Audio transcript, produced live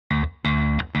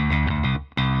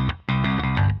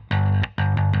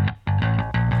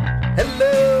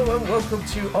everyone, welcome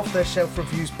to Off the Shelf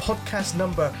Reviews podcast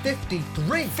number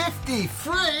 53. 53?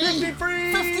 53!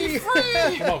 53!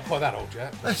 I'm not quite that old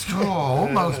yet. Let's go.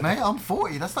 Almost, mate. I'm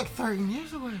 40. That's like 13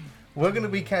 years away. We're going to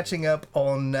be catching up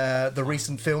on the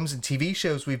recent films and TV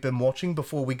shows we've been watching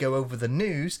before we go over the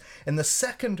news. In the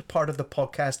second part of the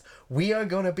podcast, we are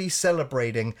going to be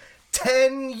celebrating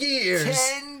 10 years.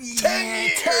 10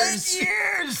 years. 10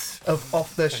 years. Of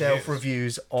Off the Shelf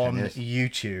Reviews on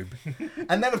YouTube.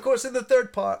 And then, of course, in the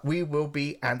third part, we will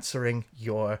be answering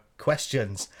your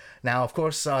questions. Now, of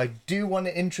course, I do want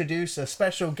to introduce a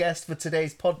special guest for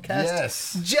today's podcast.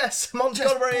 Yes. Jess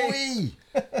Montgomery.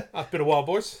 It's been a while,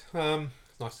 boys. It's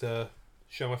nice to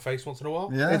show my face once in a while.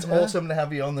 Yeah, It's awesome to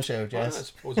have you on the show, Well, Jess.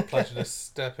 it's always a pleasure to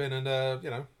step in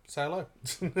and, say hello.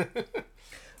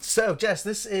 So, Jess,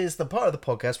 this is the part of the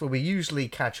podcast where we usually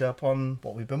catch up on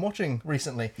what we've been watching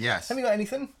recently. Yes. Have you got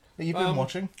anything that you've been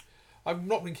watching? I've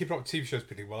not been keeping up with TV shows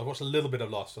particularly well. I've watched a little bit of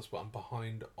Last of Us, but I'm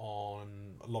behind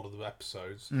on a lot of the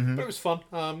episodes. But it was fun.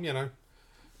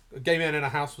 Gay Man in a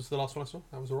House was the last one I saw.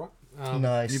 That was all right.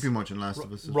 Nice. You've been watching Last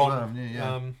of Us as Ron, well, haven't you?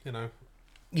 Yeah.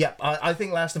 Yeah, I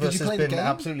think Last of Did Us you has play the been game?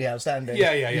 absolutely outstanding.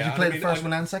 Yeah. Did you play the first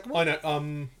one and second one? I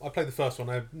know. I played the first one.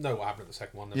 I know what happened at the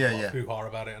second one. There's a lot of hoo-ha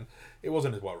about it, and it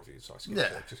wasn't as well reviewed, so I skipped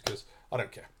it just because I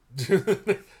don't care.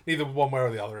 Neither one way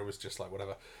or the other. It was just like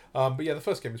whatever. But yeah, the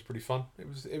first game was pretty fun. It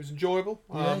was enjoyable.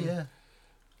 Yeah. Yeah, no,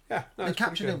 They it's pretty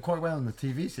captured good. it quite well in the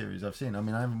TV series I've seen. I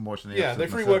mean, I haven't watched any Yeah, episodes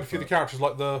they've myself, reworked a few of the but- characters,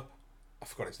 like I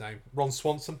forgot his name, Ron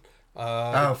Swanson.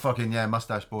 Oh, fucking yeah,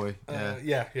 Mustache Boy.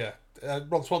 Yeah. Yeah.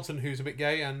 Ron Swanson, who's a bit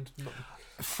gay, and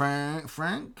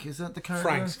Frank? Is that the character?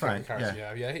 Frank's Frank,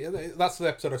 character. That's the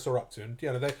episode I saw up to,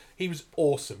 and he was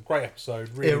awesome. Great episode.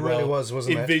 Really It really well was,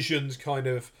 wasn't it? Envisions kind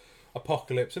of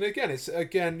apocalypse, and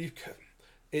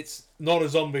it's not a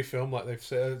zombie film like they've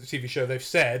said, the TV show they've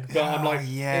said, but I'm like,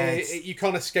 you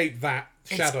can't escape that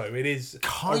shadow. It is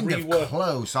kind a of rework.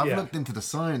 close. I've Yeah. looked into the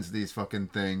science of these fucking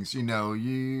things.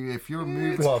 If you're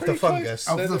moving Well, the pretty close. fungus.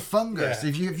 of They're the fungus, yeah.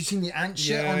 have you seen the ant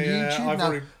shit Yeah, on yeah, YouTube? I've Now,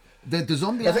 already- the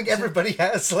zombie. I think ant shit- everybody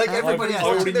has. Like, everybody has. I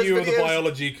already watching those knew of the videos.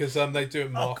 biology because they do it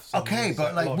in moths. and Okay, there's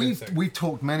but a like lot of insects. we've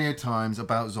talked many a times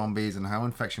about zombies and how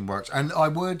infection works, and I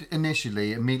would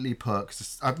immediately put,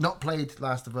 cause I've not played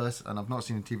Last of Us and I've not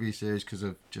seen a TV series because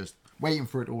of just waiting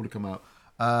for it all to come out.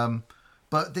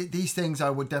 But these things I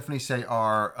would definitely say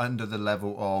are under the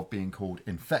level of being called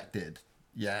infected.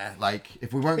 Yeah, like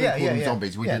if we weren't going to call them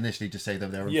zombies, we'd initially just say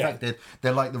that they're infected.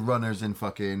 They're like the runners in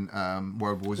fucking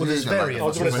World War Z. Well, there's They're like variants. I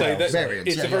was going to say that variants.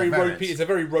 it's Yeah, a very variants. ropey. It's a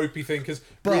very ropey thing because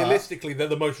realistically, they're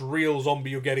the most real zombie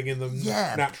you're getting in the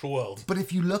natural world. But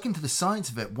if you look into the science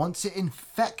of it, once it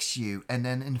infects you and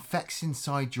then infects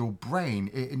inside your brain,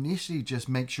 it initially just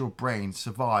makes your brain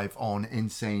survive on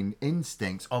insane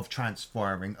instincts of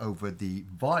transferring over the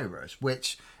virus,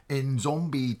 which in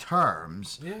zombie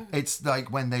terms, it's like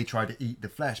when they try to eat the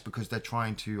flesh because they're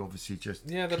trying to obviously just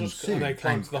Yeah, they consume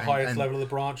climb to the highest level of the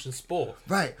branch and spore.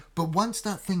 Right, but once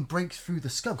that thing breaks through the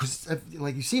skull, because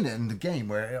like you've seen it in the game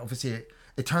where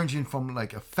it turns you from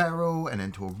like a feral and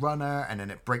into a runner, and then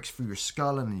it breaks through your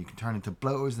skull, and then you can turn into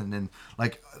bloaters, and then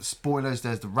like spoilers,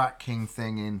 there's the Rat King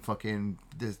thing in fucking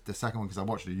the second one because I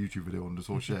watched a YouTube video on this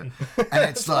whole shit, and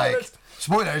it's like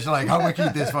spoilers, like how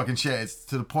wicked this fucking shit is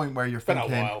to the point where you're It's been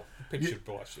thinking, a while. People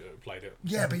should have played it.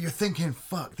 yeah, but you're thinking,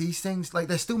 fuck, these things, like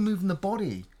they're still moving the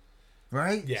body.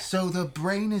 Right? Yeah. So the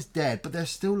brain is dead, but there's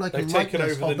still like They've a taken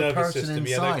likeness over of the the nervous person system.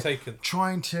 Yeah, inside, they've taken-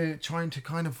 trying to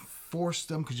kind of force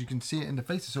them because you can see it in the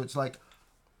faces. So it's like,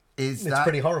 It's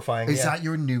pretty horrifying. Is yeah. that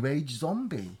your new age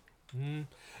zombie? And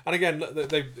again,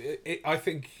 I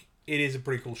think it is a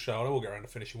pretty cool show, and I will get around to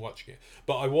finishing watching it.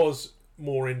 But I was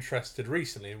more interested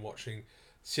recently in watching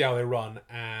See How They Run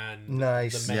and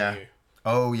Nice. the menu. Yeah.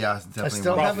 Oh yeah, definitely. I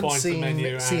still Ralph haven't finds the seen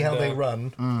menu See and, How They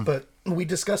Run, but we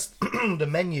discussed the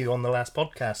menu on the last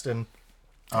podcast, and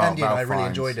Oh, Andy and I Ralph really Fiennes.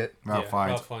 enjoyed it. Ralph Fiennes.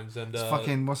 Ralph Fiennes and It's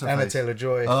fucking what's her Anna face?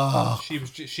 Taylor-Joy. Oh,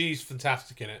 she's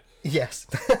fantastic in it. Yes.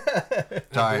 And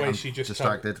sorry, the way I'm she just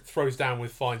distracted. throws down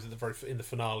with Fiennes at in the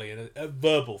finale, and a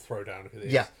verbal throwdown. It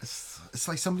is. Yeah. It's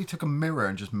like somebody took a mirror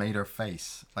and just made her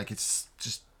face. Like it's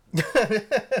just.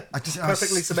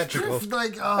 Perfectly symmetrical.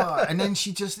 Like and then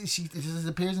she just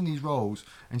appears in these roles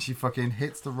and she fucking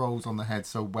hits the roles on the head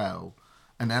so well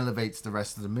and elevates the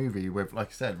rest of the movie with, like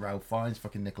I said, Ralph Fiennes,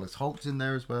 fucking Nicholas Holt's in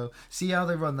there as well. See How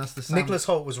They Run. That's the Sam, Nicholas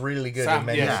Holt was really good Sam- in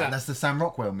many. yeah, that's the Sam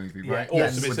Rockwell movie, right? Awesome.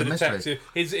 Yes, It's with a the mystery. detective.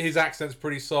 His accent's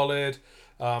pretty solid.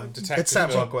 Detective. It's Sam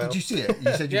film. Rockwell. Did you see it?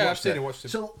 You said you Yeah, I've watched seen it. it, watched it.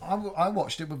 So I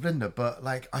watched it with Linda, but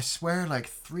like I swear, like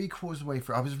 3/4 of the way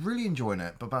through, I was really enjoying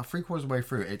it, but about 3/4 of the way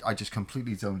through it, I just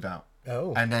completely zoned out.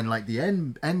 Oh. And then like the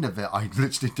end of it, I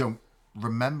literally don't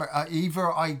remember.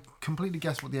 Either I completely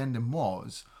guessed what the ending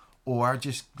was, or I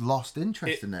just lost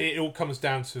interest in it. It all comes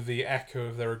down to the echo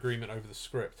of their agreement over the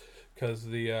script, because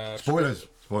the spoilers.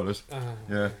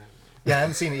 Yeah. Yeah, I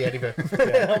haven't seen it yet either.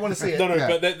 I want to see it. No,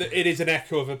 but it is an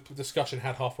echo of a discussion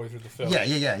had halfway through the film.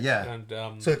 Yeah.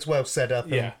 And so it's well set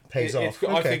up and pays off.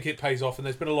 I think it pays off, and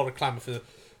there's been a lot of clamour for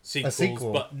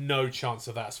sequels, but no chance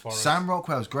of that as far as... Sam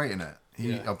Rockwell's great in it.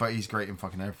 I bet he's great in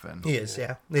fucking everything. He is,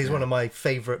 yeah. He's one of my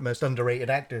favourite, most underrated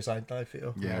actors, I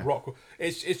feel. Yeah, Rockwell.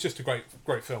 It's just a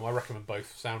great film. I recommend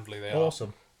both soundly. They awesome.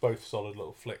 Are both solid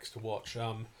little flicks to watch.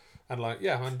 And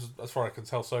as far as I can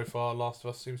tell so far, Last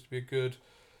of Us seems to be a good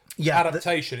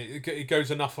adaptation. It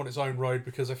goes enough on its own road,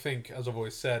 because I think, as I've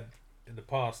always said in the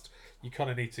past, you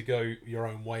kind of need to go your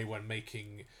own way when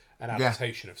making an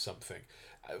adaptation of something.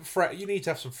 You need to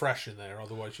have some fresh in there,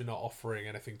 otherwise you're not offering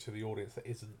anything to the audience that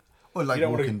isn't. Well, like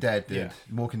Walking Dead did.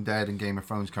 Yeah. Walking Dead and Game of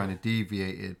Thrones kind of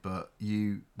deviated, but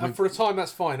and for a time,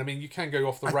 that's fine. I mean, you can go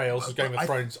off the rails, as Game of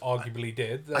Thrones arguably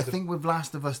did. I think with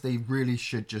Last of Us, they really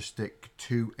should just stick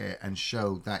to it and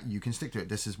show that you can stick to it.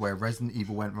 This is where Resident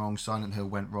Evil went wrong, Silent Hill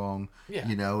went wrong. Yeah.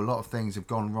 You know, a lot of things have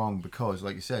gone wrong because,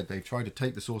 like you said, they've tried to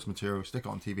take the source material, stick it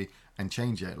on TV, and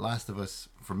change it. Last of Us,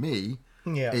 for me...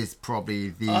 is probably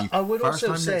the I would first also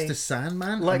time say, next to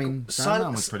Sandman. Like, I mean,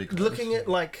 Sandman was pretty close. Looking at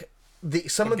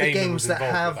some of the games that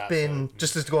have been,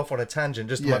 just to go off on a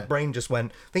tangent, my brain just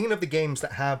went thinking of the games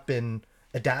that have been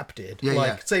adapted,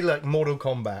 say like Mortal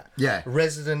Kombat,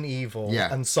 Resident Evil,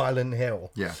 and Silent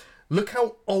Hill. Yeah, look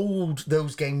how old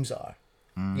those games are,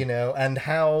 you know, and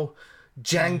how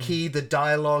janky the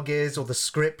dialogue is, or the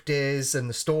script is, and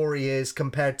the story is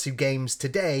compared to games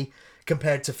today.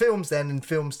 Compared to films then, and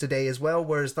films today as well,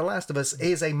 whereas The Last of Us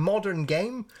is a modern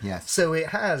game. Yes. So it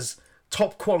has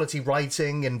top quality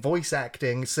writing and voice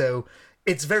acting, so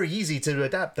it's very easy to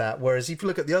adapt that. Whereas if you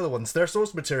look at the other ones, their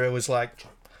source material is like,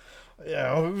 you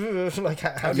know, like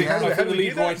how do the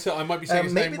lead writer, I might be saying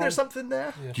his maybe name there's wrong. something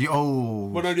there. Yeah.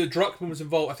 Well, no, Druckmann was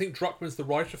involved. I think Druckmann's the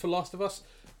writer for Last of Us,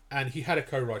 and he had a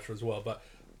co-writer as well. But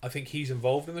I think he's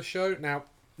involved in the show. Now,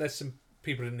 there's some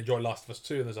people didn't enjoy Last of Us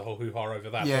 2, and there's a whole hoo-ha over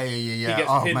that. Yeah. He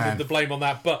gets pinned with the blame on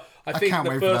that. But I think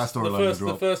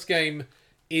the first game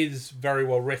is very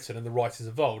well written, and the writers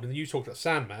involved. And you talked about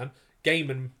Sandman.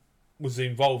 Gaiman was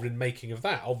involved in making of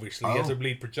that, obviously, as a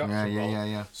lead production role.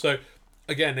 Yeah. So,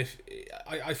 again,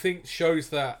 I think shows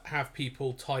that have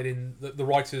people tied in, the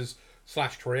writers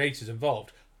 / creators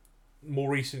involved.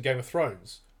 More recent Game of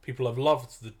Thrones. People have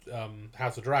loved the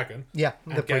House of Dragon. Yeah,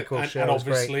 the prequel show. And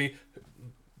obviously...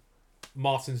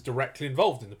 Martin's directly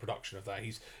involved in the production of that.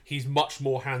 He's much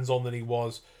more hands-on than he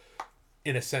was,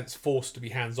 in a sense, forced to be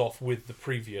hands-off with the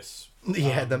previous.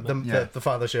 The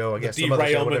father show, I guess. The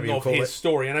derailment of his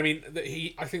story, and I mean,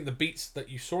 I think the beats that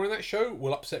you saw in that show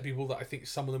will upset people. That I think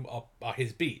some of them are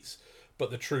his beats,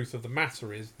 but the truth of the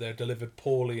matter is they're delivered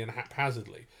poorly and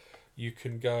haphazardly. You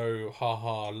can go,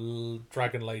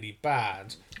 Dragon Lady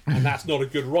bad, and that's not a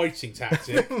good writing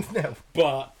tactic. No.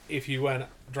 But if you went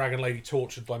Dragon Lady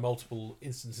tortured by multiple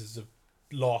instances of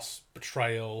loss,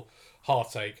 betrayal,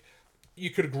 heartache, you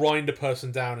could grind a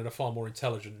person down in a far more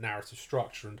intelligent narrative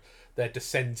structure, and their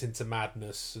descent into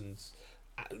madness and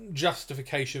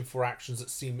justification for actions that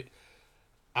seem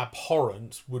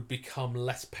abhorrent would become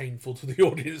less painful to the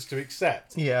audience to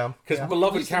accept. Yeah. Because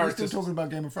beloved characters... We're still talking about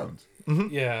Game of Thrones.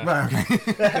 Mm-hmm. Yeah. Right, okay.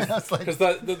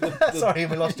 Because sorry,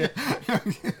 we lost you.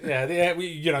 The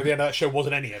end of that show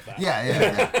wasn't any of that.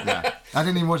 Yeah. I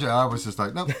didn't even watch it. I was just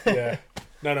like, nope. Yeah.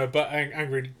 No, but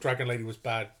Angry Dragon Lady was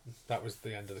bad. That was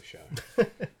the end of the show.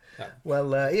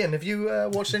 Well, Ian, have you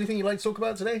watched anything you'd like to talk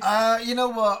about today? You know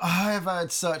what? I have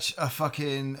had such a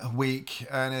fucking week,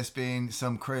 and it's been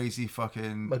some crazy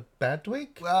fucking... A bad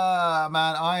week? Man,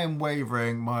 I am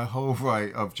wavering my whole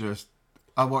right of just...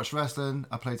 I watched wrestling,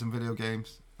 I played some video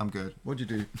games, I'm good. What'd you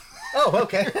do? Oh,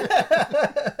 okay.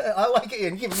 I like it,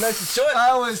 Ian. Keep it nice and short.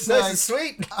 I was nice and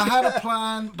sweet. I had a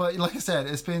plan, but like I said,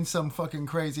 it's been some fucking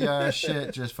crazy ass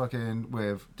shit, just fucking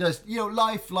with... Just,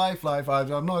 life.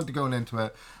 I'm not going into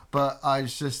it. But I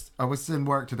was in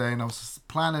work today, and I was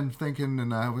planning, thinking,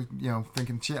 and I was,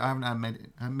 thinking, shit, I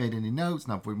haven't made any notes,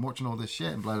 and I've been watching all this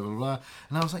shit, and blah, blah, blah.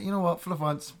 And I was like, you know what, for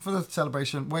the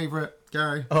celebration, waver it,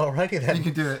 Gary. Alrighty then. You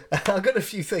can do it. I've got a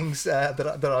few things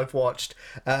that I've watched.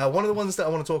 One of the ones that I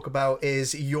want to talk about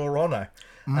is Your Honor.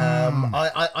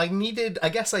 I needed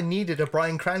a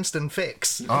Bryan Cranston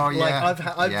fix. Oh yeah, I've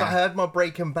had my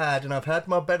Breaking Bad, and I've had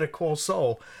my Better Call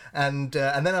Saul, and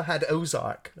then I had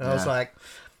Ozark. And I was like,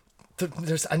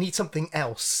 I need something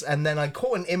else. And then I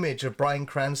caught an image of Bryan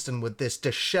Cranston with this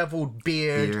disheveled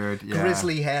beard,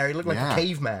 grizzly hair. He looked like a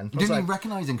caveman. You didn't even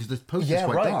recognise him because the poster's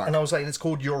quite dark. And I was like, it's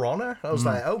called Your Honor? I was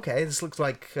like, okay, this looks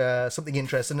like something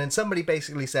interesting. And then somebody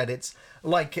basically said it's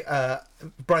like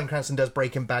Bryan Cranston does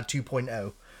Breaking Bad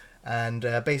 2.0. And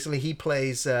basically he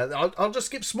plays... I'll just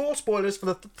skip small spoilers for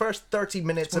the first 30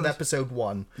 minutes of episode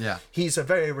 1. Yeah. He's a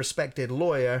very respected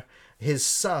lawyer. His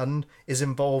son is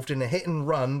involved in a hit and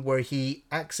run where he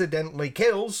accidentally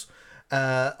kills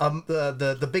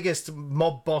the biggest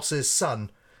mob boss's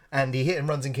son, and he hit and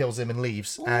runs and kills him and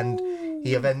leaves. Ooh.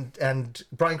 And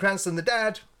Bryan Cranston, the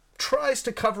dad, tries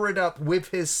to cover it up with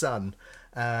his son,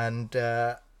 and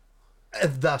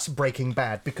thus Breaking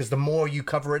Bad, because the more you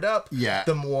cover it up,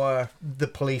 the more the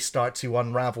police start to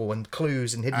unravel and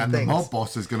clues and hidden things. And the mob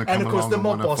boss is going to come along. And of course, the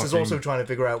mob boss is also trying to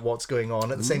figure out what's going on.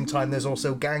 At the same time, there's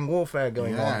also gang warfare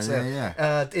going on. So,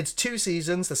 it's 2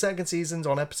 seasons. The second season's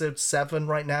on episode 7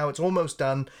 right now. It's almost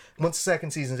done. Once the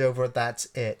second season's over, that's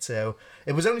it. So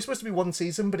it was only supposed to be 1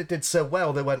 season, but it did so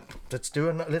well. They went, let's do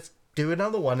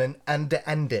another one and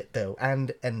end it.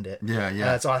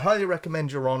 Yeah. So I highly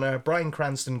recommend Your Honor. Bryan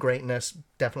Cranston greatness,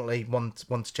 definitely one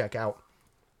to check out.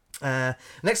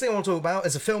 Next thing I want to talk about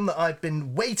is a film that I've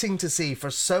been waiting to see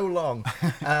for so long.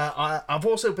 I've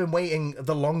also been waiting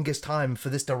the longest time for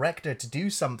this director to do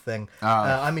something.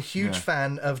 I'm a huge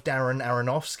fan of Darren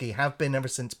Aronofsky, have been ever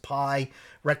since Pi,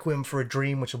 Requiem for a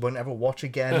Dream, which I won't ever watch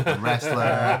again. The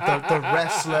Wrestler. The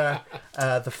Wrestler,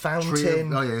 The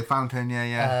Fountain. The Fountain,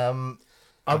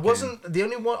 I wasn't the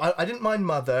only one. I didn't mind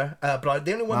Mother, but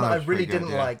the only one that I really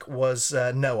didn't like was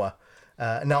Noah.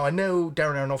 Now I know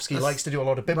Darren Aronofsky likes to do a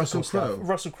lot of biblical stuff.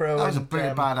 Russell Crowe. That was a pretty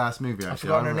badass movie. Actually, I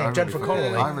forgot her name. Jennifer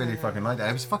Connelly. I really fucking liked it.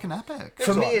 It was fucking epic.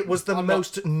 For me, it was the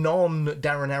most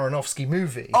non-Darren Aronofsky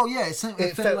movie. Oh yeah,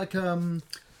 it felt like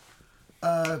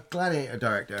Gladiator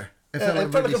director. It felt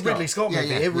like a Ridley Scott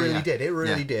movie. It really did. It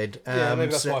really did. Maybe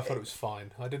that's why I thought it was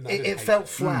fine. It felt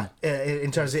flat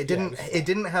in terms of it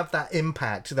didn't have that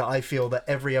impact that I feel that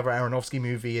every other Aronofsky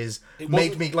movie is.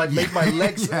 Made my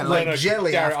legs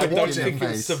jelly after watching it. I don't think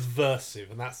it's subversive,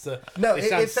 and that's the. No,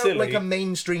 it felt like a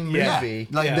mainstream movie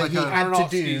that he had to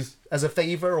do as a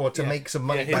favour or to make some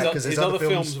money back, because his other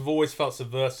films have always felt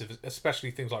subversive,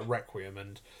 especially things like Requiem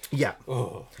and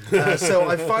so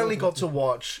I finally got to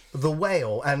watch The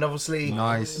Whale, and obviously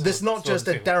this is not just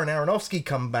a Darren Aronofsky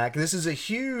comeback, this is a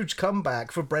huge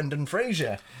comeback for Brendan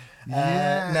Fraser.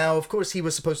 Now, of course, he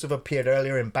was supposed to have appeared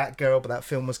earlier in Batgirl, but that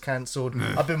film was cancelled.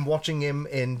 I've been watching him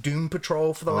in Doom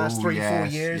Patrol for the last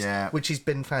 3-4 years, which he's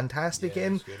been fantastic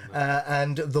in.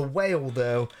 And The Whale,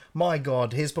 though, my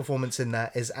God, his performance in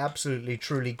that is absolutely,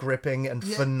 truly gripping and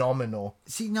phenomenal.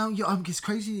 See, now, it's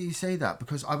crazy that you say that,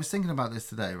 because I was thinking about this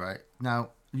today, right? Now,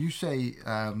 you say,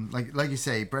 like you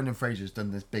say, Brendan Fraser's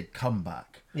done this big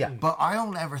comeback. Yeah. But I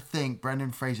don't ever think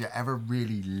Brendan Fraser ever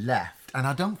really left. And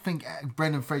I don't think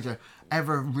Brendan Fraser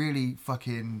ever really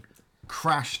fucking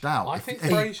crashed out. I think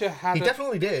Fraser had. He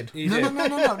definitely did. No.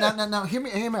 Now, hear me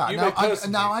out.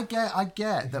 Now, I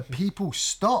get that people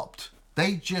stopped.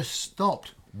 They just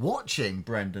stopped watching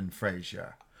Brendan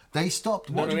Fraser. They stopped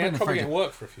watching Brendan Fraser. He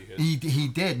worked for a few years. He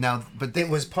did. Now, but it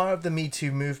was part of the Me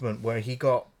Too movement where he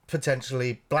got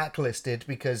potentially blacklisted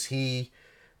because he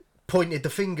pointed the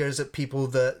fingers at people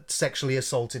that sexually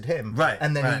assaulted him. Right.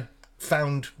 And then he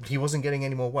found he wasn't getting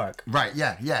any more work. Right,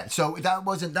 yeah. So that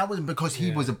wasn't because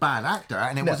he was a bad actor,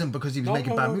 and it wasn't because he was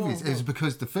making bad movies. It was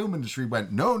because the film industry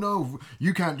went, no,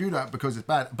 you can't do that because it's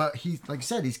bad. But he's, like I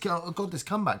said, he's got this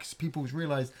comeback because people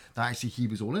realised that actually he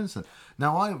was all innocent.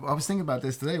 Now, I was thinking about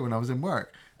this today when I was in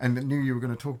work, and knew you were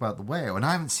going to talk about The Whale, and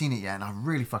I haven't seen it yet, and I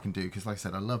really fucking do, because like I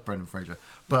said, I love Brendan Fraser.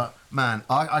 But man,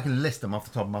 I can list them off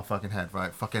the top of my fucking head,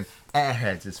 right? Fucking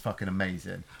Airheads is fucking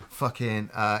amazing. Fucking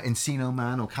Encino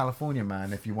Man or California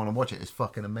Man, if you want to watch it, is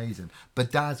fucking amazing.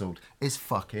 Bedazzled is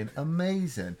fucking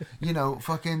amazing. You know,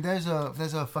 fucking there's an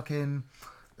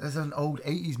old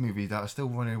 80s movie that I still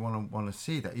really want to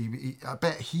see that I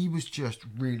bet he was just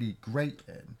really great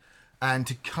in, and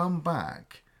to come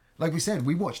back. Like we said,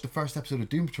 we watched the first episode of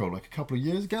Doom Patrol like a couple of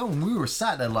years ago, and we were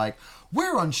sat there like,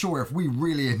 we're unsure if we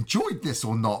really enjoyed this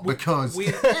or not, because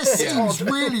it seems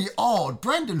really odd.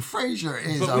 Brendan Fraser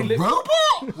is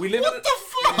robot? What the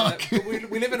fuck?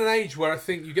 We live in an age where I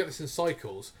think you get this in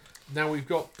cycles. Now we've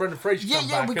got Brendan Fraser come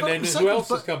back, and then who else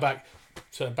has come back?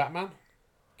 So Batman?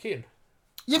 Keaton.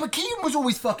 Yeah, but Keaton was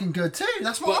always fucking good too.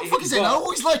 That's what I'm fucking saying. I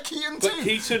always like Keaton too. But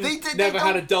Keaton never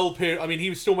had a dull period. I mean,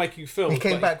 he was still making films. He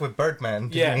came back with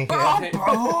Birdman. Yeah.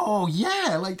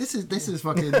 Like this is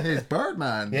fucking his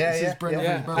Birdman. This is Brendan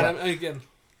Fraser's Birdman. And again,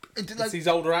 it's these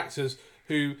older actors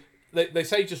who they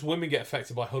say just women get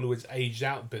affected by Hollywood's aged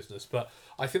out business, but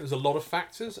I think there's a lot of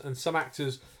factors, and some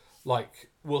actors like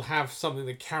will have something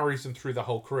that carries them through the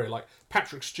whole career. Like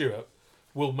Patrick Stewart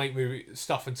will make movie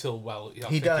stuff until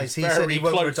he dies. He said he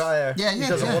won't retire. Yeah, he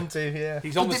doesn't want to. Yeah,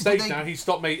 he's on the stage now. He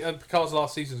stopped making Picard's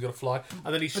last season's going to fly,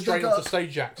 and then he's straight onto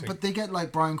stage acting. But they get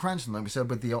like Bryan Cranston, like we said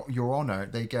with the Your Honor,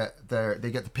 they get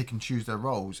to pick and choose their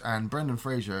roles. And Brendan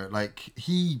Fraser, like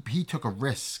he took a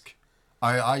risk,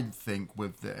 I think,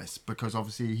 with this, because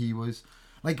obviously he was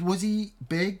he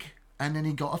big? And then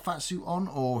he got a fat suit on,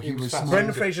 or he was small.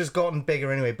 Brendan Fraser's gotten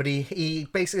bigger anyway, but he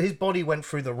basically, his body went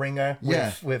through the ringer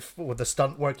with the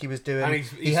stunt work he was doing. And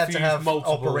he had to have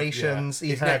operations.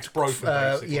 His neck's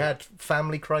broken, he had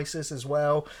family crisis as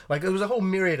well. Like there was a whole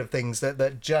myriad of things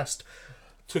that just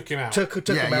took him out. Took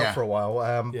him out for a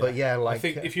while. But yeah, like I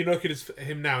think if you look at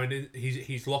him now, and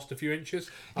he's lost a few inches.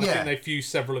 I think they fused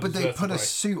several of his vertebrae. But they put a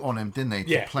suit on him, didn't they,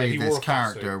 to play this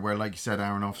character where, like you said,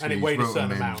 Aronofsky and it weighed a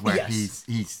certain amount. Where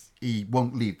he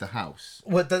won't leave the house.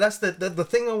 Well, that's the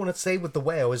thing I want to say with The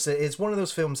Whale is that it's one of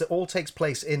those films that all takes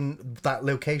place in that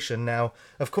location. Now,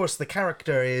 of course, the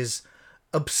character is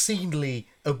obscenely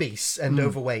obese and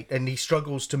overweight, and he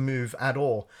struggles to move at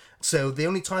all. So the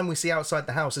only time we see outside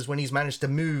the house is when he's managed to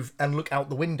move and look out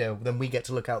the window. Then we get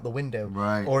to look out the window.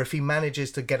 Right. Or if he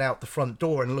manages to get out the front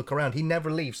door and look around, he never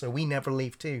leaves. So we never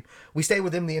leave too. We stay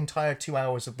with him the entire 2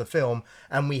 hours of the film,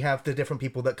 and we have the different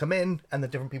people that come in and the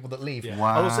different people that leave. Yeah.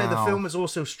 Wow. I will say the film is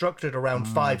also structured around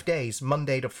 5 days,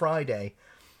 Monday to Friday.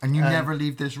 And you never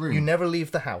leave this room. You never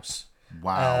leave the house.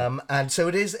 Wow. And so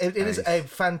it is a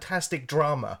fantastic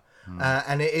drama.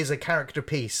 And it is a character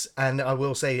piece, and I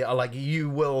will say, like, you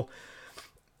will,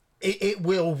 it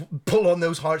will pull on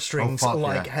those heartstrings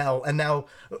hell. And now,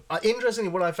 interestingly,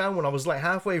 what I found when I was like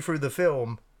halfway through the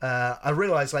film, I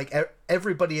realized like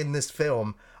everybody in this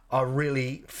film are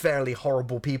really fairly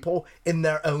horrible people in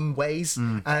their own ways,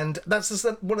 and that's just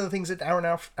one of the things that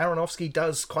Aronofsky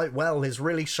does quite well, is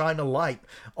really shine a light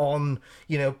on,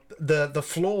 you know, the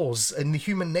flaws in the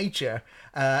human nature,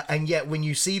 and yet when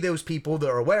you see those people that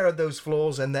are aware of those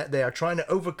flaws and that they are trying to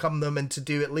overcome them and to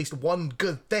do at least one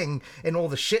good thing in all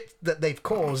the shit that they've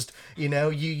caused, you know,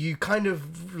 you kind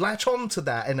of latch on to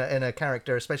that in a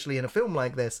character, especially in a film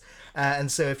like this, and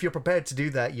so if you're prepared to do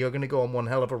that, you're going to go on one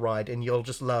hell of a ride, and you'll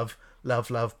just love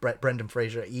Brendan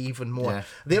Fraser even more. Yeah.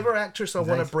 The other actress I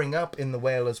want to bring up in The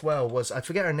Whale as well was, I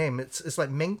forget her name. It's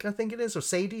like Mink, I think it is, or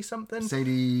Sadie something.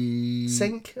 Sadie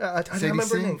Sink. I don't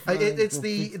remember her name. It's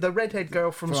the redhead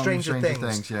girl from Stranger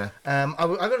Things. Yeah. I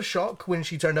got a shock when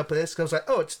she turned up at this, because I was like,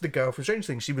 oh, it's the girl from Stranger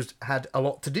Things. She had a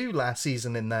lot to do last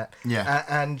season in that. Yeah.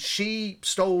 And she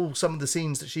stole some of the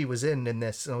scenes that she was in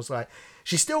this, and I was like,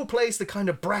 she still plays the kind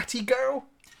of bratty girl,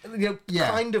 you know,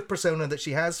 kind of persona that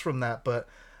she has from that, but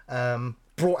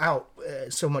brought out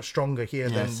so much stronger here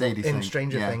than in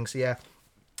Stranger Things. Yeah.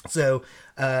 So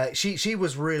she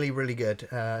was really, really good.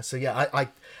 So yeah, I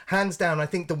hands down, I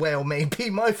think The Whale may be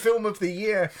my film of the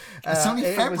year. It's only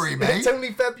February, mate. It's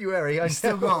only February. I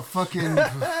still got fucking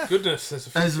goodness. There's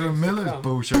Ezra Miller's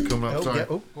bullshit coming up. Sorry.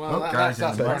 Well, that's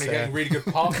apparently getting really good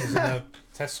partners in the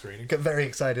test screening. Get very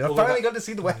excited. I finally got to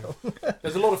see The Whale.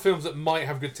 There's a lot of films that might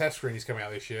have good test screenings coming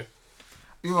out this year.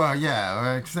 Well,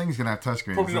 yeah, things gonna have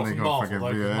touchscreens. Probably not from Marvel,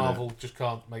 though, because Marvel just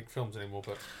can't make films anymore.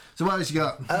 But so what else you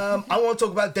got? I want to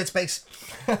talk about Dead Space.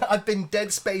 I've been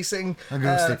dead spacing. I'm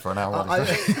gonna stick for an hour.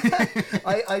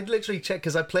 I literally checked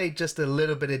because I played just a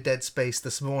little bit of Dead Space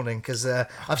this morning because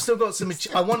I've still got some.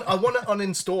 I want to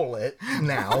uninstall it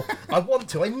now.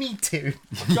 I need to.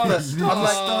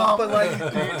 Stop. But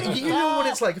like, you know what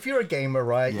it's like if you're a gamer,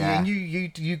 right? Yeah.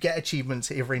 You get achievements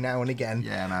every now and again.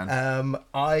 Yeah, man.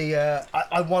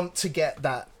 I want to get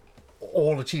that.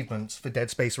 All achievements for Dead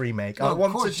Space Remake. Well, I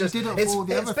want to just.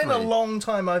 It's been a long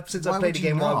time since I've played a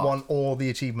game where I want all the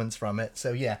achievements from it.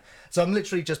 So yeah, so I'm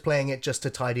literally just playing it just to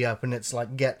tidy up, and it's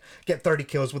like get 30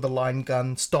 kills with a line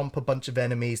gun, stomp a bunch of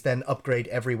enemies, then upgrade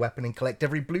every weapon and collect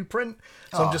every blueprint.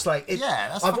 So I'm just like,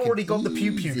 I've already got the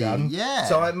pew pew gun. Yeah.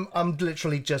 So I'm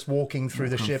literally just walking through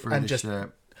the ship and just.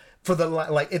 For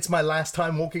it's my last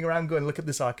time walking around going, look at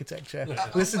this architecture,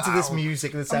 listen to this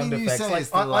music, the sound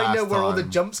effects. I know where all the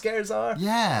jump scares are.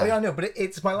 Yeah. I know, but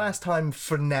it's my last time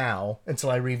for now until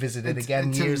I revisit it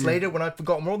again years later when I've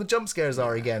forgotten where all the jump scares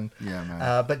are again. Yeah,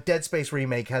 man. But Dead Space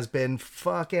Remake has been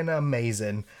fucking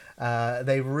amazing.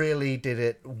 They really did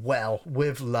it well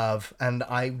with love, and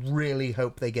I really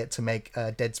hope they get to make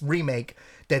remake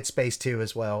Dead Space 2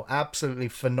 as well. Absolutely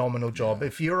phenomenal job.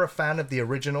 If you're a fan of the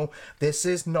original, this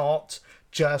is not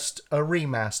just a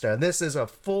remaster. This is a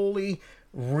fully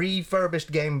refurbished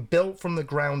game built from the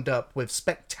ground up with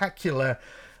spectacular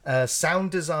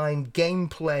sound design,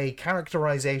 gameplay,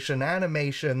 characterization,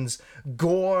 animations,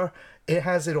 gore. It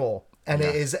has it all. And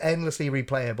it is endlessly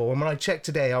replayable. And when I checked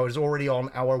today, I was already on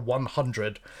hour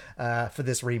 100 for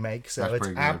this remake. So That's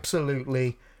it's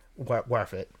absolutely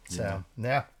worth it. So,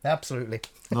 yeah, absolutely.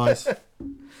 Nice.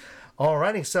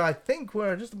 Alrighty, so I think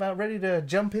we're just about ready to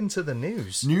jump into the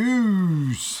news.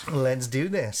 News. Let's do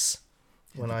this.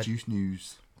 Juice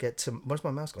news. Get to... Where's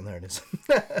my mouse gone? There it is.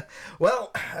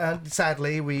 Well,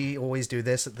 sadly, we always do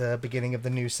this at the beginning of the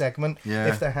news segment. Yeah,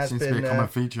 if there has seems been to be a common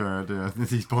feature of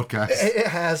these podcasts. It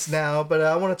has now, but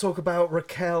I want to talk about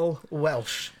Raquel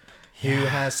Welch, who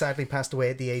has sadly passed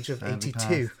away at the age of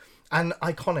 82. An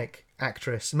iconic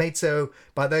actress, made so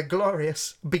by the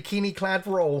glorious bikini-clad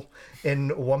role in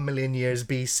 1 Million Years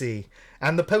BC.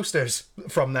 And the posters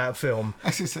from that film.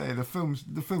 As you say, the film's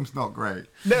not great.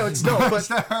 No, it's not. But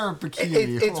her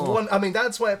bikini. It's one. I mean,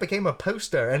 that's why it became a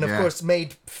poster, and of course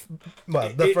made.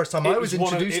 Well, the first time I was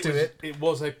introduced to it, it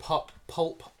was a pulp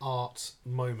art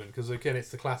moment, because again, it's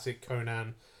the classic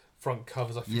Conan front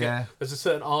covers. I forget. Yeah. There's a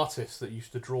certain artist that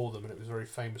used to draw them, and it was very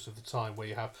famous at the time. Where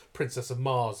you have Princess of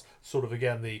Mars, sort of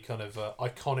again the kind of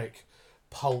iconic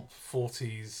pulp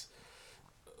 40s.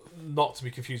 Not to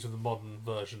be confused with the modern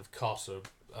version of Carter,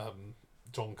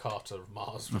 John Carter of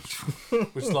Mars, which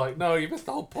was like, no, you missed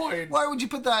the whole point. Why would you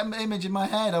put that image in my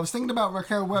head? I was thinking about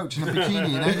Raquel Welch in a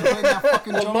bikini, and you're putting that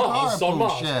fucking John Carter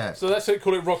bullshit. So let's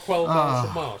call it Raquel Welch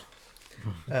on Mars.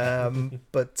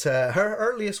 But her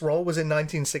earliest role was in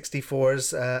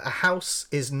 1964's A House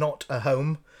Is Not a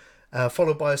Home,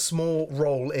 followed by a small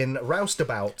role in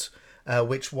Roustabout,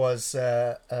 which was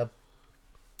a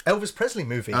Elvis Presley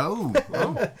movie. Oh,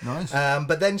 nice.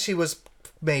 But then she was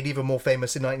made even more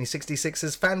famous in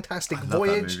 1966's Fantastic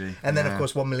Voyage, and then of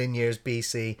course 1 Million Years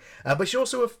BC. But she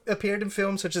also appeared in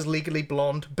films such as Legally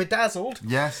Blonde, Bedazzled,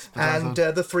 and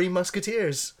The Three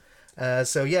Musketeers.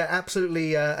 So yeah,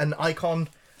 absolutely an icon,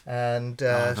 and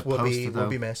will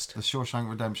be missed. The Shawshank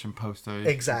Redemption poster.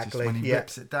 Exactly. When he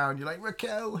rips it down, you're like,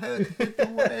 Raquel, hit the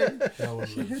way.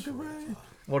 She hit the way.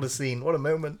 What a scene! What a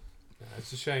moment! Yeah,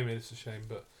 it's a shame. It's a shame,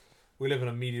 but we live in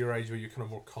a media age where you're kind of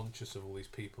more conscious of all these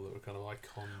people that were kind of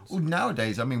icons. Well,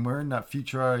 nowadays, I mean, we're in that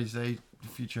future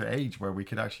age where we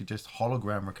could actually just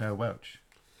hologram Raquel Welch,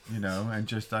 you know, and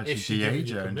just actually de-age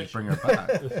her and just bring her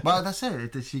back. Well, that's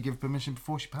it. Did she give permission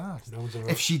before she passed? No,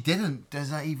 if she didn't,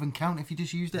 does that even count if you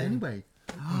just used it anyway?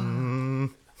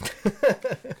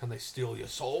 Can they steal your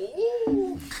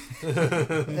soul?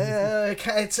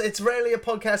 It's rarely a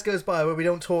podcast goes by where we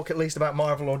don't talk at least about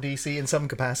Marvel or DC in some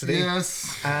capacity.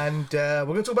 Yes. And we're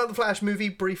going to talk about the Flash movie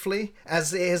briefly,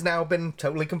 as it has now been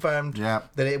totally confirmed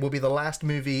that it will be the last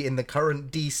movie in the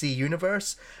current DC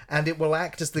universe, and it will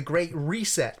act as the great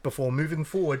reset before moving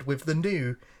forward with the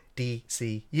new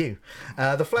DCU.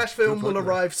 The Flash film will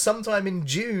arrive sometime in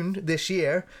June this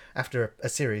year, after a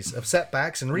series of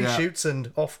setbacks and reshoots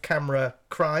and off-camera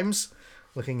crimes.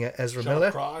 Looking at Ezra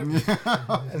Miller.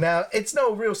 Now, it's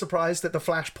no real surprise that the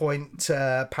Flashpoint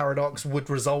paradox would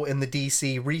result in the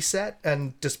DC reset,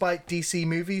 and despite DC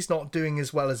movies not doing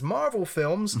as well as Marvel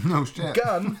films,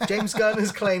 James Gunn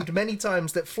has claimed many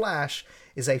times that Flash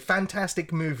is a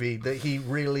fantastic movie that he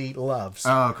really loves.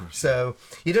 Oh, of course. So,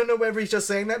 you don't know whether he's just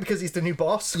saying that because he's the new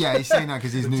boss. Yeah, he's saying that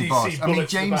because he's the new DC boss. I mean,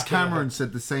 James the Cameron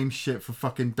said the same shit for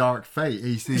fucking Dark Fate.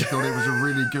 He thought it was a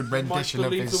really good rendition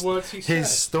of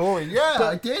his story. Yeah, but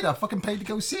I did. I fucking paid to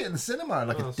go see it in the cinema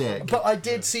like a dick. But I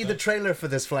did see the trailer for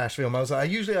this Flash film. I was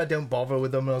like, I don't bother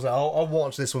with them. And I was like, I'll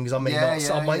watch this one because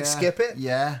I might skip it.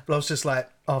 Yeah. But I was just like,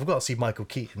 I've got to see Michael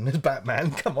Keaton as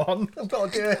Batman. Come on, I've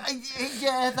got to do it.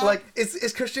 Like,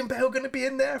 is Christian Bale going to be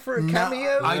in there for a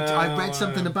cameo? I read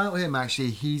something about him, actually.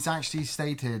 He's actually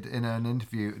stated in an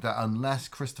interview that unless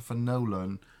Christopher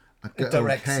Nolan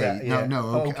okays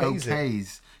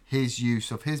his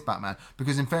use of his Batman,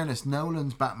 because in fairness,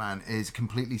 Nolan's Batman is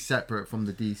completely separate from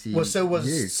the DC. Well, so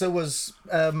was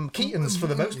Keaton's for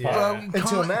the most part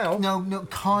until now. No,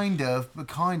 kind of,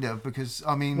 because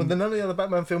I mean, well, none of the other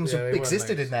Batman films have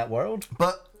existed in that world,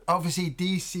 but. Obviously,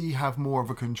 DC have more of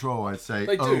a control, I'd say,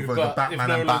 over the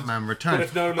Batman and Batman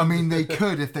Returns. I mean, they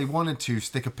could, if they wanted to,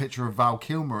 stick a picture of Val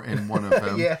Kilmer in one of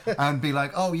them and be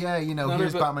like, oh, yeah,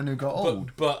 here's Batman who got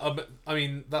old. But I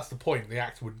mean, that's the point. The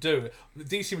actor would do it.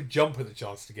 DC would jump at the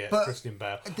chance to get Christian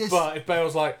Bale. But if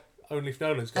Bale's like, only if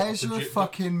Nolan's got Ezra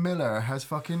fucking Miller has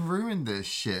fucking ruined this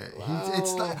shit. Wow.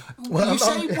 It's like, you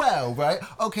say right?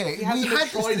 Okay, we had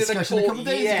this discussion a couple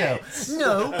days ago.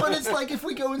 No, but it's like if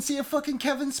we go and see a fucking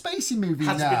Kevin Spacey movie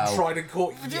now. Hasn't been tried in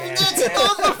court yet. That's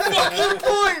not the fucking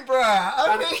point,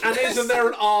 bruh. And isn't there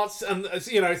an art, and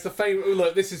it's the famous,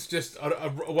 look, this is just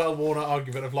a well-worn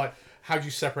argument of like, how do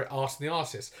you separate arse and the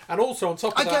artist? And also on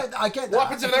top of I get that. What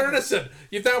happens if they're innocent?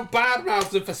 You've now badmouthed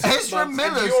them for 6 months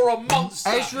and you're a monster.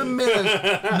 Ezra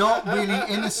Miller's not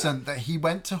really innocent that he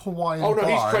went to Hawaiian Oh no,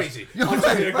 bars. he's crazy. I Right,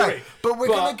 totally agree. right. But we're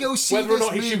going to go see whether or this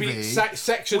not he should be movie,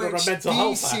 sectioned on a mental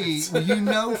health act. DC, you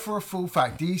know for a full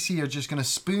fact, DC are just going to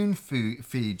spoon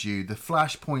feed you the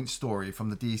Flashpoint story from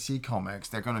the DC comics.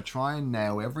 They're going to try and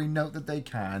nail every note that they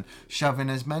can, shove in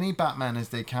as many Batman as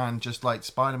they can, just like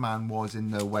Spider-Man was in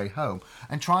No Way Home,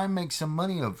 and try and make some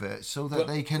money of it so that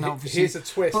they can obviously... Here's a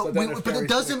twist. But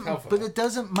it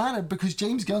doesn't matter because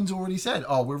James Gunn's already said,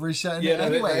 we're resetting it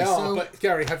anyway. They are. So... But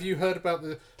Gary, have you heard about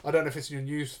the... I don't know if it's in your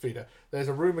news feeder. There's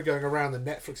a rumour going around that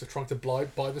Netflix are trying to buy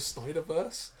the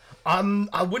Snyderverse.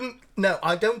 I wouldn't. No,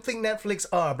 I don't think Netflix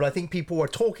are, but I think people are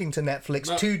talking to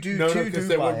Netflix to do. Because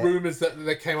there were rumours that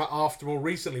they came out after more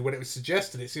recently when it was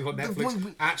suggested. It seems like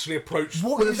Netflix actually approached.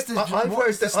 I've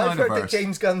heard that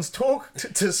James Gunn's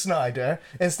talked to Snyder,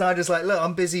 and Snyder's like, "Look,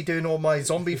 I'm busy doing all my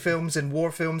zombie films and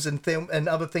war films and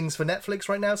other things for Netflix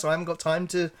right now, so I haven't got time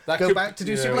to go back to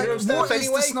do superhero stuff what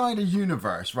anyway." What is the Snyder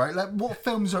universe, right? Like, what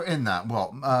films are in that?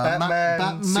 What?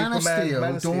 Batman, Man of Superman, Steel,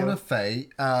 Man of Dawn Steel. of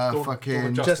Fate,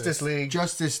 fucking Justice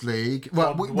League.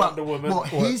 Wonder Woman.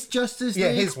 His Justice League.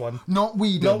 Yeah, his one. Not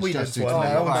Whedon's Justice one.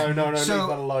 League. No, so, leave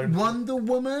that alone. Wonder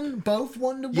Woman, both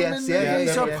Wonder Yes, Woman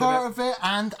movies are yeah. part of it,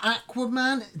 and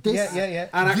Aquaman. This, Yeah.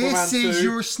 And Aquaman this is 2,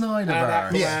 your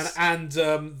Snyderverse. And Aquaman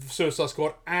and Suicide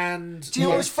Squad and... Do you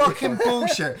know what's fucking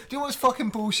bullshit? Do you know what's fucking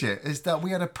bullshit? Is that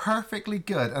we had a perfectly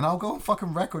good, and I'll go on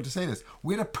fucking record to say this,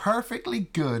 we had a perfectly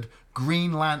good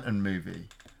Green Lantern movie.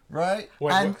 Right?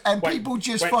 And people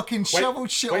just fucking shoveled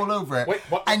shit all over it.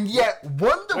 And yet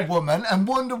Wonder Woman and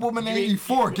Wonder Woman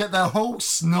 84 get their whole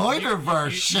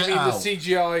Snyderverse shit you mean out. the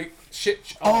CGI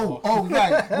shit?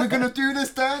 Right. We're going to do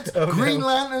this dance? Green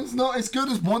Lantern's not as good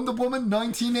as Wonder Woman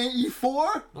 1984?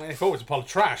 1984 was a pile of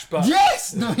trash, but...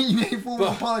 Yes! 1984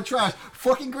 was a pile of trash.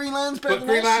 Fucking Green Lantern's better than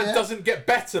Green that Lantern shit. doesn't get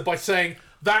better by saying...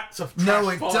 That's a trash No,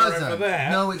 it fire doesn't. over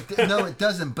there. No, it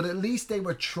doesn't. But at least they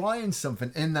were trying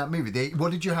something in that movie.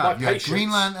 What did you have? You had Green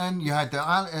Lantern. You had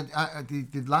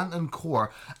the Lantern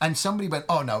Corps, and somebody went,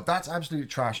 "Oh no, that's absolute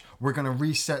trash. We're gonna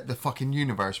reset the fucking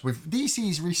universe." With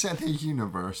DC's reset the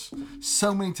universe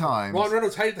so many times. Ryan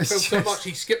Reynolds hated the film so much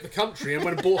he skipped the country and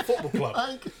went and bought a football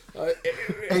club.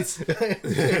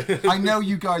 I know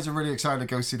you guys are really excited to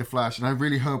go see The Flash, and I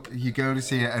really hope you go to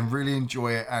see it and really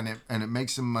enjoy it, and it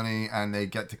makes some money, and they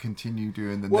get to continue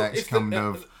doing the next kind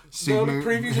of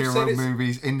superhero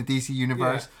movies in the DC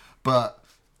universe. Yeah. But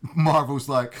Marvel's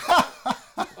like,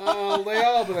 oh, they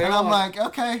are, but they and are. I'm like,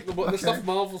 okay. The stuff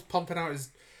Marvel's pumping out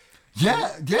is. Yeah.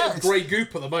 It's grey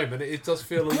goop at the moment. It does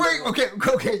feel great. Okay.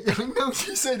 I know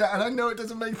you say that, and I know it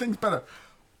doesn't make things better.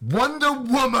 Wonder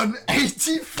Woman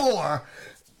 84.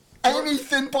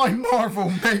 Anything by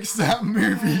Marvel makes that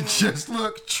movie just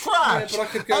look trash. Yeah, but I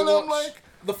could go watch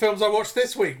the films I watched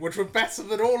this week, which were better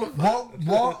than all of them.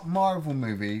 What Marvel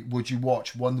movie would you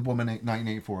watch Wonder Woman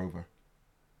 1984 over?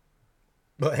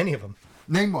 Well, any of them.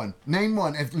 Name one. Name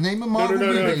a Marvel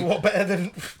movie. What better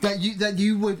than that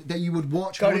you would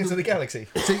watch? Guardians of the Galaxy.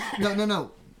 See,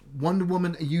 no. Wonder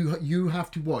Woman. You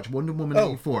have to watch Wonder Woman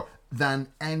 84 than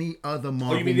any other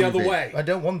Marvel. Oh, you mean the other way? I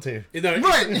don't want to. No,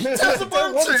 right. He doesn't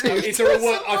want to.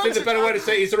 I think the better way to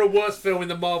say is there a worse film in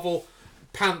the Marvel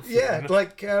pantheon? Yeah,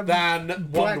 like than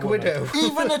Black Widow.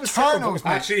 Even Eternals.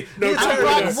 Actually, no. Black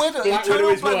Widow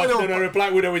is worse. No.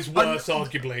 Black Widow is worse,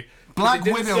 arguably. Black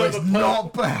Widow is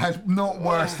not bad, not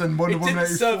worse than Wonder Woman 84. It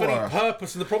didn't serve any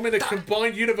purpose, and the problem in a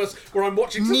combined universe where I'm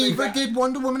watching something. Neither did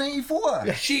Wonder Woman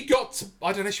 84. She got,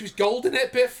 I don't know, she was gold in it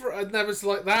a bit, and there was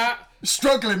like that.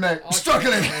 Struggling, mate.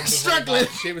 Struggling.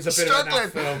 She was a bit of an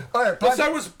film. Right, but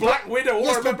so was Black Widow. All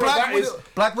I remember that is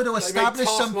Black Widow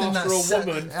established something that for a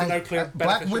woman for no clear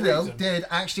Black Widow reason. did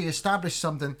actually establish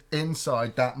something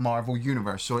inside that Marvel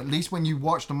universe. So at least when you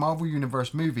watch the Marvel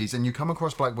Universe movies and you come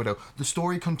across Black Widow, the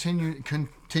story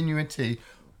continuity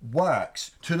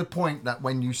works to the point that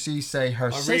when you see, say,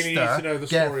 her sister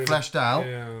get fleshed out,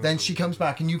 then she comes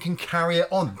back and you can carry it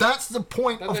on. That's the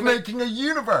point of making a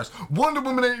universe. Wonder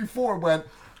Woman 84 went,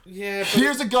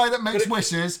 here's a guy that makes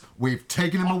wishes, we've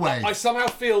taken him away. I somehow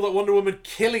feel that Wonder Woman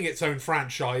killing its own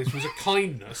franchise was a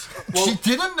kindness. Well, she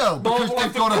didn't know, because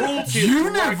they've got a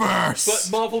universe.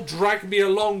 But Marvel dragged me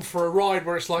along for a ride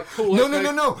where it's like, cool. No,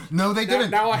 they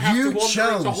didn't. Now I have to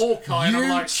wander into Hawkeye and I'm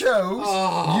like,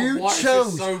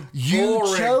 you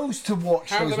chose to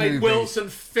watch how those they made movies. Wilson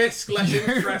Fisk less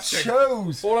interesting.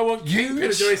 All I want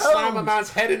Kingpin to do is slam a man's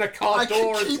head in a car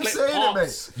door and split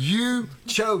pots. You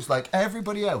chose, like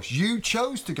everybody else. chose. You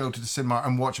chose to go to the cinema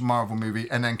and watch a Marvel movie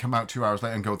and then come out 2 hours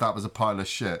later and go, that was a pile of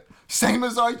shit. Same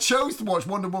as I chose to watch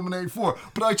Wonder Woman 84,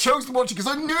 but I chose to watch it because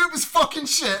I knew it was fucking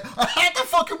shit. I had to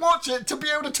fucking watch it to be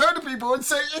able to turn to people and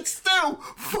say, it's still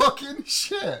fucking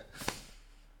shit.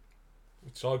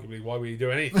 It's arguably why we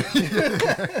do anything.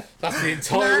 That's the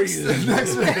entire reason.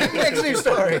 Next news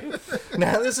story.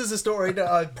 Now, this is a story that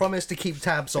I promised to keep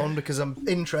tabs on because I'm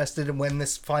interested in when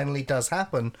this finally does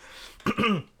happen.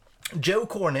 Joe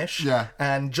Cornish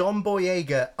and John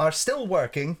Boyega are still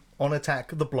working on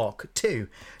Attack the Block 2.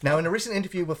 Now, in a recent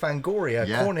interview with Fangoria,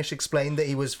 Cornish explained that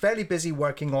he was fairly busy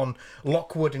working on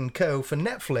Lockwood & Co. for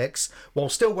Netflix while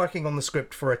still working on the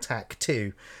script for Attack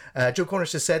 2. Joe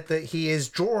Cornish has said that he is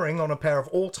drawing on a pair of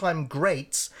all-time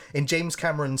greats in James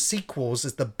Cameron's sequels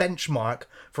as the benchmark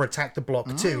for Attack the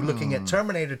Block 2, looking at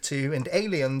Terminator 2 and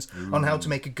Aliens on how to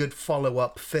make a good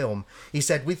follow-up film. He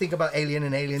said, we think about Alien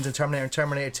and Aliens and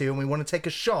Terminator 2, and we want to take a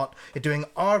shot at doing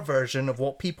our version of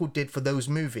what people did for those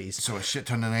movies. So a shit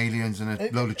ton of aliens and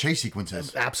a load of chase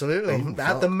sequences. Absolutely.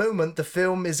 At the moment, the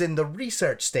film is in the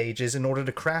research stages in order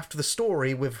to craft the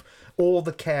story with all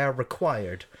the care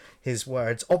required. His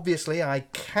words, obviously I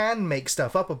can make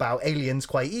stuff up about aliens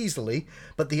quite easily,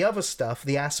 but the other stuff,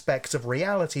 the aspects of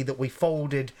reality that we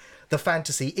folded the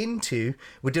fantasy into,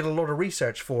 we did a lot of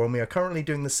research for, and we are currently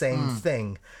doing the same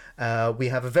thing. We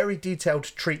have a very detailed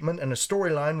treatment and a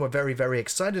storyline we're very, very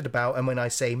excited about, and when I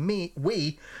say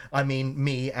we, I mean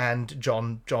me and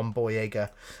John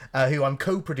Boyega, who I'm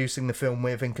co-producing the film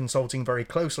with and consulting very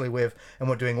closely with, and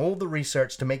we're doing all the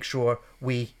research to make sure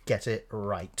we get it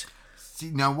right.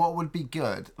 Now, what would be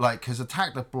good, like, because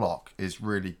Attack the Block is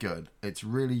really good. It's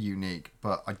really unique,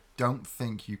 but I don't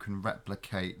think you can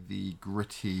replicate the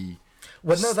gritty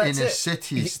inner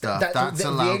city stuff. That's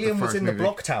allowed. The alien was in the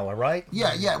block tower, right?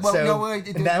 Yeah. Well,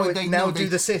 so now do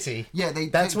the city. Yeah,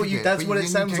 that's what it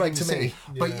sounds like to me.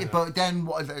 But then,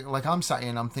 like, I'm sat here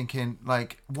and I'm thinking,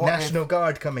 like, National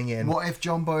Guard coming in. What if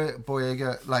John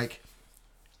Boyega, like,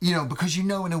 you know, because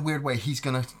in a weird way he's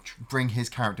gonna bring his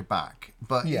character back,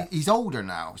 but he's older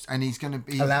now, and he's gonna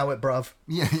be allow it, bruv.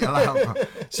 Yeah, allow it, bruv.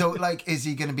 So, like, is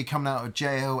he gonna be coming out of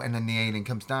jail and then the alien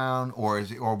comes down, or is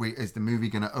the movie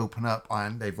gonna open up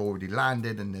and they've already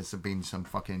landed and there's been some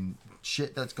fucking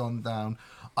shit that's gone down?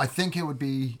 I think it'd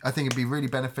be really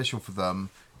beneficial for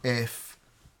them if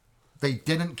they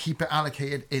didn't keep it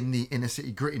allocated in the inner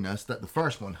city grittiness that the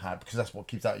first one had, because that's what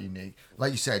keeps that unique.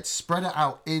 Like you said, spread it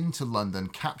out into London,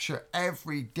 capture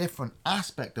every different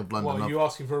aspect of London. What, are you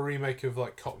asking for a remake of,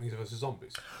 like, Cockneys versus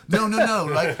Zombies? No.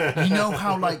 Like, you know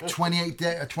how, like,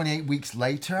 28 weeks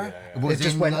later, it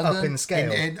just went London, up in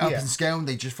scale. In scale, and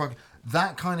they just fucking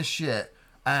that kind of shit,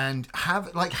 and have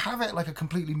it like a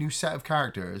completely new set of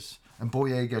characters. And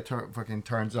Boyega fucking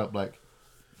turns up like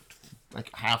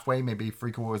halfway, maybe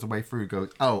 3/4 of the way through, goes,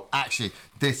 oh, actually,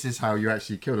 this is how you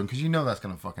actually kill them, because you know that's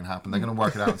going to fucking happen. They're going to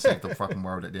work it out and save the fucking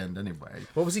world at the end anyway.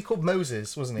 What was he called?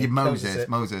 Moses, wasn't he? Yeah,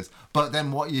 Moses. But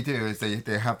then what you do is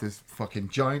they have this fucking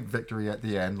giant victory at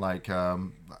the end, like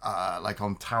on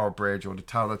Tower Bridge or the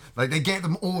Tower. Like, they get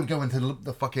them all to go into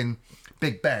the fucking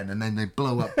Big Ben, and then they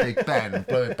blow up Big Ben, and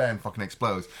Big Ben fucking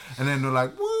explodes. And then they're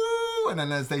like, woo! And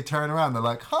then as they turn around, they're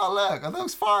like, oh, look, are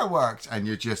those fireworks? And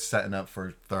you're just setting up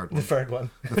for third one. The third one.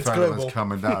 The third one's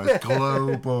coming down. It's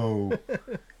global.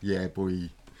 Yeah, boy.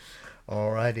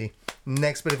 Alrighty.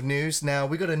 Next bit of news. Now,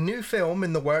 we got a new film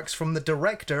in the works from the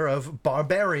director of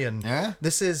Barbarian. Yeah?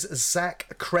 This is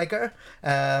Zach Cregger,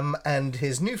 and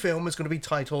his new film is going to be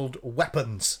titled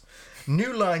Weapons.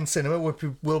 New Line Cinema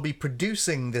will be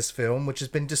producing this film, which has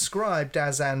been described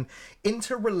as an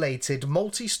interrelated,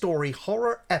 multi-story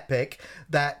horror epic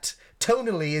that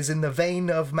tonally is in the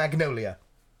vein of Magnolia.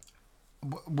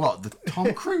 What, the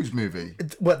Tom Cruise movie?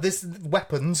 Well, this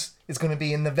Weapons is going to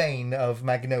be in the vein of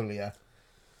Magnolia.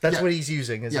 That's what he's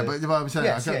using, isn't it? Yeah, but what I'm saying...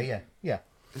 Yes, yeah.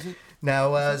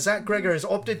 Now, Zach Cregger has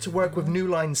opted to work with New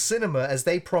Line Cinema as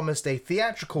they promised a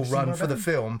theatrical run for the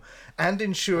film and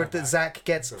ensured that Zach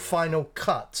gets final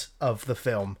cut of the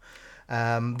film.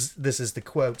 This is the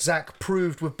quote. Zach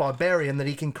proved with Barbarian that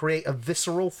he can create a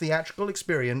visceral theatrical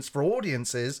experience for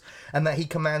audiences and that he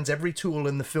commands every tool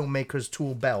in the filmmaker's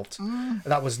tool belt.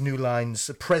 That was New Line's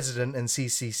president and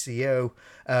CCCO,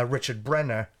 Richard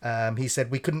Brenner. He said,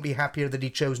 we couldn't be happier that he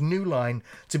chose New Line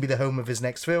to be the home of his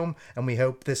next film, and we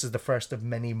hope this is the first of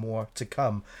many more to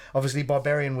come. Obviously,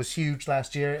 Barbarian was huge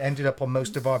last year, ended up on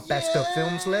most of our best of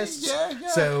films lists.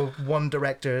 So one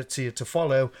director to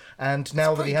follow, and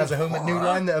now that he has a home at New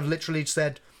Line that have literally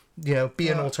said, you know, be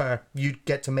an auteur, you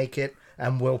get to make it,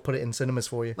 and we'll put it in cinemas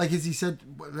for you. Like, as he said,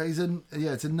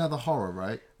 it's another horror,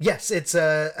 right? Yes, it's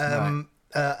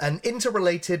an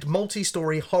interrelated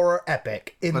multi-story horror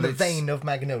epic in the vein of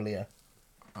Magnolia.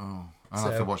 Oh, I'll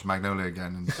have to watch Magnolia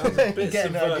again. And get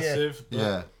an idea.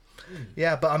 Yeah.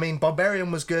 Yeah, but I mean,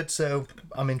 Barbarian was good, so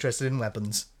I'm interested in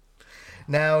weapons.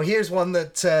 Now, here's one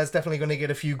that is definitely going to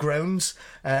get a few groans,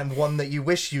 and one that you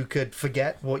wish you could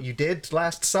forget what you did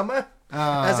last summer.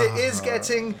 As it is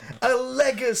getting a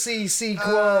legacy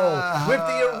sequel with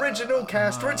the original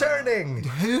cast returning.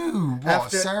 Who?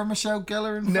 What? Sarah Michelle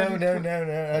Gellar and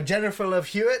No. Jennifer Love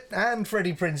Hewitt and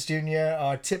Freddie Prinze Jr.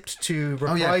 are tipped to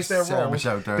reprise their roles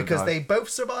because they both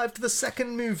survived the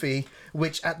second movie,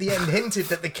 which at the end hinted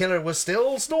that the killer was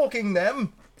still stalking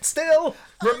them, still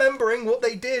remembering what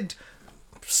they did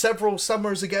several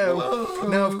summers ago. Whoa.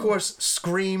 Now, of course,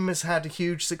 Scream has had a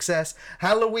huge success.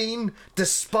 Halloween,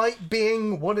 despite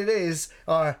being what it is,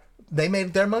 they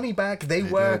made their money back. They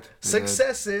were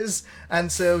successes. And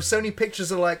so Sony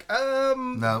Pictures are like,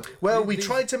 no. Well, we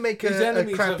tried to make a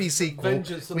crappy sequel.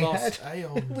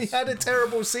 We had a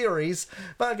terrible series.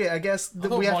 But okay, I guess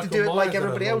we have to do it like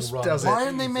everybody else does it. Why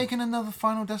aren't they making another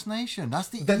Final Destination? That's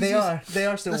the easiest. They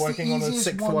are still working on a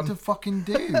sixth one to fucking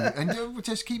do. And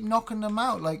just keep knocking them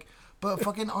out. Like, but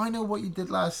fucking, I know what you did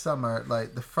last summer.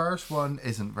 Like, the first one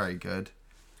isn't very good.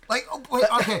 Like,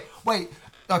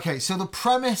 Okay, so the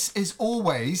premise is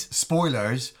always,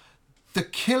 spoilers, the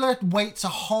killer waits a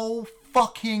whole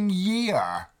fucking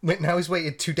year. Wait, now he's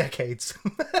waited 2 decades.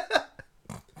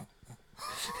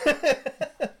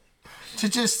 To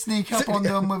just sneak up on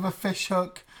them with a fish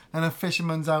hook and a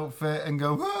fisherman's outfit and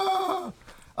go, ah!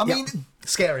 I mean...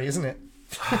 Scary, isn't it?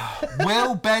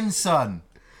 Will Benson.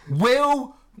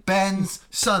 Will Ben's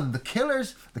son. The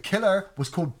killer was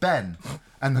called Ben.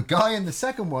 And the guy in the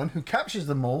second one who captures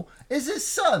them all is his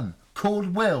son,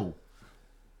 called Will.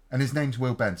 And his name's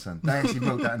Will Benson. They actually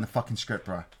wrote that in the fucking script,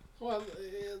 bro. Well,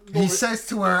 he says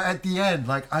to her at the end,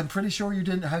 like, I'm pretty sure you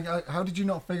didn't... How did you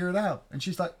not figure it out? And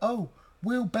she's like, oh,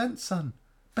 Will Benson.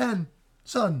 Ben.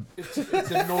 Son.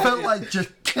 Felt like just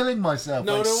killing myself.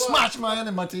 Smash my head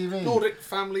in my TV. Nordic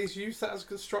families use that as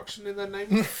construction in their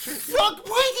name. Fuck,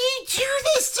 why do you do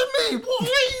this to me?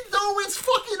 Why? No, it's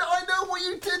fucking... I know what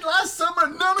you did last summer.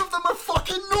 None of them are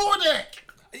fucking Nordic.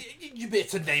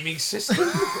 It's a naming system.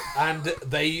 And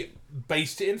they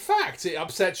based it in fact. It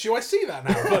upsets you. I see that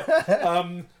now.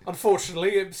 But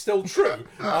unfortunately, it's still true.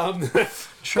 But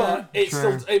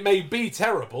it may be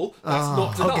terrible. That's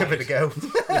not denied. I'll give it a go.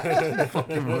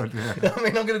 Fucking would, yeah. I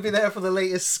mean, I'm going to be there for the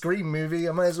latest Scream movie.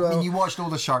 I might as well. I mean, you watched all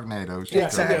the Sharknadoes. Yeah,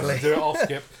 exactly. Do it, I'll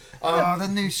skip. The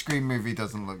new Scream movie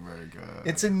doesn't look very good.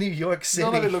 It's in New York City.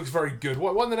 None of it looks very good.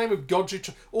 What in the name of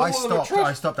Godry? I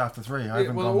stopped after 3. I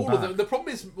haven't gone back. Of them. The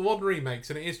problem is modern remakes,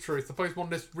 and it is true. It's the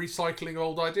postmodernist recycling of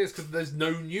old ideas because there's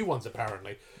no new ones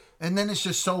apparently. And then it's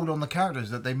just sold on the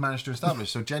characters that they managed to establish.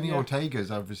 So Jenny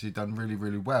Ortega's obviously done really,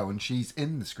 really well, and she's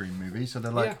in the Scream movie. So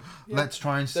they're like, let's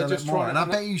try and sell it more. And I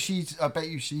bet you she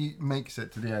makes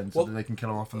it to the end so that they can kill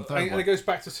her off in the third one. And it goes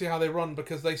back to see how they run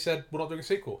because they said we're not doing a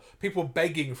sequel. People are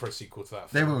begging for a sequel to that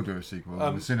film. They will do a sequel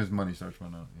as soon as money starts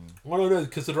running out. Yeah. Well, I don't know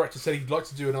because the director said he'd like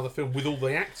to do another film with all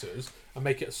the actors and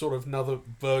make it sort of another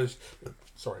version.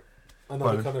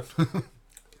 Another kind of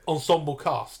ensemble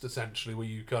cast essentially, where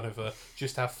you kind of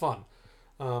just have fun.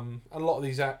 And a lot of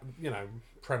these,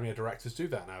 premier directors do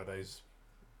that nowadays.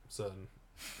 Certain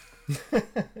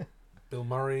Bill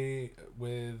Murray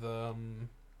with my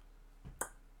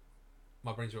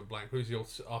brain's went blank. Who's your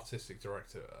artistic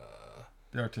director?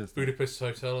 The artist. Budapest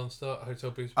Hotel and Hotel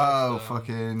Budapest.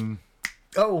 Fucking.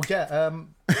 Oh yeah,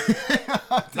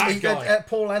 that guy.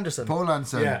 Paul Anderson.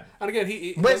 Yeah, and again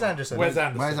he Wes Anderson.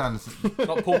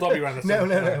 Not Paul W. Anderson.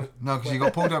 No. No, because you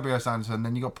got Paul W. Anderson,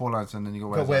 then you got Paul Anderson, then you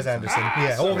got Wes Anderson.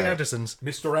 All the Andersons.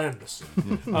 Mr. Anderson.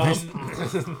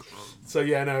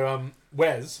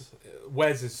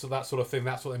 Wes is that sort of thing.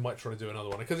 That's what they might try to do another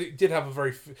one because it did have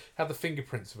had the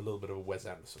fingerprints of a little bit of a Wes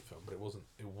Anderson film, but it wasn't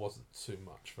too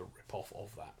much of a rip off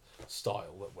of that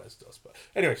style that Wes does. But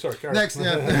anyway, sorry. Next,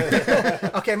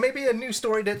 okay, maybe a new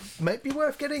story that might be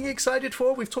worth getting excited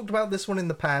for. We've talked about this one in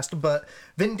the past, but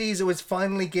Vin Diesel is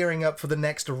finally gearing up for the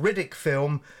next Riddick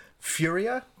film,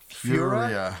 Furia.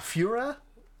 Furia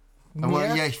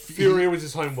was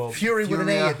his homeworld. Fury with an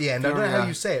A at the end. I don't know how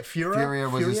you say it. Furia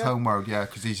was his homeworld,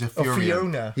 because he's a Furian.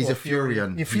 Fiona. He's a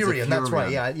Furian. Furian, that's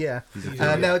right, yeah.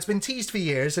 Now, it's been teased for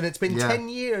years, and it's been 10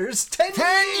 years. 10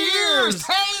 years!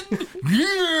 10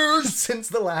 years! Since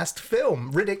the last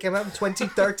film. Riddick came out in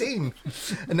 2013.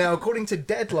 And now, according to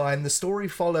Deadline, the story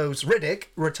follows Riddick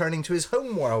returning to his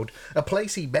homeworld, a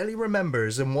place he barely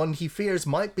remembers, and one he fears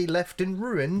might be left in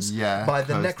ruins by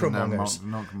the Necromongers.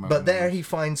 But there he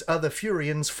finds other other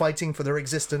Furians fighting for their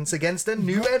existence against a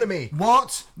new enemy.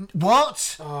 What?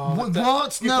 What? Oh,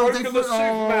 what? You've broken the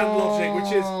Superman logic,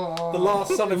 which is the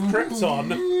last son of Krypton,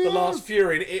 the last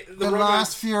Furion. The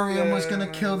last Furion was going to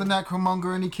kill the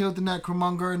Necromonger, and he killed the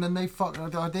Necromonger, and then they fucked.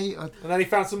 And then he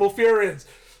found some more Furions.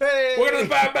 Hey. We're going to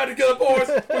Batman together, boys.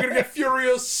 We're going to get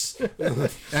furious.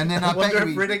 And then I wonder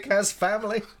if Riddick has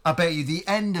family. I bet you the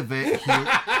end of it,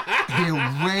 he'll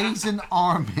raise an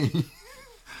army.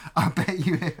 I bet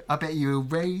you he'll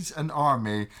raise an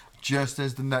army just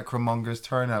as the Necromongers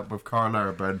turn up with Karl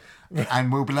Urban,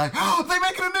 and we'll be like, "Oh, they're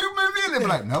making a new movie," and they'll be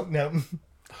like, "Nope, nope."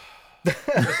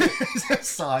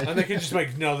 And they can just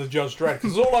make another Judge Dredd,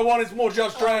 because all I want is more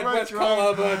Judge Dredd. Where's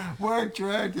Karl Urban? Where's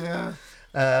Dredd? Yeah.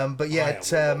 But yeah,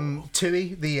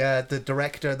 Tui, the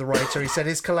director, the writer, he said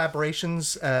his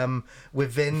collaborations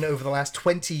with Vin over the last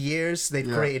 20 years, they've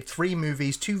created 3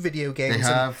 movies, 2 video games,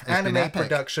 anime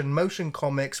production, motion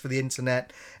comics for the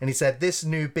internet. And he said this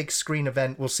new big screen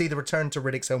event will see the return to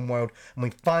Riddick's homeworld, and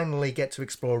we finally get to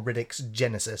explore Riddick's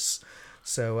genesis.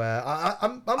 So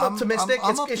I'm optimistic.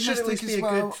 It should at least be a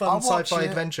good, fun sci-fi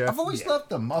adventure. I've always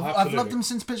loved them. I've loved them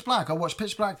since Pitch Black. I watched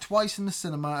Pitch Black twice in the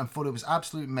cinema and thought it was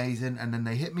absolutely amazing. And then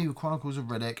they hit me with Chronicles of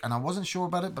Riddick, and I wasn't sure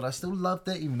about it, but I still loved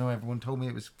it, even though everyone told me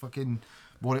it was fucking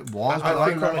what it was.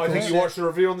 I think you watched the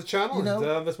review on the channel. You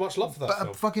know, and there's much love for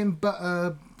that film.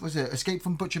 Was it Escape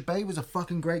from Butcher Bay was a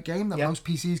fucking great game that most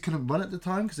PCs couldn't run at the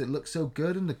time because it looked so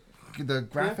good and the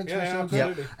graphics were so good.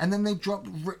 Absolutely. And then they dropped,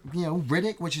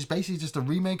 Riddick, which is basically just a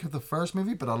remake of the first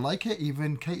movie, but I like it.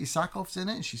 Even Katie Sackhoff's in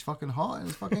it, and she's fucking hot, and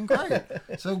it's fucking great.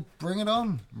 So bring it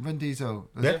on, Vin Diesel.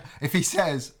 Yeah. If he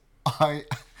says I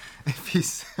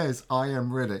am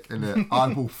Riddick in it, I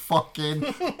will fucking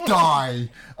die.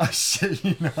 I shit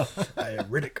you know. I am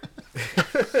Riddick.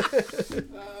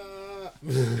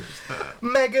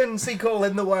 Megan sequel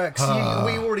in the works.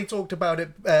 We already talked about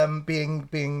it being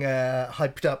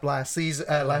hyped up last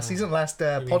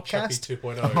podcast. Chucky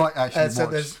 2.0. I might actually so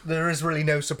there is really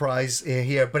no surprise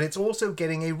here, but it's also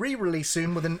getting a re-release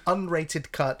soon with an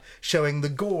unrated cut showing the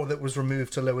gore that was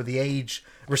removed to lower the age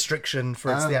restriction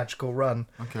for its theatrical run.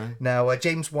 Okay. Now,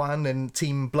 James Wan and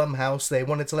Team Blumhouse, they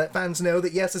wanted to let fans know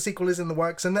that yes, a sequel is in the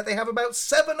works and that they have about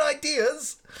 7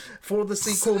 ideas for the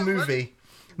sequel movie.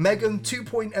 Megan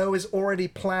 2.0 is already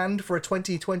planned for a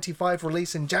 2025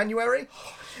 release in January.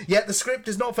 Yet the script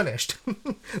is not finished.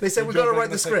 They said we've got to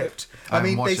write the script.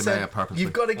 They said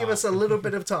you've got to give us a little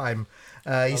bit of time.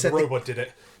 He said the robot did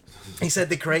it. He said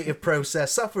the creative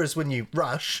process suffers when you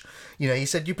rush. He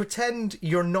said you pretend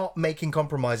you're not making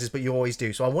compromises, but you always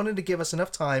do. So I wanted to give us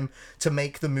enough time to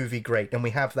make the movie great, and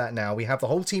we have that now. We have the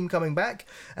whole team coming back,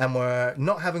 and we're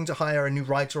not having to hire a new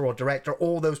writer or director.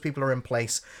 All those people are in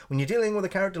place. When you're dealing with a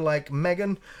character like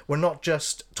Megan, we're not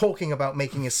just talking about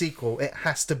making a sequel. It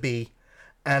has to be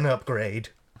an upgrade.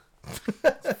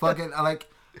 Fucking,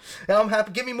 I'm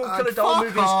happy. Give me more Killer Doll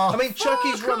movies. I mean,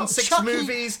 Chucky's run 6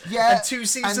 movies and 2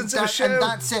 seasons of a show. And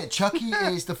that's it. Chucky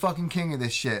is the fucking king of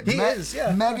this shit. He is,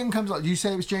 yeah. Megan comes up. You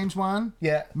say it was James Wan?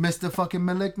 Yeah. Mr. fucking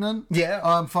Malignant? Yeah.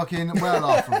 I'm fucking well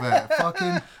off of it.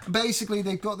 Fucking, basically,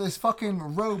 they've got this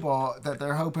fucking robot that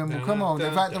they're hoping will come on.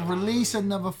 They've had to release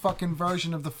another fucking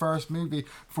version of the first movie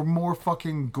for more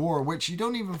fucking gore, which you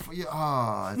don't even...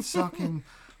 it's fucking...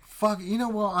 Fuck, you know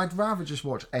what? I'd rather just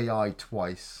watch AI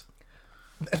twice.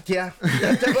 Yeah,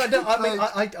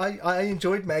 I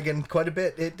enjoyed Megan quite a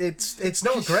bit. It's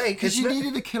not great because you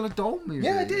needed a Killer Doll movie.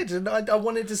 Yeah, I did, and I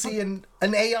wanted to see an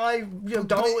AI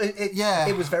doll.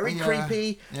 It was very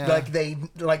creepy. Yeah.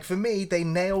 For me, they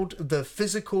nailed the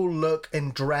physical look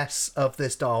and dress of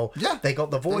this doll. Yeah, they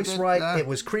got the voice right. Yeah. It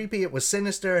was creepy. It was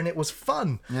sinister, and it was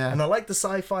fun. Yeah, and I like the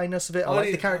sci-fi-ness of it. I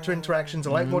like the character interactions.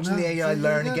 I like watching the AI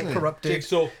learn and get corrupted.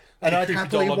 Jigsaw. And I'd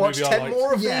happily watch 10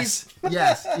 more of these.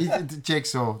 Yes,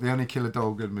 Jigsaw, the only Killer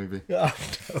Doll good movie. Oh,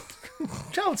 no.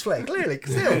 Child's Play, clearly.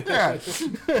 Still. Yeah.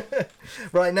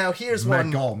 Right, now here's one.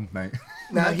 Gone, mate.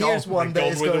 Now here's one that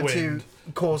is going to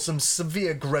cause some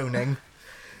severe groaning.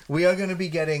 We are going to be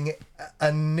getting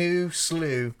a new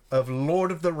slew of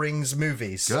Lord of the Rings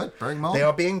movies. Good, bring them on. They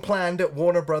are being planned at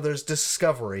Warner Brothers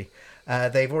Discovery.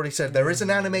 They've already said there is an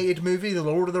animated movie, The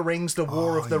Lord of the Rings, The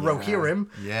War of the Rohirrim,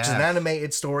 which is an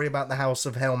animated story about the House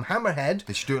of Helm Hammerhead,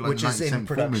 they should do it like which is in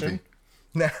production. Movie.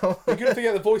 Now, you're going to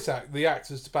get the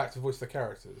actors back to voice the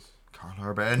characters. Carl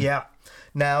Urban. Yeah.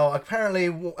 Now, apparently,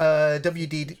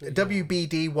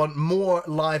 WBD want more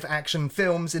live-action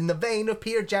films in the vein of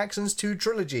Peter Jackson's 2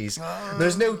 trilogies.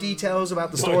 There's no details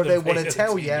about the story they want to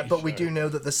tell yet, but we do know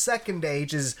that the second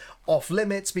age is off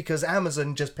limits because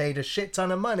Amazon just paid a shit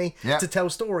ton of money to tell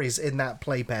stories in that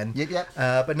playpen. Yep.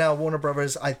 But now Warner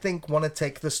Brothers, I think, want to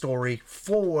take the story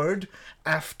forward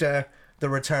after The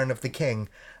Return of the King.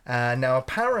 Now,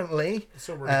 apparently,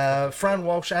 Fran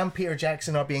Walsh and Peter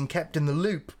Jackson are being kept in the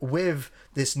loop with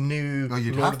this new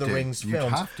Lord of the Rings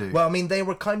film. Well, I mean, they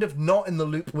were kind of not in the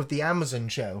loop with the Amazon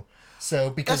show. So,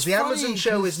 because the Amazon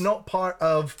show is not part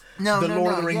of the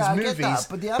Lord of the Rings movies,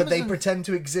 but they pretend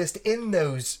to exist in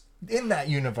that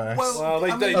universe. Well,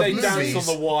 they dance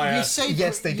on the wire.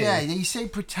 Yes, they do. Yeah, you say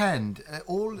pretend. It's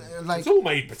all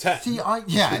made pretend. See,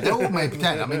 they're all made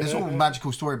pretend. I mean, it's all a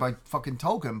magical story by fucking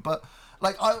Tolkien, but.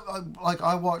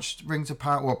 I watched Rings of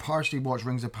Power, or partially watched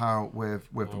Rings of Power with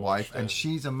the wife, and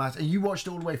she's a massive. And you watched it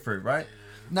all the way through, right?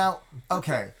 Now,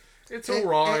 okay, it's all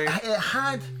right.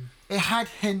 It had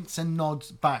hints and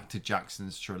nods back to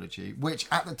Jackson's trilogy, which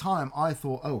at the time I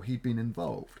thought, he'd been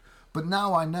involved. But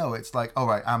now I know it's like, all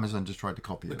right, Amazon just tried to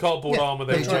copy it. The cardboard armor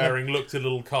they were wearing looked a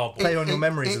little cardboard. Play on your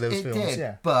memories of those films. Did,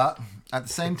 yeah. But at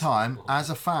the same time, as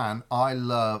a fan,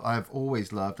 I've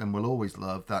always loved and will always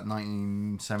love that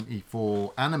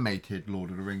 1974 animated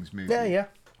Lord of the Rings movie. Yeah.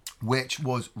 Which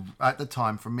was, at the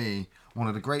time, for me, one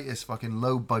of the greatest fucking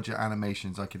low-budget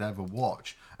animations I could ever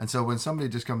watch. And so when somebody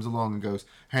just comes along and goes,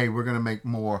 hey, we're going to make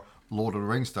more Lord of the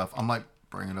Rings stuff, I'm like,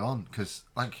 bring it on. Because,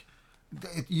 like...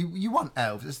 You want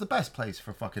elves. It's the best place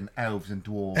for fucking elves and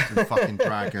dwarves and fucking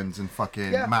dragons and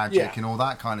fucking magic and all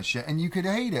that kind of shit. And you could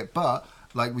hate it, but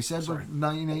like we said with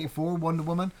 1984 Wonder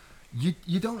Woman,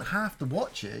 you don't have to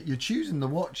watch it. You're choosing to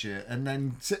watch it and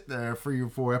then sit there 3 or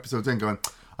 4 episodes in going,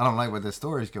 I don't like where the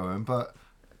story's going, but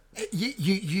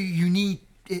you need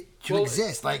it to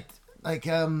exist. Like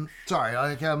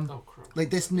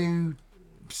this new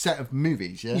set of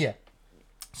movies. Yeah.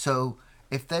 So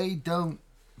if they don't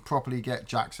properly get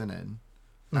Jackson in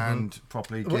and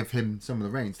properly give him some of the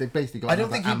reins, they've basically got. I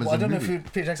don't know if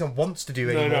Peter Jackson wants to do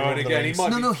any more. And again,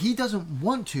 he doesn't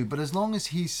want to. But as long as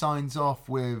he signs off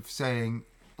with saying,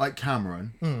 like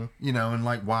Cameron, and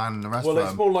like Wan and the rest of them,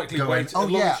 it's more likely. Going,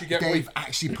 they've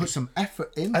actually put some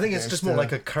effort in. I think it's just more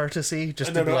like a courtesy.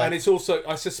 And it's also,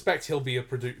 I suspect he'll be a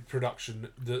production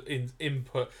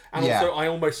input, and also I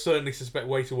almost certainly suspect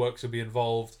Waiter Works will be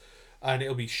involved, and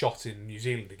it'll be shot in New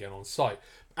Zealand again on site.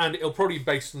 And it'll probably be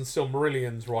based on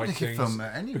Silmarillion's writings,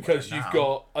 because you've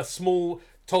got a small...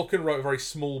 Tolkien wrote a very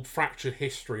small, fractured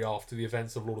history after the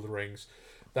events of Lord of the Rings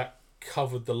that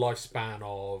covered the lifespan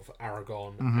of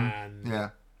Aragorn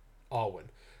and Arwen.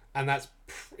 And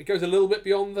it goes a little bit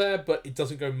beyond there, but it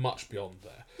doesn't go much beyond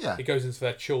there. Yeah. It goes into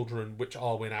their children, which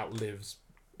Arwen outlives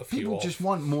a few People just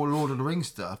want more Lord of the Rings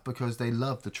stuff because they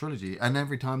love the trilogy, and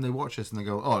every time they watch this and they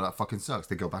go, that fucking sucks,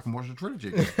 they go back and watch the trilogy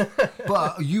again.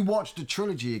 But you watch the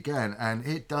trilogy again and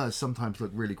it does sometimes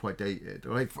look really quite dated.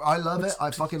 Like, I love it.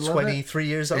 I fucking love it. 23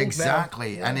 years old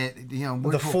exactly now. And it, the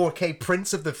 4K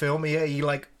prints of the film, you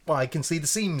like, well, I can see the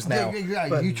seams now.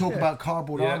 But, you talk about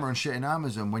cardboard armor and shit in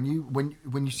Amazon. When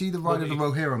you see the Ride of the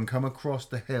Rohirrim come across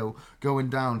the hill going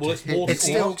down to hit the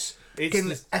orcs,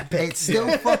 it's epic. It's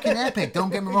still fucking epic.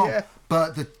 Don't get me wrong.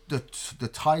 But the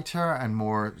tighter and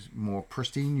more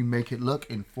pristine you make it look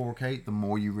in 4K, the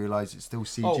more you realise it's still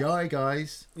CGI,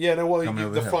 guys. Yeah, no, well,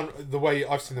 the way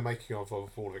I've seen the making of all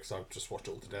of it, because I've just watched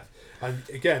it all to death. And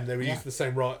again, they were using the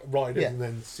same riders and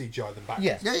then CGI them back.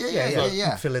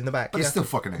 Yeah. Fill in the back. But it's still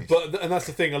fucking ace. And that's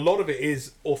the thing. A lot of it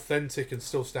is authentic and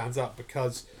still stands up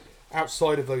because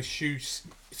outside of those huge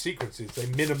sequences, they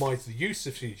minimise the use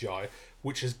of CGI,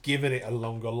 which has given it a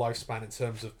longer lifespan in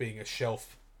terms of being a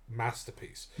shelf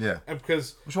masterpiece. Yeah. And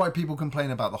because... That's why people complain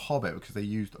about The Hobbit, because they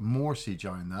used more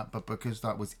CGI in that, but because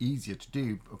that was easier to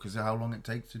do, because of how long it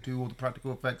takes to do all the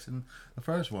practical effects in the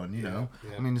first one, you know?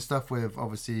 Yeah. I mean, the stuff with,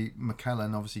 obviously,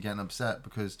 McKellen getting upset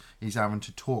because he's having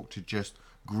to talk to just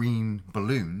green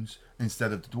balloons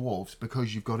instead of the dwarves,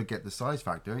 because you've got to get the size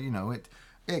factor,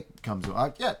 it comes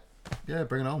like, yeah,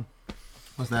 bring it on.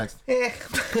 What's next?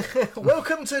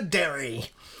 Welcome to Derry.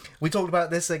 We talked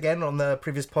about this again on the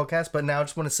previous podcast, but now I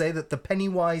just want to say that the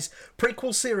Pennywise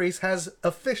prequel series has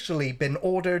officially been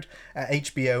ordered at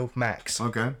HBO Max.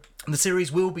 Okay. The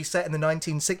series will be set in the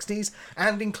 1960s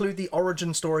and include the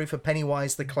origin story for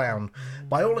Pennywise the Clown.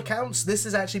 By all accounts, this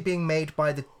is actually being made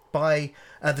by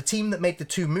the team that made the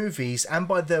 2 movies and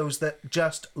by those that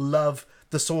just love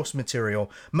the source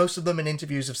material. Most of them in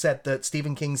interviews have said that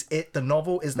Stephen King's It, the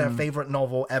novel, is their favorite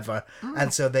novel ever.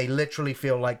 And so they literally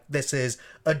feel like this is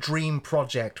a dream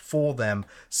project for them.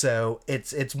 So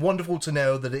it's wonderful to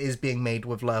know that it is being made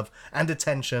with love and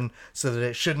attention, so that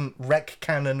it shouldn't wreck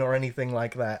canon or anything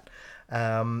like that.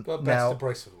 But that's the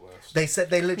brace of the worst.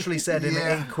 They literally said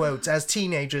in quotes, as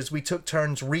teenagers, we took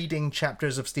turns reading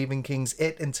chapters of Stephen King's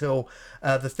It until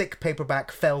the thick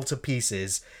paperback fell to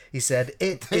pieces. He said,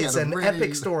 It is an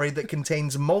epic story that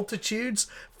contains multitudes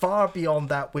far beyond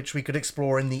that which we could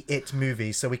explore in the It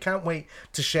movie. So we can't wait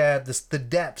to share the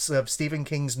depths of Stephen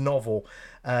King's novel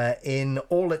in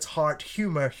all its heart,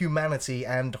 humor, humanity,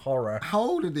 and horror. How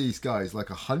old are these guys? Like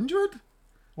 100?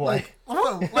 Like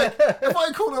if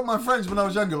I called up my friends when I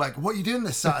was younger, like, what are you doing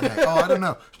this Saturday? Oh, I don't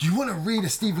know. Do you want to read a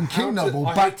Stephen King novel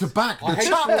back to back? The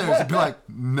chapters. I'd be like,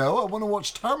 no, I want to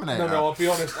watch Terminator. No, I'll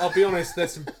be honest.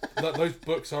 There's those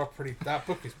books are that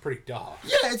book is pretty dark.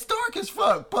 Yeah, it's dark as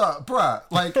fuck, but bruh,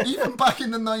 like even back in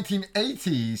the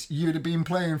 1980s, you'd have been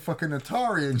playing fucking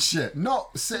Atari and shit,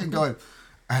 not sitting going,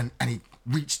 and he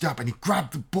reached up and he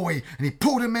grabbed the boy and he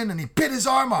pulled him in and he bit his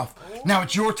arm off. Now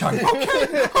it's your turn.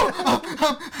 Okay.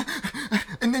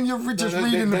 And then you're just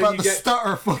reading about the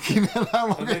stutter fucking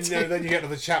hell. And then you get to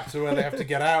the chapter where they have to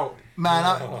get out. Man,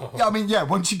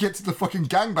 once you get to the fucking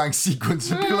gangbang sequence,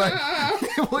 you'd be like,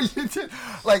 what you did?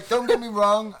 Like, don't get me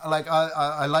wrong, like,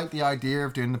 I like the idea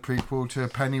of doing the prequel to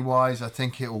Pennywise. I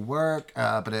think it'll work,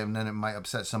 but then it might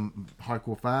upset some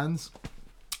hardcore fans.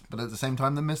 But at the same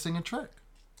time, they're missing a trick.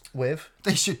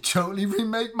 They should totally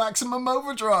remake Maximum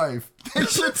Overdrive. They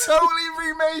should totally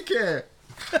remake it.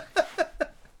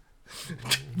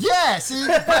 Yeah, see?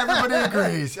 Everybody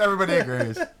agrees.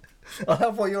 I'll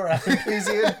have what you're having, please,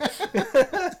 Ian.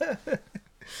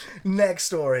 Next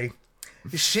story.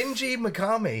 Shinji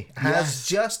Mikami has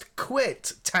just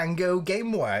quit Tango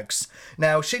Gameworks.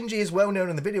 Now, Shinji is well known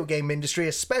in the video game industry,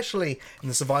 especially in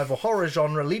the survival horror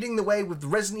genre, leading the way with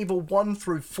Resident Evil 1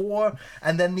 through 4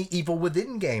 and then the Evil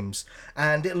Within games.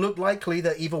 And it looked likely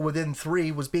that Evil Within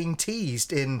 3 was being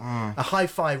teased in a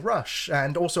Hi-Fi Rush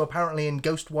and also apparently in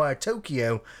Ghostwire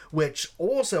Tokyo, which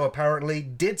also apparently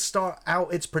did start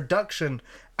out its production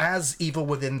as Evil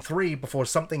Within 3 before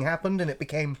something happened and it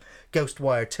became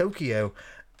Ghostwire Tokyo.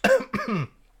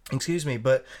 Excuse me,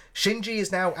 but Shinji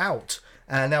is now out.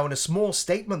 Now, in a small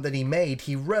statement that he made,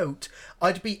 he wrote,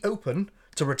 I'd be open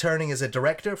to returning as a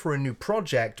director for a new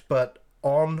project, but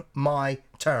on my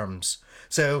terms.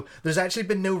 So there's actually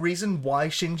been no reason why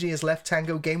Shinji has left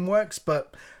Tango Gameworks,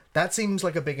 but that seems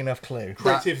like a big enough clue.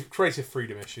 Creative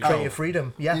freedom issue. Creative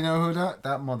freedom, yeah. You know who that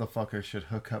motherfucker should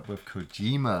hook up with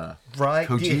Kojima. Right.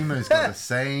 Kojima's got the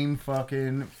same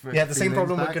fucking... the same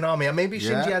problem with Konami. And maybe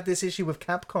Shinji had this issue with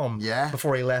Capcom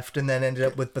before he left and then ended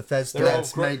up with Bethesda.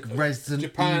 Let's make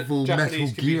Resident Evil Japanese Metal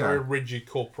can Gear. Be very rigid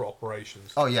corporate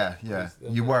operations. Oh, yeah.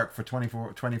 You work for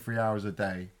 23 hours a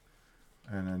day.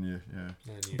 And then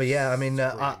But yeah, I mean,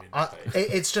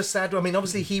 it's just sad. I mean,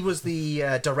 obviously he was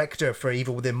the director for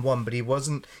Evil Within 1, but he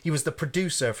wasn't. He was the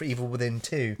producer for Evil Within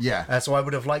 2. Yeah. So I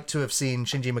would have liked to have seen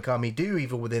Shinji Mikami do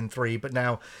Evil Within 3, but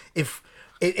now if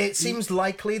it seems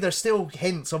likely, there's still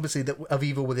hints, obviously, of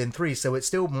Evil Within 3, so it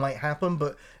still might happen.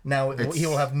 But now he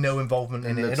will have no involvement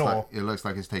in it at all. It looks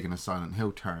like it's taking a Silent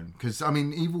Hill turn because I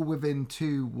mean, Evil Within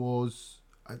 2 was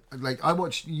like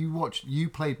you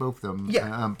played both of them.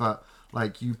 Yeah. But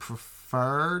like you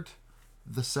preferred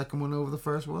the second one over the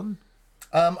first one?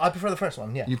 I prefer the first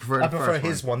one, yeah. You prefer I prefer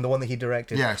his one, the one that he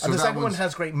directed. Yeah, so and the second one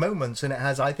has great moments, and it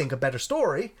has, I think, a better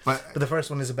story. But the first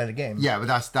one is a better game. Yeah, but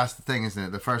that's the thing, isn't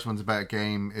it? The first one's a better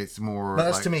game. It's more. But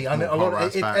that's to me. I mean, a lot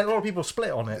of people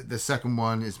split on it. The second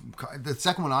one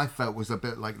I felt was a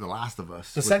bit like The Last of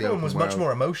Us. The second one was much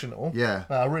more emotional. Yeah,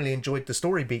 I really enjoyed the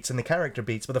story beats and the character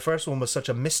beats, but the first one was such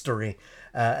a mystery,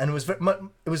 and it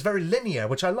was very linear,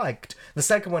 which I liked. The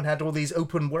second one had all these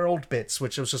open world bits,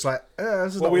 which was just like,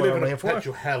 this is not what I'm here for.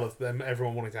 Perpetual hell of them.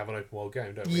 Everyone wanting to have an open world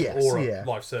game, don't we? Yes, or a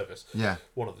live service. Yeah.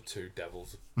 One of the two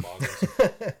devils bargains.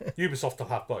 Ubisoft will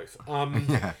have both.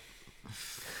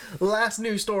 Last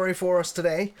news story for us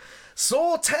today.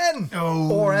 Saw 10,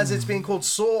 or as it's being called,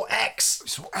 Saw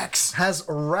X, has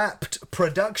wrapped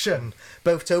production.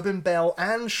 Both Tobin Bell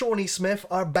and Shawnee Smith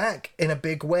are back in a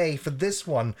big way for this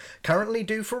one, currently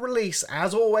due for release,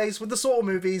 as always with the Saw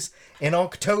movies, in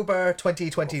October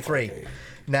 2023.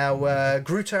 Now,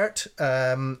 Grutert,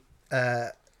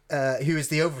 who is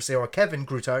the overseer, or Kevin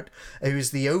Grutart, who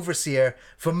is the overseer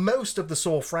for most of the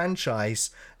Saw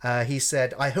franchise, he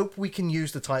said, "I hope we can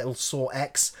use the title Saw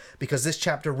X because this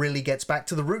chapter really gets back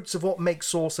to the roots of what makes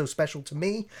Saw so special to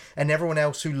me and everyone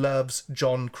else who loves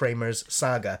John Kramer's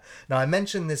saga." Now, I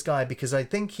mentioned this guy because I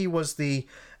think he was the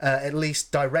at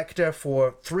least director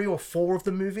for 3 or 4 of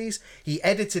the movies. He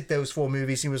edited those 4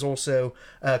 movies. He was also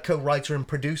co-writer and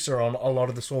producer on a lot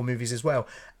of the Saw movies as well.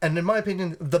 And in my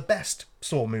opinion, the best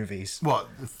Saw movies. What,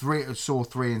 Saw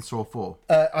 3 and Saw 4?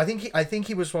 I think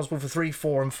he was responsible for 3,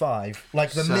 4, and 5,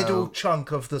 like the middle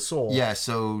chunk of the Saw. Yeah.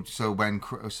 So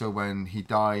when he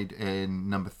died in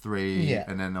number 3,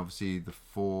 and then obviously the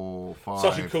 4, 5,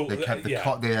 such a cool, they kept the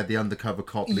cop. They had the undercover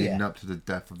cop leading up to the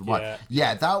death of the wife.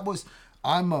 Yeah, that was.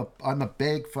 I'm a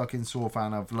big fucking Saw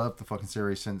fan. I've loved the fucking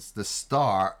series since the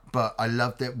start, but I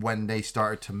loved it when they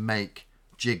started to make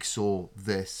Jigsaw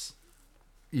this,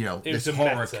 this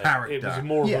horror character. It was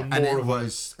more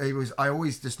I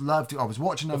always just loved it. I was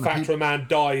watching the fact that a man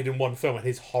died in one film and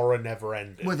his horror never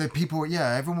ended. Well, the people,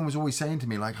 everyone was always saying to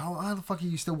me, like, how the fuck are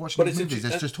you still watching these movies?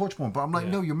 It's just torture porn. But I'm like,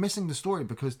 no, you're missing the story,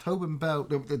 because Tobin Bell,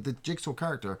 the Jigsaw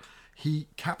character, he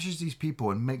captures these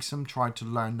people and makes them try to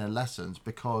learn their lessons,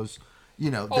 because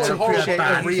they're appreciate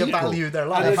and reevaluate their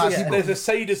life. There's a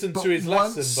sadism to his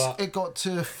lesson, but it got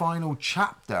to the final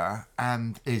chapter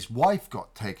and his wife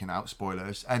got taken out,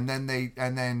 spoilers, and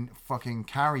then fucking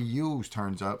Carrie Ewells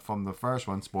turns up from the first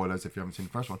one, spoilers if you haven't seen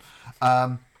the first one.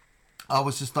 I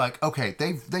was just like, okay,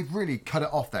 they've really cut it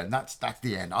off then. That's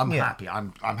the end. I'm happy.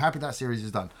 I'm happy that series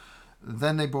is done.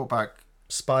 Then they brought back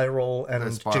Spiral and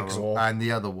Jigsaw and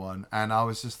the other one, and I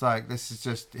was just like, this is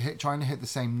just trying to hit the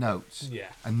same notes,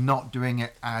 and not doing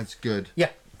it as good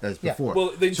as before.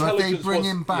 Well, so if they bring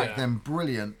him back, then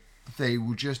brilliant. They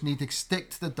will just need to stick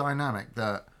to the dynamic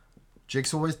that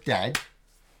Jigsaw is dead.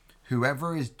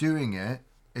 Whoever is doing it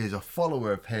is a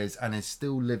follower of his and is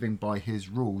still living by his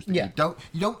rules. You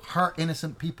don't hurt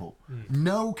innocent people.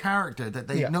 No character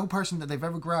no person that they've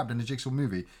ever grabbed in a Jigsaw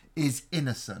movie is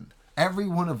innocent. Every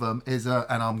one of them is and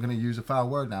I'm going to use a foul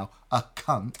word now, a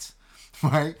cunt,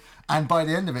 right? And by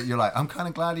the end of it, you're like, I'm kind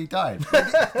of glad he died.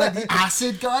 Like the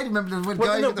acid guy, remember the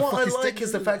guy with the fucking stick? What I like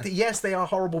is the fact that, yes, they are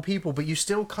horrible people, but you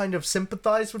still kind of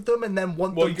sympathise with them and then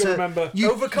want them to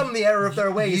overcome the error of their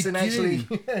ways and actually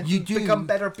become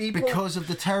better people. Because of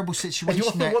the terrible situation and you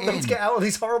want them to get out of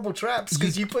these horrible traps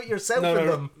because you put yourself in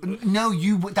them. No,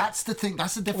 that's the thing.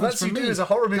 That's the difference for me. That's what you do as a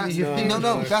horror movie.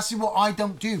 No, that's what I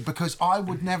don't do, because I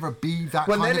would never be that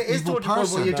kind of evil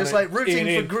person. You're just like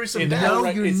rooting for gruesome death. No,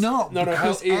 you're not.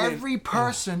 Because every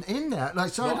person in there,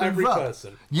 like, sorry, not every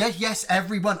person. Yes,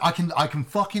 everyone. I can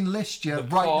fucking list you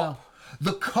right now.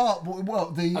 The cop,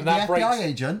 well, the FBI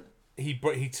agent.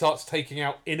 He starts taking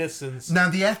out innocents.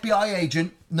 Now the FBI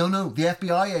agent, the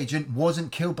FBI agent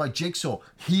wasn't killed by Jigsaw.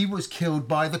 He was killed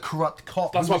by the corrupt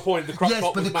cop. That's my point. The corrupt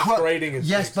cop was masquerading as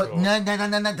Jigsaw. But no.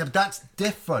 That's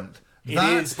different.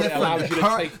 That's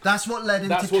different. That's what led him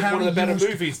to Carrie one of the better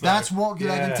movies, though. That's what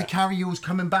led him to Carrie Ewells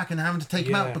coming back and having to take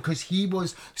him out, because he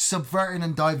was subverting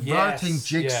and diverting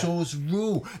Jigsaw's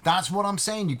rule. That's what I'm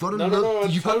saying. You've got to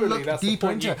look deeper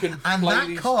into it. And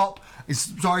that cop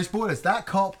is, sorry, spoilers, that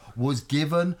cop was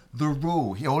given the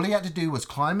rule. All he had to do was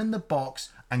climb in the box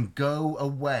and go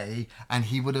away, and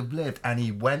he would have lived. And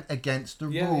he went against the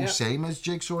rules, same as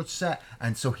Jigsaw set,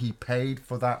 and so he paid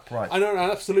for that price. I know,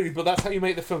 absolutely, but that's how you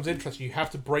make the films interesting. You have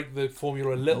to break the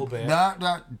formula a little bit. Well,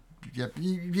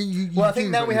 I think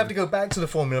now we have to go back to the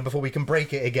formula before we can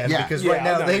break it again, because right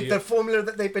now the formula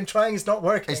that they've been trying is not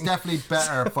working. It's definitely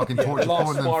better fucking torture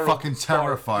porn than fucking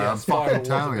Terrifier. I'm fucking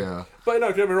telling you. But no,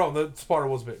 don't get me wrong, the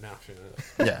Spiral was a bit naff.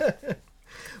 Yeah.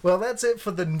 Well, that's it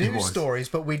for the news stories,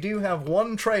 but we do have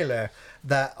one trailer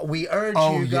that we urge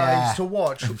you guys to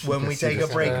watch when we take a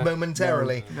break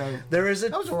momentarily. No. There's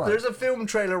a film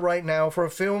trailer right now for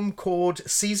a film called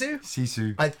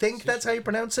Sisu. I think that's how you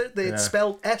pronounce it. It's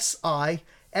spelled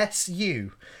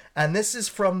SISU. And this is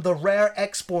from the Rare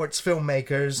Exports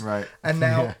filmmakers. Right. And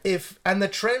now the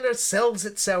trailer sells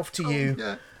itself to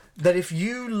you that if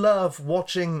you love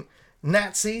watching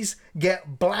Nazis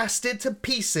get blasted to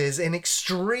pieces in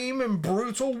extreme and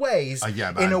brutal ways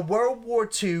in a World War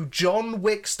II John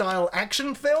Wick style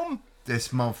action film, this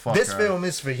film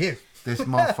is for you. This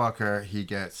motherfucker, he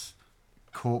gets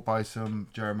caught by some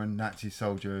German Nazi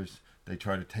soldiers. They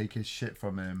try to take his shit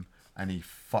from him and he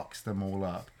fucks them all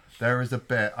up. There is a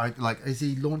bit, is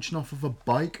he launching off of a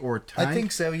bike or a tank? I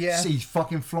think so, yeah. He's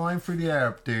fucking flying through the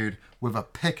air, dude, with a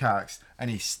pickaxe,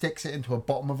 and he sticks it into a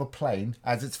bottom of a plane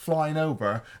as it's flying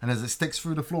over, and as it sticks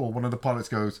through the floor, one of the pilots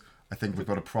goes, I think we've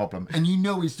got a problem. And you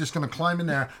know he's just going to climb in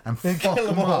there and fuck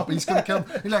them up. He's going to kill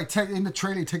them. He, like, in the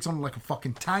trailer, he takes on like a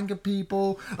fucking tank of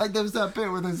people. Like, there's that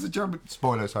bit where there's a German...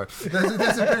 Spoiler, sorry.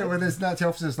 There's a bit where there's Nazi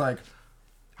officers like,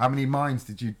 how many mines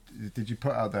did you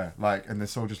put out there? Like, and the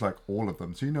soldier's like, all of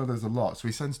them. So you know there's a lot. So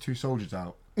he sends 2 soldiers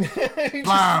out.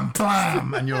 Blam,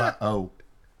 blam! And you're like, oh.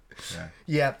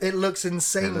 Yeah, it looks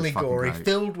insanely gory,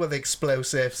 filled with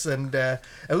explosives, and it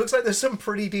looks like there's some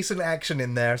pretty decent action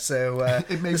in there, so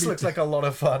this looks like a lot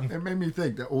of fun. It made me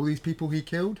think that all these people he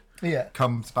killed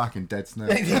comes back in Dead Snow.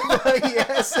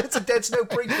 Yes, it's a Dead Snow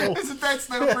prequel. It's a Dead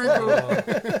Snow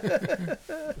prequel.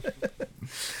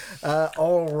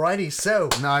 Alrighty, so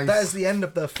nice. That is the end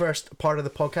of the first part of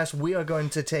the podcast. We are going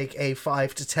to take a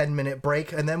 5 to 10 minute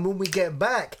break, and then when we get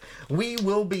back, we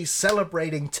will be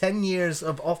celebrating 10 years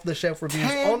of Off the Shelf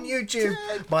Reviews on YouTube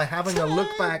by having a look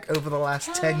back over the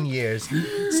last 10 years.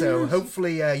 So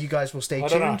hopefully you guys will stay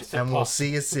tuned, and we'll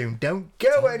see you soon. Don't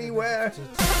go anywhere.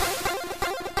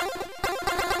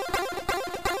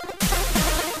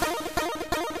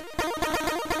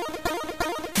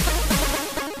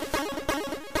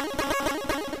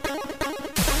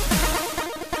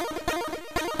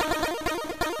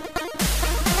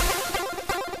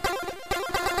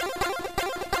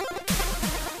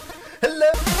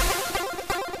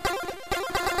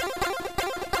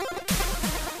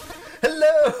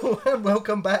 And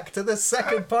welcome back to the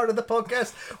second part of the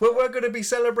podcast where we're going to be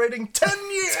celebrating 10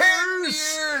 years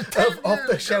of Off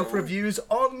the Shelf Reviews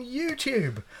on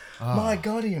YouTube. My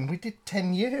God, Ian, we did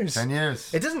 10 years. 10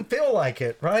 years. It doesn't feel like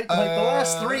it, right? Like the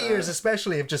last 3 years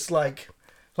especially have just like,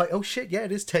 oh shit, yeah,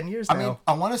 it is 10 years now. I mean,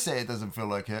 I want to say it doesn't feel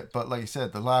like it, but like you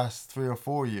said, the last 3 or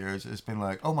 4 years, it's been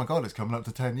like, oh my God, it's coming up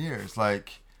to 10 years.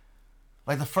 Like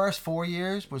the first 4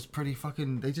 years was pretty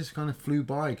fucking, they just kind of flew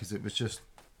by because it was just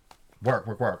work.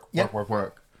 And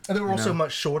there were also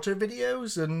much shorter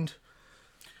videos, and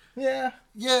but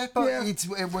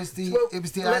it was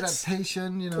the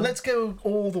adaptation, you know. Let's go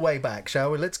all the way back,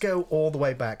 shall we? Let's go all the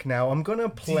way back. Now I'm gonna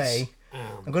play.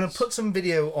 I'm gonna put some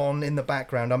video on in the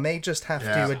background. I may just have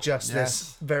to adjust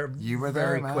this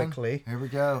very quickly. Here we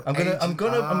go. I'm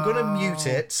gonna mute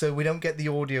it so we don't get the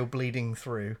audio bleeding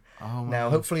through. Now,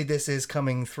 hopefully this is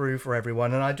coming through for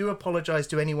everyone, and I do apologise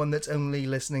to anyone that's only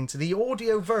listening to the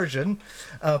audio version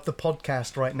of the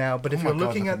podcast right now, but if you're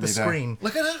looking at the screen,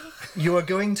 look at it. You are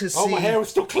going to see... Oh, my hair was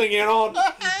still clinging on!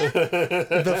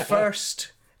 The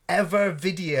first ever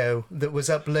video that was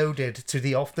uploaded to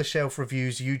the Off the Shelf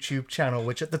Reviews YouTube channel,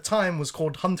 which at the time was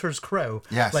called Hunter's Crow.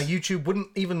 Yes. Like, YouTube wouldn't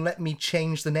even let me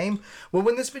change the name. Well,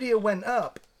 when this video went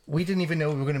up, we didn't even know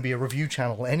we were going to be a review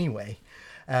channel anyway.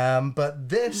 But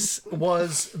this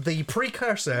was the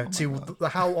precursor to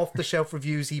how Off the Shelf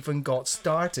Reviews even got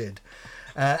started.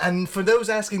 And for those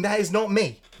asking, that is not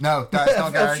me. No, that's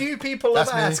not Gary. A few people have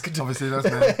asked. Obviously, that's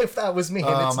me. If that was me,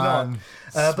 and it's man.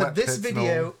 not. But this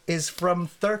video is from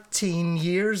 13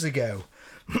 years ago.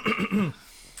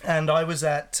 And I was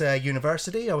at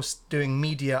university. I was doing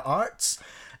media arts.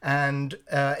 And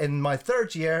in my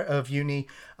third year of uni,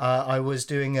 I was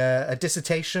doing a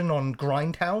dissertation on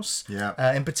Grindhouse.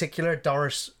 Yeah. In particular,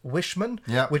 Doris Wishman,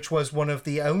 yeah. which was one of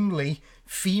the only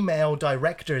female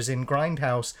directors in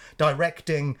Grindhouse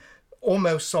directing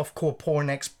almost softcore porn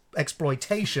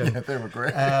exploitation. Yeah, they were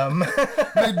great.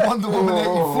 Made Wonder Woman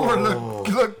 84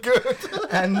 look good.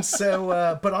 And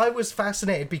so, but I was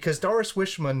fascinated because Doris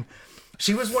Wishman,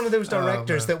 she was one of those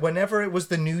directors that whenever it was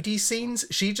the nudie scenes,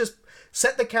 she just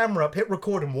set the camera up, hit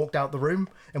record, and walked out the room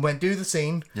and went, do the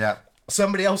scene. Yeah.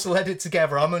 Somebody else will edit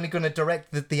together. I'm only going to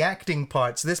direct the acting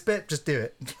parts. This bit, just do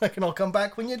it. And I'll come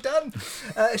back when you're done.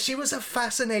 She was a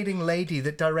fascinating lady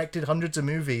that directed hundreds of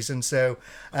movies. And so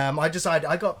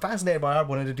I got fascinated by her. I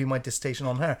wanted to do my dissertation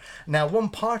on her. Now, one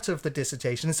part of the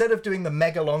dissertation, instead of doing the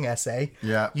mega long essay,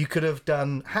 you could have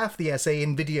done half the essay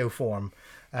in video form.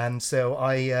 And so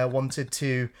I wanted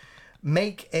to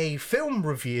make a film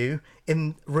review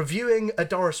in reviewing a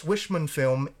Doris Wishman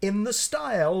film in the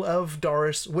style of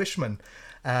Doris Wishman.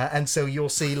 And so you'll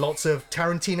see lots of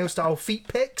Tarantino-style feet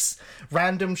pics,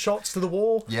 random shots to the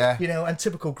wall, and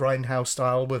typical Grindhouse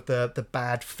style with the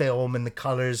bad film and the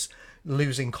colours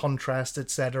losing contrast,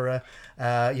 etc.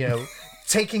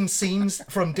 Taking scenes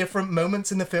from different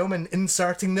moments in the film and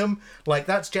inserting them. Like,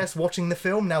 that's Jess watching the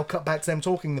film, now cut back to them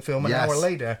talking the film an hour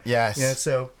later. Yes.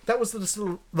 So that was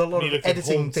the lot of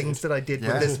editing things that I did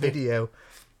with this video.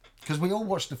 Because we all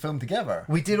watched the film together.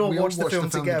 We did all watch the film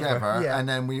together. Yeah. And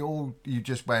then you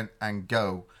just went and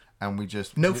go, and we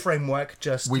just... No framework,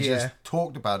 just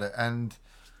talked about it. And,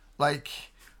 like...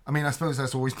 I mean, I suppose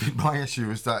that's always been my issue,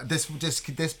 is that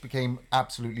this became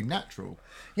absolutely natural.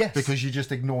 Yes. Because you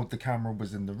just ignored the camera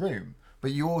was in the room.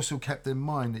 but you also kept in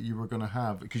mind that you were going to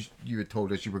have, because you had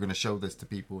told us you were going to show this to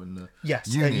people in the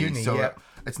uni. So yeah.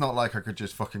 It's not like I could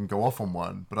just fucking go off on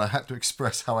one, but I had to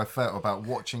express how I felt about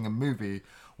watching a movie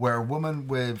where a woman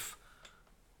with,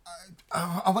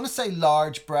 I want to say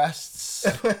large breasts,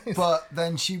 but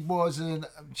then she was a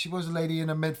lady in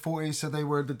her mid-40s, so they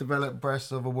were the developed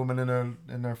breasts of a woman in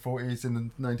her 40s in the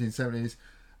 1970s.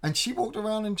 And she walked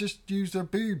around and just used her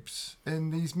boobs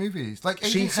in these movies. Like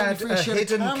she had a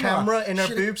hidden camera in her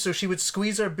boobs, so she would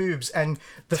squeeze her boobs, and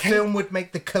the film would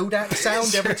make the Kodak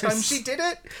sound every time she did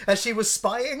it, as she was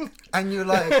spying. And you're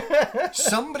like,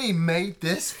 somebody made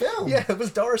this film. Yeah, it was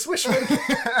Doris Wishman.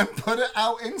 And put it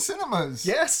out in cinemas.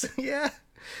 Yes, yeah.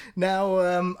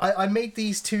 Now, I made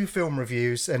these 2 film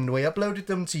reviews, and we uploaded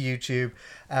them to YouTube.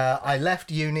 I left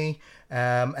uni.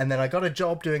 And then I got a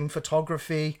job doing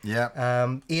photography.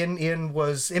 Yeah. Ian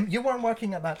was... You weren't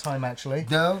working at that time, actually.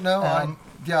 No.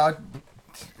 I'd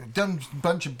done a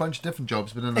bunch of different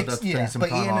jobs, but then I'd taken some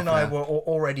time off. But Ian and I were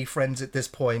already friends at this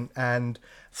point, and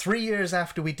 3 years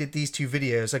after we did these 2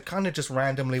 videos, I kind of just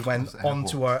randomly went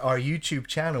onto our YouTube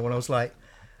channel, and I was like,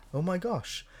 oh my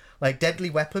gosh. Like Deadly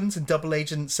Weapons and Double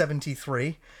Agent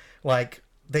 73, like...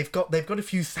 They've got a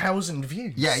few thousand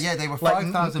views. Yeah, they were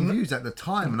 5,000 views at the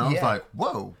time, and I was like,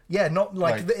 whoa. Yeah, not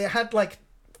like it had like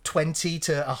 20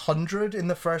 to 100 in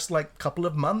the first like couple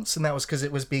of months, and that was because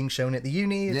it was being shown at the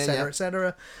uni, etc.,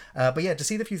 etc. But yeah, to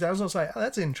see the few thousand, I was like, oh,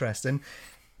 that's interesting.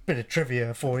 Bit of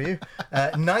trivia for you: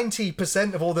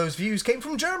 90% of all those views came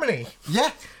from Germany.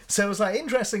 Yeah. So it was like,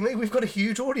 interestingly, we've got a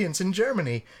huge audience in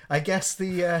Germany. I guess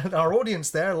our audience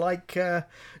there like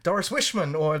Doris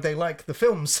Wishman, or they like the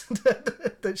films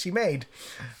that she made.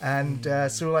 And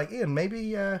so we're like, Ian,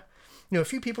 maybe a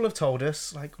few people have told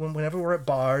us, like whenever we're at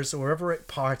bars or wherever at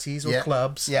parties or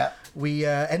clubs, we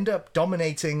end up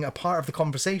dominating a part of the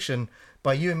conversation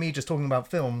by you and me just talking about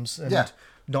films, and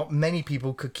not many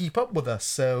people could keep up with us.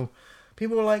 So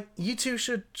people were like, you two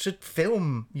should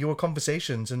film your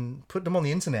conversations and put them on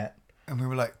the internet. And we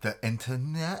were like, the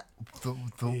internet? The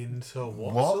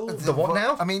what? The what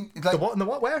now? I mean, like, the what and the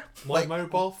what where? My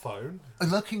mobile phone.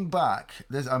 Looking back,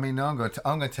 I'm going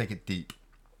to take it deep.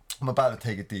 I'm about to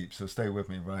take it deep, so stay with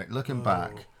me, right? Looking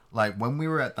back, like when we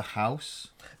were at the house.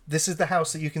 This is the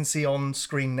house that you can see on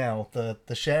screen now. The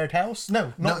shared house?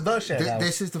 No, not the shared house.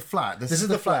 This is the flat. This is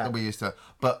the flat that we used to.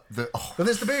 But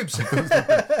there's the boobs.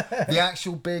 The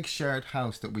actual big shared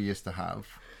house that we used to have.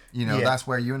 That's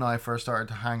where you and I first started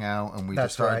to hang out, and we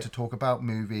just started to talk about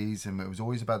movies, and it was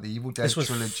always about the Evil Dead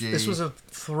trilogy. This was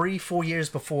 3-4 years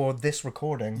before this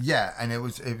recording. Yeah, and it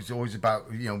was always about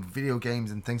video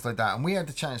games and things like that, and we had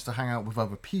the chance to hang out with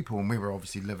other people, and we were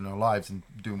obviously living our lives and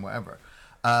doing whatever.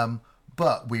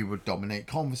 But we would dominate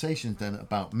conversations then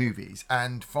about movies.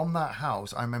 And from that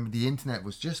house, I remember the internet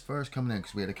was just first coming in,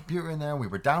 because we had a computer in there. We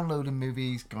were downloading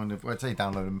movies,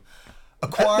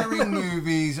 acquiring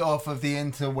movies off of the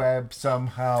interweb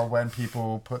somehow when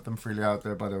people put them freely out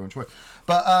there by their own choice.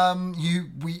 But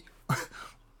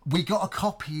we got a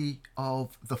copy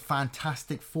of the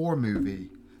Fantastic Four movie.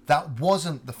 That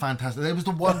wasn't the Fantastic. It was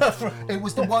the one. It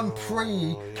was the one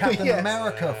pre Captain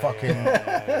America, fucking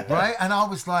right. And I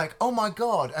was like, oh my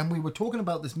god! And we were talking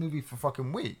about this movie for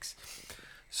fucking weeks.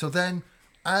 So then,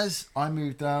 as I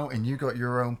moved out and you got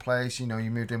your own place, you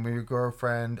moved in with your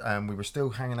girlfriend, and we were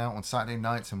still hanging out on Saturday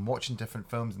nights and watching different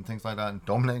films and things like that, and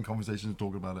dominating conversations and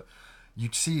talking about it.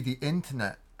 You'd see the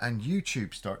internet and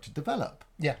YouTube start to develop.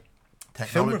 Yeah.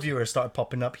 Film reviewers started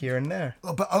popping up here and there.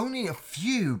 But only a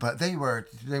few, but they were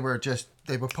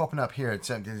popping up here.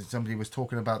 Somebody was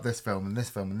talking about this film and this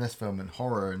film and this film and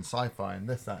horror and sci-fi and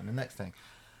this, that, and the next thing.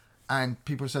 And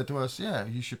people said to us, yeah,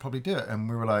 you should probably do it. And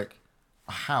we were like,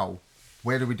 how?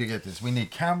 Where do we get this? We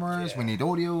need cameras, we need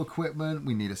audio equipment,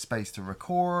 we need a space to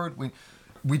record.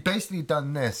 We basically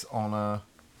done this on a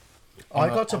I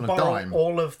got to borrow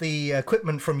all of the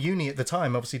equipment from uni at the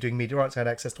time. Obviously, doing media arts, I had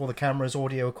access to all the cameras,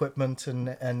 audio equipment,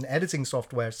 and editing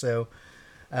software. So,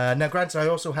 now, granted, I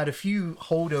also had a few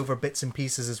holdover bits and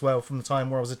pieces as well from the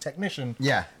time where I was a technician.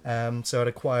 Yeah. So I'd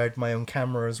acquired my own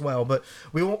camera as well. But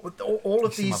all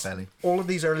of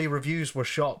these early reviews were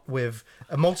shot with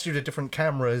a multitude of different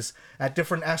cameras at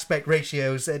different aspect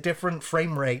ratios, at different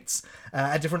frame rates,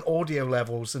 at different audio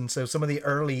levels. And so some of the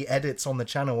early edits on the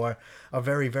channel are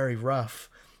very, very rough.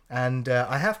 And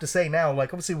I have to say now,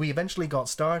 like, obviously we eventually got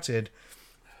started.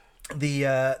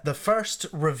 The first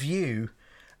review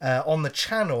on the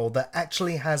channel that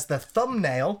actually has the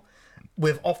thumbnail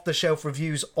with off-the-shelf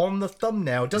reviews on the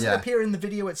thumbnail, doesn't appear in the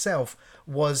video itself,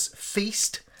 was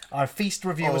Feast, Our Feast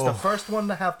review was the first one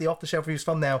to have the off-the-shelf reviews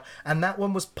thumbnail, and that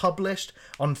one was published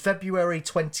on February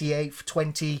 28th,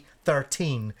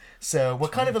 2013. So we're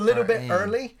kind of a little bit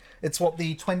early. It's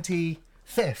the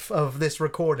 25th of this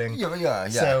recording. Yeah.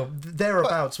 So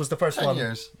thereabouts was the first 10 one.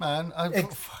 years, man.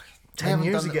 10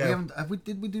 years ago.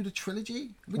 Did we do the trilogy?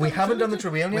 We haven't done the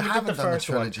trilogy. We only did the first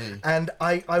one. And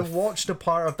I watched a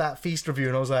part of that Feast review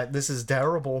and I was like, this is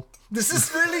terrible. This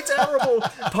is really terrible.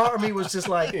 Part of me was just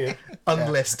like,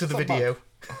 unlist to the video.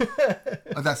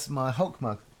 That's my Hulk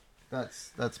mug.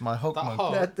 That's my Hulk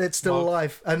mug. It's still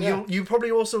alive. And you probably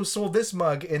also saw this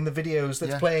mug in the videos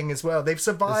that's playing as well. They've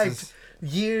survived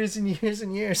years and years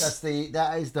and years.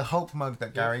 That is the Hulk mug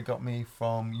that Gary got me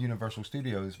from Universal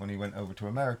Studios when he went over to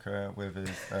America with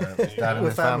his dad and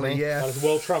his family. That is a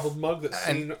well-travelled mug that's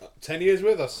seen 10 years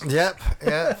with us. Yep.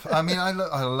 I mean, I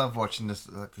love watching this.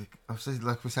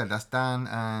 Like we said, that's Dan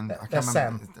and I can't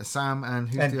remember Sam and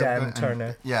who's and the Dan other?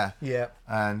 Turner. Yeah.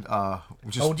 And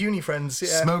just old uni friends.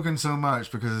 Yeah. Smoking so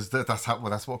much because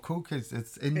that's what cool kids.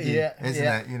 It's indie, isn't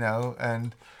it? You know,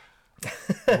 and.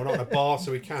 We're not in a bar,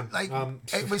 so we can.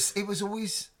 It was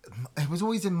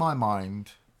always in my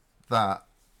mind that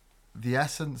the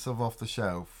essence of off the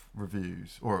shelf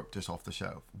reviews, or just off the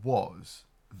shelf, was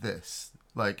this: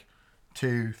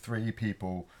 2-3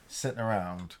 people sitting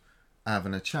around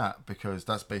having a chat, because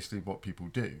that's basically what people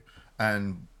do.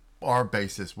 And our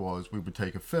basis was we would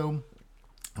take a film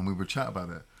and we would chat about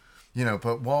it. You know,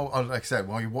 but while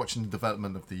you're watching the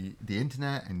development of the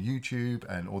internet and YouTube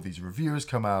and all these reviewers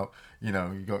come out, you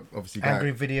know, you got obviously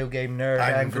Angry Video Game Nerd,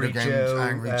 Angry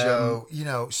Joe. You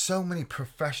know, so many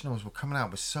professionals were coming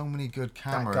out with so many good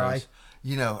cameras.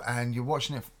 You know, and you're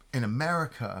watching it in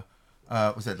America.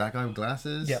 Was it that guy with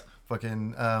glasses? Yeah.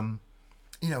 Fucking.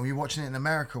 You know, you're watching it in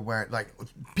America where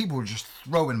people were just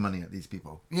throwing money at these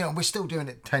people. You know, we're still doing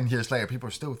it 10 years later. People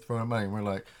are still throwing money. And we're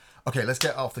like, okay, let's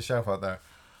get off the shelf out there.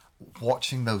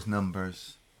 Watching those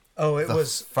numbers. Oh, it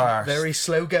was very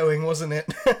slow going, wasn't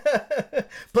it?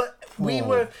 But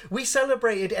we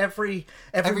celebrated every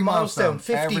milestone.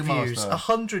 50 views,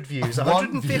 100 views,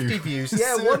 150 views.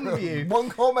 Yeah, 1 view. One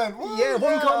comment. Yeah,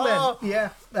 one comment.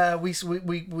 Yeah.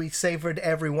 We savored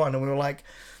every one, and we were like,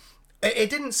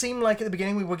 it didn't seem like at the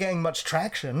beginning we were getting much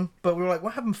traction, but we were like, we're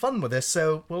having fun with this,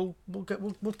 so we'll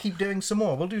keep doing some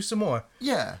more. We'll do some more.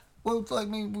 Yeah. Well, I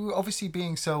mean, we were obviously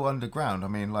being so underground. I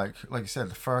mean, like you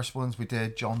said, the first ones we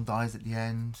did, John Dies at the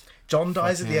End. John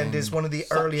Dies at the End is one of the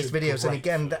earliest videos, and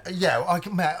again, do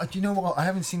you know what? I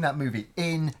haven't seen that movie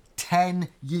in 10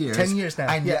 years. 10 years now,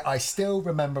 and yet I still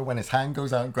remember when his hand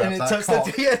goes out and grabs and that cock.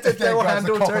 The door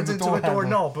handle turns into a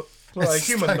doorknob. Like a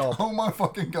human knob. Oh my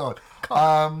fucking god.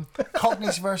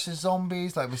 Cockneys versus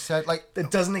Zombies, like we said, it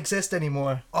doesn't exist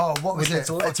anymore. Oh, what was it?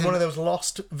 It's one of those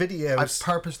lost videos. I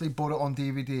purposely bought it on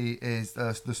DVD. Is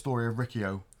the story of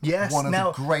Riccio? Yes, one of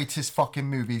the greatest fucking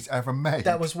movies ever made.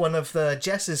 That was one of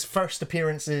Jess's first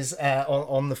appearances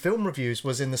on the film reviews.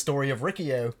 Was in the story of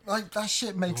Riccio. Like, that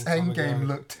shit makes Endgame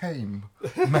look tame,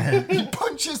 man. He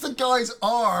punches the guy's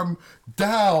arm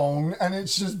down, and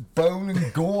it's just bone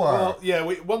and gore. Well, yeah.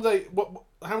 One day,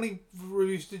 how many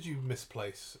reviews did you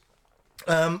misplace?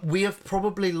 We have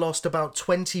probably lost about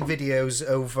 20 videos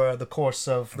over the course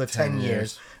of the 10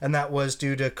 years, and that was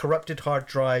due to corrupted hard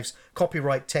drives,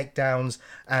 copyright takedowns,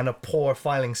 and a poor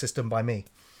filing system by me.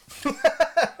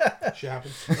 Shit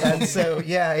happens. And so,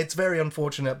 yeah, it's very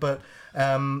unfortunate, but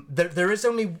there is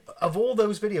only, of all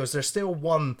those videos, there's still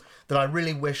one that I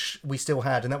really wish we still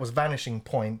had, and that was Vanishing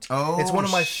Point. Oh, it's one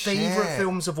of my favourite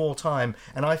films of all time,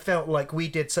 and I felt like we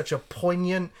did such a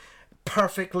poignant,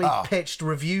 perfectly pitched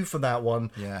review for that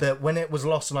one that when it was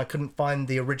lost and I couldn't find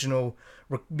the original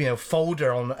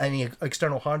folder on any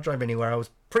external hard drive anywhere, I was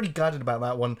pretty gutted about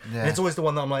that one. And it's always the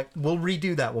one that I'm like, we'll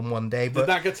redo that one day. But did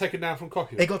that get taken down from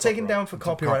copyright? It got taken down for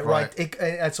copyright,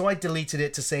 right? So I deleted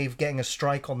it to save getting a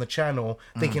strike on the channel,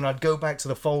 thinking I'd go back to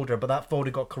the folder, but that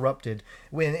folder got corrupted.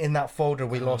 In that folder,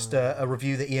 we lost a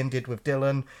review that Ian did with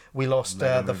Dylan. We lost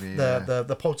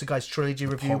the Poltergeist trilogy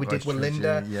review we did with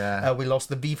Linda. We lost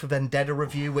the V for Vendetta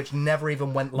review, which never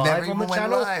even went live on the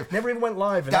channel. Never even went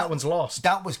live, and that one's lost.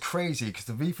 That was crazy because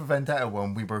the V for Vendetta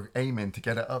one, we were aiming to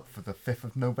get it up for the 5th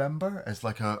of November as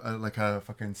like a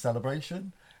fucking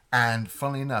celebration, and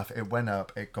funnily enough, it went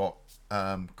up. It got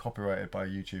copyrighted by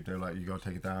YouTube. They're like, you gotta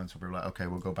take it down. So we were like, okay,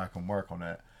 we'll go back and work on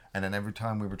it. And then every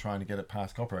time we were trying to get it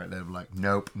past copyright, they were like,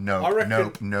 nope. And we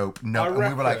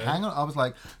were like, hang on. I was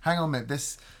like, hang on a minute.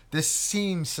 This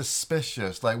seems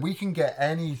suspicious. Like, we can get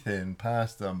anything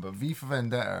past them, but V for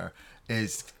Vendetta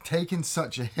is taking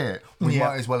such a hit. We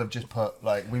might as well have just put,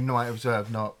 we might as well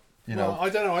have not, you know. I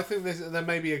don't know. I think there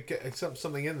may be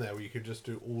something in there where you could just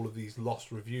do all of these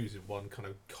lost reviews in one kind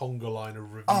of conga line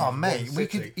of reviews. Oh, mate, we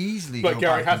could easily. But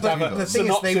Gary has to have the thing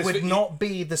is, they would not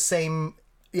be the same.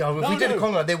 Yeah, if we did a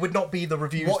conga, they would not be the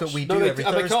reviews that we do every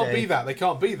Thursday. They can't be that. They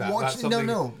can't be that.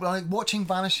 Like watching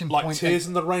Vanishing Point, like Tears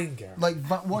in the Rain, Gary. Like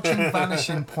watching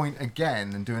Vanishing Point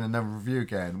again and doing another review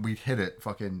again, we'd hit it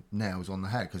fucking nails on the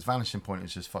head because Vanishing Point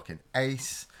is just fucking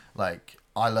ace. Like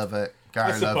I love it.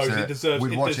 Gary loves it.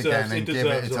 We'd watch it again and give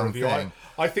it its own thing.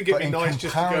 I think it'd be nice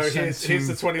just to go. Here's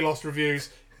the 20 lost reviews.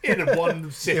 In one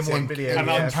sitting, in one video,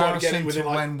 and I'm trying to get it within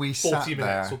when we 40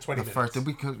 minutes or 20 minutes. First,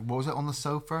 what was it on the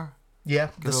sofa? Yeah,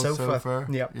 the sofa.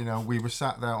 Yeah, you know, we were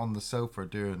sat there on the sofa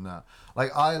doing that.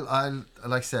 Like like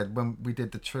I said, when we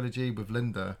did the trilogy with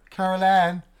Linda,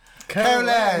 Caroline, we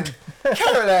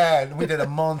did a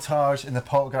montage in the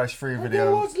Poltergeist 3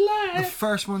 video. The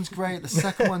first one's great, the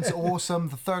second one's awesome,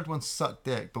 the third one sucked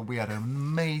dick, but we had an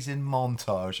amazing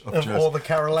montage of just all the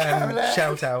Caroline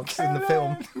shout-outs in the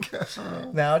film.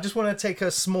 Now, I just want to take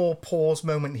a small pause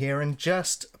moment here and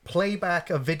just play back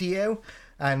a video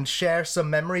and share some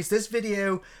memories. This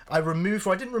video I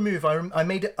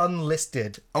made it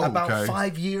unlisted about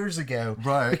 5 years ago.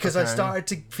 Right. Because I started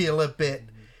to feel a bit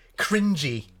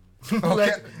cringy.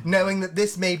 Like, knowing that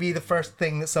this may be the first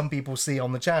thing that some people see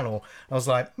on the channel. I was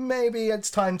like, maybe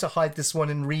it's time to hide this one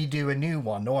and redo a new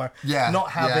one, or not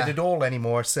have it at all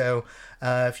anymore. So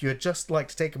if you'd just like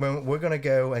to take a moment, we're going to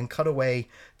go and cut away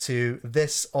to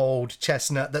this old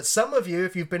chestnut that some of you,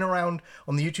 if you've been around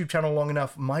on the YouTube channel long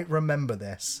enough, might remember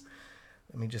this.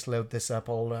 Let me just load this up.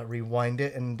 I'll rewind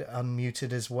it and unmute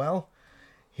it as well.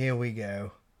 Here we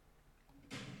go.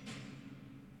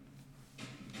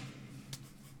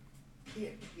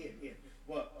 Here.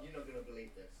 What? You're not going to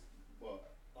believe this.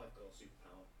 What? I've got a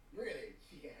superpower. Really?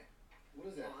 Yeah.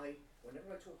 What is it?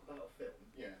 Whenever I talk about a film,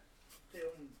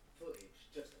 film footage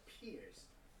just appears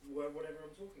whatever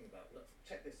I'm talking about. Look,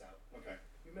 check this out. Okay.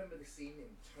 Remember the scene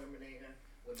in Terminator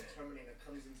when the Terminator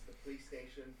comes into the police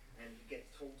station and he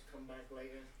gets told to come back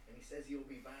later and he says he'll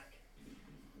be back?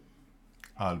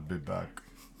 I'll be back.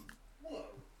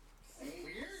 Whoa. See?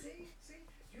 Weird? See?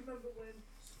 Do you remember when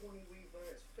Sigourney Weaver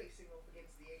is facing off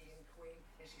against the alien queen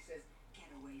and she says, "Get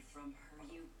away from her,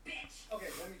 you bitch"? Okay,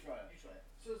 let me try it. You try it.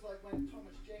 So it's like when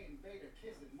Thomas Jane Vader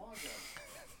kisses Margot.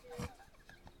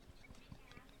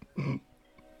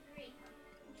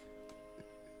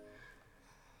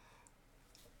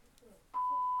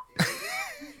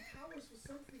 Powers for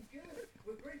something good.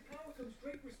 With great power comes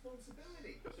great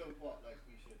responsibility. So what? Like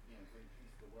we should, bring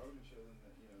peace to the world and show them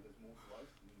that there's more to life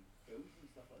than films and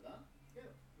stuff like that. Yeah,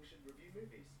 we should review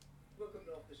movies. Welcome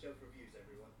to Off the Shelf Reviews,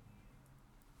 everyone.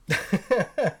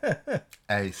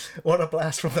 Ace. What a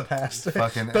blast from the past.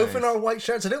 Fucking both ace. in our white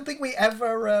shirts. I don't think we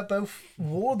ever both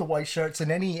wore the white shirts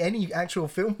in any actual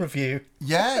film review.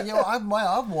 Yeah, I've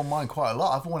worn mine quite a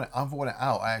lot. I've worn it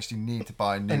out. I actually need to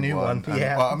buy a new one.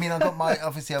 Yeah. Well, I mean, I've got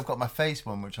my face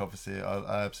one, which obviously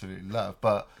I absolutely love.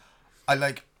 But I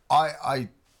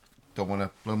don't want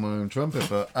to blow my own trumpet,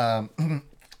 but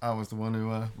I was the one who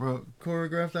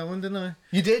choreographed that one, didn't I?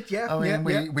 You did, yeah. I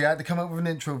mean, we had to come up with an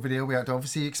intro video. We had to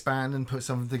obviously expand and put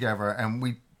something together, and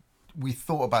we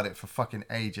thought about it for fucking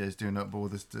ages, doing up all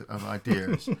this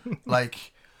ideas.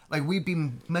 like we've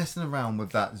been messing around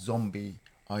with that zombie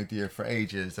idea for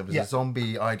ages. There was a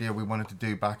zombie idea we wanted to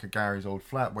do back at Gary's old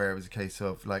flat, where it was a case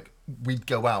of like we'd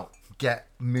go out, get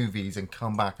movies, and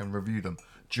come back and review them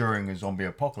during a zombie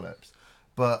apocalypse,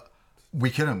 but we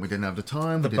couldn't. We didn't have the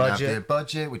time. We didn't have the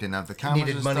budget. We didn't have the cameras.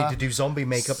 Needed money to do zombie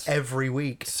makeup every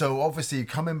week. So obviously,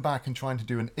 coming back and trying to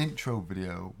do an intro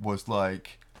video was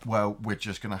like, well, we're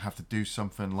just gonna have to do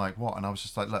something like what? And I was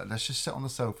just like, look, let's just sit on the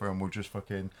sofa and we'll just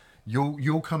fucking.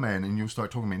 You'll come in and you'll start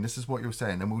talking to me, and this is what you're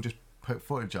saying, and we'll just put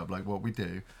footage up like what we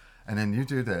do, and then you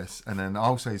do this, and then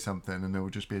I'll say something, and it will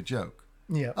just be a joke.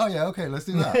 Yeah. Oh yeah. Okay. Let's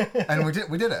do that. And we did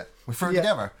it. We threw it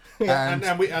together. Yeah.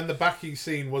 And the backing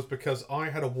scene was because I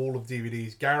had a wall of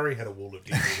DVDs. Gary had a wall of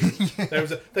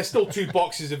DVDs. There's still 2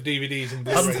 boxes of DVDs and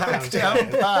Blu-rays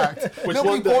unpacked.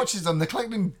 Nobody watches them. They're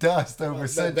collecting dust over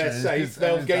centuries. They're safe.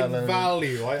 They'll gain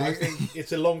value. I think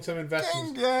it's a long-term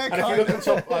investment. And if you look at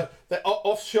the top, they're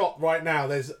off shot right now.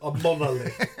 There's a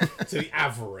monolith to the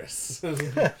avarice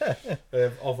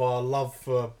of our love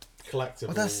for collectibles.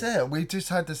 Well, that's it. We just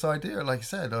had this idea, like I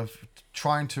said, of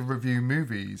trying to review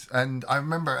movies, and I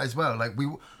remember as well, like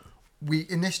we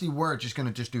initially were just going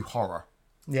to just do horror,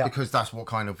 because that's what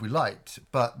kind of we liked.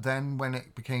 But then when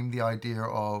it became the idea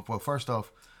of, well, first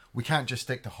off, we can't just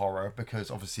stick to horror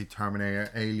because obviously Terminator,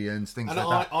 Aliens, things and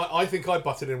like that. I think I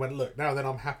butted in and went, look, now then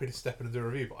I'm happy to step in and do a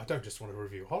review, but I don't just want to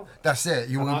review horror. That's it.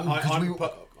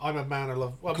 I'm a man. I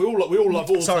love. Well, we all love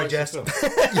all. Sorry, Jess.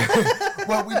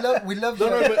 Well, we love.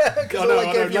 No, but all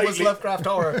I gave you was Lovecraft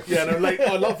horror. Yeah, no,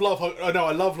 I love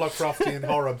Lovecraftian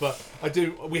horror, but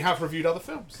we have reviewed other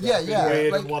films. Yeah.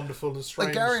 Weird and wonderful and strange.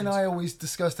 Like Gary and I always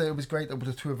discussed that it was great that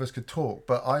the two of us could talk,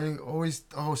 but I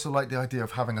also like the idea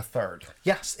of having a third.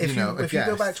 Yes, if you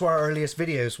go back to our earliest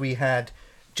videos, we had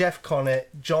Jeff Connett,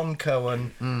 John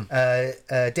Cohen,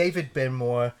 David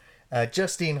Binmore,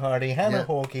 Justine Hardy, Hannah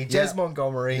Hawkey, Jez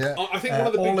Montgomery. Yeah. I think one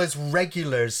of the all as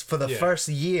regulars for the first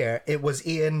year. It was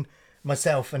Ian,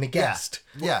 myself, and a guest.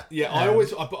 Yeah.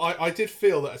 I did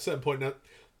feel that at a certain point now,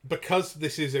 because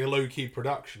this is a low-key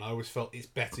production, I always felt it's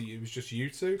better it was just you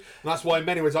two. And that's why in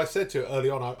many ways I said to it early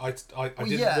on, I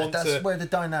didn't want to... that's where the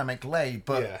dynamic lay,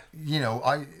 but,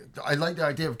 I like the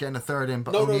idea of getting a third in,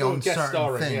 but only on certain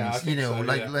starring, things.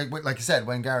 Like I said,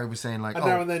 when Gary was saying, like... And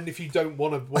now and then, if you don't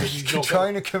want to...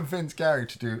 trying to convince Gary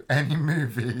to do any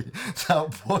movie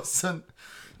that wasn't,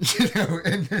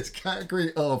 in this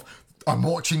category of... I'm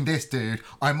watching this, dude.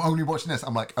 I'm only watching this.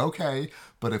 I'm like, okay,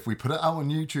 but if we put it out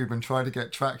on YouTube and try to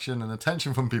get traction and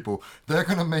attention from people, they're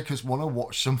going to make us want to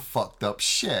watch some fucked up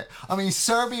shit. I mean,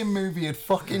 Serbian movie had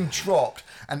fucking dropped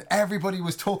and everybody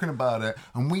was talking about it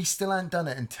and we still hadn't done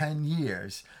it in 10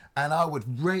 years. And I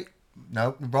would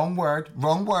wrong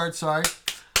word, sorry.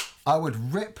 I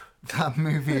would rip that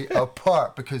movie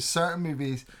apart because certain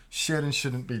movies should and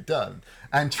shouldn't be done,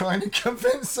 and trying to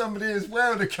convince somebody as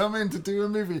well to come in to do a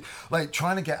movie, like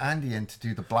trying to get Andy in to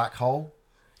do The Black Hole.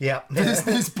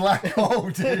 Disney's Black Hole,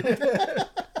 dude.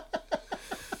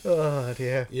 Oh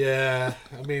dear. Yeah,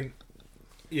 I mean,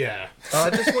 yeah. I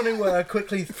just want to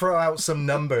quickly throw out some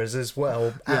numbers as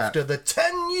well. After the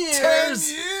 10 years. 10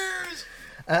 years.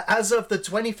 As of the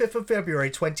 25th of February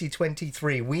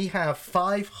 2023, we have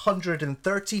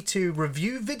 532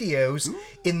 review videos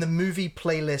in the movie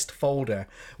playlist folder.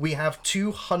 We have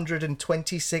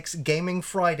 226 Gaming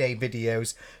Friday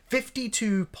videos,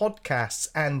 52 podcasts,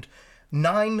 and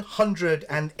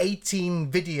 918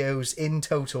 videos in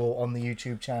total on the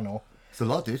YouTube channel. It's a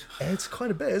lot, dude. It's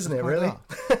quite a bit, isn't it, really?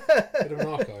 Bit of an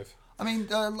archive. I mean,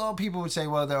 a lot of people would say,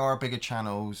 well, there are bigger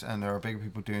channels and there are bigger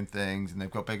people doing things and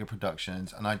they've got bigger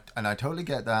productions. And I totally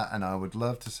get that. And I would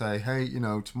love to say, hey,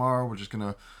 tomorrow we're just going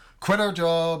to quit our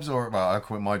jobs, or, well, I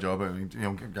quit my job. I mean,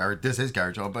 Gary, this is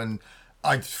Gary's job. And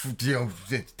I,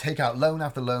 take out loan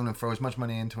after loan and throw as much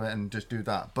money into it and just do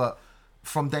that. But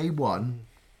from day one,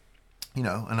 and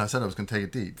I said I was going to take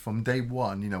it deep. From day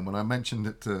one, when I mentioned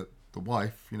it to the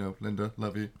wife, Linda,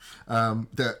 love you,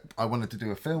 that I wanted to do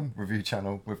a film review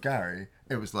channel with Gary,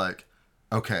 it was like,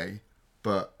 okay,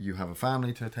 but you have a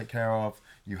family to take care of,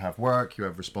 you have work, you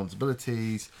have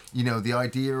responsibilities. The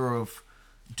idea of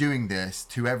doing this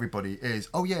to everybody is,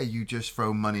 oh yeah, you just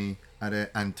throw money at it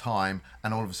and time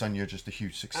and all of a sudden you're just a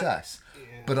huge success.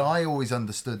 But I always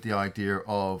understood the idea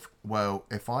of, well,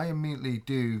 if I immediately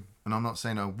do, and I'm not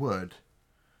saying I would,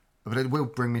 but it will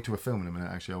bring me to a film in a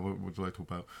minute, actually. What do I talk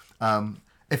about?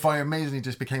 If I amazingly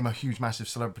just became a huge, massive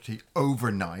celebrity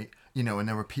overnight, and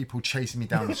there were people chasing me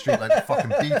down the street like the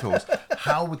fucking Beatles,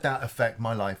 how would that affect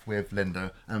my life with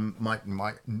Linda and my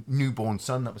newborn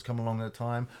son that was coming along at the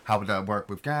time? How would that work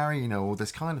with Gary? All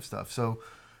this kind of stuff. So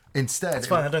instead... It's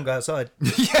fine, I don't go outside.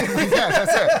 yeah,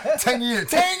 that's it. 10 years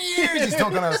he's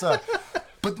not going outside.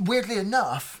 But weirdly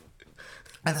enough,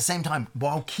 at the same time,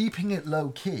 while keeping it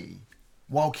low-key...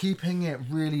 While keeping it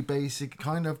really basic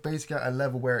at a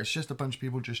level where it's just a bunch of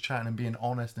people just chatting and being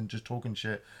honest and just talking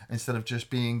shit, instead of just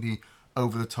being the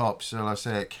over-the-top, shall I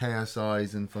say it,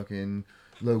 KSIs and fucking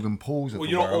Logan Pauls of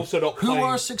the world. Also not who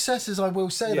are successes, I will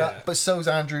say that, but so's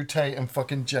Andrew Tate and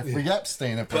fucking Jeffrey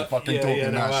Epstein if they're fucking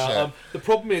talking that shit. The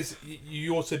problem is,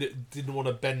 you also didn't want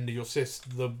to bend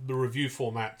the review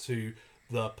format to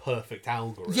the perfect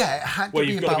algorithm. Yeah, it had to where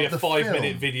be you've got to be a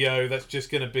 5-minute video that's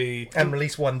just going to be... And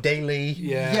release one daily.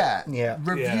 Yeah.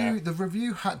 The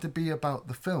review had to be about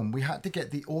the film. We had to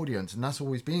get the audience, and that's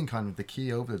always been kind of the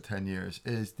key over the 10 years,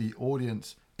 is the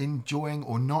audience enjoying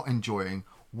or not enjoying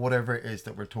whatever it is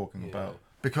that we're talking about.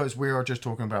 Because we are just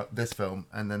talking about this film,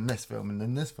 and then this film, and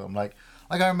then this film. Like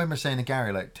I remember saying to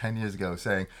Gary 10 years ago,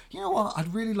 saying, you know what,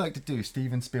 I'd really like to do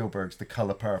Steven Spielberg's The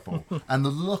Color Purple. And the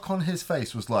look on his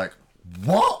face was like,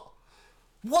 what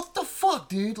the fuck,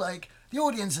 dude? the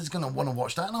audience is going to want to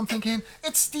watch that. And I'm thinking,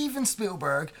 it's Steven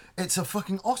Spielberg. It's a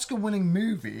fucking Oscar-winning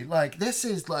movie. Like, this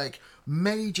is like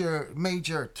major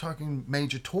talking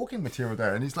material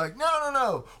there. And he's like,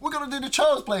 no, we're going to do the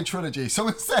Child's Play trilogy. So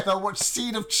instead, I watched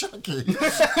Seed of Chucky.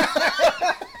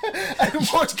 And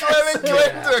watch Glenn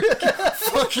Glender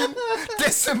fucking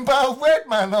disembowel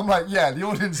Redman. I'm like, yeah, the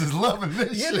audience is loving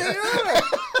this shit. They are.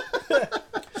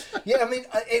 Yeah, I mean,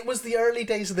 it was the early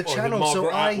days of the channel, so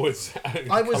I was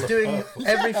doing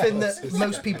everything that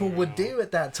most people would do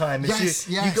at that time. You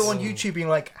go on YouTube being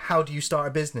like, how do you start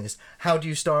a business? How do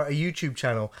you start a YouTube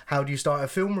channel? How do you start a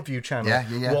film review channel?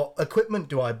 Yeah. What equipment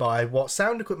do I buy? What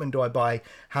sound equipment do I buy?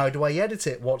 How do I edit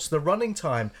it? What's the running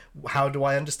time? How do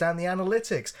I understand the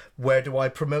analytics? Where do I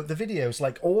promote the videos?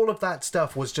 Like, all of that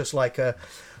stuff was just like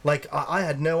I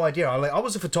had no idea. I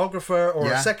was a photographer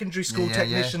or a secondary school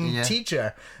technician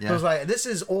teacher. I was like, this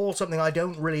is all something I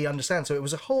don't really understand. So it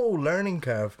was a whole learning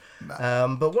curve.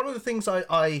 But one of the things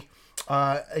I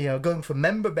going for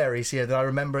member berries here, that I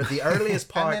remember the earliest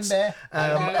parts of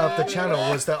the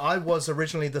channel was that I was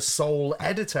originally the sole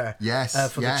editor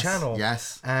for the channel.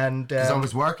 Yes. And because I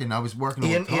was working all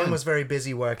the time. Ian was very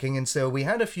busy working, and so we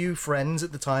had a few friends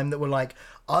at the time that were like,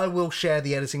 I will share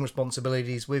the editing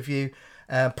responsibilities with you.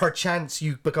 Perchance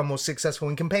you become more successful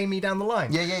and can pay me down the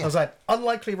line. Yeah. I was like,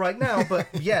 unlikely right now, but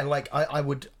yeah, like I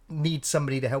would need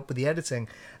somebody to help with the editing.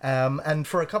 And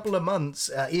for a couple of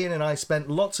months, Ian and I spent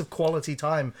lots of quality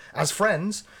time as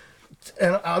friends.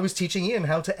 And I was teaching Ian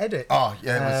how to edit. Oh,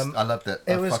 yeah, I loved it.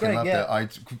 I was fucking great,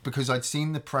 loved it. Because I'd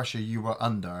seen the pressure you were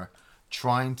under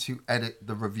trying to edit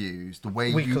the reviews the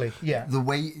way weekly,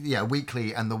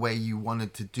 and the way you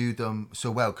wanted to do them so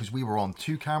well, because we were on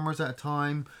 2 cameras at a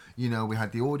time. You know, we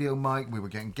had the audio mic, we were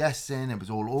getting guests in, it was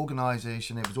all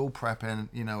organisation, it was all prepping,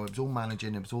 you know, it was all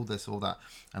managing, it was all this, all that.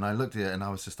 And I looked at it and I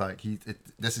was just like,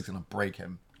 this is going to break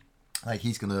him. Like,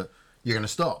 you're going to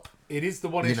stop. It is the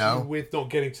one issue with not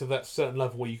getting to that certain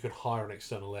level where you could hire an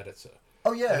external editor.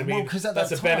 Oh yeah, I mean, because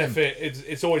that's a benefit.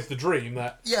 It's always the dream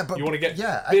that but you want to get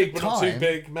big, but not too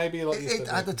big. Maybe like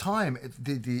at the time,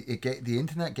 the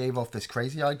internet gave off this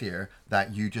crazy idea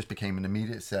that you just became an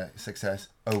immediate success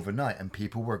overnight, and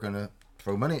people were going to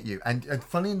throw money at you. And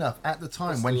funny enough, at the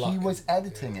time when he was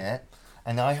editing it,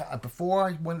 and before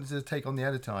I wanted to take on the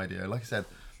editing idea, like I said,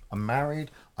 I'm married,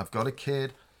 I've got a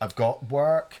kid. I've got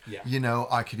work, you know,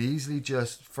 I could easily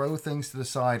just throw things to the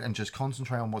side and just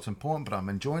concentrate on what's important, but I'm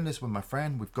enjoying this with my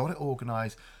friend. We've got it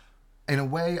organized. In a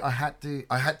way, I had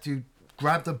to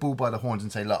grab the bull by the horns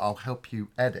and say, look, I'll help you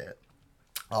edit.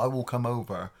 I will come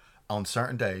over on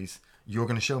certain days. You're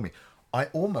going to show me. I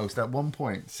almost at one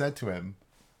point said to him,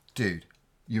 dude,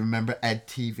 you remember Ed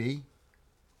TV?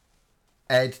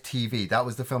 Ed TV. That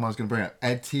was the film I was going to bring up.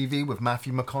 Ed TV with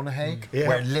Matthew McConaughey,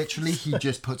 where literally he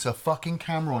just puts a fucking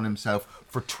camera on himself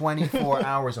for 24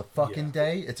 hours a fucking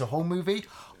day. It's a whole movie.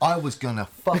 I was going to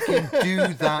fucking do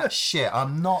that shit.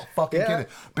 I'm not fucking kidding.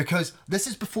 Because this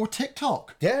is before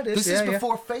TikTok. Yeah, it is. This is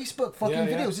before Facebook fucking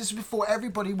videos. This is before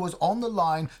everybody was on the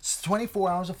line 24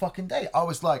 hours a fucking day. I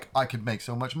was like, I could make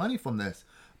so much money from this.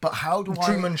 But how do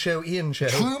Truman Show, Ian Show.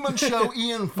 Truman Show,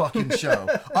 Ian fucking show.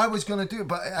 I was going to do it,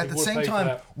 but at the same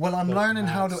time, while I'm learning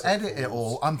how to edit it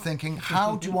all, I'm thinking,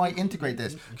 how do I integrate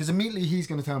this? Because immediately he's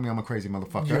going to tell me I'm a crazy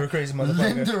motherfucker. You're a crazy motherfucker.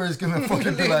 Linda is going to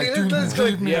fucking be like, dude,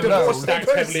 leave me alone.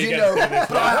 You know,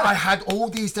 but I had all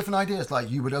these different ideas,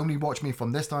 like you would only watch me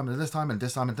from this time to this time and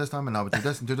this time and this time, and I would do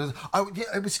this and do this. I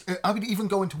would even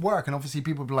go into work, and obviously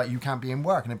people would be like, you can't be in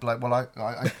work, and it'd be like, well,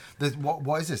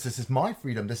 what is this? This is my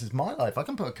freedom. This is my life. I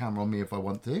can put a camera on me if I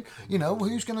want to. You know,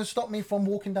 who's going to stop me from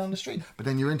walking down the street? But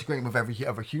then you're integrating with every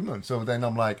other human. So then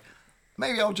I'm like,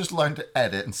 maybe I'll just learn to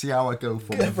edit and see how I go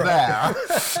from there.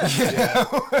 You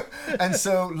know? And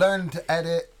so learn to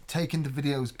edit, taking the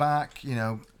videos back, you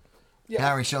know.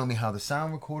 Harry showing me how the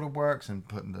sound recorder works and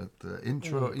putting the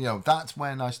intro. You know, that's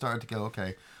when I started to go,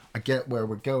 okay, I get where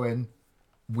we're going.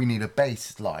 We need a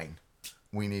bass line.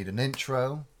 We need an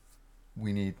intro.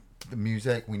 We need the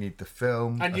music, we need the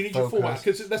film, and you need your format,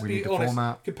 because let's be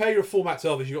honest, compare your format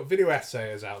to others. You've got video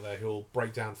essayers out there who'll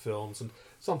break down films and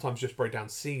sometimes just break down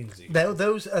scenes.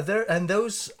 Those are there, and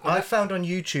those I found on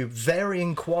YouTube vary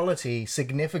in quality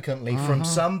significantly from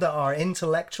some that are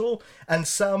intellectual and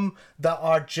some that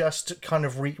are just kind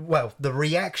of the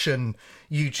reaction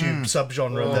YouTube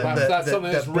subgenre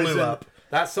that blew up.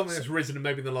 That's something that's risen in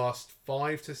maybe in the last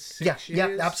 5 to 6 years.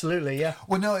 Yeah, absolutely, yeah.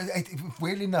 Well, no,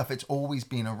 weirdly enough, it's always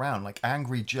been around. Like,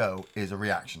 Angry Joe is a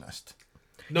reactionist.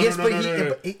 No. Angry he's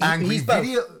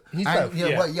video... both. He's both.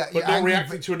 But they're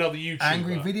reacting to another YouTuber.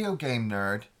 Angry Video Game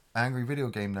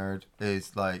Nerd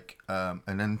is like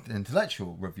an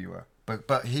intellectual reviewer.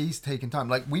 But he's taken time.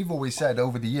 Like we've always said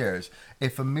over the years,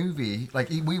 if a movie, like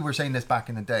we were saying this back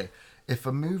in the day, if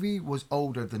a movie was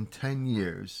older than 10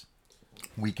 years,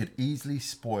 we could easily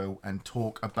spoil and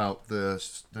talk about the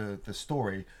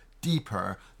story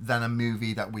deeper than a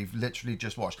movie that we've literally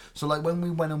just watched. So like when we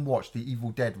went and watched the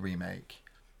Evil Dead remake,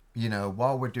 you know,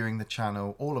 while we're doing the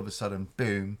channel, all of a sudden,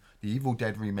 boom, the Evil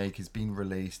Dead remake has been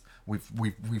released.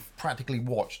 We've practically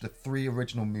watched the 3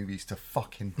 original movies to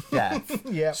fucking death.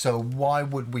 Yeah. So why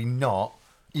would we not,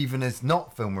 even as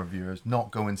not film reviewers,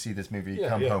 not go and see this movie,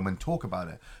 come home and talk about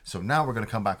it? So now we're going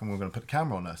to come back and we're going to put the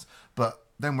camera on us. But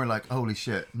then we're like, holy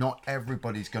shit, not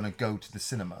everybody's going to go to the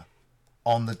cinema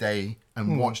on the day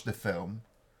and watch the film.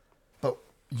 But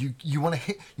you want to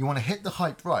hit the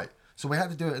hype right. So we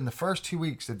had to do it in the first 2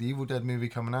 weeks of the Evil Dead movie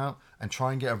coming out and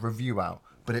try and get a review out.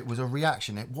 But it was a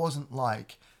reaction. It wasn't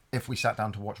like if we sat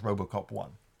down to watch RoboCop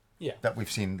 1. Yeah. That we've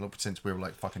seen since we were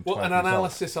like fucking 12 Well, an years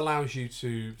analysis allows you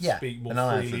to speak more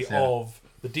freely of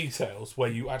the details where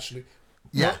you actually...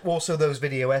 Yeah. Also, those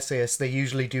video essayists, they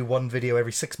usually do one video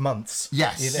every 6 months.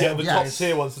 Yes. You know? Yeah,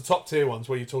 the top tier ones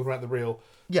where you talk about the real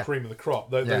cream of the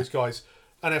crop. Those guys...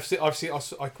 And I think I'd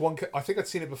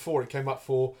seen it before. It came up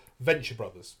for Venture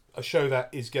Brothers, a show that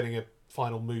is getting a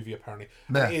final movie apparently.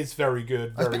 Yeah. It is very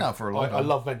good. It's been out for a long time. I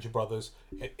love Venture Brothers.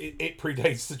 It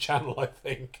predates the channel, I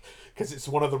think, because it's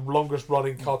one of the longest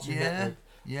running Cartoon Network.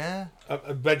 Yeah.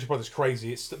 Venture Brothers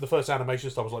crazy. It's the first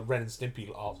animation style was like Ren and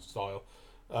Stimpy art style.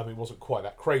 It wasn't quite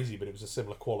that crazy, but it was a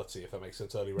similar quality, if that makes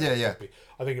sense. Early Ren and Stimpy.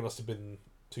 I think it must have been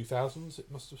 2000s.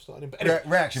 It must have started. But anyway,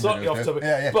 reaction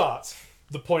videos. But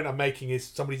the point I'm making is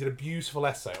somebody did a beautiful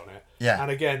essay on it. Yeah. And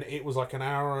again, it was like an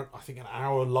hour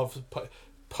love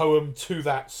poem to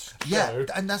that show. Yeah,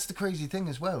 and that's the crazy thing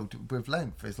as well with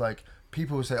length. Is like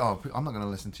people will say, "Oh, I'm not going to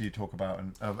listen to you talk about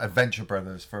Adventure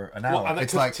Brothers for an hour." And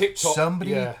it's like TikTok,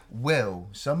 somebody will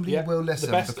listen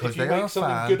because they are a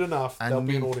fan. Good enough, there'll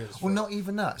be an audience. Well, not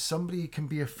even that. Somebody can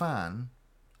be a fan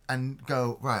and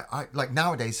go right. Like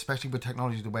nowadays, especially with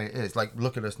technology the way it is. Like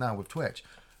look at us now with Twitch.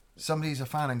 Somebody's a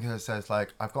fan and says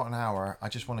like, I've got an hour, I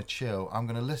just want to chill. I'm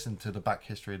going to listen to the back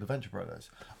history of the Venture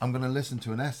Brothers. I'm going to listen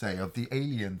to an essay of the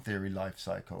alien theory life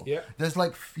cycle. Yeah. There's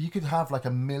like, you could have like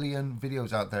 1 million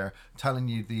videos out there telling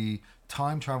you the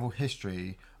time travel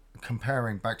history,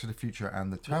 comparing Back to the Future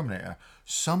and the Terminator.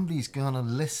 Somebody's going to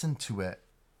listen to it.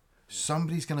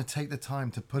 Somebody's going to take the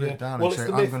time to put it down and say, I'm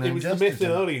going to ingest it. It was the myth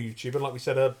in early YouTube, and like we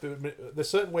said, there's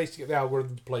certain ways to get the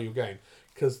algorithm to play your game.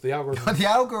 Because the algorithm... The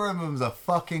algorithm's a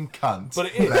fucking cunt. But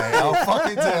it is. I'll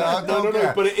fucking tell you.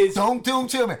 No, but it is. Don't do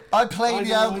to me. I play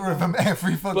the algorithm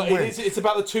every fucking week. It's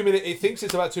about the 2 minute... It thinks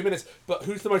it's about 2 minutes, but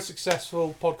who's the most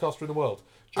successful podcaster in the world?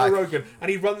 Joe Rogan.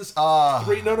 And he runs 3...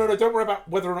 No, don't worry about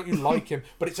whether or not you like him,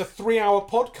 but it's a 3-hour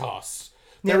podcast.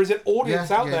 There is an audience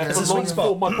out there for long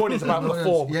form. My point is about the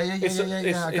form. It's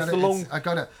the long... I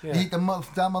got it. Yeah. That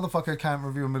motherfucker can't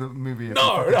review a movie if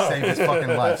he save his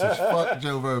fucking life. So fuck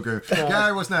Joe Rogan.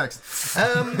 Gary, what's next?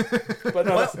 But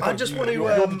no, I just want to...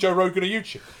 You're Joe Rogan of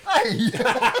YouTube.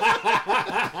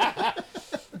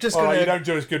 Just going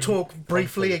to talk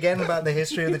briefly again about the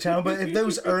history of the channel, but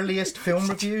those earliest film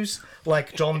reviews,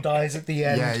 like John Dies at the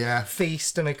End,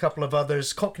 Feast, and a couple of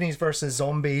others, Cockneys versus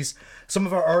Zombies, some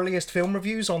of our earliest film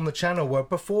reviews on the channel were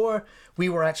before we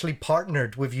were actually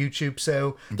partnered with YouTube,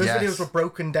 so those videos were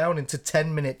broken down into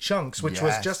 10-minute chunks, which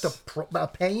was just a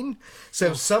pain.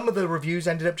 So some of the reviews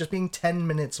ended up just being 10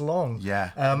 minutes long.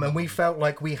 And we felt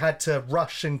like we had to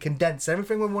rush and condense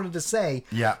everything we wanted to say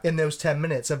in those 10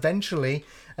 minutes. Eventually,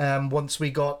 once we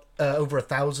got over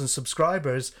 1,000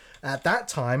 subscribers, at that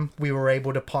time we were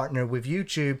able to partner with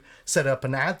YouTube, set up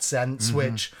an AdSense,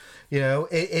 which, you know,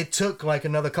 it took like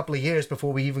another couple of years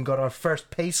before we even got our first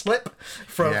pay slip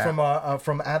from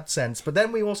AdSense. But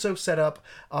then we also set up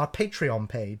our Patreon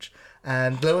page,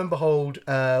 and lo and behold,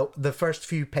 the first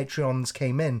few Patreons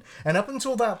came in, and up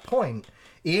until that point,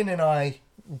 Ian and I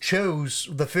chose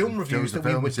the film reviews that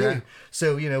we would do.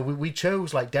 So, you know, we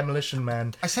chose like Demolition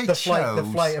Man, the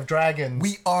Flight of Dragons.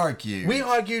 We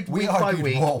argued week by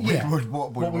week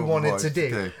what we wanted to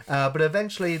do. But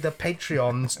eventually the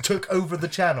Patreons took over the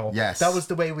channel. That was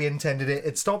the way we intended it.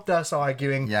 It stopped us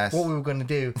arguing what we were going to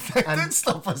do. It didn't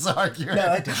stop us arguing.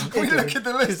 No, it didn't. We look at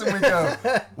the list and we go,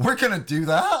 we're going to do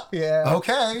that?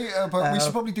 Okay, but we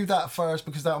should probably do that first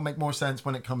because that'll make more sense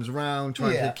when it comes around.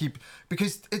 Trying to keep...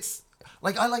 Because it's...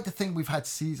 Like, I like to think we've had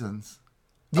seasons.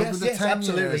 Yes, over the 10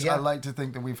 absolutely. years, Yeah. I like to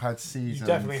think that we've had seasons. You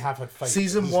definitely have had phases.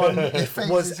 Season 1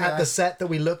 was yeah. at the set that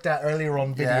we looked at earlier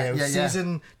on video. Yeah.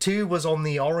 Season 2 was on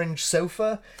the orange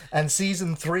sofa, and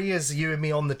Season 3 is you and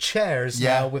me on the chairs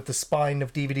now with the spine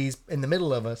of DVDs in the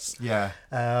middle of us. Yeah.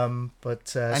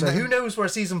 So who knows where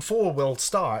Season 4 will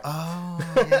start? Oh,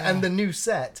 yeah. And the new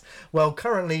set. Well,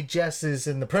 currently Jess is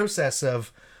in the process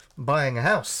of buying a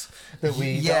house that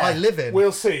I live in.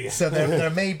 We'll see. So there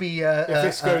may be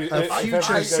a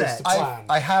future set.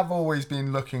 I have always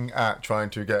been looking at trying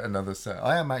to get another set.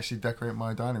 I am actually decorating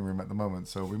my dining room at the moment,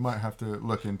 so we might have to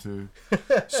look into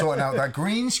sorting out that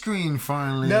green screen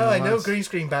finally. No, I know green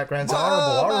screen backgrounds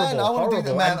are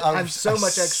horrible. And so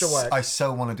much extra work. I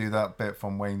so want to do that bit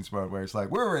from Wayne's World where it's like,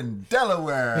 we're in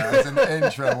Delaware as an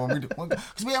intro.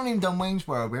 Because we haven't even done Wayne's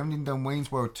World. We haven't even done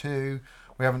Wayne's World 2.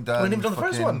 We haven't done the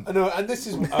first one. No, and this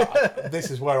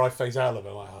is where I phase out of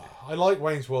it. Like, I like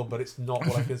Wayne's World, but it's not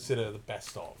what I consider the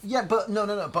best of. Yeah, but no.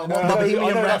 But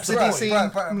Bohemian Rhapsody scene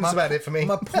was about it for me.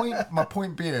 My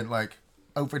point being, like,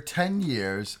 over 10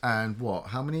 years and what?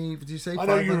 How many did you say? I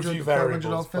know you review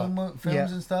variables, films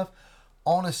and stuff.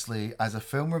 Honestly, as a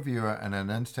film reviewer and an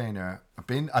entertainer,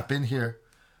 I've been here.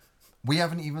 We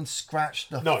haven't even scratched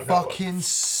the fucking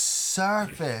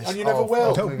surface. And you never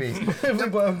will. We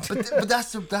won't. But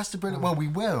that's the brilliant. Well, we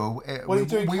will. When are you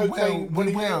doing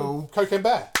Cocaine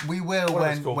Bear? We will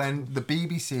when the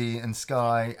BBC and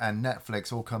Sky and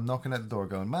Netflix all come knocking at the door,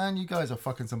 going, "Man, you guys are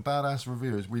fucking some badass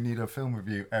reviewers. We need a film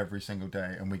review every single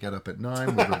day." And we get up at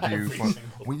 9, we review.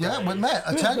 But mate,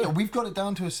 I tell you, we've got it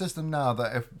down to a system now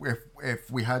that if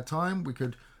we had time, we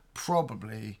could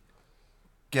probably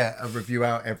get a review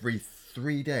out every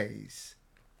 3 days.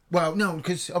 Well, no,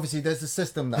 because obviously there's a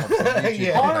system that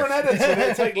hire an editor,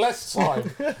 it'll take less time.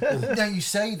 Now you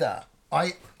say that.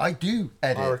 I do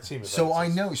edit, hire a team of so editors. I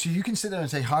know. So you can sit there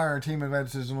and say hire a team of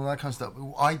editors and all that kind of stuff.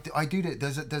 I do that.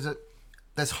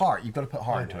 There's heart. You've got to put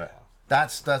heart into it.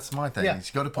 That's my thing. Yeah.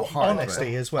 You've got to put heart Honesty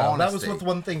into it. as well. Honesty. That was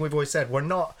one thing we've always said. We're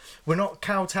not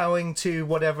kowtowing to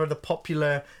whatever the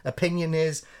popular opinion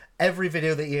is. Every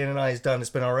video that Ian and I has done,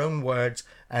 it's been our own words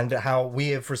and how we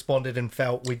have responded and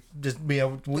felt.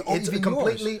 It's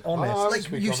completely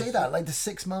honest. Like you say that, like the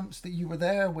 6 months that you were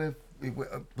there with.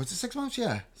 Was it 6 months?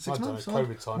 Yeah, 6 months.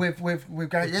 COVID time.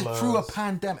 With Gary, through a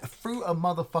pandemic, through a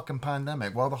motherfucking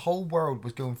pandemic, while the whole world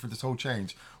was going through this whole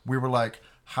change, we were like,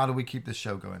 how do we keep this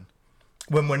show going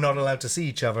when we're not allowed to see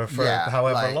each other for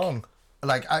however long?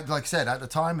 Like I said, at the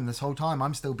time and this whole time,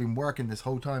 I'm still been working this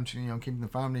whole time, keeping the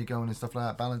family going and stuff like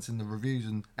that, balancing the reviews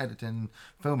and editing,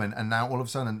 filming, and now all of a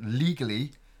sudden,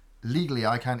 legally,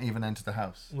 I can't even enter the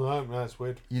house. No, that's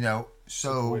weird.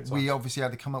 So we obviously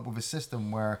had to come up with a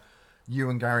system where you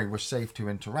and Gary were safe to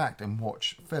interact and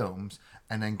watch films,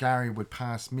 and then Gary would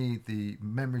pass me the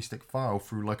memory stick file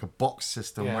through like a box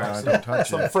system where I don't touch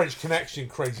some French Connection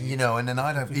crazy. And then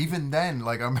I'd have, even then,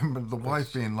 like I remember the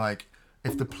wife being like,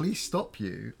 if the police stop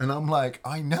you, and I'm like,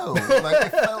 I know, like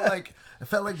it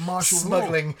felt like martial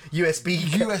smuggling law.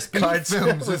 USB cards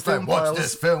films. It's like, watch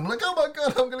this film. Like, oh my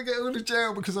god, I'm gonna get out of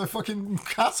jail because I fucking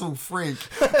castle freak.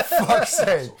 Fuck's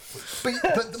sake.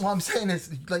 But what I'm saying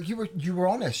is, like, you were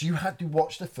honest. You had to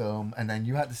watch the film, and then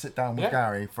you had to sit down with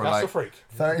Gary for like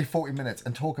 30, 40 minutes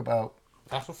and talk about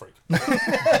Castle Freak.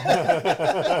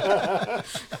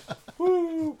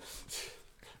 Woo.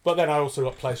 But then I also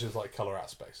got pleasures like Colour Out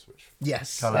Space, which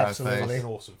absolutely an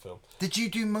awesome film. Did you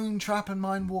do Moontrap and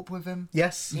Mind Warp with him?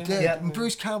 Yes, you did. And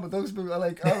Bruce Campbell, those movies, I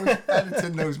was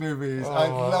editing those movies. I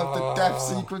love the death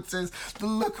sequences. The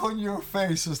look on your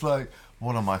face was like,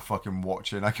 what am I fucking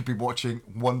watching? I could be watching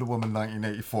Wonder Woman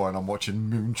 1984 and I'm watching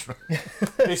Moontrap.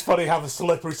 It's funny how the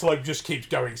slippery slope just keeps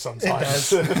going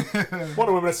sometimes.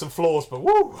 Wonder Woman has some flaws, but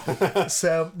woo!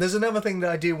 So there's another thing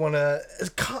that I do want to...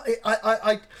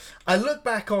 I look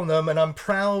back on them and I'm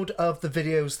proud of the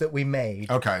videos that we made.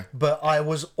 Okay. But I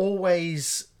was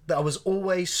always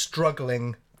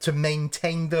struggling to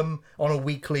maintain them on a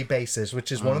weekly basis,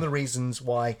 which is one of the reasons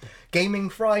why Gaming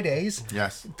Fridays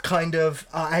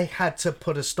I had to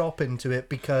put a stop into it,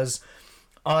 because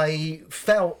I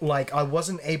felt like I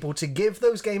wasn't able to give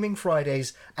those Gaming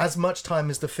Fridays as much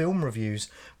time as the film reviews,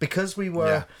 because we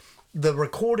were the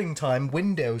recording time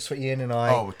windows for Ian and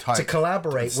I to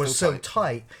collaborate was so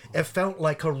tight. It felt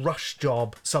like a rush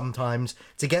job sometimes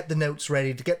to get the notes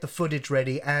ready, to get the footage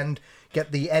ready, and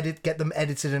get them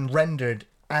edited and rendered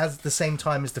at the same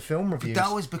time as the film reviews.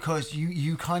 That was because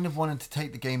you kind of wanted to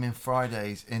take the Gaming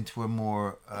Fridays into a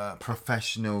more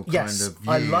professional kind of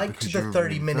view. I liked the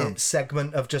 30-minute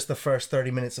segment of just the first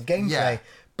 30 minutes of gameplay,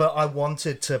 but I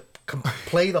wanted to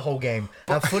play the whole game,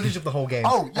 have footage of the whole game,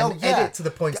 and edit to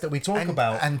the points that we talk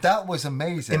about. And that was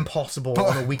amazing. Impossible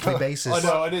on a weekly basis. I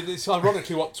know, and it's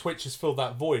ironically what Twitch has filled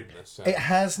that void in. So. It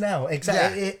has now,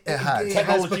 exactly. Yeah, it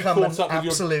has become an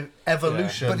absolute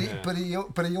evolution.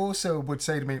 But he also would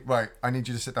say to me, right, I need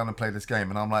you to sit down and play this game.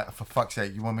 And I'm like, for fuck's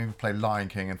sake, you want me to play Lion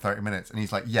King in 30 minutes? And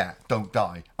he's like, yeah, don't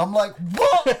die. I'm like,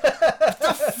 what the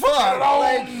fuck?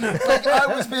 Like, I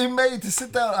was being made to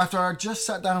sit down after I just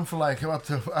sat down for like up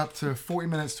to 40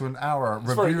 minutes to an hour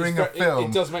reviewing a film.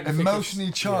 It does make me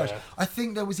emotionally charged. Yeah. I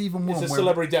think there was even one. It's a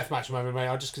celebrity deathmatch moment, mate.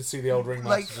 I just could see the old ring.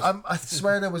 Like, I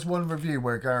swear there was one review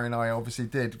where Gary and I obviously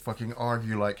did fucking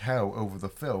argue like hell over the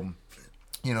film.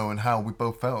 You know, and how we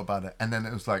both felt about it. And then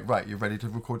it was like, right, you're ready to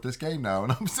record this game now.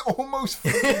 And I was almost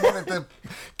fucking wanted to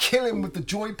kill him with the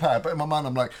joypad. But in my mind,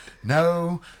 I'm like,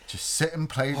 no, just sit and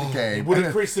play the game. It would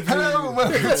increase the views. Hello, and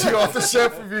welcome to Off the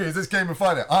Shelf Reviews. This Game of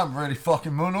Fighter. I'm really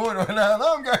fucking annoyed right now. And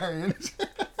I'm going.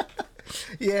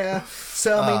 Yeah,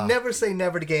 so I mean, never say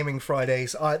never to Gaming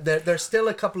Fridays. There's still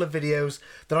a couple of videos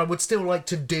that I would still like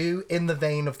to do in the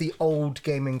vein of the old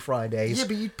Gaming Fridays. Yeah,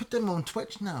 but you put them on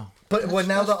Twitch now. But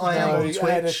now that I am on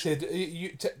Twitch,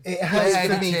 it has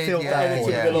for me filled that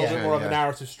void. A little bit more of a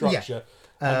narrative structure. Yeah.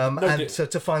 And so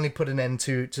to finally put an end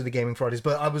to the Gaming Fridays.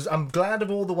 But I'm glad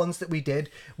of all the ones that we did.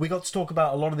 We got to talk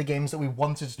about a lot of the games that we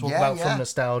wanted to talk about from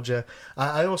nostalgia.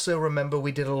 I also remember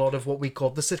we did a lot of what we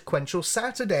called the Sequential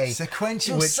Saturday. Which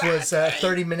was a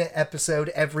 30-minute episode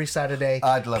every Saturday,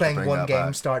 playing one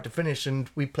game start to finish. And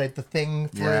we played The Thing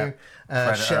through,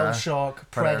 Shell Shock,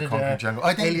 Predator,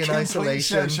 Alien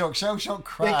Isolation. Shell Shock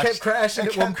crashed. It kept crashing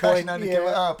at one point. Give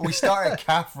it up. We started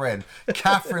Catherine.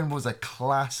 Catherine was a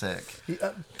classic.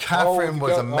 Catherine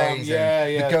was amazing.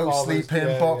 The Go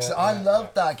Sleeping Box. I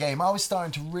loved that game. I was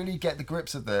starting to really get the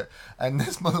grips of it. And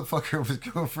this motherfucker was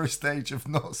going for a stage of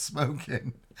not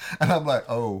smoking. And I'm like,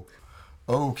 oh,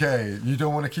 okay, you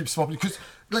don't want to keep swapping. Because,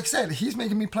 like I said, he's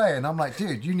making me play. And I'm like,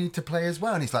 dude, you need to play as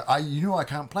well. And he's like, you know I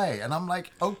can't play. And I'm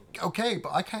like, oh, okay,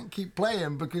 but I can't keep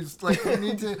playing because like we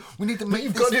need to make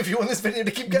you've got to if you want this video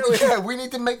to keep going. Yeah, we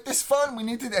need to make this fun. We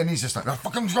need to. And he's just like, oh,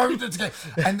 fucking trying to game.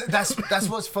 And that's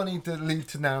what's funny to lead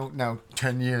to now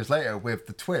 10 years later with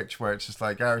the Twitch, where it's just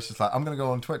like Gary's just like, I'm gonna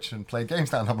go on Twitch and play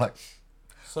games now. And I'm like,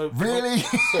 so really?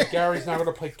 So Gary's now going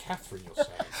to play Catherine, you're saying?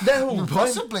 No,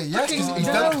 possibly, yes. He's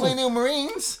done Colonial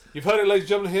Marines. You've heard it,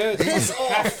 ladies and gentlemen, here. It's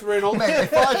Catherine on there.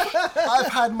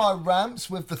 I've had my ramps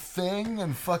with The Thing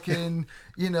and fucking,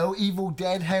 Evil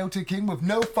Dead, Hail to King with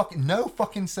no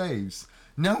fucking saves.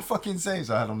 No fucking saves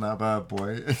I had on that bad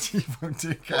boy. It's Evil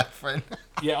to Catherine.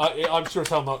 Yeah, I'm sure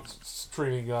I'm not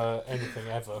streaming anything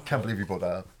ever. Can't believe you brought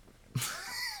that up.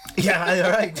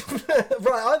 Yeah, right.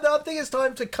 Right, I think it's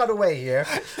time to cut away here.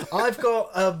 I've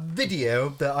got a video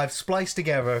that I've spliced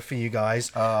together for you guys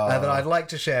that I'd like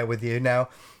to share with you. Now,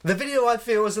 the video I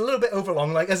feel is a little bit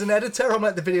overlong. Like, as an editor, I'm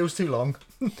like, the video's too long.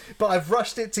 But I've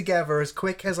rushed it together as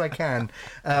quick as I can.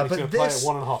 But this...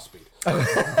 play at 1.5 speed.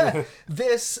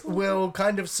 This will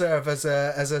kind of serve as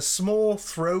a small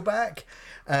throwback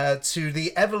to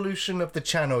the evolution of the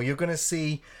channel. You're going to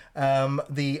see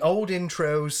the old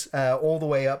intros all the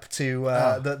way up to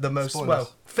the most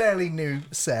fairly new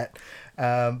set.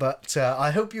 But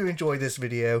I hope you enjoy this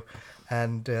video,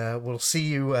 and we'll see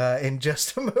you in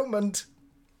just a moment.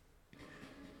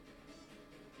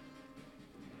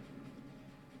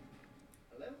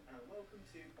 Hello and welcome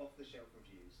to Off the Shelf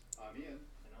Reviews. I'm Ian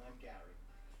and I'm Gary.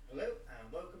 Hello and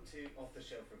welcome to Off the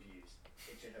Shelf Reviews.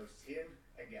 It's your hosts Ian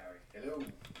and Gary. Hello.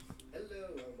 Hello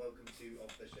and welcome to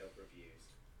Off the Shelf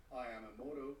Reviews. I am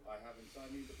Immortal. I have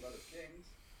inside me the blood of kings.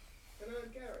 And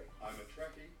I'm Gary. I'm a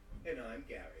Trekkie. And I'm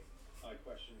Gary. I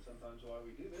question sometimes why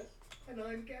we do this. And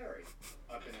I'm Gary.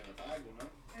 I've been in a bag all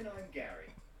night. And I'm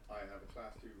Gary. I have a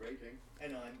class 2 rating.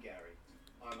 And I'm Gary.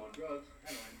 I'm on drugs.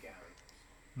 And I'm Gary.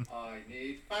 I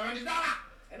need $500.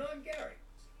 And I'm Gary.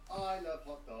 I love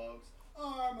hot dogs.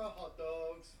 Armour hot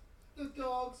dogs. The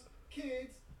dogs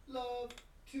kids love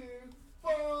to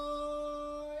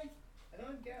buy. And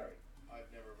I'm Gary.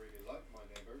 I've never really liked my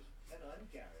neighbours. And I'm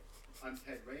Gary. I'm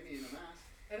Ted Raimi in a mask.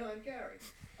 And I'm Gary.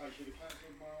 I should have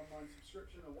cancelled my online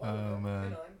subscription a while ago. Man.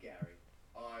 And I'm Gary.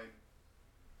 Sorry.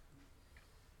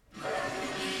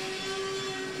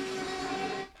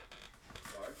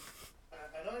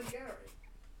 And I'm Gary.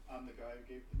 I'm the guy who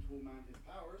gave the Tool Man his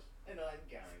powers. And I'm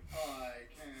Gary. I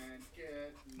can't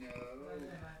get no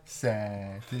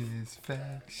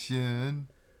satisfaction.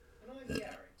 And I'm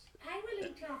Gary. I will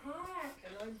eat your heart.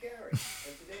 And I'm Gary.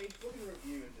 And today we're going to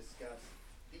review and discuss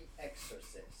The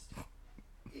Exorcist.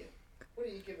 Ian, why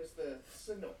don't you give us the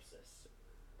synopsis?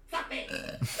 Fuck me!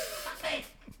 Fuck me!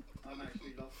 I'm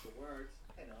actually lost for words.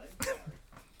 And I'm Gary.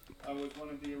 I was one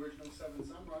of the original 7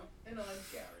 samurai. And I'm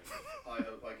Gary. I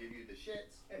hope I give you the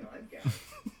shits. And I'm Gary.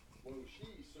 Well,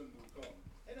 she's Sun Wukong.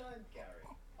 And I'm Gary.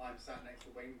 I'm sat next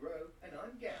to Wayne Grove. And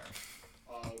I'm Gary.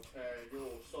 I'll tear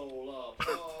your soul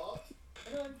apart.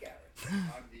 And I'm Gary.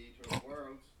 I'm the eater of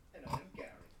worlds. And I'm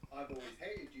Gary. I've always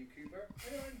hated you, Cooper.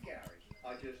 And I'm Gary.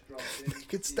 I just dropped in.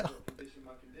 Good see stuff. What condition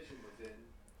my condition was in.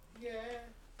 Yeah,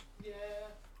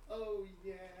 yeah, oh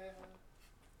yeah.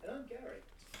 And I'm Gary.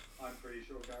 I'm pretty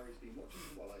sure Gary's been watching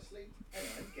me while I sleep. And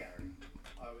I'm Gary.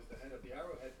 I was the head of the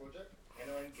Arrowhead project. And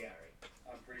I'm Gary.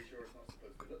 I'm pretty sure it's not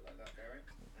supposed to look like that, Gary.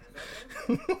 And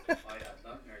I'm Gary. I have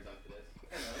nightmares after this.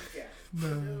 And I'm Gary. No.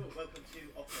 Hello, welcome to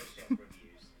Off the Shelf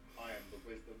Reviews. I am the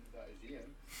wisdom that is Ian.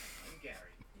 I'm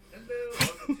Gary. Hello,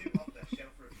 welcome to Off the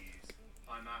Shelf Reviews.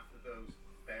 I'm after those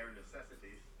bare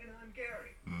necessities. And I'm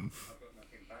Gary. I've got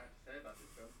nothing bad to say about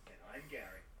this film. And I'm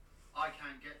Gary. I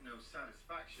can't get no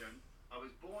satisfaction. I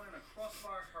was born in a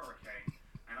crossfire hurricane,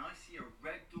 and I see a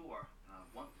red door, and I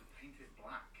want to paint it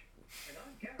black. And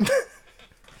I'm Gary.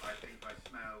 I think I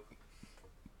smell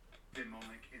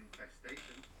demonic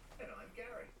infestation. And I'm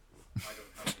Gary. I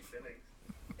don't have any feelings.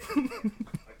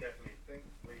 I definitely think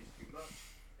three's too much.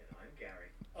 And I'm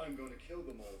Gary. I'm going to kill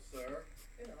them all, sir.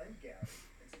 And I'm Gary.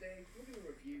 And today we'll do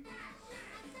a review.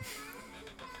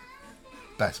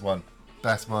 Best one.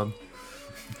 Best one.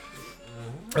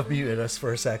 I've muted us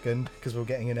for a second because we're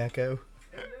getting an echo.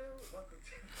 Hello, welcome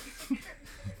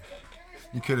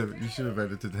to... You should have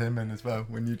edited him in as well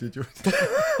when you did yours.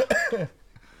 Look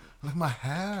at my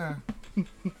hair.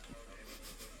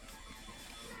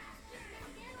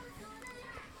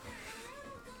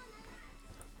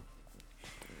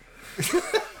 Okay.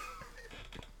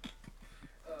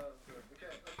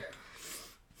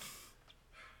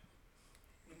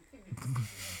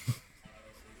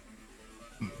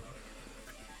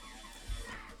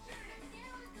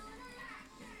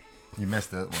 You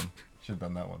missed that one. Should have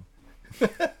done that one.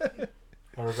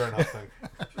 I regret nothing.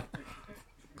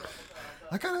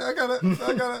 I got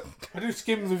it. I do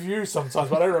skim the view sometimes,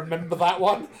 but I don't remember that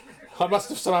one. I must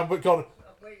have somehow gone.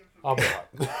 I'm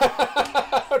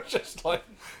alright. Just like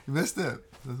You missed it.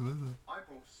 I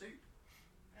brought soup.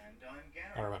 And I'm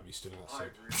Gary. I remember you stealing that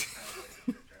soup.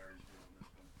 And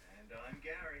I'm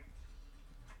Gary.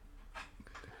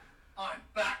 I'm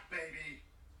back, baby.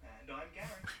 And I'm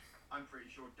Gary. I'm pretty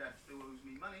sure Death still owes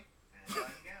me money. And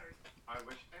I'm Gary. I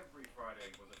wish every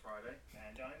Friday was a Friday.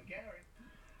 And I'm Gary.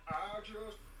 I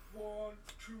just want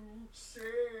to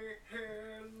say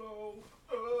hello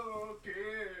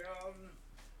again.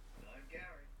 And I'm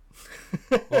Gary.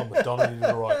 Well, Madonna,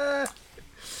 you're right.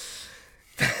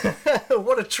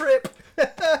 What a trip!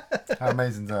 How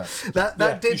amazing is that?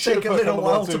 That did take a little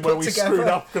while to put together.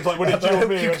 Up, like, when I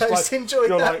hope you guys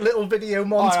enjoyed that little video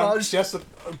montage. Yes,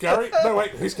 Gary? No,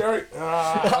 wait, who's Gary?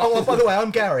 Oh, by the way,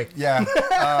 I'm Gary. Yeah.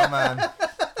 Oh man.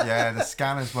 Yeah, the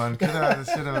scanners one. Should have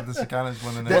had the scanners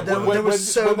one. There were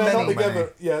so they're not many.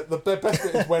 together, yeah, the best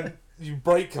bit is when you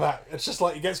break that. It's just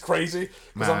like it gets crazy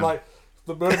because I'm like,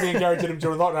 the when me and Gary did him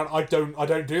during lockdown. I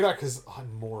don't do that because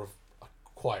I'm more of a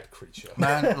quiet creature.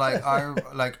 Man,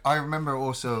 I remember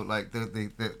also like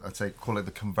the I'd say call it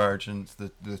the convergence,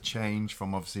 the change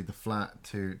from obviously the flat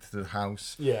to the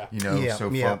house. Yeah. You know,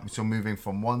 Yeah, so moving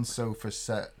from one sofa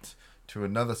set to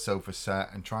another sofa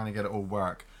set and trying to get it all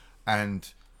work.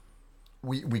 And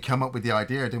we come up with the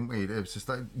idea, didn't we? It was just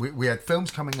like we had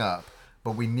films coming up,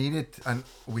 but we needed, and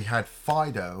we had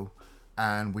Fido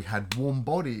and we had Warm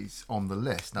Bodies on the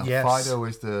list. Now, Yes. Fido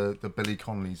is the Billy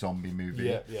Connolly zombie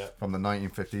movie from the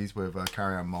 1950s with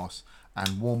Carrie-Anne Moss,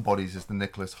 and Warm Bodies is the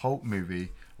Nicholas Hoult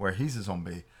movie where he's a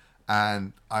zombie.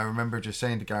 And I remember just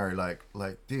saying to Gary, like,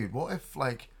 dude, what if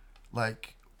like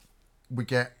we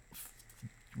get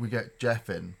Jeff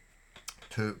in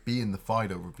to be in the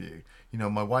Fido review. You know,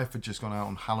 my wife had just gone out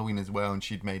on Halloween as well, and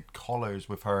she'd made collars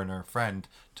with her and her friend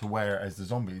to wear as the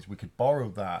zombies. We could borrow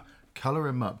that, colour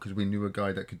him up, because we knew a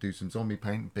guy that could do some zombie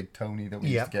paint, Big Tony, that we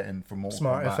used to get in from Mortal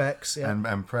Smart Kombat Effects, yeah.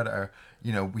 and Predator.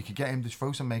 You know, we could get him to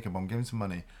throw some makeup on, give him some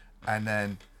money, and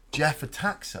then Jeff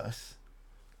attacks us,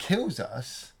 kills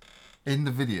us in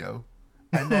the video.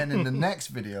 And then in the next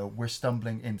video, we're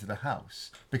stumbling into the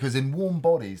house. Because in Warm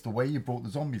Bodies, the way you brought the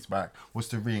zombies back was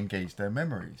to re-engage their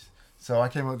memories. So I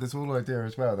came up with this whole idea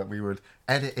as well, that we would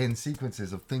edit in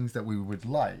sequences of things that we'd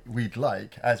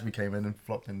like as we came in and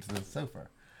flopped into the sofa.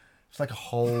 It's like a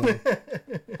whole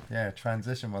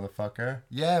transition, motherfucker.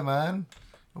 Yeah, man.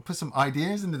 We'll put some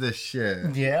ideas into this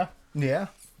shit. Yeah. You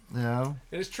know?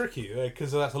 It's tricky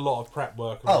because that's a lot of prep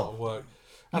work, a lot of work.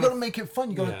 You got to make it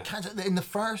fun. You got to catch it in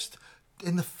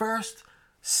the first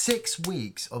 6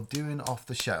 weeks of doing Off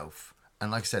the Shelf.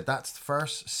 and like I said, that's the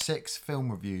first 6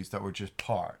 film reviews that were just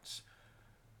parts.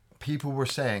 People were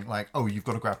saying like, oh, you've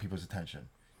got to grab people's attention.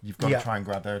 You've got to try and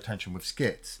grab their attention with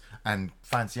skits and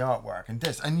fancy artwork and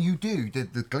this. And you do. The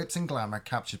glitz and glamour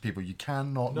captures people. You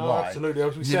cannot lie. Absolutely.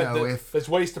 As we said, there's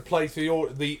ways to play to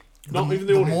not even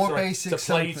the audience, to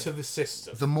play to the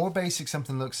system. The more basic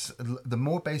something looks,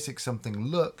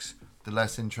 the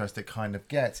less interest it kind of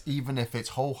gets. Even if it's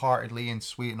wholeheartedly and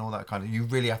sweet and all that kind of, you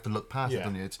really have to look past it,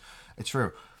 don't you? It's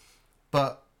true.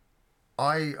 But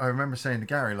I remember saying to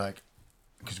Gary, like,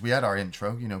 because we had our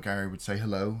intro, Gary would say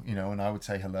hello, and I would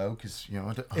say hello because,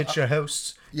 it's your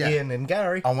hosts, Ian and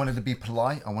Gary. I wanted to be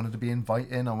polite. I wanted to be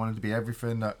inviting. I wanted to be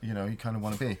everything that, you kind of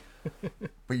want to be.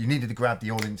 But you needed to grab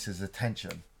the audience's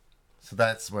attention. So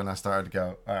that's when I started to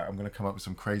go, all right, I'm going to come up with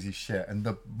some crazy shit.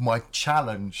 And my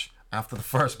challenge after the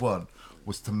first one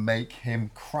was to make him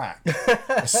crack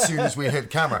as soon as we hit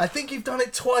camera. I think you've done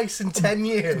it twice in 10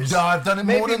 years. No, I've done it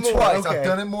more than twice. Okay. I've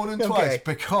done it more than twice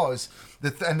because the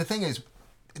thing is,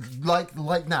 like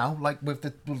now, like with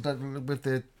the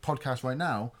podcast right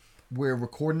now, we're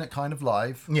recording it kind of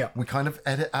live. Yeah, we kind of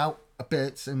edit out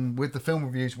bits, and with the film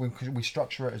reviews, we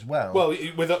structure it as well. Well,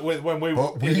 with when we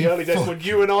were in the early days, when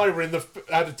you and I were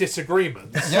had a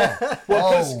disagreement. Yeah,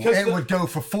 well, it would go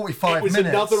for 45 minutes. It was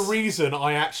another reason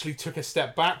I actually took a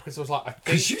step back because I was like,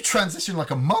 because you transition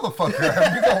like a motherfucker,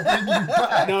 and we gotta bring you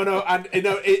back. No, and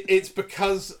it's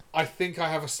because I think I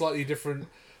have a slightly different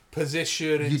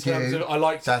position in terms of I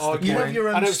like to argue. You have your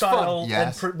own style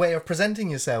and way of presenting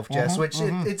yourself, Jess, which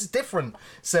it's different.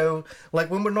 So,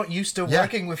 like when we're not used to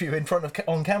working with you in front of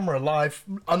on camera, live,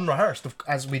 unrehearsed,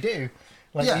 as we do,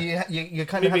 like you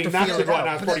kind of have to feel it right out.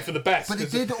 now is probably for the best. But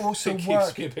it did also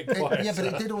work. But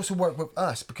it did also work with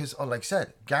us because, like I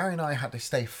said, Gary and I had to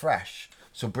stay fresh.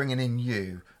 So bringing in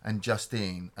you and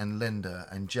Justine and Linda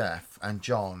and Jeff and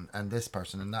John and this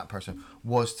person and that person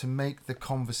was to make the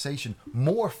conversation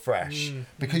more fresh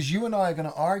because you and I are going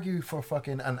to argue for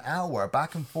fucking an hour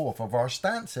back and forth of our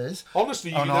stances.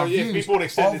 Honestly, if people want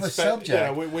extended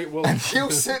subject, we'll... and he'll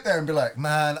sit there and be like,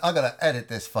 "Man, I got to edit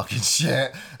this fucking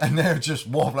shit," and they're just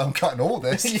wobbling. I'm cutting all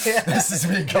this. This is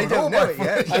me cutting all my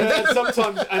and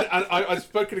sometimes, and I've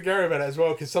spoken to Gary about it as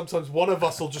well because sometimes one of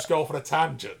us will just go off on a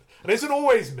tangent. And it isn't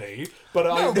always me, but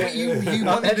you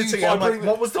want editing. I'm like,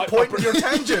 what was the point of your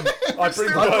tangent?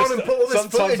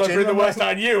 Sometimes I bring the worst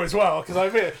out of you as well,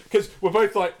 because we're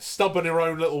both like stubborn in our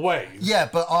own little ways. Yeah,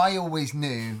 but I always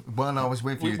knew when I was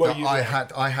with you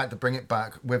that I had to bring it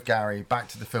back with Gary back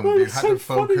to the film review. Had to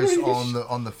focus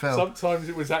on the film. Sometimes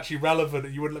it was actually relevant,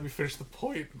 and you wouldn't let me finish the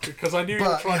point because I knew you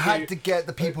were trying to. But I had to get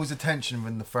the people's attention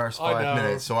in the first 5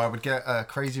 minutes, so I would get a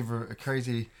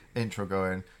crazy intro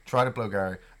going, try to blow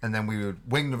Gary, and then we would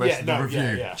wing the rest of the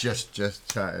review just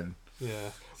chatting. Yeah.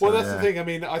 Well, that's the thing. I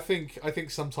mean, I think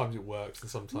sometimes it works and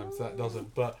sometimes that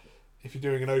doesn't. But if you're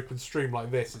doing an open stream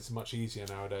like this, it's much easier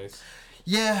nowadays.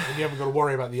 Yeah. And you haven't got to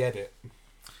worry about the edit.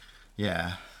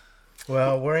 Yeah.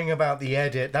 Well, worrying about the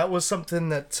edit, that was something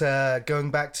that,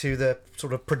 going back to the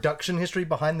sort of production history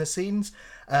behind the scenes,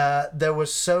 there were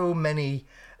so many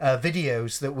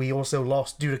videos that we also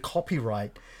lost due to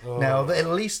copyright. Now, at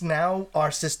least now,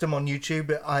 our system on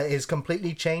YouTube is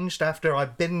completely changed after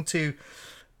I've been to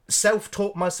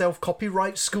self-taught myself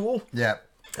copyright school. Yeah.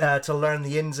 To learn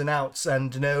the ins and outs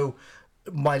and know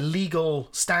my legal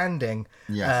standing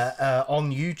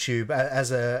on YouTube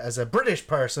as a British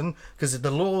person, because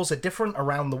the laws are different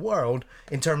around the world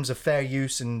in terms of fair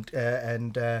use and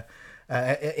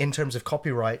in terms of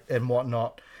copyright and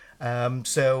whatnot.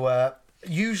 So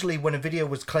usually when a video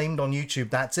was claimed on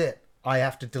YouTube, that's it. I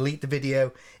have to delete the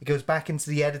video. It goes back into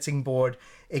the editing board.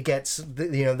 It gets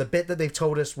the bit that they've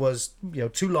told us was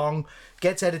too long.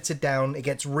 Gets edited down. It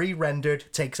gets re-rendered.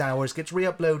 Takes hours. Gets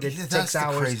re-uploaded. Takes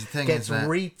hours. Crazy thing, gets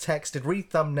re-texted,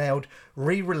 re-thumbnailed,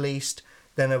 re-released.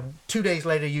 Then 2 days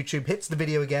later, YouTube hits the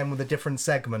video again with a different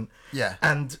segment. Yeah.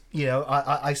 And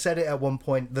I said it at one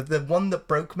point. The one that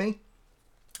broke me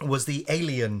was the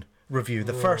Alien review,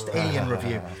 the first Alien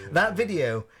review. That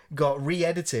video got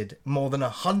re-edited more than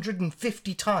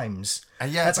 150 times.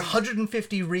 That's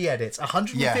 150 re-edits,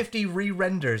 150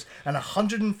 re-renders, and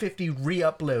 150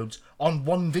 re-uploads on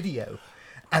one video.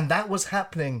 And that was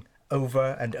happening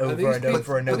over and over and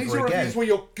over and over again. These are reviews where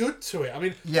you're good to it. I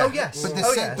mean, but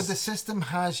the system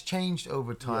has changed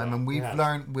over time, and we've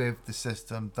learned with the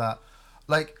system that,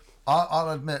 like,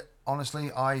 I'll admit,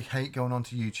 honestly, I hate going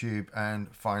onto YouTube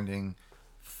and finding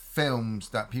films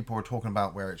that people are talking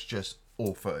about where it's just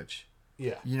all footage.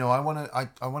 Yeah. I want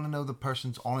to know the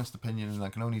person's honest opinion, and I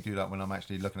can only do that when I'm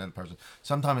actually looking at the person.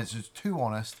 Sometimes it's just too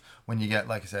honest when you get,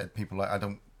 like I said, people like, I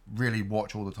don't really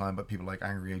watch all the time, but people like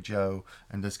Angry Joe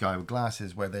and this guy with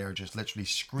glasses, where they are just literally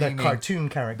screaming. They're cartoon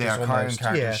characters. They are cartoon almost.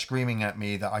 characters screaming at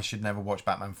me that I should never watch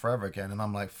Batman Forever again, and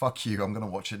I'm like, fuck you, I'm gonna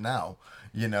watch it now,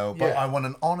 you know. But I want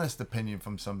an honest opinion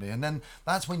from somebody, and then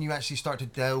that's when you actually start to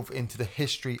delve into the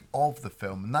history of the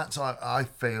film, and that's I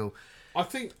feel. I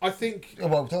think.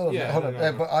 Well, hold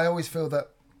on. But I always feel that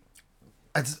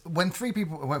when three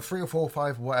or four or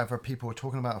five, whatever people are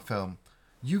talking about a film,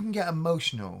 you can get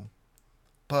emotional.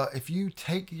 But if you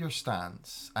take your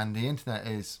stance, and the internet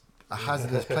is a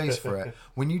hazardous place for it,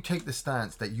 when you take the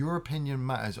stance that your opinion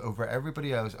matters over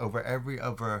everybody else, over every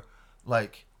other,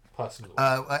 like, personal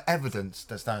evidence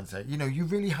that stands there, you know, you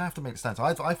really have to make the stance.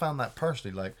 I found that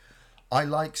personally, like, I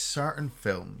like certain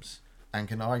films and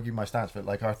can argue my stance for it,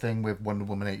 like our thing with Wonder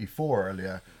Woman 84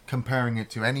 earlier, comparing it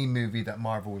to any movie that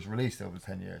Marvel has released over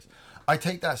 10 years. I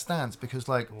take that stance because,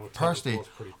 like, personally,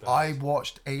 I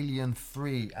watched Alien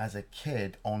 3 as a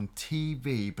kid on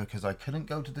TV because I couldn't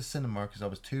go to the cinema because I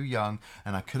was too young,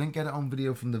 and I couldn't get it on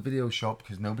video from the video shop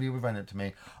because nobody would rent it to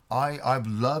me. I've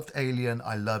loved Alien,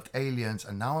 I loved Aliens,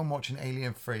 and now I'm watching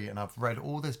Alien 3, and I've read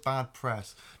all this bad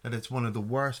press that it's one of the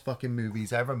worst fucking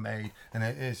movies ever made, and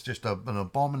it's just an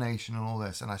abomination and all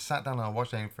this. And I sat down and I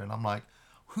watched Alien 3, and I'm like,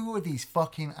 who are these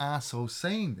fucking assholes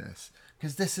saying this?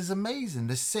 Because this is amazing.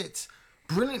 This sits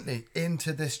brilliantly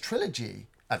into this trilogy.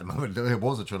 At the moment, it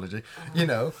was a trilogy, you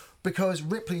know, because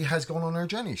Ripley has gone on her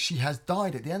journey. She has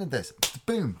died at the end of this.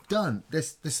 Boom, done.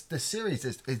 This series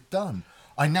is done.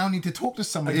 I now need to talk to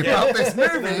somebody about this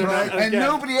movie, and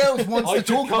nobody else wants to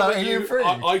talk about Alien 3.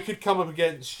 I could come up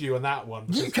against you on that one.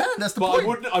 You can. That's the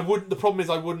point. I wouldn't. The problem is,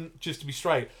 I wouldn't. Just to be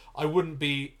straight, I wouldn't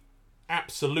be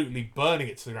absolutely burning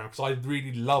it to the ground because I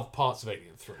really love parts of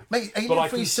Alien 3. Mate, Alien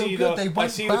 3 is so good, they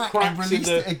went back and released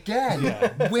it again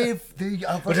with the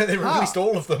other But then they released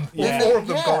all of them. Yeah. All four of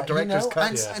them got director's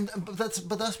cuts.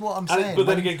 But that's what I'm saying. But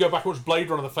then again, go back and watch Blade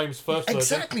Runner, the famous first version.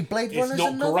 Exactly, Blade Runner is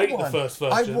not another great, one. the first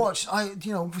version.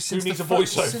 Since needs the a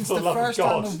voiceover, since for the the love of first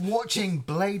time God? of watching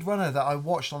Blade Runner that I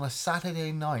watched on a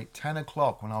Saturday night, 10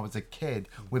 o'clock when I was a kid,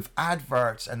 with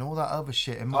adverts and all that other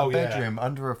shit in my bedroom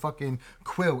under a fucking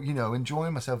quilt, you know,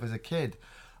 enjoying myself as a kid.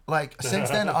 Like,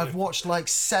 since then, I've watched like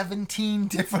 17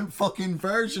 different fucking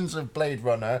versions of Blade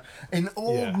Runner in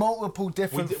all multiple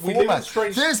different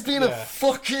formats. There's been a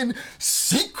fucking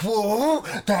sequel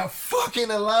that fucking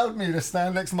allowed me to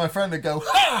stand next to my friend and go,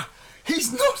 ha!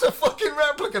 He's not a fucking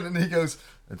replicant. And he goes,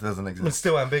 it doesn't exist. It's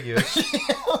still ambiguous.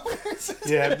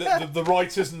 The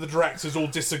writers and the directors all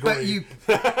disagree.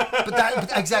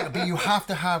 But you have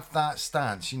to have that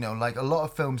stance, you know, like a lot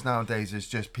of films nowadays is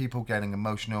just people getting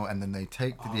emotional and then they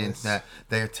take to the internet,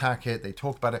 they attack it, they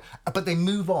talk about it, but they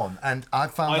move on. And I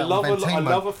found I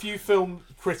love a few film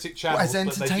critic channels. As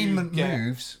entertainment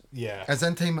moves, as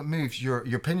entertainment moves, your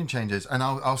opinion changes. And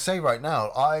I'll say right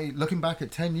now, looking back at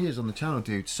 10 years on the channel,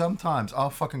 dude, sometimes I'll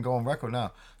fucking go on record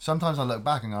now. Sometimes I look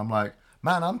back and I'm like,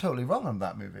 man, I'm totally wrong on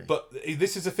that movie. But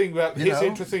this is the thing about here's the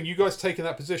interesting thing. You guys taking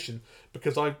that position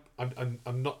because I'm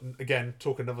not again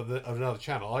talking of another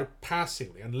channel. I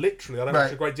passingly and literally I don't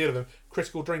watch a great deal of him.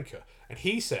 Critical Drinker, and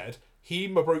he said he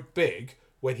broke big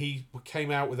when he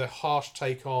came out with a harsh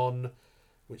take on.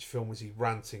 Which film was he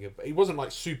ranting about? He wasn't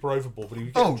like super overboard, but he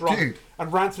was getting drunk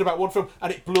and ranted about one film,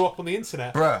 and it blew up on the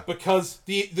internet because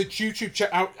the YouTube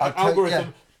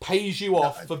algorithm pays you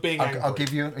off for being angry. I'll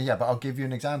give you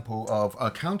an example of a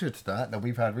counter to that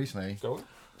we've had recently. Go on.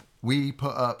 We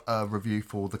put up a review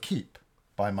for The Keep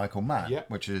by Michael Mann,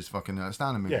 which is fucking an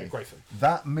outstanding movie. Yeah, great film.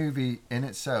 That movie in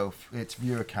itself, its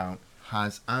viewer count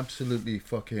has absolutely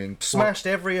fucking smashed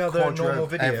every other normal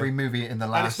video. Every movie in the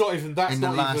last. And it's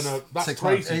not even that's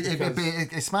crazy.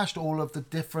 It smashed all of the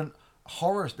different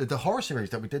the horror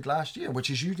series that we did last year, which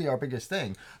is usually our biggest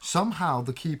thing. Somehow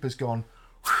The Keep has gone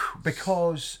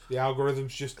because the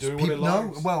algorithm's just doing what it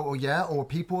likes. Or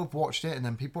people have watched it and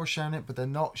then people are sharing it, but they're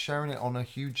not sharing it on a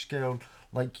huge scale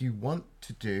like you want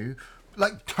to do.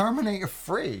 Like Terminator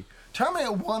 3.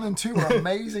 Terminator 1 and 2 are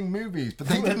amazing movies, but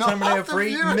they did not have the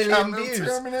viewer count of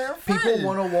Terminator 3. People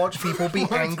want to watch people be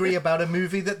angry about a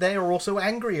movie that they are also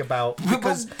angry about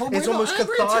because but it's almost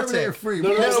cathartic.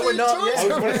 No, we're not. I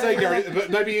was going to say, Gary, but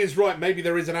maybe he is right. Maybe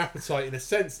there is an appetite in a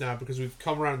sense now because we've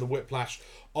come around the whiplash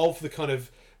of the kind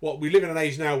of we live in an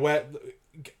age now where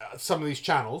some of these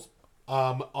channels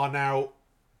are now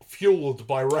fueled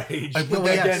by rage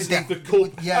against the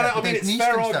I mean, it's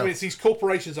fair arguments. These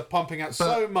corporations are pumping out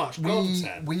so much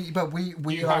content. We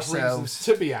you have ourselves reasons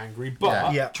to be angry,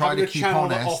 but try to a keep channel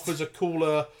honest. that offers a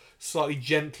cooler, slightly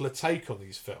gentler take on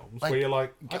these films, where you're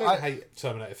like, I don't hate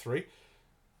Terminator 3.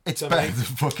 It's better than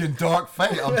fucking Dark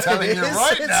Fate, I'm telling you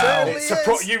right It now. certainly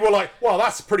is. You were like, well,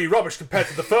 that's pretty rubbish compared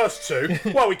to the first two.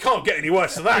 Well, we can't get any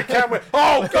worse than that, can we?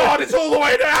 Oh, God, it's all the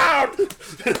way down!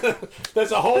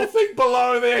 There's a whole thing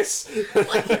below this.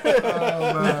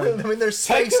 I mean, there's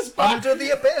space under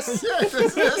the abyss. Yeah,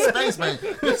 it's space, mate.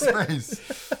 It's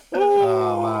space.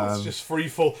 Oh, man. It's just free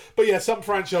fall. But yeah, some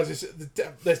franchises,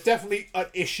 there's definitely an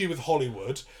issue with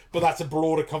Hollywood, but that's a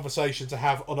broader conversation to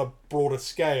have on a broader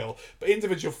scale. But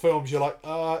individual films, you're like,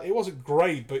 it wasn't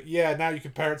great, but yeah, now you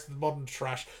compare it to the modern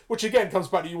trash, which again comes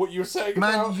back to what you were saying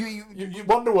about you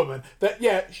Wonder Woman. That,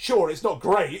 yeah, sure, it's not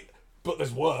great, but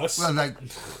there's worse. Well, like,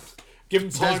 given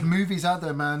time. There's movies out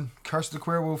there, man. Curse of the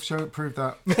Werewolf show proved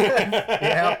that.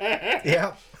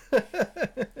 Yeah.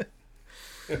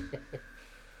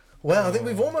 Well, I think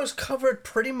we've almost covered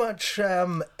pretty much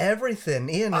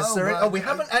everything. Ian, is there? We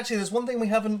haven't actually. There's one thing we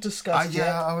haven't discussed yet.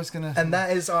 Yeah, I was gonna. And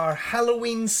that is our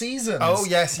Halloween seasons. Oh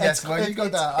yes. Well, you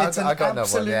got that. It's an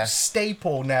absolute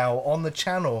staple now on the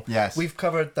channel. Yes. We've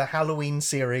covered the Halloween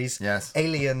series. Yes.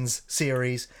 Aliens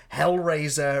series,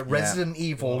 Hellraiser, Resident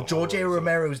Evil, George A.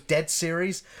 Romero's Dead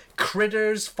series,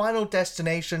 Critters, Final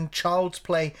Destination, Child's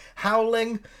Play,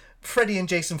 Howling. Freddy and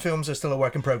Jason films are still a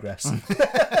work in progress.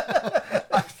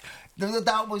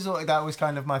 That was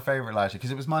kind of my favourite last year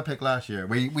because it was my pick last year.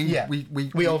 We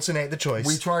alternate the choice.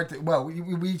 We tried to,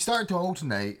 we started to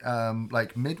alternate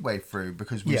like midway through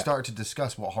because we started to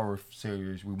discuss what horror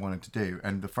series we wanted to do,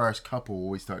 and the first couple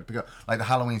always started to pick up. Like the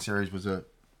Halloween series was a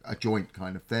joint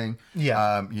kind of thing.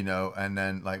 Yeah. And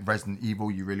then like Resident Evil,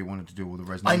 you really wanted to do all the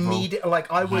Resident Evil.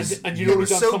 I was and you'd already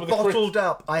done so some of the bottled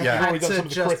up. I you'd had already done to some of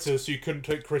the just Critters, so you couldn't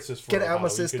take Critters for get it out of my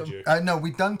Halloween, system. could you? No,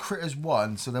 we'd done Critters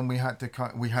 1, so then we had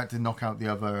to knock out the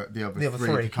other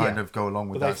three to kind of go along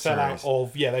with But that they fell series. out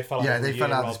of they fell out. Yeah, of they the fell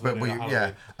year out. rather But than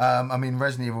Halloween. I mean,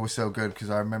 Resident Evil was so good because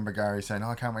I remember Gary saying, "Oh,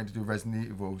 I can't wait to do Resident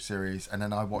Evil series," and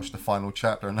then I watched the final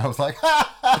chapter and I was like,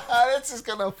 "This is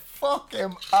gonna fuck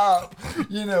him up,"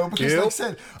 because like I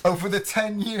said, over the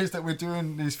 10 years that we're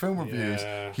doing these film reviews,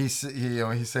 he's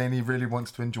saying he really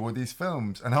wants to enjoy these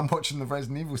films, and I'm watching the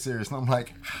Resident Evil series, and I'm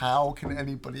like, how can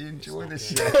anybody enjoy this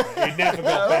shit? It never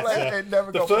got better. Like, it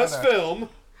never got the first better. film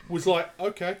was like,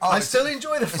 okay. I still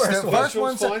enjoy the first one. First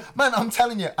one's fine. Man, I'm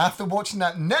telling you, after watching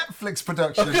that Netflix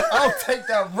production, I'll take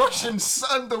that Russian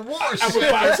underwater And shit.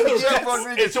 we're back to the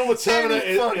Yeah, it's all the Terminator.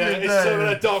 It's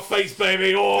Terminator Dark Face,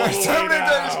 baby. All the way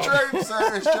now. It's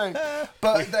straight, it's straight.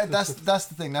 But that's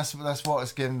the thing. That's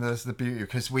what's given us the beauty,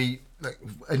 because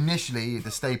initially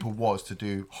the staple was to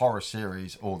do horror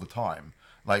series all the time.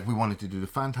 Like, we wanted to do the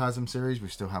Phantasm series. We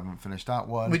still haven't finished that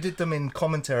one. We did them in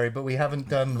commentary, but we haven't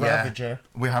done Ravager.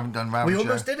 We haven't done Ravager. We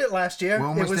almost did it last year. We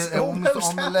almost it did almost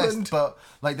on happened. the list, but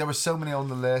like there were so many on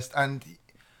the list, and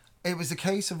it was a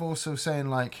case of also saying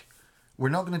like, we're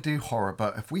not going to do horror,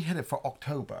 but if we hit it for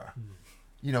October,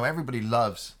 everybody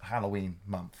loves Halloween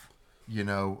month. The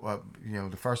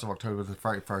 1st of October, the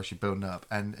 31st, you're building up,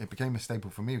 and it became a staple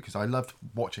for me because I loved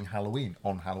watching Halloween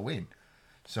on Halloween.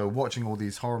 So watching all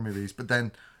these horror movies, but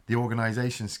then the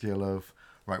organisation skill of,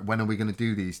 right, when are we going to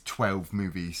do these 12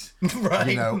 movies,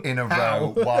 right. in a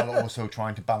row, while also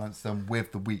trying to balance them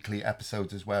with the weekly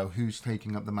episodes as well. Who's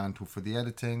taking up the mantle for the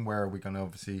editing? Where are we going to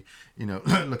obviously,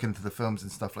 look into the films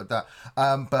and stuff like that?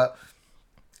 But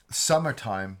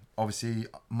summertime, obviously,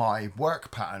 my work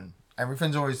pattern,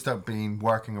 everything's always been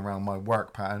working around my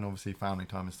work pattern, obviously family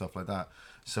time and stuff like that.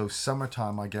 So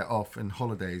summertime I get off in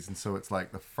holidays, and so it's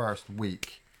like the first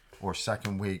week or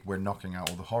second week we're knocking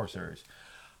out all the horror series.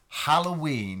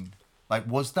 Halloween,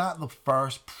 was that the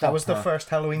first proper... That was the first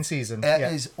Halloween season. It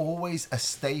is always a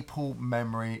staple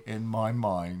memory in my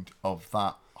mind of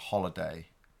that holiday.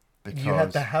 Because you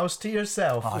had the house to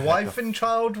yourself. Wife and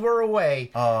child were away.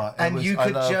 And you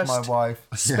could just my wife.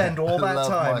 spend all that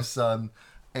time. My son.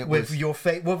 With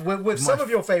some of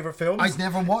your favourite films. I'd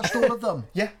never watched all of them.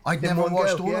 I'd never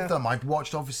watched all of them. I'd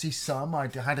watched obviously some.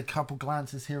 I'd had a couple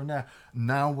glances here and there.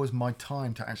 Now was my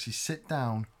time to actually sit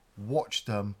down, watch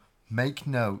them, make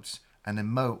notes, and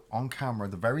emote on camera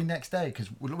the very next day, because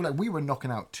we were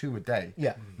knocking out 2 a day.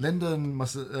 Yeah. Linda and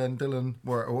Dylan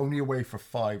were only away for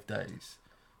 5 days.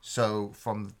 So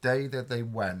from the day that they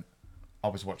went, I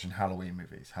was watching Halloween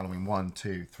movies. Halloween 1,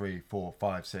 2, 3, 4,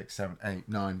 5, 6, 7, 8,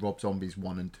 9. Rob Zombie's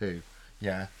 1 and 2.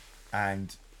 Yeah.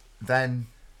 And then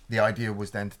the idea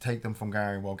was then to take them from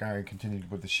Gary while Gary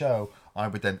continued with the show. I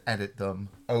would then edit them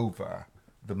over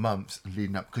the months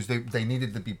leading up, because they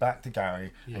needed to be back to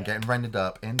Gary and getting rendered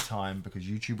up in time, because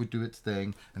YouTube would do its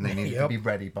thing, and they needed to be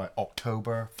ready by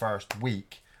October first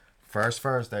week, first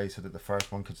Thursday, so that the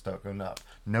first one could start going up.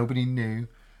 Nobody knew.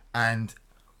 And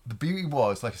the beauty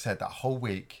was, like I said, that whole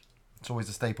week, It's always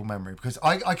a staple memory because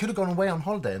I could have gone away on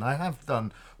holiday, and I have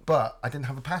done, but I didn't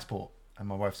have a passport, and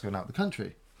my wife's going out of the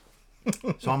country.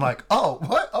 So I'm like, oh,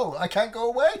 what? Oh, I can't go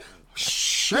away?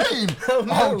 Shame! Oh,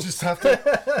 no. I'll just have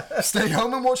to stay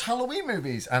home and watch Halloween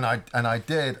movies. And I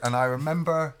did, and I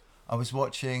remember I was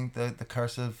watching the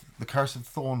Curse of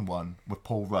Thorn one with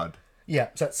Paul Rudd. Yeah,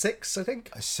 is that 6, I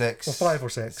think? 6. Or 5 or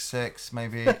 6. 6,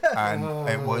 maybe. And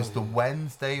it was the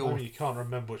Wednesday or... you can't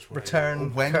remember which one.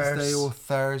 Return, Wednesday Curse. or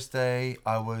Thursday.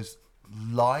 I was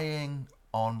lying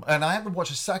on... And I had to watch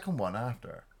a second one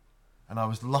after. And I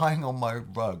was lying on my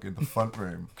rug in the front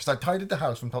room. Because I tidied the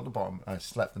house from top to bottom. I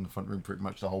slept in the front room pretty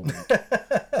much the whole week.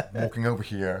 Walking over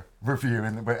here, reviewing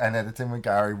and editing with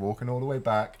Gary, walking all the way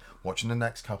back, watching the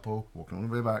next couple, walking all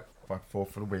the way back and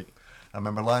forth for the week. I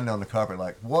remember lying on the carpet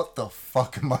like, what the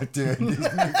fuck am I doing? These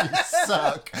movies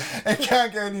suck. It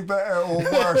can't get any better or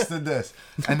worse than this.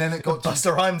 And then it got...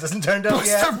 Busta Rhymes hasn't turned up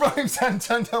yet. Busta Rhymes hadn't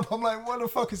turned up. I'm like, what the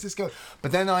fuck is this going?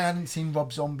 But then I hadn't seen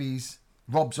Rob Zombie's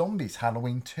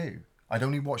Halloween 2. I'd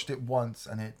only watched it once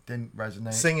and it didn't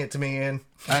resonate. Sing it to me, Ian.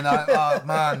 And I,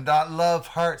 man, that love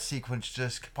hurt sequence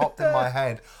just popped in my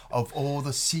head of all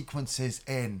the sequences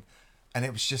in. And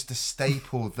it was just a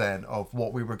staple then of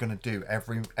what we were going to do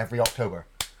every October.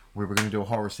 We were going to do a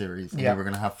horror series. And we were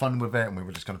going to have fun with it. And we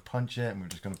were just going to punch it. And we were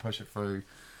just going to push it through.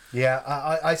 Yeah,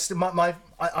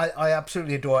 I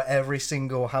absolutely adore every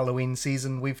single Halloween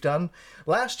season we've done.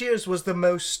 Last year's was the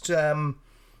most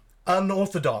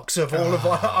unorthodox of all of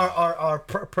our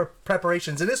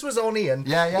preparations, and this was on Ian.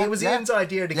 It was Ian's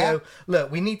idea to go,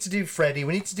 look, we need to do Freddy,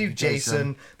 we need to do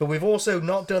Jason, but we've also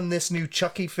not done this new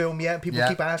Chucky film yet. People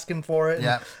keep asking for it.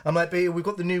 And I'm like, but we've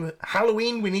got the new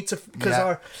Halloween, we need to,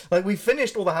 because we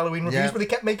finished all the Halloween reviews, but they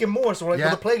kept making more, so we're like,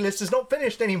 well, the playlist is not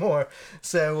finished anymore.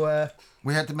 So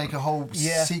we had to make a whole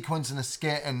sequence and a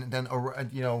skit, and then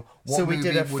what so we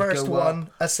did a first one,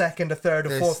 a second, a third,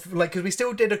 a fourth, because we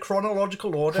still did a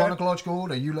chronological order.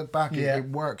 You look back, it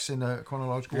works in a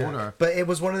chronological order. But it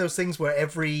was one of those things where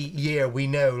every year we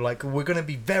know, like, we're going to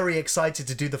be very excited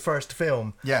to do the first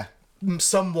film. Yeah.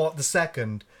 Somewhat the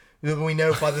second. We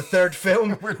know by the third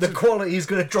film the quality is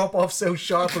going to drop off so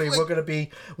sharply. We're going to be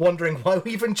wondering why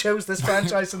we even chose this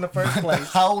franchise in the first place.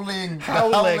 Howling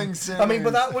series. I mean,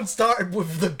 but that one started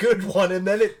with the good one, and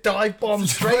then it dive bombed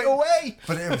straight away.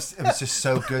 But it was just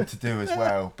so good to do as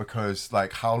well, because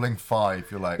like Howling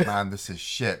 5, you're like, man, this is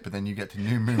shit. But then you get to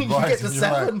New Moon Rise, you get to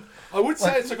 7. Like, I would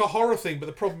say it's like a horror thing, but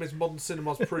the problem is modern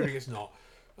cinema's proving it's not.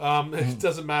 It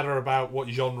doesn't matter about what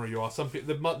genre you are. Some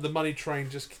people, the money train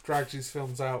just drags these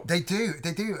films out. They do,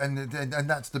 and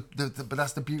that's but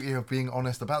that's the beauty of being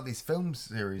honest about these film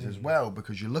series as well,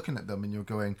 because you're looking at them and you're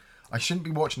going, I shouldn't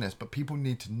be watching this, but people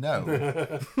need to know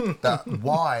that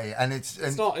why, and it's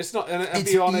not, and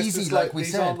be honest, easy, it's like we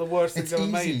these said. aren't the worst things ever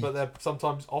easy. made, but they're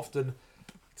sometimes often.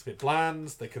 It's a bit bland.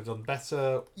 They could have done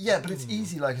better. Yeah, but it's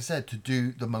easy, like I said, to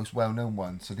do the most well-known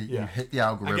ones, so that you hit the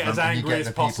algorithm and and you get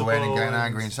the people in and getting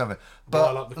angry and stuff.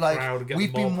 But like,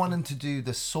 we've been wanting to do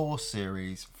the Saw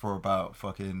series for about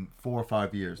fucking 4 or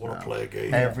 5 years now. Play a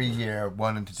game. Every year,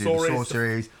 wanting to do the Saw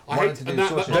series.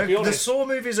 The Saw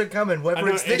movies are coming, whether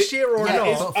it's this year or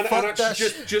not. And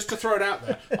actually, just to throw it out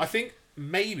there, I think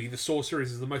maybe the Saw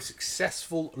series is the most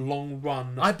successful long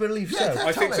run. I believe so. Yeah,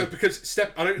 I think so, because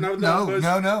I don't know the numbers.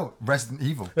 No, Resident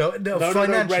Evil. No,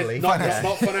 financially. Not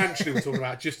financially. We're talking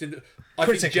about just in. I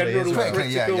think general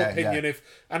critical opinion.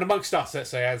 And amongst us, let's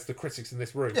say, as the critics in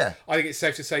this room, I think it's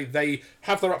safe to say they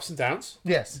have their ups and downs.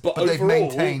 Yes, but they've overall,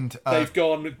 maintained. They've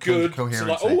gone good.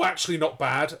 Coherency. So like, actually not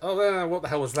bad. What the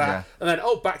hell was that? Yeah. And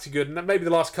then back to good. And then maybe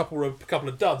the last couple were a couple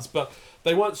of duds, but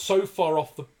they weren't so far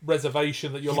off the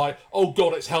reservation that you're like, oh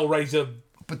god, it's Hellraiser.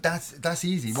 But that's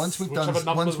easy. Once we've done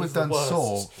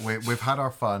Saw, we've had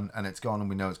our fun and it's gone and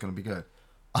we know it's going to be good.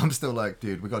 I'm still like,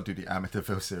 dude, we got to do the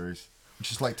Amityville series,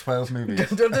 which is like 12 movies.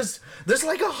 there's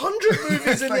like 100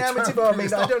 movies in the Amityville. I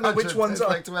mean, I don't know which ones are.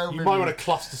 Like you might want to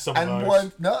cluster some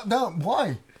of those.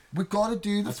 Why? We've got to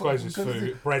do the. I suppose it's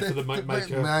food. Bread for the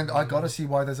maker. Man, I got to see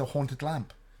why there's a haunted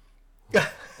lamp.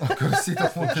 I've got to see the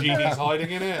haunted genie's hiding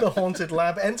in it. The haunted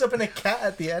lamp ends up in a cat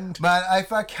at the end. Man,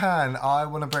 if I can, I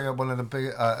want to bring up one of the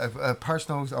big,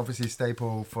 personal, obviously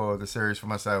staple for the series for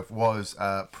myself was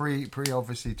pre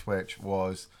obviously Twitch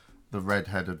was the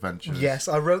Redhead Adventures. Yes,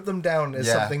 I wrote them down as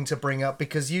something to bring up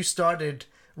because you started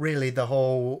really the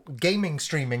whole gaming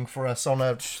streaming for us on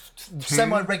a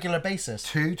semi-regular basis.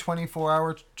 2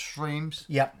 24-hour streams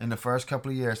in the first couple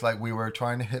of years. Like, we were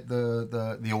trying to hit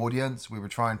the audience. We were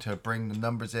trying to bring the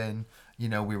numbers in. you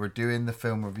know, we were doing the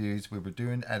film reviews, we were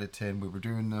doing editing, we were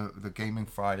doing the gaming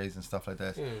Fridays and stuff like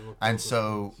this. And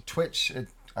so Twitch,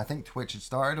 I think Twitch had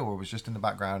started or was just in the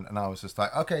background, and I was just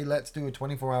like, okay, let's do a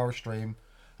 24-hour stream.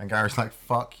 And Gary's like,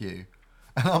 fuck you.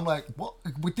 And I'm like, what?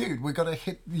 Dude, we got to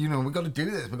hit, you know, we got to do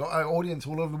this. We got our audience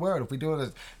all over the world if we do this.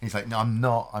 And he's like,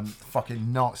 no, I'm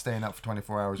fucking not staying up for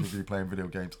 24 hours with you playing video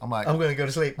games. I'm like, I'm going to go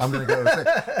to sleep. I'm going to go to sleep.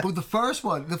 But the first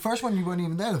one you weren't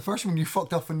even there. The first one you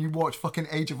fucked off when you watched fucking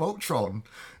Age of Ultron.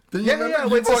 I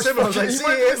went to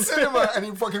cinema. And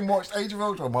you fucking watched Age of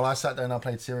Ultron while I sat there and I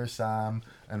played Serious Sam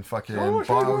and fucking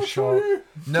Bioshock.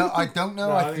 No, I don't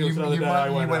know. You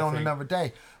went on another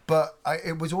day. But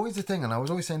it was always the thing, and I was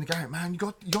always saying to Gary, man, you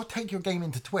got to take your game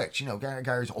into Twitch. You know,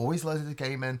 Gary's always loves his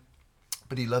gaming,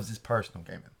 but he loves his personal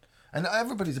gaming. And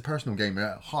everybody's a personal gamer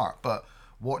at heart, but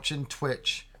watching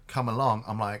Twitch come along,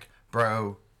 I'm like,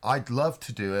 bro, I'd love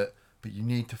to do it, but you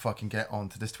need to fucking get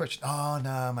onto this Twitch. Oh,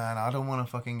 no, man, I don't want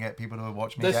to fucking get people to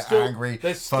watch me angry,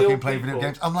 fucking play video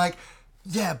games. I'm like...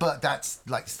 Yeah, but that's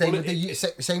like same with the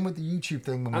YouTube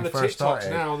thing when we first started.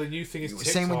 Now the new thing is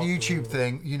TikTok. Same with the YouTube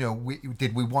thing. You know, we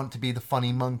want to be the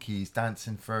funny monkeys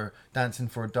dancing for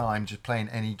a dime, just playing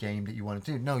any game that you want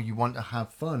to do? No, you want to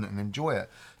have fun and enjoy it.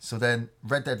 So then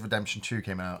Red Dead Redemption 2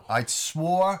 came out. I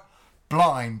swore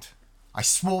blind I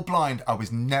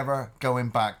was never going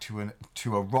back to a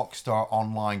Rockstar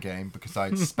Online game because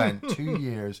I'd spent 2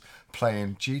 years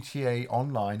playing GTA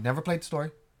Online. Never played the story.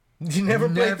 You never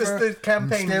played the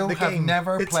campaign. Still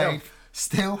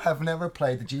have never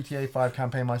played the GTA 5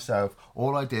 campaign myself.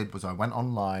 All I did was I went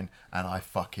online and I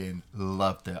fucking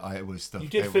loved it. You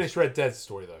did finish Red Dead's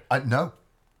story though. No.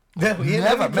 No,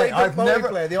 I've never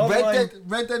played the online.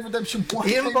 Red Dead Redemption 1.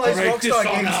 Ian buys Rockstar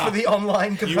games for the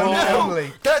online component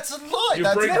only. That's a lie.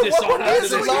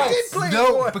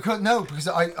 Because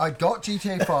I got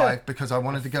GTA 5 because I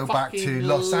wanted to go back to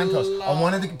Los Santos. I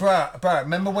wanted to, bruh,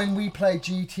 remember when we played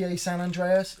GTA San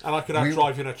Andreas? And I could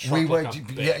drive in a truck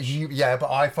but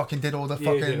I fucking did all the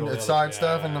fucking side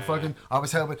stuff and the fucking. I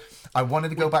was helping. I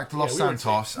wanted to go back to Los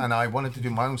Santos and I wanted to do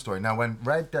my own story. Now, when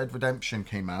Red Dead Redemption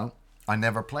came out, I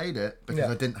never played it because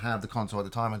I didn't have the console at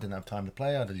the time. I didn't have time to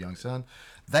play. I had a young son.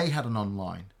 They had an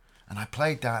online. And I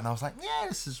played that and I was like, yeah,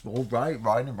 this is all right.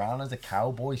 Riding around as a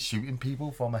cowboy, shooting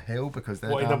people from a hill because they're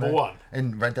number one?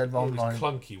 In Red Dead Online. It was a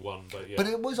clunky one, but yeah. But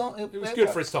it was on. It was good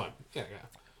for its time. Yeah.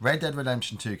 Red Dead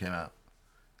Redemption 2 came out.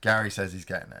 Gary says he's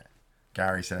getting it.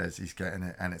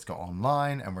 And it's got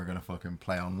online, and we're going to fucking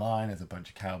play online as a bunch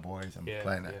of cowboys and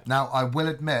playing it. Now, I will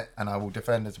admit, and I will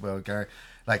defend as well, Gary,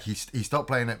 like he stopped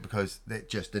playing it because it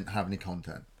just didn't have any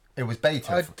content. It was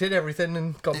beta. I did everything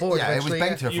and got bored. It was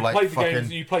beta for like played the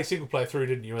games. You play single player through,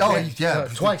 didn't you?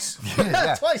 Twice.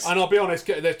 Twice. And I'll be honest,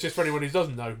 that's just for anyone who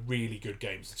doesn't know, really good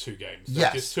games. 2 games.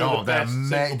 Yes. Just 2 of the best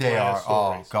they are.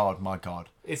 Stories. Oh God, my God.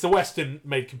 It's a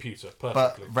Western-made computer,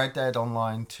 perfectly. But Red Dead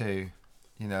Online 2,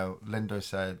 you know, Linda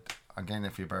said, "I'm getting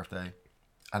it for your birthday."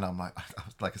 And I'm like,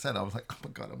 like I said, I was like, oh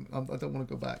my God, I don't want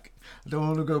to go back. I don't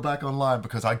want to go back online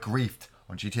because I griefed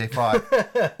on GTA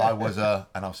 5.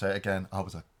 And I'll say it again, I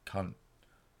was a cunt.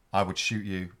 I would shoot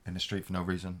you in the street for no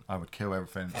reason. I would kill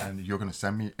everything. And you're going to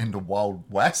send me in the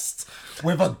Wild West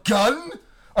with a gun?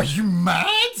 Are you mad?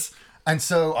 And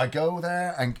so I go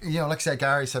there and, you know, like I said,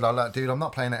 Gary said, oh, dude, I'm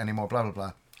not playing it anymore, blah, blah,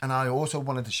 blah. And I also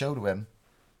wanted to show to him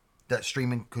that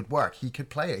streaming could work. He could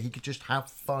play it. He could just have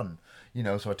fun. You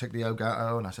know, so I took the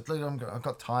Elgato and I said, look, I've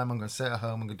got time. I'm going to sit at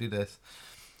home. I'm going to do this.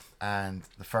 And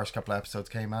the first couple of episodes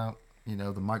came out. You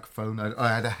know, the microphone.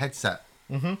 I had a headset.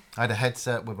 Mm-hmm. I had a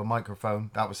headset with a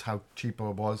microphone. That was how cheap I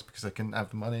was because I couldn't have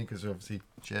the money because obviously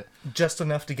shit. Just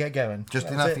enough to get going. Just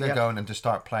enough to get going and to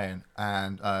start playing.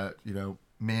 And, you know,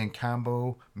 me and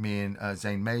Campbell, me and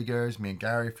Zane Magers, me and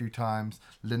Gary a few times.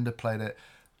 Linda played it.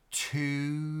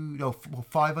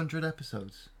 500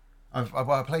 episodes.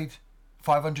 I played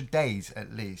 500 days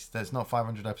at least. There's not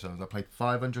 500 episodes. I played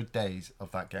 500 days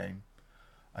of that game.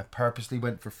 I purposely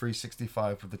went for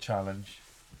 365 for the challenge,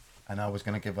 and I was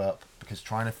going to give up because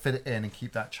trying to fit it in and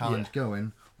keep that challenge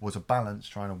going was a balance.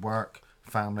 Trying to work,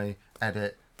 family,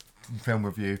 edit, film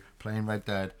review, playing Red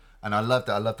Dead. And I loved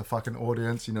it. I loved the fucking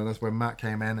audience. You know, that's where Matt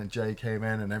came in and Jay came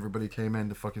in and everybody came in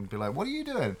to fucking be like, what are you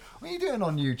doing? What are you doing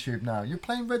on YouTube now? You're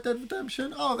playing Red Dead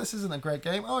Redemption? Oh, this isn't a great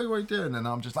game. Oh, what are you doing? And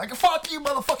I'm just like, fuck you,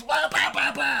 motherfucker. Blah, blah,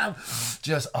 blah, blah.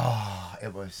 Just,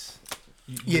 it was...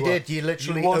 You did. You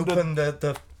literally opened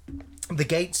the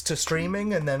gates to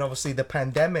streaming, and then obviously the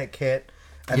pandemic hit.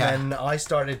 And then I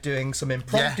started doing some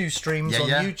impromptu streams on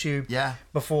YouTube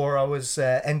before I was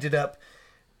ended up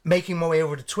making my way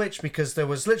over to Twitch because there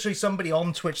was literally somebody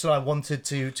on Twitch that I wanted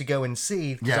to go and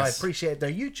see because I appreciated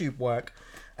their YouTube work.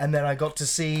 and then I got to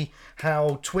see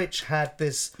how Twitch had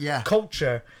this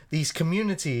culture, these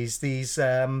communities, these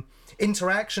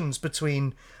interactions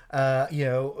between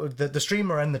the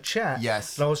streamer and the chat.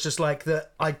 Yes. And I was just like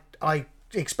that. I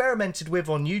experimented with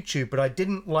on YouTube, but I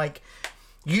didn't like.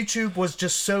 YouTube was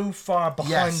just so far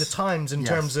behind the times in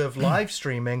terms of live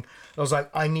streaming. I was like,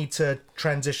 I need to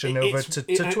transition over to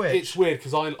Twitch. It's weird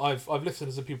because I've listened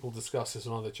to some people discuss this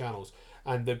on other channels,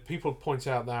 and the people point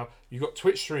out now you've got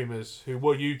Twitch streamers who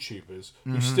were YouTubers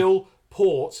who still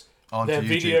port onto their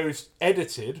YouTube. videos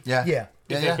edited. Yeah.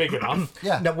 If they're big enough.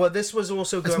 No, well, this was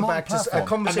also going back to a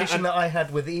conversation that I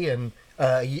had with Ian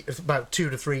about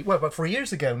 3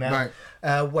 years ago now,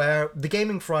 where the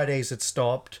Gaming Fridays had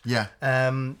stopped. Yeah.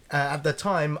 At the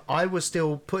time, I was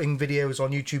still putting videos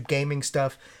on YouTube gaming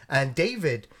stuff, and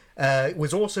David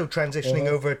was also transitioning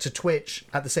over to Twitch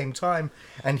at the same time,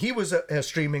 and he was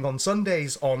streaming on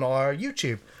Sundays on our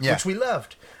YouTube, which we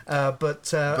loved.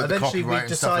 But eventually we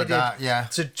decided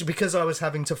to, because I was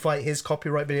having to fight his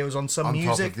copyright videos on some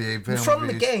music from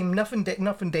the game, nothing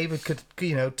David could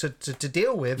to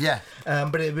deal with.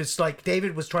 But it was like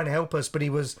David was trying to help us, but he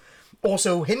was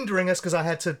also hindering us because I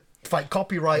had to fight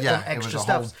copyright on extra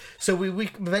stuff. So we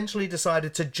eventually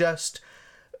decided to just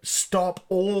stop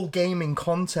all gaming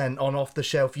content on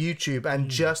off-the-shelf YouTube and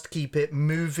just keep it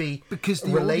movie because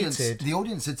related. The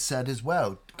audience had said as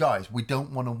well, guys, we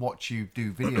don't want to watch you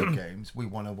do video games. We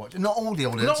want to watch not all the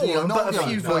audience, but a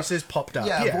few voices popped up.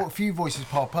 A few voices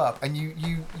pop up, and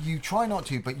you try not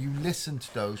to, but you listen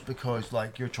to those because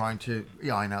like you're trying to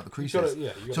iron out the creases.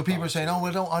 So people are saying, "Oh,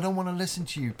 I don't want to listen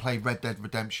to you play Red Dead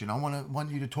Redemption. I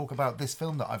want you to talk about this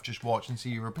film that I've just watched and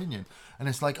see your opinion." And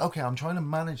it's like, okay, I'm trying to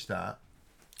manage that.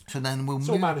 So then we'll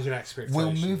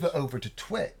move it over to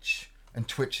Twitch, and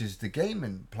Twitch is the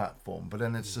gaming platform. But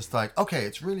then it's just like, okay,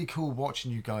 it's really cool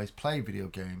watching you guys play video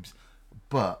games,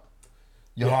 but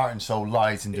your heart and soul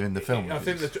lies in doing the film. I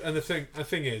think the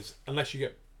thing is, unless you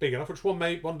get big enough, which one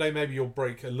day maybe you'll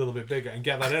break a little bit bigger and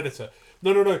get that editor.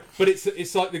 No. But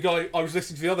it's like the guy I was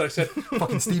listening to the other day said,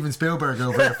 fucking Steven Spielberg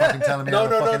over here fucking telling me how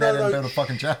to fucking edit and build a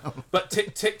fucking channel. But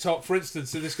TikTok, for instance,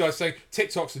 so this guy's saying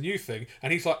TikTok's a new thing,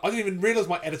 and he's like, I didn't even realise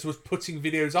my editor was putting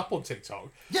videos up on TikTok.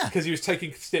 Yeah, because he was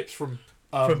taking snips from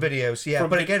videos. Yeah,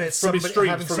 but again, it's having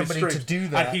somebody to do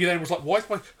that. And he then was like,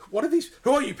 what are these?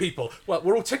 Who are you people? Well,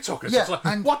 we're all TikTokers. Yeah, it's like,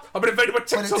 what? I've been invaded by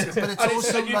TikTokers. But it's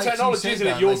also a new like technology, isn't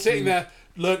it? You're sitting there.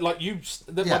 Learn like you.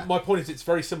 My point is, it's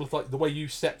very similar to like the way you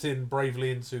stepped in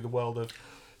bravely into the world of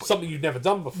something you've never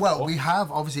done before. Well, we have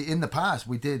obviously in the past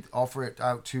we did offer it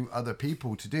out to other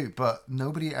people to do, but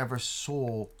nobody ever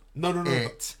saw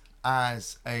it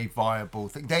as a viable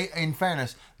thing. In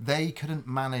fairness, they couldn't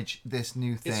manage this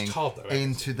new thing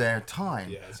into their time.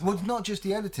 Yeah, well, it's not just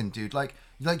the editing, dude. Like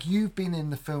you've been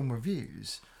in the film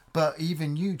reviews. But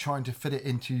even you trying to fit it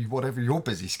into whatever your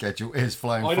busy schedule is,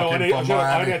 flying from Miami.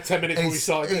 I only had 10 minutes when we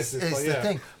started this. It's the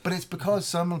thing. But it's because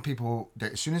some people,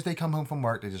 as soon as they come home from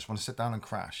work, they just want to sit down and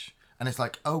crash. And it's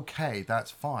like, okay,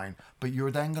 that's fine. But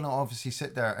you're then going to obviously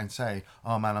sit there and say,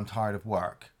 oh man, I'm tired of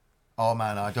work. Oh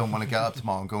man, I don't want to get up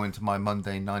tomorrow and go into my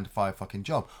mundane 9-to-5 fucking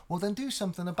job. Well, then do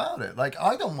something about it. Like,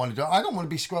 I don't want to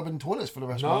be scrubbing toilets for the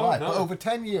rest of my life. But over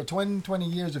 20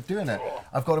 years of doing it,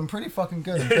 I've gotten pretty fucking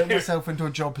good and built myself into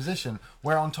a job position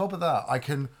where on top of that, I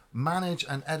can manage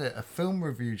and edit a film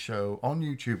review show on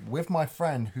YouTube with my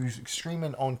friend who's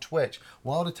streaming on Twitch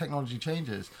while the technology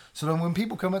changes. So then when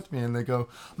people come up to me and they go,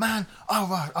 man,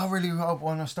 I really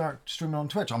want to start streaming on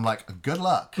Twitch, I'm like, good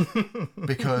luck.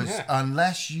 Because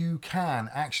unless you can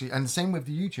actually, and the same with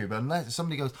the YouTube, unless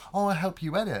somebody goes, oh, I'll help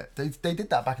you edit. They did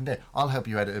that back in the day. I'll help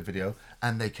you edit a video.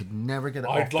 And they could never get it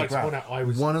off the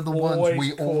ground. One of the ones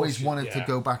we always wanted to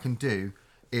go back and do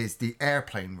is the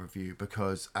airplane review,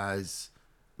 because as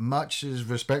much as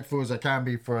respectful as I can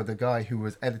be for the guy who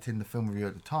was editing the film review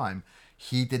at the time,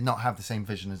 he did not have the same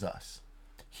vision as us.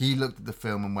 He looked at the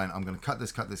film and went, I'm going to cut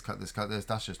this.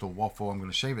 That's just all waffle. I'm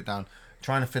going to shave it down,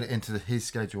 trying to fit it into his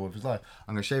schedule of his life.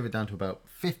 I'm going to shave it down to about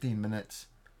 15 minutes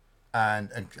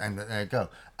and there you go.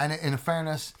 And in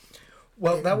fairness...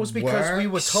 Well, that was because we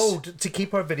were told to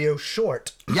keep our videos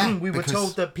short. Yeah, we were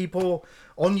told that people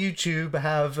on YouTube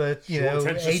have,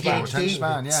 ADHD,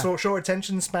 short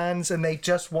attention spans, and they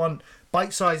just want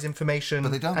bite-sized information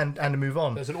and to move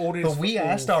on. There's an audience. But we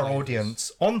asked our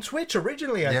audience on Twitch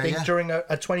originally, I think, during a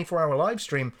 24-hour live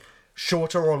stream,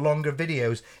 shorter or longer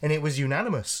videos, and it was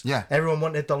unanimous. Yeah, everyone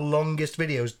wanted the longest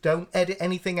videos. Don't edit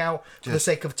anything out for the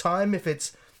sake of time. If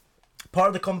it's part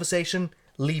of the conversation,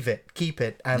 leave it, keep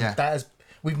it, and that is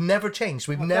We've never changed.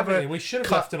 We've Definitely, never. we should have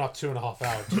cut- left in our 2.5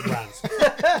 hour rants.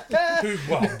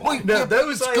 Wait, No, yeah,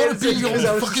 those it's I got to answered be because I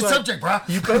your was fucking just like, subject, bruh.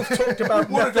 You both talked about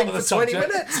would have got nothing to for the 20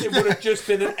 subject. minutes. It would have just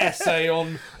been an essay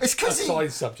on It's a because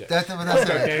side subject. That's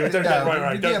okay, don't get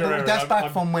right. Don't yeah, get but right. that's back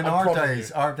I'm- from when I'm our proud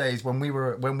of days when we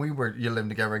were you living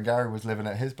together and Gary was living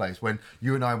at his place, when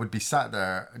you and I would be sat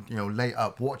there, late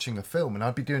up watching a film, and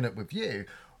I'd be doing it with you,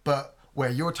 but where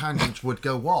your tangents would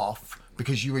go off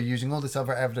because you were using all this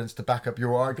other evidence to back up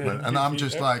your argument, and I'm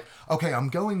just like, okay, I'm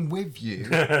going with you,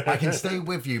 I can stay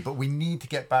with you, but we need to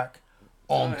get back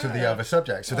on to the other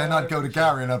subject. So then I'd go to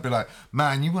Gary and I'd be like,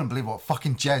 man, you wouldn't believe what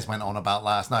fucking Jez went on about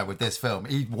last night with this film.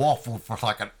 He waffled for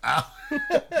like an hour.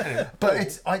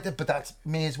 But that's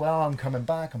me as well. I'm coming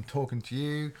back. I'm talking to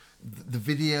you. The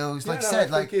videos, like I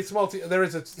said, like it's multi.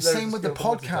 There's same with the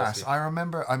skill to podcast. multitasking. I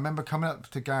remember coming up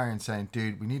to Gary and saying,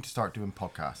 dude, we need to start doing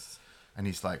podcasts. And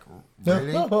he's like,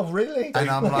 really? Oh, really? And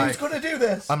I'm Who's like, going to do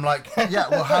this? I'm like, yeah,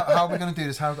 well, how are we going to do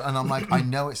this? And I'm like, I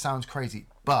know it sounds crazy,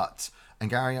 but, and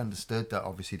Gary understood that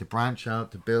obviously to branch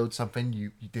out, to build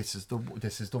something, this is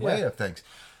the way of things.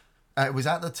 It was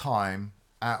at the time,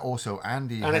 also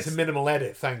Andy. And it's a minimal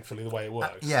edit, thankfully, the way it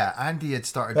works. Yeah, Andy had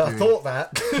started I doing. thought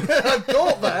that. I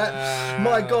thought that.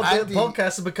 My God, Andy- the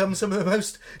podcast has become some of the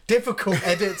most difficult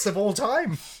edits of all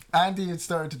time. Andy had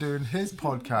started doing his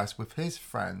podcast with his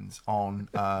friends on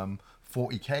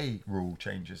 40k rule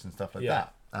changes and stuff like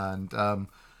that.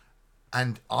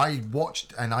 And I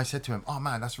watched and I said to him, oh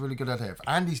man, that's a really good idea. If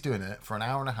Andy's doing it for an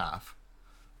hour and a half,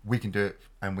 we can do it,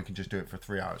 and we can just do it for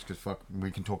 3 hours, because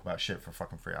we can talk about shit for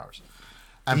fucking 3 hours.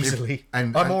 Easily.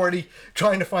 I'm already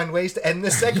trying to find ways to end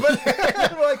this segment.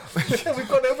 I'm like, we've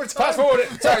gone over time. Fast forward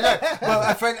it. Sorry, no. Well,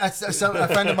 a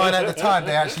friend of mine at the time,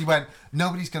 they actually went,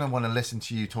 nobody's going to want to listen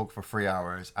to you talk for 3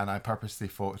 hours. And I purposely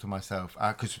thought to myself,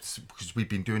 because we've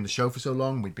been doing the show for so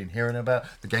long, we've been hearing about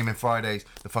the Gaming Fridays,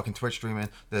 the fucking Twitch streaming,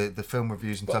 the film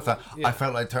reviews and stuff. I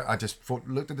felt like I just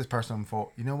looked at this person and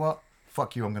thought, you know what?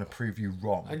 Fuck you, I'm going to prove you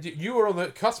wrong. And you were on the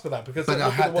cusp of that, because But I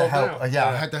look at had the to world help. now.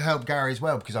 I had to help Gary as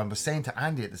well, because I was saying to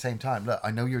Andy at the same time, look,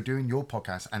 I know you're doing your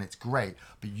podcast and it's great,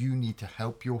 but you need to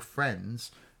help your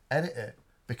friends edit it,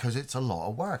 because it's a lot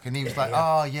of work. And he was like,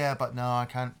 oh yeah, but no, I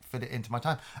can't fit it into my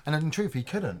time. And in truth, he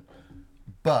couldn't.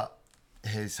 But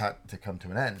his had to come to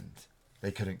an end.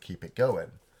 They couldn't keep it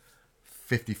going.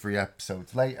 53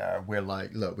 episodes later, we're like,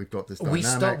 look, we've got this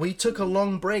dynamic. We took a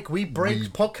long break.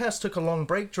 Podcast took a long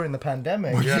break during the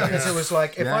pandemic, because it was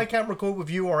like, if I can't record with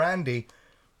you or Andy,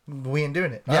 we ain't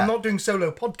doing it. Yeah. I'm not doing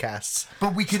solo podcasts.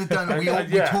 But we could have done. We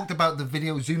talked about the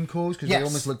video Zoom calls, because we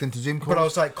almost looked into Zoom calls. But I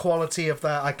was like, quality of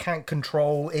that, I can't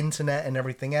control internet and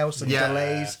everything else, and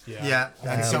delays.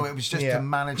 And so it was just to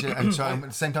manage it, and so at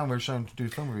the same time we were trying to do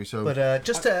film review. So, But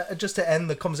just to end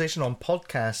the conversation on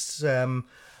podcasts,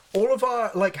 all of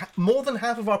our, more than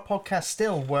half of our podcasts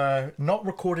still were not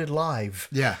recorded live.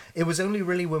 Yeah. It was only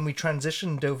really when we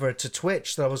transitioned over to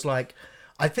Twitch that I was like,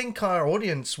 I think our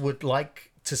audience would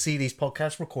like to see these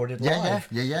podcasts recorded live.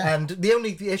 Yeah. And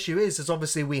the issue is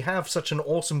obviously we have such an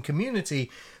awesome community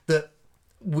that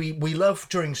we love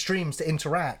during streams to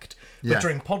interact, but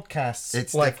during podcasts,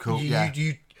 it's like difficult.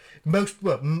 no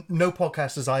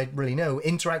podcasters I really know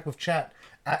interact with chat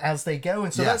as they go,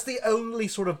 and so that's the only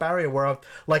sort of barrier where I've,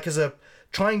 as a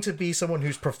trying to be someone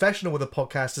who's professional with a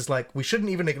podcast, is like, we shouldn't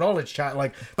even acknowledge chat,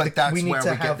 we need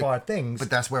to have our things.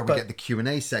 But that's where we get the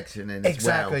Q&A section in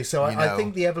exactly. as well. So I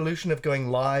think the evolution of going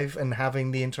live and having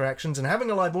the interactions and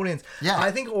having a live audience, I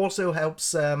think also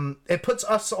helps. It puts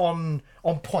us on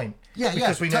point.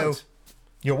 Because we know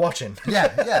you're watching.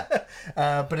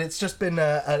 But it's just been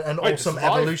an awesome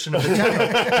evolution of the channel.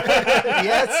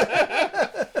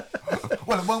 Yes.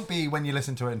 Well, it won't be when you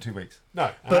listen to it in 2 weeks.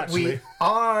 No, but we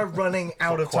are running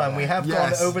out of time. We have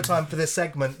gone over time for this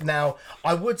segment. Now,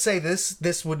 I would say this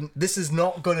is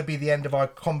not going to be the end of our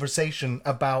conversation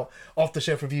about Off the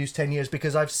Shelf Reviews 10 years,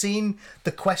 because I've seen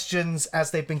the questions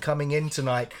as they've been coming in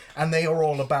tonight, and they are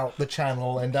all about the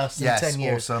channel and us in 10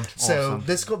 years. Awesome. So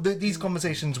these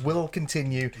conversations will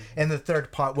continue in the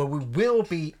third part, where we will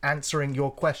be answering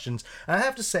your questions. And I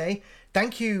have to say,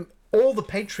 thank you all the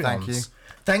Patreons.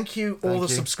 Thank you all the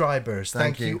subscribers.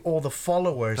 Thank you all the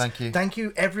followers. Thank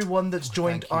you everyone that's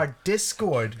joined our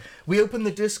Discord. We opened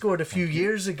the Discord a few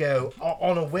years ago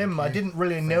on a whim. I didn't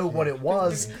really know what it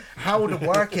was, how to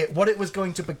work it, what it was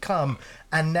going to become.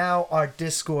 And now our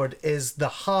Discord is the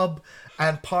hub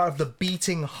and part of the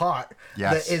beating heart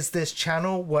that is this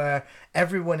channel, where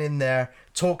everyone in there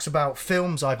talks about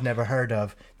films I've never heard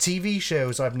of, TV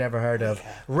shows I've never heard of,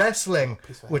 wrestling,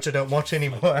 which I don't watch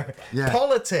anymore,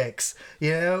 politics, You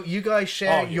know, you guys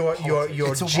share your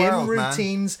It's a gym world, man.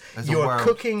 routines, It's a your world.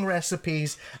 cooking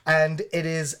recipes, and it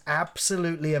is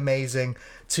absolutely amazing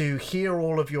to hear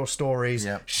all of your stories,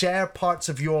 Yep. share parts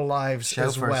of your lives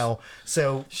as Shelfers. well.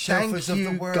 So Shelfers thank of the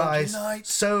you world guys unite.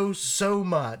 so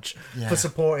much Yeah. for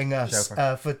supporting us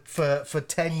Shelfer. for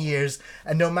 10 years.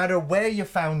 And no matter where you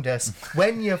found us,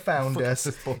 when you found us,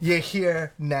 you're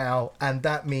here now, and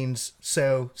that means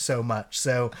so much.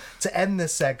 So to end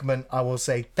this segment, I will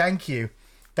say thank you,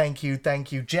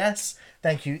 Jess,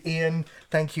 thank you, Ian,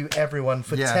 thank you everyone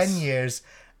for Yes. 10 years,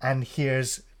 and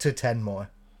here's to 10 more.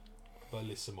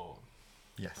 Bellissimo.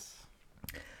 Yes.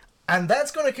 And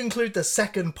that's going to conclude the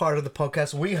second part of the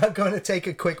podcast. We are going to take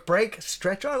a quick break,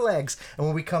 stretch our legs, and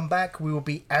when we come back, we will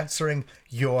be answering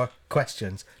your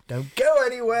questions. Don't go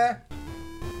anywhere.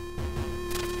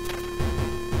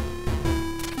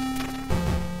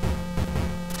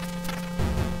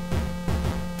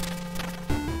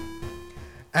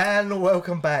 And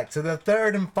welcome back to the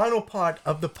third and final part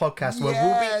of the podcast where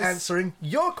we'll Yes. be answering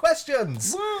your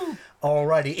questions. Woo!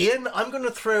 Alrighty, Ian, I'm going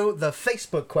to throw the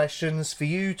Facebook questions for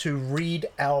you to read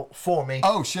out for me.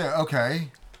 Oh shit.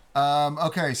 Okay.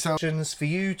 Okay. So. Questions for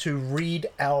you to read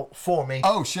out for me.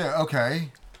 Oh shit.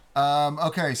 Okay.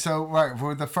 Okay. So right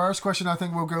for the first question, I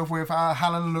think we'll go with Hannah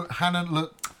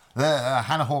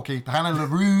Hawkey, Hannah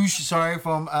LaRouge. Sorry,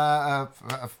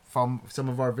 from some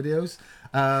of our videos.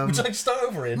 Would you like to start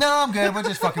over, Ian? No, I'm good. We're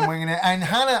just fucking winging it. And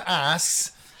Hannah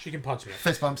asks, She can punch me.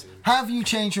 fist bumps, have you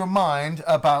changed your mind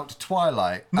about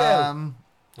Twilight? No.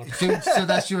 So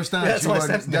that's your stance. That's my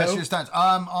stance, That's no. your stance.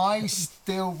 I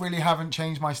still really haven't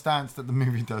changed my stance that the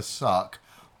movie does suck,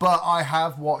 but I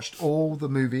have watched all the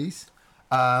movies,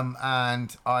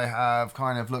 and I have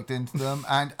kind of looked into them.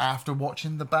 And after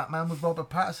watching the Batman with Robert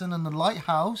Pattinson and The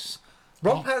Lighthouse,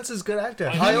 Rob Pattinson's a good actor.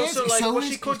 He I is, also like so what's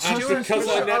is- she called? so And is- Stuart- because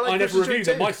I like I never Kristen reviewed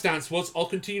Stewart them, my too. stance was I'll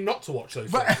continue not to watch those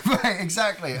films. right,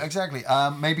 exactly.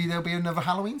 Maybe there'll be another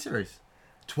Halloween series.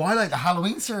 Twilight, the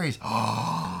Halloween series.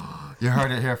 Oh, you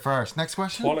heard it here first. Next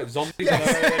question. Twilight Zombies, they're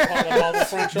part of the Marvel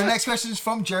franchise. The next question is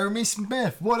from Jeremy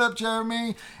Smith. What up,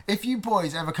 Jeremy? If you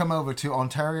boys ever come over to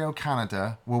Ontario,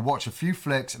 Canada, we'll watch a few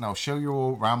flicks and I'll show you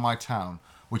all around my town,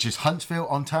 which is Huntsville,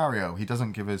 Ontario. He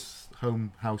doesn't give his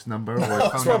home house number or his phone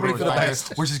It's probably number, for the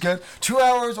best. which is good. 2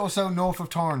 hours or so north of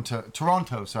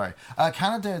Toronto. Sorry,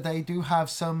 Canada. They do have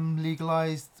some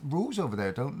legalized rules over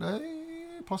there, don't they?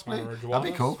 Possibly. That'd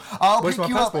be cool. I'll Where's pick my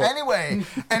you passport? up anyway.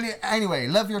 Anyway,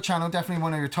 love your channel. Definitely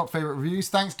one of your top favorite reviews.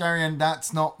 Thanks, Gary. And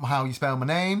that's not how you spell my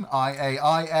name.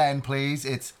 IAIN, please.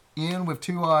 It's Ian with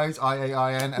 2 I's.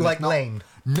 IAIN. And Like it's not, Lane.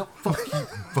 No,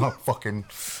 fucking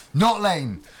not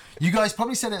Lane. You guys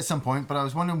probably said it at some point, but I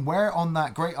was wondering where on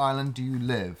that great island do you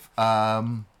live?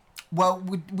 Well,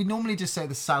 we normally just say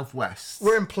the southwest.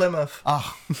 We're in Plymouth.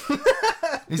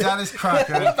 Is that his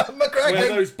cracker? Where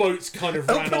those boats kind of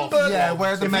ran off. boat. Yeah,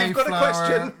 where the If you've got a Mayflower.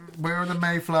 question, Where the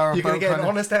Mayflower. you're going to boat get an kind of-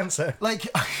 honest answer.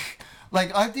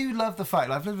 Like I do love the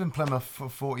fact I've lived in Plymouth for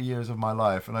 40 years of my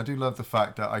life, and I do love the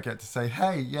fact that I get to say,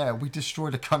 hey, yeah, we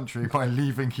destroyed a country by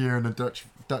leaving here in a Dutch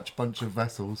bunch of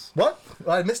vessels. What?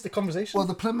 I missed the conversation. Well,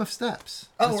 the Plymouth Steps.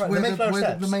 Oh, That's right, the where Mayflower where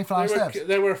Steps. The Mayflower Steps.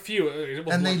 There were a few. It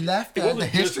wasn't And they like- left it there. The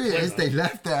wasn't just history is they Plymouth.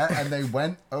 left there and they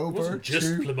went It over wasn't just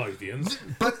to. Plymouthians.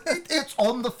 But it's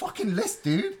on the fucking list,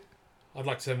 dude. I'd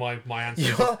like to say my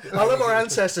answer. I love our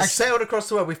ancestors sailed across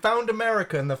the world. We found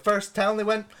America, and the first town they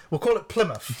went, we'll call it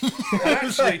Plymouth. And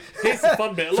actually, here's the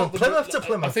fun bit. A lot of them- Plymouth to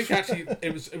Plymouth. I think actually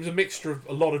it was a mixture of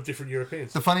a lot of different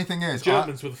Europeans. The funny thing is,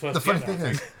 Germans were the first The to funny get there, thing I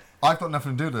is, think. I've got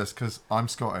nothing to do with this because I'm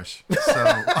Scottish, so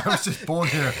I was just born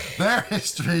here. Their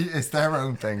history is their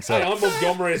own thing. So Hey, I'm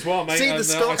Montgomery as well, mate. See, and, the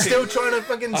Scots I think- still trying to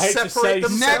fucking I hate to separate say-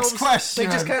 themselves. Next question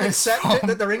They just can't is accept it from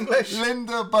that they're English.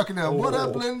 Linda Buckingham. What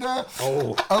up, Linda?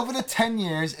 Oh. Over the 10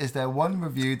 years, is there one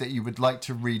review that you would like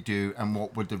to redo, and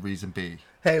what would the reason be?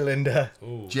 Hey, Linda.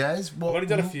 Jez, what? I've only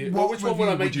done a few. What Well, which one would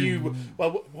I review make you?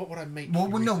 Well, what would I make? What you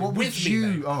would no? redo? What With would me, you?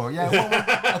 mate? Oh yeah.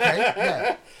 Okay.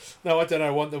 Yeah. No, I don't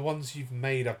know. The ones you've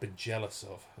made, I've been jealous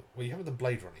of. Well, you haven't done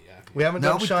Blade Runner yet. We haven't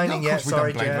done Shining yet. of course we've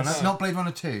Sorry, done Blade Runner. Jess. Not Blade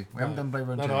Runner 2. We haven't done Blade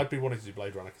Runner 2. No, I'd be wanting to do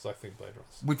Blade Runner because I think Blade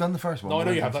Runner's. We've done the first one. No, I know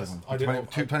We you haven't have. done the I second one.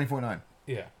 didn't. 2049.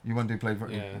 Yeah. You want to do Blade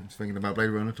Runner? Yeah. I was thinking about Blade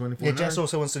Runner 2049. Yeah, Jess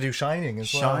also wants to do Shining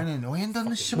as well. Shining. We haven't done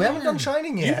the Shining. We haven't done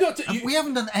Shining You've yet. got to, you, We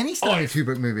haven't done any Stanley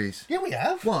Kubrick movies. Yeah, we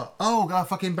have. What? Oh, God,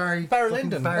 fucking Barry. Barry fucking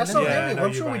Lyndon. Barry That's Lyndon. not Yeah, really. no, I'm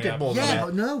you're sure we right, did yeah. more than Yeah, that.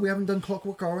 but no, we haven't done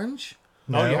Clockwork Orange.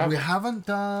 No, you We haven't. haven't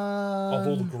done Of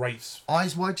all the greats.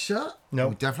 Eyes Wide Shut. No.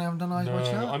 We definitely haven't done Eyes Wide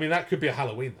Shut. I mean, that could be a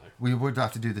Halloween, though. We would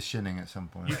have to do the Shinning at some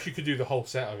point. You could do the whole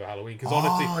set over Halloween, because Oh,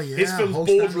 honestly, yeah, his films whole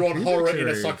border Stanley on horror Kubrick in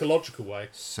a series. psychological way.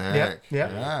 Sick.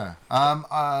 Yeah.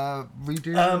 Redo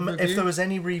the review? If there was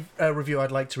any review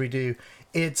I'd like to redo,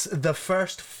 it's the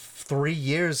first 3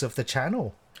 years of the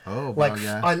channel. Oh, well, Like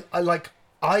yeah.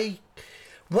 I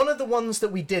one of the ones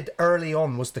that we did early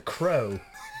on was The Crow,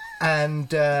 and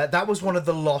that was one of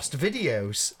the lost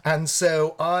videos, and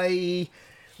so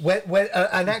when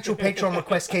an actual Patreon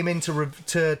request came in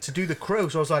to do The Crow,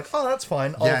 so I was like, oh, that's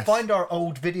fine. I'll Yes. find our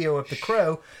old video of The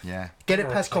Crow, Yeah. get it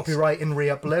past copyright and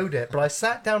re-upload it. But I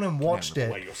sat down and watched the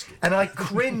it, way you're skin. and I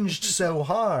cringed so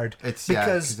hard It's-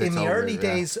 because 'cause in it's the older, early yeah.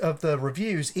 days of the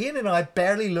reviews, Ian and I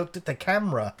barely looked at the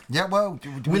camera. Yeah, well...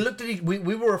 We looked at it. We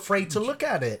were afraid to look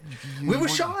at it. We were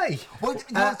shy, Well,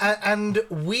 and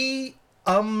we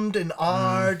ummed and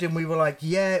ahed, and we were like,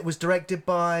 "Yeah, it was directed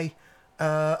by."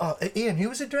 Ian, who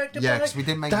was it directed Yeah, by? 'cause we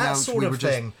didn't make that notes, sort we of were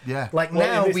just- thing. yeah. Like Well,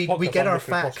 now in this we podcast, get I'm our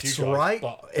looking across facts you guys, right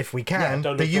but- if we Yeah, can.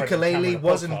 don't The look directly at the ukulele camera in a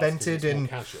was podcast 'cause invented it's more in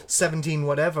casual. 17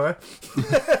 whatever.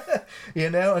 You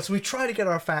know, as we try to get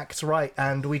our facts right,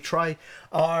 and we try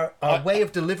our way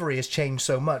of delivery has changed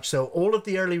so much. So all of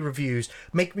the early reviews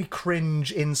make me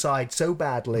cringe inside so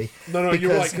badly. No,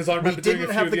 you're right, 'cause I remember we doing a didn't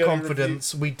few have of the the early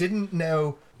confidence. We didn't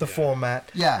know the format.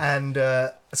 Yeah. And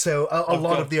so a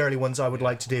lot got- of the early ones I would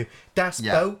like to do. Das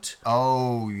Yeah. Boat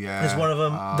Oh, yeah. is one of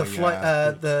them. Oh, The flight,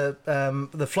 yeah.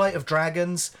 the Flight of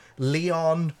Dragons,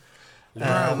 Leon.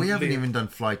 Wow, we haven't Leon. even done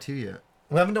Fly 2 yet.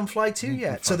 We haven't done Fly 2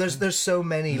 yet. So there's so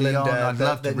many, Leon, Linda, I'd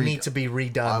love that to read- need to be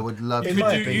redone. I would love In to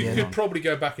my You opinion. could probably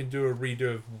go back and do a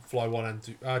redo of Fly 1 and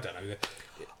 2. I don't know.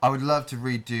 I would love to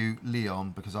redo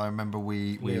Leon because I remember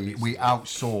we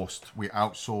outsourced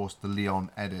the Leon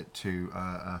edit to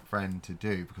a friend to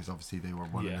do because obviously they were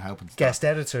wanting to help and stuff. Guest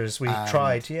editors, we And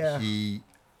tried, yeah.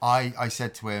 I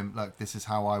said to him, look, this is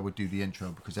how I would do the intro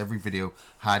because every video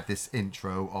had this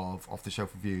intro of off the shelf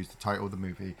reviews, the title of the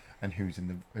movie, and who's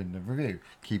in the review.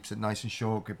 Keeps it nice and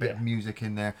short, a bit of music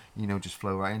in there, just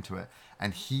flow right into it.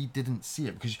 And he didn't see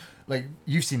it because, like,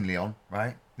 you've seen Leon,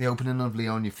 right? The opening of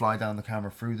Leon, you fly down the camera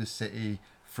through the city,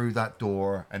 through that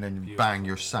door, and then bang,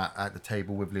 you're sat at the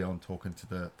table with Leon talking to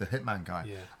the hitman guy.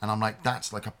 Yeah. And I'm like,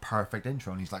 that's like a perfect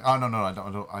intro. And he's like, oh no,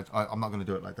 I'm not going to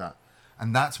do it like that.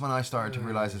 And that's when I started to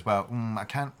realize as well,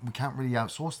 we can't really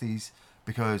outsource these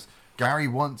because Gary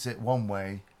wants it one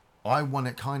way, I want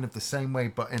it kind of the same way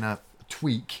but in a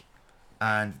tweak,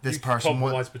 and this person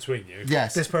compromise between you.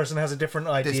 Yes, This person has a different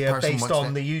idea person based wants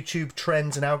on it. the YouTube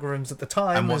trends and algorithms at the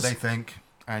time. and what was- they think,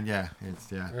 and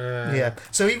it's Yeah.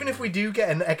 So even if we do get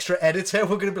an extra editor,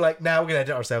 we're going to be like, now we're going to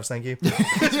edit ourselves, thank you.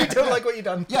 Because we don't like what you've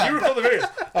done. Yeah. You record the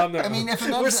videos. No. I mean, if an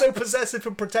We're editor, so possessive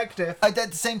and protective. at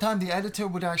the same time, the editor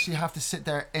would actually have to sit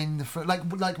there in the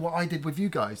like what I did with you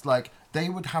guys. Like they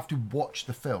would have to watch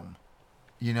the film.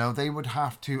 They would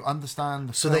have to understand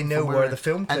the So film they know from where the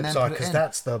film and clips then are, put it because in.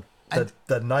 that's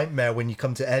the nightmare when you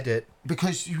come to edit.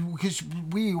 Because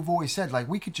we've always said like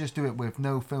we could just do it with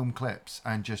no film clips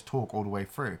and just talk all the way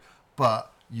through,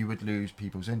 but you would lose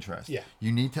people's interest. Yeah.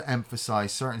 You need to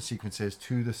emphasize certain sequences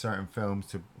to the certain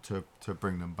films to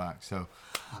bring them back. So,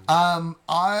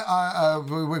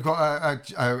 we've got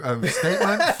a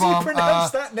statement How do from. you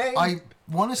pronounce that name? I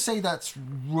want to say that's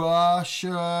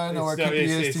Russian or it could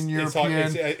be Eastern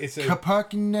European. It's a-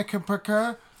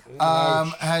 Kaperkinikiperker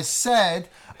has said,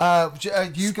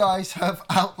 you guys have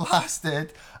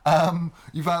outlasted.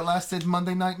 You've outlasted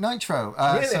Monday Night Nitro.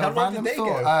 Really? So How long random did they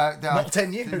thought, go? Not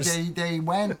 10 years. They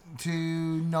went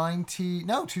to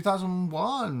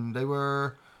 2001. They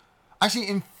were actually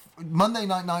in Monday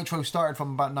Night Nitro started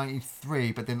from about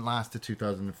 93, but didn't last to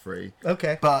 2003.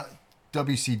 Okay. But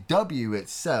WCW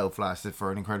itself lasted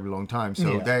for an incredibly long time,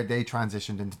 so Yeah. they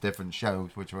transitioned into different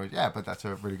shows, which was but that's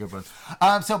a really good one.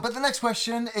 But the next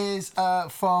question is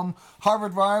from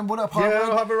Harvard Ryan. What up, Harvard?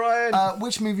 Yeah, Harvard Ryan.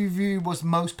 Which movie review was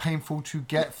most painful to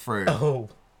get through?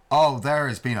 Oh, There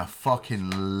has been a fucking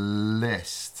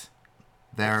list.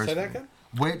 Say that again?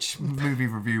 Which movie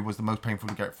review was the most painful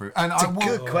to get through? And it's a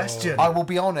good question. I will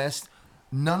be honest.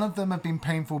 None of them have been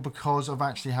painful because of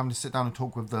actually having to sit down and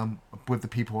talk with the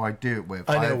people I do it with.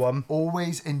 I know I've one.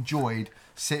 always enjoyed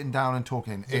sitting down and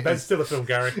talking. Ben's still a film,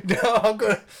 Gary. No, I'm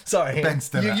gonna. Sorry, Ben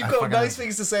Stiller, you've I got fucking nice know.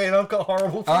 things to say, and I've got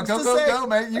horrible things to say. Go,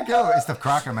 mate. You go. It's the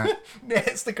cracker, mate.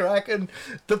 It's the Kraken,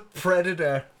 the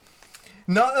Predator.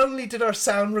 Not only did our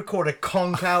sound recorder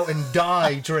conk out and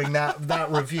die during that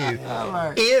review,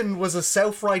 Right. Ian was a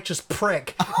self-righteous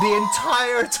prick the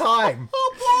entire time.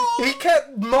 He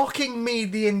kept mocking me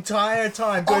the entire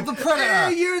time. Going, the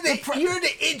Predator. You're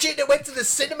the idiot that went to the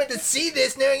cinema to see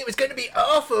this knowing it was going to be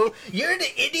awful. You're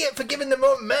the idiot for giving them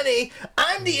more money.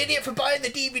 I'm the idiot for buying the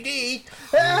DVD.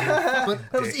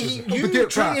 You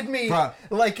treated me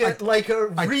like a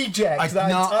reject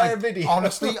that entire video.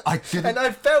 Honestly, I didn't. And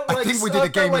I felt like I think we did a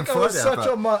game in Friday. Such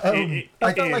on my own.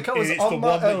 I felt like I was it's on the my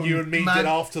one own. that you and me did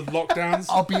after the lockdowns.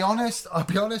 I'll be honest.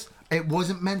 It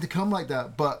wasn't meant to come like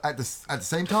that. But at the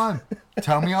same time,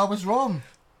 tell me I was wrong.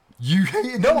 You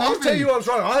hated the movie. I'll tell you I was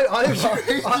wrong.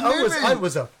 I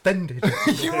was offended.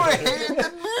 You were hating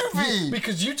the movie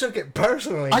because you took it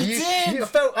personally. I did.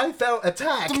 I felt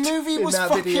attacked. The movie was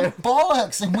fucking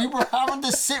bollocks, and we were having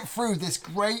to sit through this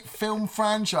great film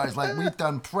franchise. Like we'd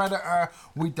done Predator,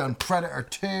 we'd done Predator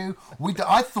 2.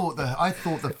 I thought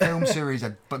the film series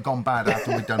had gone bad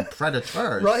after we'd done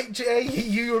Predators. Right, Jay?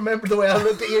 You remember the way I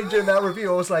looked at you during that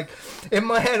review? I was like, in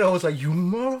my head, I was like, you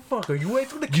motherfucker! You wait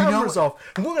till the cameras off,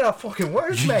 and we're gonna fucking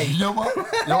words, mate. You know what?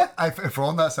 If we're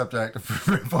on that subject,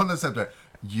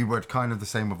 you were kind of the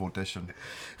same with Audition.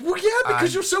 Well, yeah,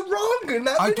 because you're so wrong in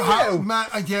that video.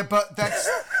 Yeah, but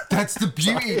that's the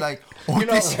beauty. Like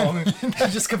Audition,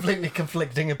 just completely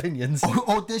conflicting opinions.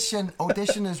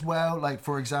 Audition as well. Like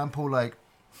for example, like,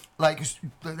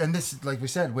 and this is like we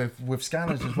said with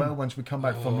Scanners as well. Once we come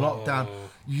back from lockdown,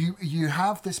 you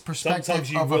have this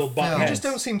perspective of a film. You just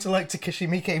don't seem to like Takashi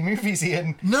Miike movies,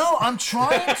 Ian. No, I'm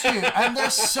trying to, and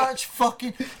they're such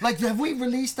fucking like. Have we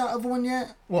released that other one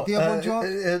yet? What the other one, John?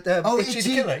 Itchy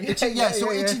the Killer.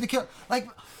 Itchy the Killer.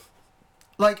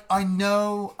 Like I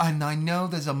know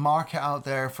there's a market out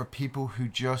there for people who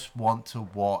just want to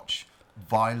watch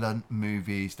violent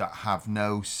movies that have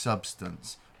no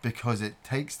substance. Because it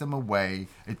takes them away,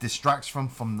 it distracts them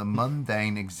from the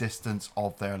mundane existence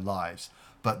of their lives.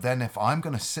 But then if I'm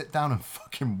going to sit down and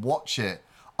fucking watch it,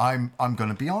 I'm going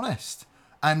to be honest.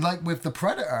 And like with The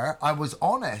Predator, I was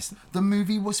honest. The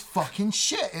movie was fucking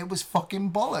shit. It was fucking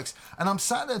bollocks. And I'm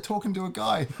sat there talking to a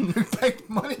guy who paid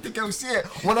money to go see it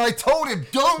when I told him,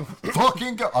 don't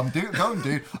fucking go. I'm going,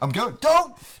 dude. I'm going.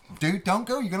 Don't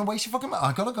go. You're going to waste your fucking money.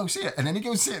 I got to go see it. And then he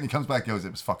goes see it and he comes back and goes,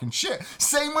 it was fucking shit.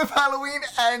 Same with Halloween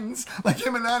Ends. Like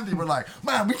him and Andy were like,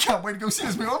 man, we can't wait to go see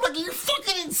this movie. I'm like, are you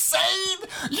fucking insane?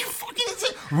 You fucking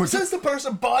insane. Says the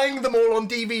person buying them all on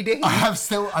DVD.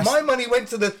 My money went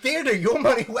to the theatre. Your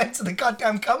money went to the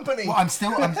goddamn company. Well, I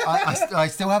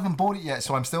still haven't bought it yet,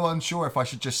 so I'm still unsure if I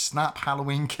should just snap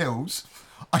Halloween Kills.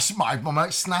 I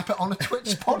might snap it on a Twitch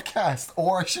podcast,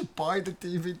 or I should buy the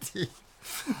DVD.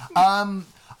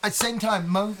 At the same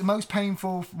time, the most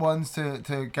painful ones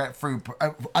to get through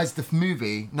as the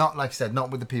movie, not like I said,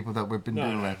 not with the people that we've been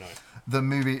doing with. No. The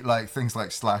movie, like things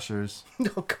like slashers.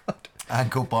 Oh God.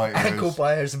 Ankle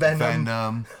biters,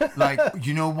 Venom. Like,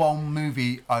 you know, one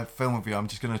movie film review. I'm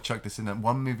just gonna chuck this in there.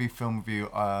 One movie film review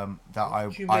that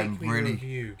I'm really.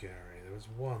 Review, Gary. There was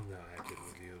one that I did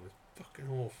review that was fucking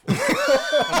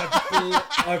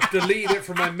awful. I've deleted it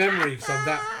from my memory because I'm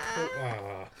that.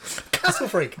 Castle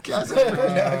Freak. Castle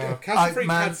Freak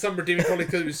had some redeeming quality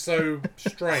because it was so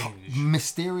strange.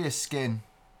 Mysterious Skin.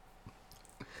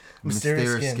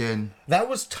 Mysterious Skin. That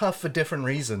was tough for different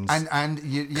reasons. And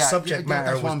subject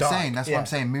matter that's what was I'm dark. saying. That's what I'm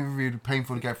saying. Movie review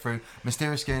painful to get through.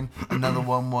 Mysterious Skin. Another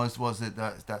one was it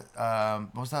that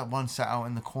what was that one set out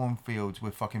in the cornfields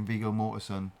with fucking Viggo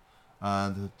Mortensen?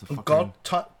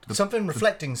 Something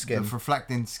Reflecting Skin. The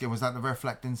Reflecting Skin. Was that the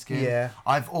Reflecting Skin? Yeah.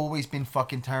 I've always been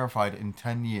fucking terrified in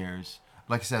 10 years,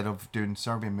 like I said, of doing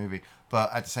Serbian movie.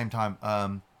 But at the same time,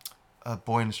 A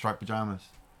Boy in the Striped Pajamas.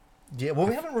 Yeah, well,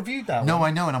 we haven't reviewed that one. No,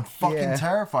 I know, and I'm fucking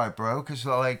terrified, bro, because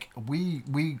like we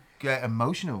get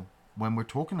emotional when we're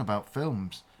talking about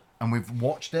films, and we've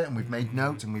watched it, and we've made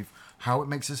notes, and how it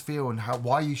makes us feel, and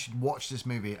why you should watch this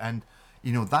movie, and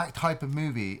you know that type of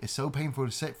movie is so painful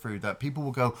to sit through that people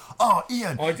will go, "Oh,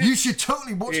 Ian, you should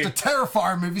totally watch the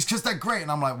Terrifier movies because they're great,"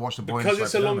 and I'm like, "Watch the Boy." Because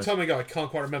it's a long time ago, I can't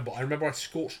quite remember. I remember I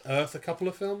Scorched Earth a couple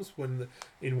of films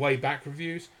in way back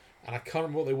reviews. And I can't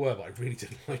remember what they were, but I really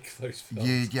didn't like those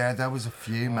films. Yeah, there was a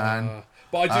few, man.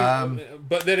 But I do.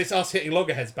 But then it's us hitting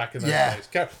loggerheads back in those days.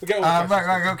 We'll get on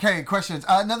right. Okay, questions.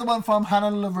 Another one from Hannah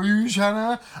LaRouge.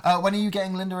 Hannah, when are you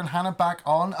getting Linda and Hannah back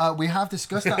on? We have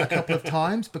discussed that a couple of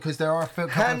times because there are a couple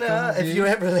Hannah, of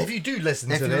if you do listen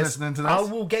to this, I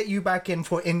will get you back in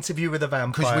for Interview with a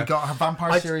Vampire. Because we got a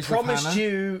vampire series with Hannah. I promised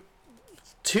you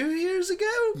 2 years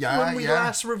ago when we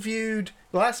last reviewed.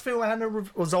 The last film Hannah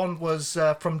was on was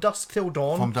From Dusk Till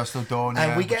Dawn. From Dusk Till Dawn,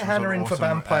 and we get Hannah in for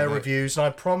vampire reviews. And I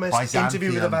promised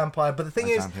Interview with a Vampire. But the thing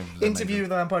is, Interview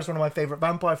with a Vampire is one of my favourite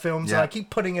vampire films. And I keep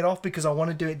putting it off because I want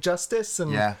to do it justice.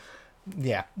 And yeah.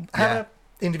 Hannah,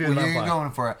 Interview with a You're Vampire.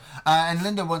 going for it. And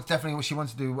Linda she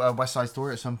wants to do West Side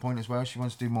Story at some point as well. She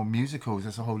wants to do more musicals.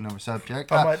 That's a whole nother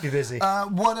subject. I might be busy.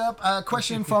 What up?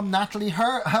 Question from Natalie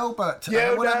Hurlbert.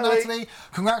 Yo, What up, Natalie? Natalie?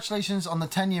 Congratulations on the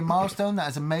 10-year milestone. That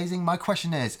is amazing. My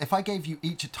question is, if I gave you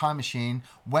each a time machine,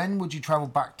 when would you travel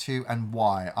back to and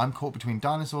why? I'm caught between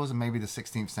dinosaurs and maybe the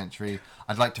 16th century.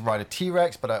 I'd like to ride a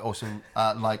T-Rex, but I also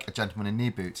like a gentleman in knee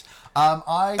boots.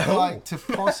 I'd like to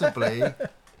possibly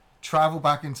travel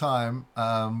back in time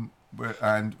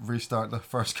and restart the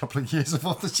first couple of years of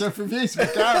Off the Shelf Reviews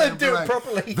with Gary. Do it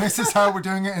properly. This is how we're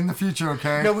doing it in the future,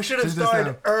 okay? No, we should have Do this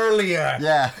started now. earlier.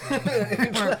 Yeah.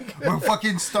 we're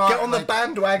fucking start. Get on the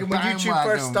bandwagon when YouTube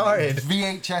first started.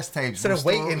 VHS tapes. Instead of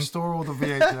waiting. Store all the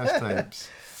VHS tapes.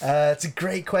 It's a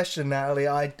great question, Natalie.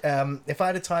 If I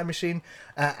had a time machine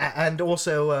and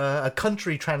also a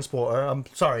country transporter, I'm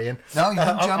sorry, and No, you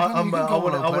can jump in, you can go I all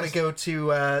over want the to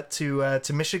go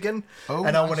to Michigan, Oh,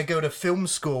 and I nice. want to go to film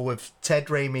school with Ted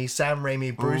Raimi, Sam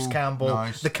Raimi, Bruce Oh, Campbell,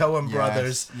 nice. the Coen Yes,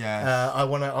 brothers. yes. I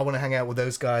want to hang out with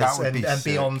those guys That would and be be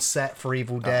sick. on set for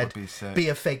Evil That Dead, would be sick. be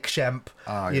a fake Shemp,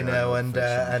 Oh, you yeah, know, a and fake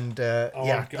Shemp.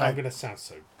 yeah. I'm going to sound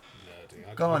so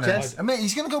nerdy. Go on, Yes. Ed. I mean,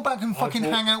 he's going to go back and fucking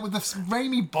walk- hang out with the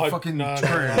Raimi fucking no, crew.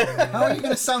 no. How are you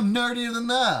going to sound nerdier than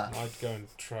that? I'd go and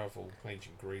travel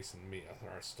ancient Greece and meet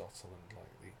Aristotle and like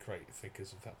the great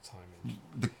thinkers of that time.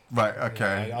 And, Right,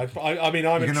 okay. I mean,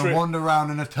 I'm You're a going to true. wander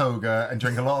around in a toga and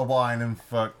drink a lot of wine and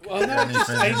fuck Well, no, just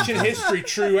anything. ancient history,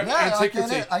 true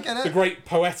antiquity, I get it. the great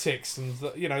poetics, and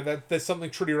there's something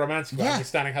truly romantic about Yeah.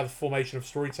 understanding how the formation of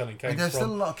storytelling came And there's from.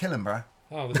 still a lot of killing, bro.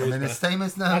 Oh, there's I always mean, been it's a-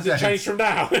 famous now. Has it changed from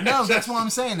now? No, that's what I'm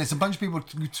saying. It's a bunch of people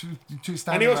to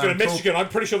standing Anyone's going around to Michigan, I'm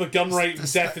pretty sure the gun rate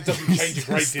and death it doesn't change a great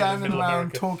deal in standing middle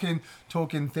around America.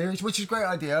 talking theories, which is a great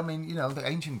idea. I mean, the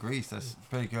ancient Greece, that's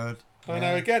pretty good. I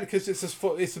know, again, because it's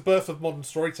the birth of modern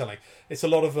storytelling. It's a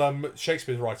lot of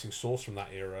Shakespeare's writing source from that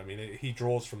era. I mean, he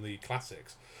draws from the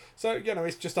classics. So,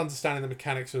 it's just understanding the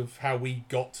mechanics of how we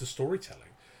got to storytelling.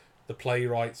 The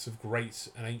playwrights of great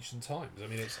and ancient times. I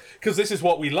mean, it's because this is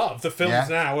what we love. The films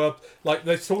now are like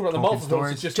they talk about the Talking Marvel films.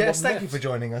 stories. It's just Jess, modern thank you myths. for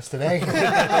joining us today.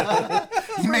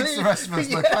 He makes the rest of us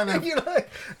look kind of... You're like,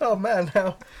 oh man,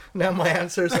 now my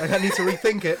answers, I need to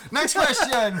rethink it. Next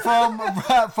question from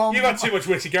You've had too much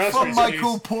witty girls. from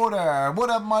Michael Porter. What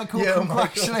up, Michael? Yo,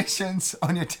 Congratulations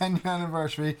on your 10th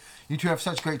anniversary. You two have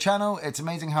such a great channel. It's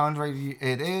amazing how underrated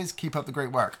it is. Keep up the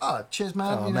great work. Oh, cheers,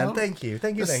 man. Oh man, thank you.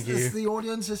 This is the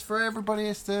audience. It's for everybody.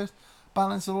 It's to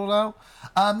balance it all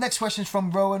out. Next question is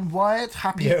from Rowan Wyatt.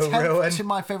 Happy Yo, 10th Rowan. to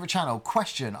my favourite channel.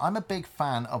 Question. I'm a big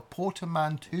fan of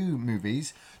Portmanteau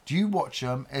movies. Do you watch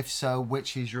them? If so,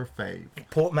 which is your fave?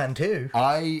 Portmanteau.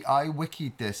 I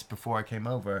wikied this before I came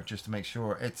over just to make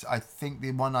sure. I think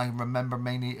the one I remember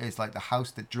mainly is like The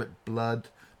House That Dripped Blood.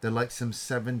 They're like some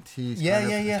 70s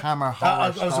Yeah. Hammer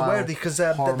horror I was aware of these because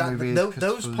those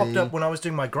Christopher popped Lee. up when I was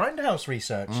doing my Grindhouse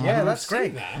research. Yeah, that's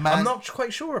great. that. Man. I'm not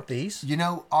quite sure of these. You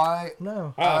know,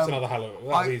 No. Oh, that's another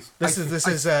Halloween.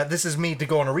 This is me to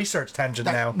go on a research tangent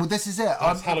now. Well, this is it.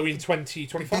 That's Halloween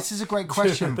 2025. This is a great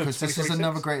question because this is 2026.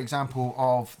 another great example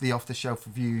of the off-the-shelf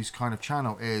reviews kind of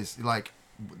channel. Is like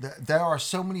there are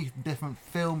so many different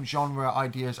film genre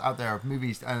ideas out there of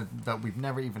movies that we've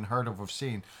never even heard of or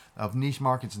seen, of niche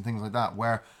markets and things like that,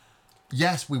 where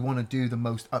yes, we want to do the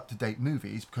most up-to-date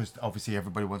movies because obviously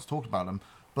everybody wants to talk about them.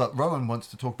 But Rowan wants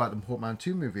to talk about the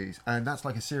Portmanteau movies, and that's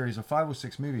like a series of 5 or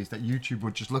 6 movies that YouTube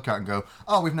would just look at and go,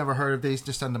 "Oh, we've never heard of these.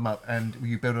 Just send them up." And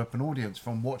you build up an audience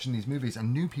from watching these movies,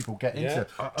 and new people get into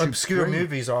Obscure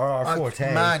movies are our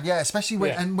forte. Man, yeah, especially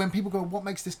when people go, "What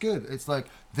makes this good?" It's like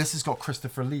this has got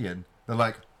Christopher Lee in. They're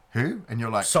like, "Who?" And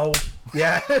you're like, Sold.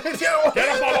 Yeah. Get off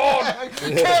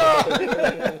my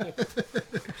lawn!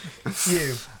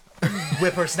 You.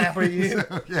 Whippersnapper, you.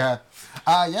 "Yeah,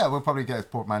 yeah." We'll probably get a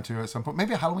Portmanteau at some point.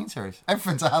 Maybe a Halloween series.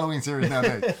 Everything's a Halloween series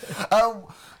nowadays.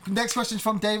 Next question is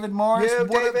from David Morris. Yeah,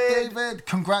 What up, David? David?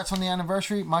 Congrats on the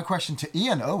anniversary. My question to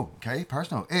Ian,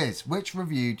 personal, is which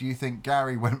review do you think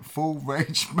Gary went full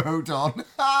rage mode on?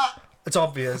 It's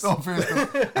obvious.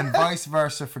 Obviously. And vice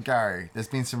versa for Gary. There's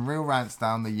been some real rants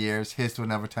down the years. Here's to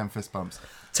another 10 fist bumps.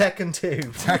 Tekken 2.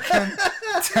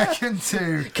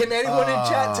 Tekken 2. Can anyone in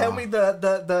chat tell me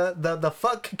the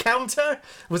fuck counter?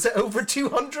 Was it over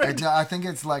 200? I think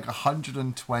it's like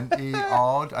 120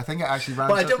 odd. I think it actually ran.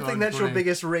 But I up don't to think that's your 120.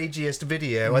 biggest ragiest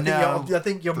video. I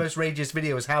think your most ragiest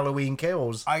video is Halloween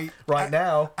Kills.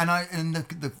 Now. And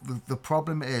the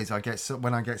problem is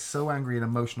when I get so angry and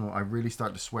emotional, I really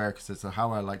start to swear because it's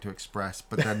how I like to express.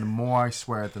 But then the more I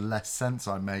swear, the less sense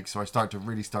I make. So I start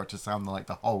to sound like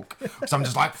the Hulk. Because I'm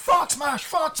just like fuck smash,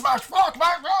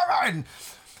 and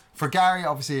For Gary,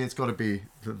 obviously, it's got to be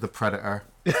the Predator.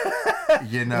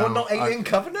 You know, well, not Alien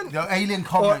Covenant. No, Alien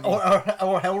Covenant.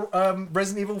 Or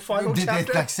Resident Evil Final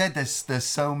Chapter. Like I said, there's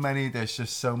so many. There's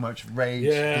just so much rage.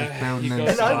 Building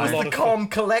and I was the calm,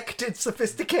 collected,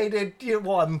 sophisticated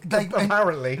one.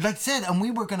 Apparently, like I said, and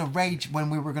we were gonna rage when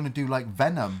we were gonna do like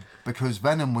Venom, because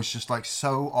Venom was just like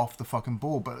so off the fucking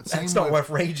ball. But it's not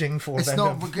worth raging for. It's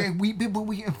Venom. not. We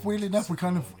weirdly enough, we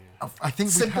kind of. I think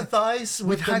sympathize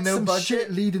with the no some budget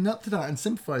shit leading up to that, and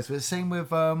sympathize with it. Same with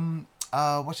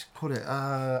what you put it,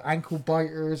 Ankle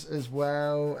Biters as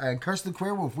well, and Curse of the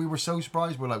Queer Wolf. We were so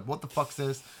surprised. We're like, what the fuck's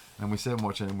this? And we sit and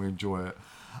watch it, and we enjoy it.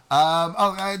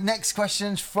 Next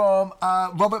question's from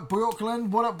Robert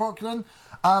Brooklyn. What up, Brooklyn?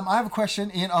 I have a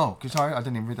question, Ian. Oh, sorry, I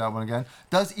didn't even read that one again.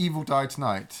 Does Evil die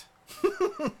tonight?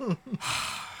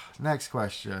 Next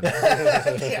question.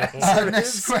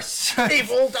 Next question.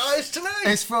 Evil dies tonight.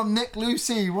 It's from Nick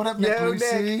Lucy. What up, Nick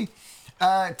Lucy?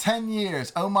 Nick. 10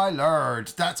 years. Oh my lord.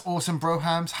 That's awesome,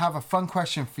 Brohams. Have a fun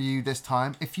question for you this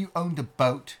time. If you owned a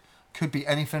boat, could be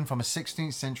anything from a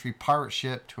 16th century pirate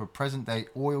ship to a present day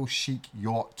oil chic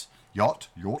yacht.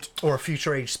 Or a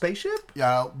future age spaceship?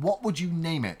 What would you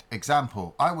name it?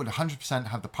 Example, I would 100%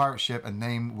 have the pirate ship, and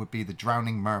name would be the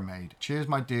Drowning Mermaid. Cheers,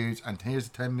 my dudes, and here's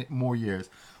 10 more years.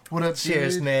 What up,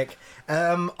 cheers, dude? Nick.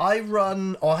 I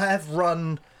have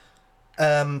run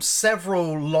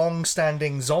several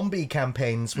long-standing zombie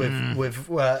campaigns with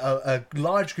a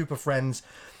large group of friends.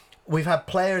 We've had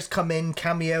players come in,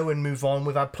 cameo, and move on.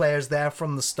 We've had players there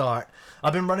from the start.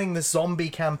 I've been running this zombie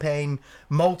campaign,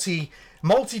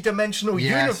 multi-dimensional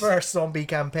universe zombie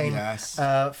campaign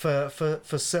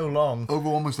for so long.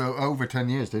 Over 10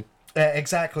 years, dude.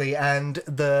 Exactly, and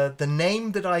the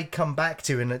name that I come back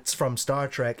to, and it's from Star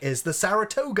Trek, is the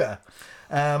Saratoga.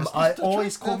 I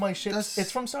always call my ships.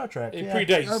 It's from Star Trek. It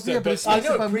predates. But I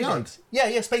know it predates.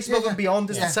 Yeah, Space Above and Beyond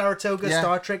is the Saratoga. Yeah.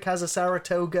 Star Trek has a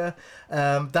Saratoga.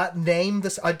 That name,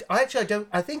 I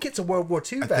think it's a World War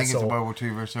II vessel. I think it's a World War II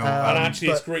vessel. And actually,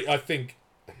 it's great. I think.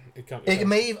 It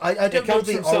may. I don't know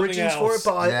the origins for it,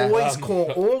 but I always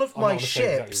call all of my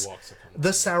ships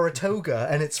the Saratoga,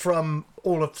 and it's from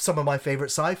some of my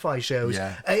favorite sci-fi shows.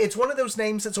 Yeah. It's one of those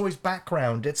names that's always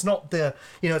background. It's not the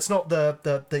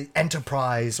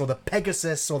Enterprise or the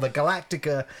Pegasus or the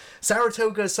Galactica.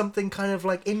 Saratoga is something kind of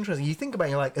like interesting. You think about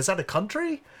it, you're like, is that a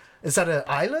country? Is that an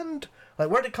island? Like,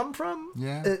 where'd it come from?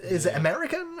 Yeah. Is it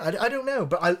American? I don't know,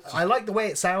 but I like the way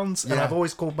it sounds, and I've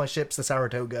always called my ships the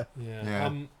Saratoga. Yeah.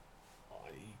 I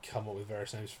come up with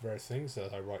various names for various things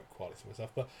that I write quietly to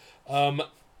myself, but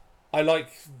I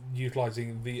like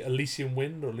utilising the Elysian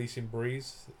Wind or Elysian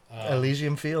Breeze.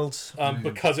 Elysian Fields.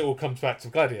 Because it all comes back to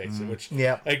Gladiator, which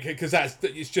because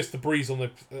it's just the breeze on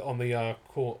the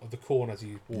corn as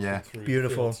you walk through.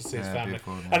 Beautiful. To see his family.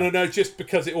 I don't know, just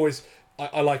because it always.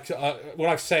 I like to, when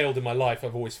I've sailed in my life,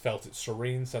 I've always felt it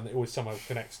serene, so it always somehow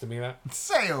connects to me. That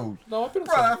sailed. No, I've been.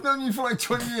 Bro, I've known you for like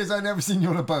 20 years. I've never seen you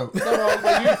on a boat. No,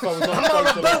 my youth, I was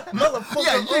on a boat. Motherfucker.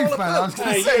 Yeah, youth, man. I was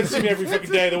gonna say, you see me every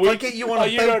fucking day of the week. I get you on a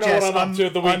boat, you don't know Jess. what I'm up to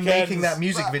at the weekends. I'm making that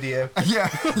music video.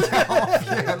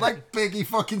 Yeah, like Biggie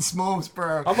fucking Smalls,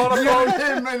 bro. I'm on a boat.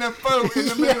 Him in a boat in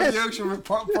the middle of the ocean with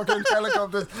fucking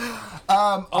helicopters.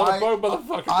 On a boat,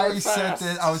 motherfucker.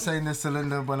 I was saying this to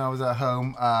Linda when I was at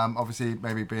home. Obviously,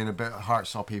 maybe being a bit heart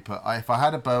soppy, but if I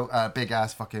had a boat, big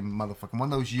ass fucking motherfucking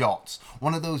one of those yachts,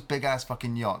 one of those big ass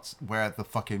fucking yachts where the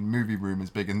fucking movie room is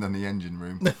bigger than the engine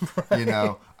room, right. You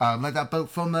know, like that boat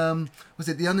from was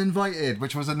it The Uninvited,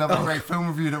 which was another great film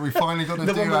review that we finally got to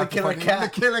do. The Killer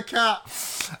Cat. The Killer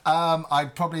Cat.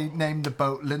 I'd probably name the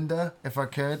boat Linda if I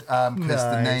could, because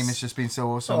the name has just been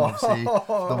so awesome. Obviously,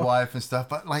 the wife and stuff,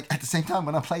 but like at the same time,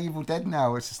 when I play Evil Dead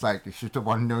now, it's just like she's the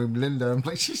one named Linda. I'm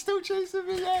like, she's still chasing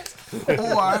me yet,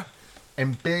 or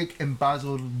in big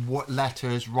embezzled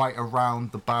letters right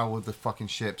around the bow of the fucking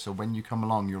ship, so when you come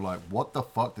along you're like, what the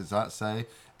fuck does that say?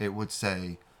 It would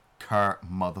say Kurt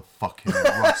motherfucking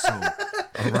Russell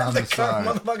around the side.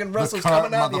 Motherfucking Russell's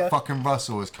Kurt coming at you. motherfucking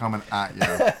Russell is coming at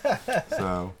you.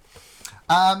 So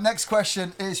next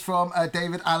question is from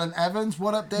David Allen Evans.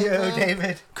 What up, David? Yo,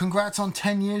 David. Congrats on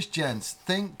 10 years, gents.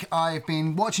 Think I've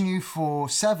been watching you for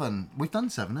 7. We've done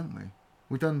 7, haven't we?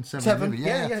 We've done 7.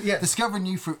 Yeah. Discovering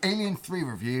you through Alien 3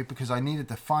 review because I needed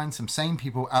to find some sane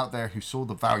people out there who saw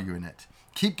the value in it.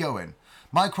 Keep going.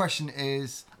 My question,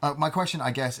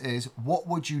 I guess, is what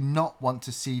would you not want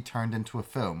to see turned into a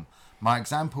film? My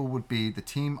example would be the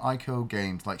Team Ico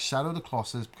games like Shadow of the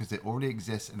Colossus because it already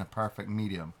exists in a perfect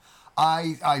medium.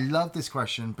 I love this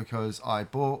question because I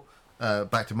bought,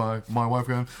 back to my wife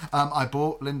again, I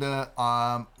bought Linda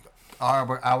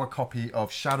our copy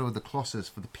of Shadow of the Colossus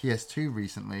for the PS2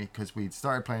 recently because we'd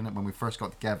started playing it when we first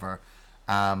got together,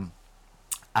 and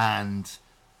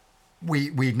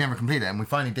we'd never completed it, and we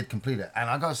finally did complete it. And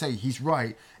I gotta say, he's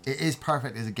right. It is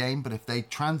perfect as a game, but if they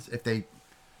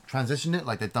transition it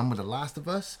like they've done with The Last of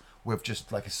Us, with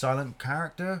just like a silent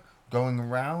character going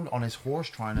around on his horse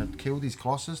trying to kill these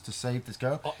Colossus to save this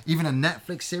girl. Even a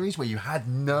Netflix series where you had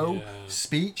no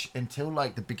speech until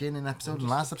like the beginning episode and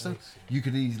last episode, you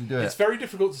could easily do it. It's very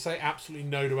difficult to say absolutely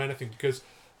no to anything because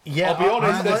I'll be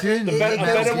honest,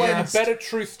 a better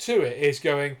truth to it is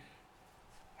going,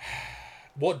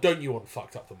 what don't you want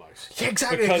fucked up the most? Yeah,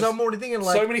 exactly. Because I'm already thinking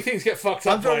like so many things get fucked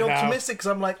up. I'm very optimistic because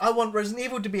I'm like, I want Resident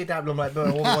Evil to be adapted. I'm like, but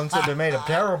all the ones that are made are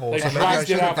terrible. So maybe I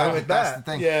should have done with That's that.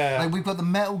 the thing. Yeah. Like we've got the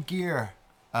Metal Gear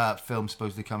film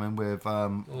supposed to come in with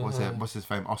what's his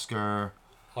name? Oscar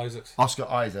Isaacs.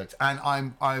 And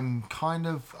I'm kind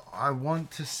of, I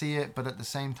want to see it, but at the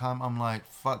same time I'm like,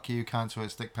 fuck you, cancel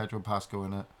it, stick Pedro Pascal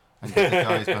in it and get the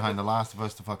guys behind The Last of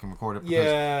Us to fucking record it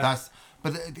because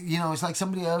but you know, it's like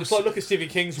somebody else. It's like look at Stephen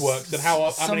King's works and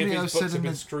how many of his books have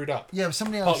been screwed up. Yeah,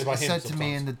 somebody else said to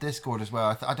me in the Discord as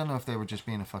well. I don't know if they were just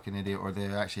being a fucking idiot or they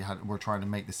actually were trying to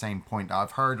make the same point that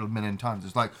I've heard a million times.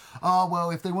 It's like, oh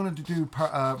well, if they wanted to do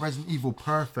Resident Evil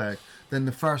perfect, then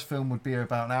the first film would be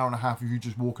about an hour and a half of you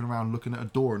just walking around looking at a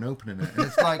door and opening it. And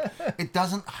it's like, it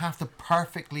doesn't have to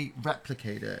perfectly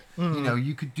replicate it. You know,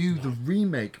 you could do the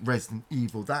remake Resident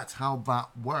Evil. That's how that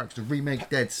works. The remake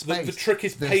Dead Space. The trick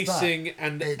is pacing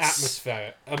and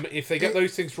atmosphere. If they get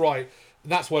those things right,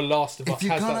 that's where Last of Us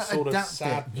has that sort of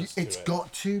sadness. It's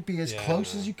got to be as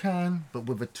close as you can, but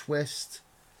with a twist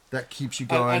that keeps you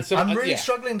going. I'm really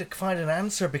struggling to find an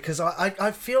answer because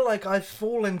I feel like I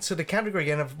fall into the category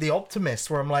again of the optimist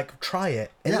where I'm like, try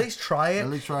it. At least try it.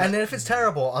 And then if it's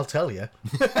terrible, I'll tell you.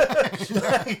 It's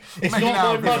not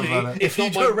my money. If you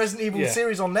do a Resident Evil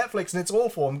series on Netflix and it's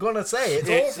awful, I'm going to say it's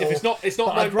awful. If it's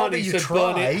not my money, so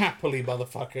burn it happily,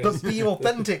 motherfuckers. But be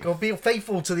authentic or be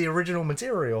faithful to the original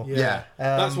material. Yeah.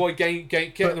 That's why getting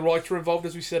the writer involved,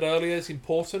 as we said earlier, is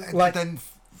important. Like then.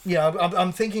 Yeah,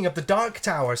 I'm thinking of The Dark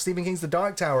Tower, Stephen King's The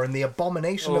Dark Tower, and the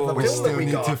abomination of the film that we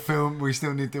got. We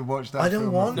still need to watch that. I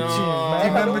don't want to. Do you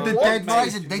remember the Dead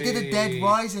Rising? They did a Dead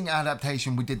Rising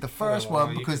adaptation. We did the first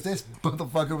one because this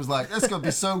motherfucker was like, "It's gonna be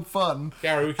so fun."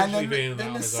 Gary, we can leave in.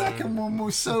 Then the second one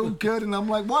was so good, and I'm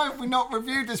like, "Why have we not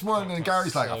reviewed this one?" And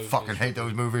Gary's like, "I fucking hate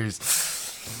those movies."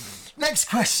 Next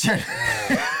question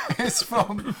is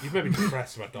from... You made me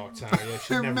depressed about Dark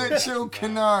Tower. Mitchell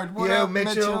Kennard. What up,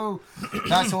 Mitchell?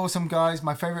 That's awesome, guys.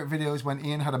 My favourite video is when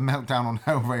Ian had a meltdown on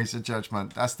Hellraiser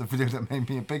Judgment. That's the video that made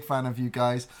me a big fan of you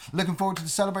guys. Looking forward to the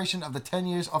celebration of the 10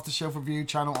 years Off the Shelf Review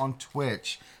channel on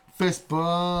Twitch. Fist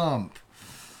bump.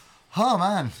 Oh,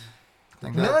 man.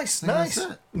 Nice.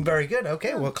 Very good.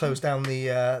 Okay, we'll close down the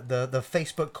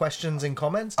Facebook questions and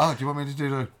comments. Oh, do you want me to do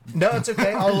the... No, it's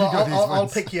okay. I'll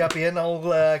pick you up, Ian.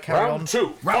 I'll carry on.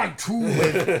 Round two.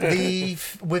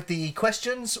 With the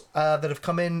questions that have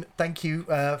come in. Thank you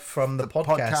from the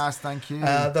podcast. Thank you.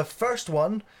 The first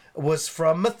one was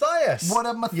from Matthias. What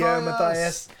up,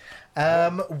 Matthias? Yeah,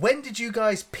 Matthias. When did you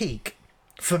guys peak?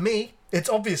 For me, it's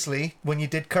obviously when you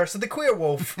did Curse of the Queer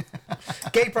Wolf.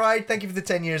 Gay Pride, thank you for the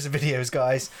 10 years of videos,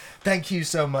 guys. Thank you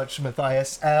so much,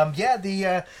 Matthias.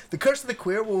 The Curse of the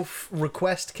Queer Wolf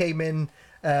request came in.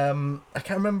 I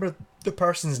can't remember the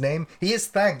person's name. He is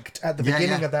thanked at the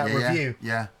beginning of that review.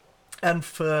 Yeah. And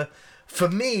for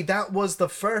me, that was the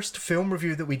first film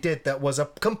review that we did that was a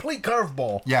complete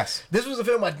curveball. Yes. This was a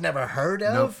film I'd never heard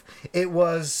of. Nope. It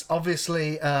was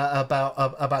obviously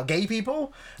about gay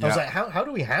people. I was like, how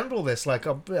do we handle this? Like,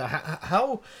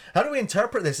 how do we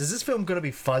interpret this? Is this film going to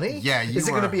be funny? Yeah, Is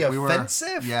it going to be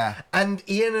offensive? Yeah. And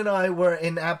Ian and I were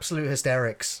in absolute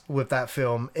hysterics with that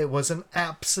film. It was an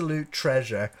absolute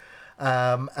treasure.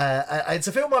 It's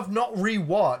a film I've not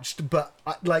rewatched, but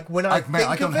when I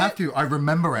don't have to. I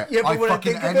remember it. Yeah, but when I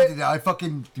fucking edited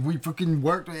it. We fucking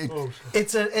worked it.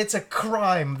 It's a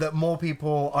crime that more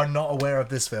people are not aware of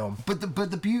this film. But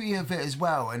the beauty of it as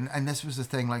well, and this was the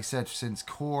thing, like I said, since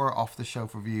core Off the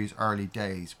Shelf Reviews early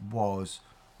days, was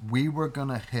we were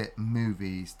gonna hit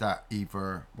movies that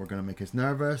either were gonna make us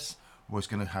nervous, was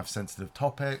gonna have sensitive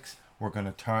topics.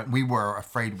 We were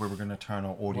afraid we were going to turn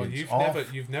our audience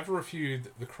off. You've never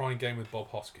reviewed The Crying Game with Bob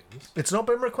Hoskins. It's not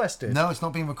been requested. No, it's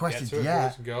not been requested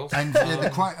yet. And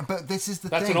but this is the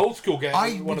thing. That's an old school game.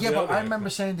 I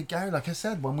remember saying to Gary, like I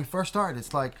said, when we first started,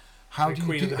 it's like, how do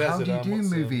you do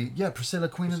movie? Priscilla,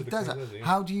 Queen of the Desert.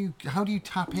 How do you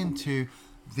tap into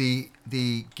the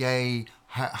gay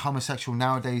homosexual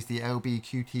nowadays, the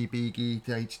LBQTBG,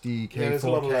 HD, there's a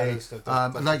lot of letters.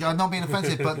 Like, I'm not being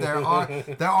offensive, but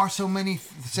there are so many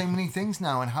things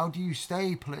now, and how do you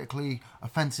stay politically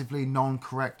offensively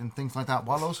non-correct and things like that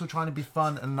while also trying to be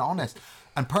fun and honest?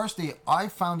 And personally, I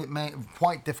found it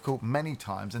quite difficult many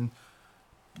times. And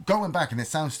going back, and it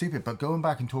sounds stupid, but going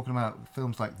back and talking about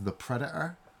films like The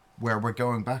Predator, where we're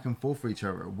going back and forth for each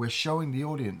other, we're showing the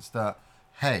audience that,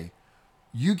 hey,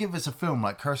 you give us a film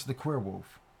like Curse of the Queer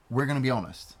Wolf, we're going to be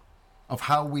honest of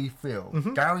how we feel.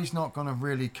 Mm-hmm. Gary's not going to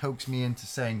really coax me into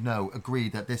saying, no, agree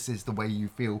that this is the way you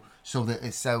feel so that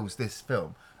it sells this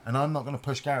film. And I'm not going to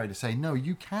push Gary to say, no,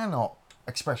 you cannot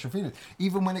express your feelings.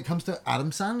 Even when it comes to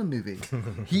Adam Sandler movies,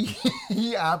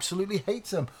 he absolutely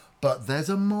hates them. But there's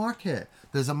a market.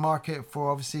 There's a market for,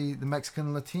 obviously, the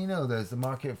Mexican Latino. There's the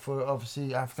market for,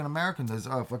 obviously, African American. There's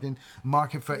a fucking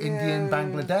market for Indian,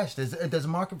 Bangladesh. There's a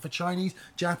market for Chinese,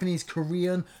 Japanese,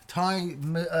 Korean, Thai.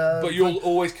 But you'll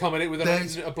always come at it with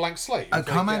a blank slate.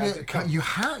 You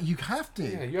have to.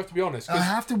 Yeah, you have to be honest. I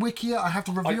have to wiki it. I have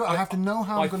to review it. I have to know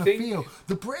how I'm going to feel.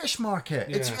 The British market.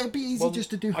 Yeah. It'd be easy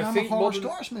just to do Hammer Horror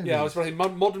Stars movies. Yeah, I was saying,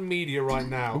 modern media right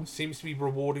now seems to be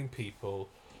rewarding people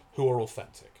who are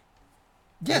authentic.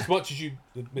 Yeah. As much as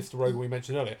Mr. Rogan we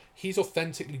mentioned earlier, he's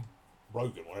authentically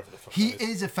Rogan, whatever the fuck he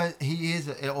is. He is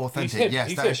authentic.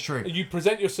 Yes, that is true. You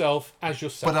present yourself as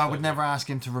yourself. But I would never ask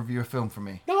him to review a film for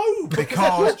me. No, because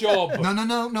that's his job.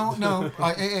 No.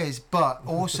 It is, but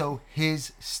also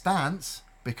his stance,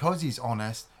 because he's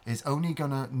honest, is only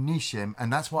gonna niche him,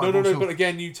 and that's why. No. But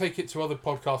again, you take it to other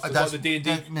podcasts like the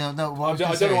D&D. No. I don't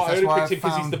know. I only picked him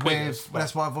because he's the biggest.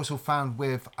 That's what I've also found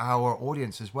with our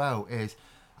audience as well is,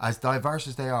 as diverse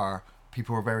as they are,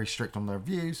 people are very strict on their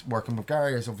views. Working with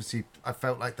Gary is obviously, I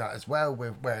felt like that as well,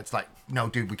 where it's like, no,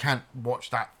 dude, we can't watch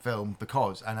that film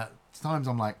because, and at times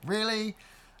I'm like, really?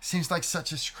 Seems like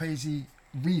such a crazy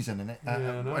reason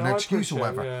and an excuse or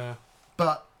whatever. Yeah.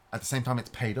 But at the same time,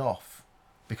 it's paid off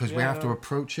because we have to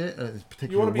approach it a particular way.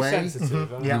 You want to be sensitive.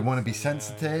 Mm-hmm. We want to be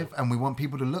sensitive, and we want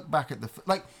people to look back at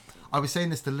like I was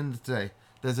saying this to Linda today.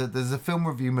 There's a film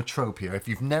review Metropia. If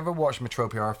you've never watched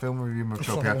Metropia, our film review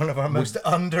Metropia, one of our most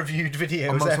underviewed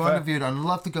videos most ever. Underviewed. I'd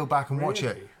love to go back and watch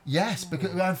it. Yes,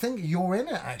 because I think you're in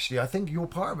it. Actually, I think you're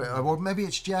part of it, or maybe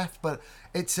it's Jeff. But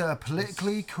it's a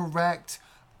politically correct,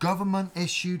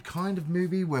 government-issued kind of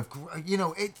movie with,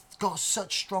 it's got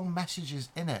such strong messages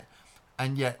in it,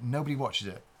 and yet nobody watches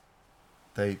it.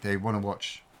 They want to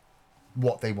watch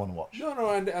what they want to watch. No,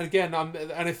 and again,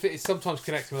 and if it's sometimes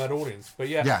connecting with that audience, but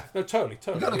no, totally.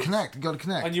 You got to connect.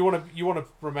 And you want to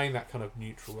remain that kind of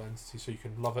neutral entity, so you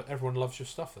can love it. Everyone loves your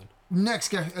stuff. Then next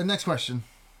question.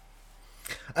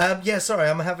 Sorry,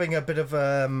 I'm having a bit of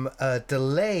a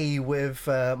delay with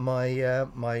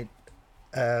my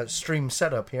stream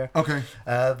setup here. Okay.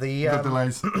 The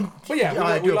delays. But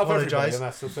yeah, we love apologise.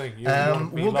 That's the thing.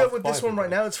 We'll go with this one right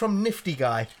now. It's from Nifty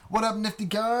Guy. What up, Nifty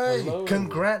Guy? Hello.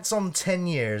 Congrats on 10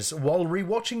 years. While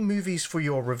rewatching movies for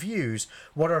your reviews,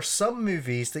 what are some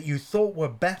movies that you thought were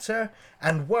better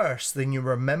and worse than you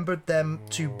remembered them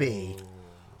to be?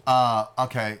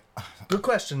 Okay. Good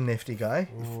question, Nifty Guy.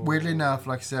 Weirdly enough,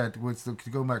 like I said,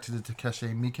 going back to the Takeshi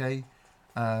Miike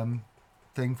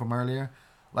thing from earlier,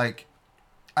 like,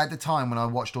 at the time when I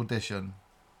watched Audition,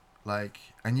 like,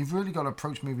 and you've really got to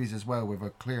approach movies as well with a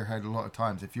clear head a lot of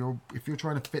times. If you're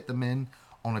trying to fit them in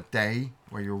on a day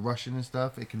where you're rushing and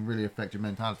stuff, it can really affect your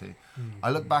mentality. Mm-hmm.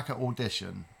 I look back at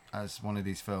Audition as one of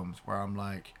these films where I'm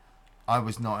like, I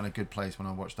was not in a good place when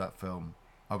I watched that film.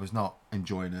 I was not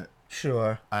enjoying it.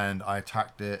 Sure. And I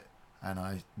attacked it, and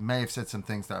I may have said some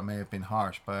things that may have been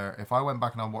harsh, but if I went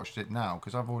back and I watched it now,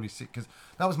 because I've already seen, because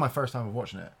that was my first time of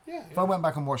watching it. Yeah. If I went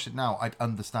back and watched it now, I'd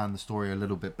understand the story a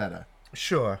little bit better.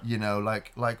 Sure.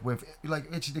 Like with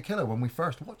Itchy the Killer, when we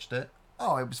first watched it,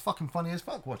 it was fucking funny as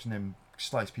fuck watching him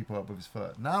slice people up with his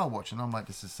foot. Now watching, I'm like,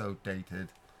 this is so dated,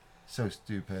 so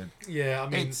stupid. Yeah, I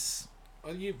mean,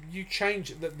 you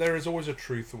change. There is always a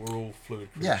truth that we're all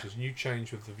fluid creatures, and you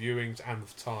change with the viewings and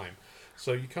with time.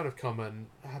 So you kind of come and,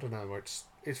 I don't know,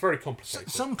 it's very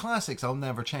complicated. Some classics I'll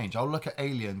never change. I'll look at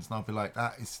Aliens and I'll be like,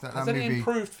 that Has movie... any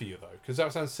improved for you, though? Because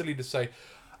that sounds silly to say.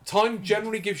 Time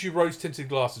generally gives you rose-tinted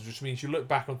glasses, which means you look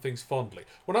back on things fondly.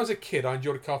 When I was a kid, I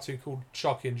enjoyed a cartoon called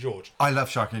Sharky and George. I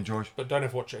love Sharky and George. But don't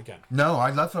ever watch it again. No,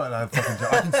 I love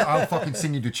fucking I'll fucking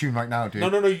sing you the tune right now, dude. No.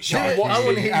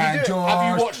 Sharky and George,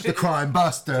 have you watched it? The Crime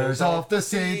Busters of the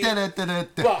Sea.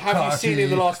 But have you seen it in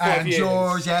the last 5 years? And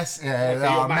George, yes. There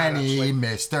are many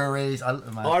mysteries.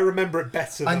 I remember it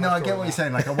better than I know, I get what you're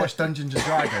saying. Like, I watched Dungeons and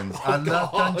Dragons. I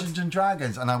love Dungeons and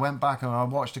Dragons. And I went back and I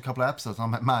watched a couple of episodes. And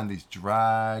I'm like, man, these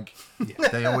drag. Yeah.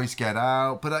 They always get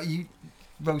out, but you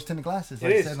rose-tinted glasses.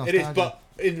 Like it is. But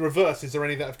in reverse, is there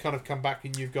any that have kind of come back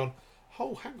and you've gone,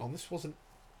 oh, hang on, this wasn't...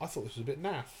 I thought this was a bit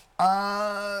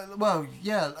naff. Well,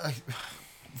 yeah.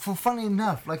 Funny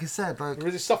enough, like I said, like there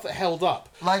is stuff that held up.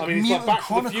 Like, I mean, Mutant Back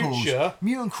Chronicles. to the Future.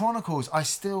 Mutant Chronicles, I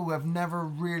still have never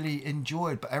really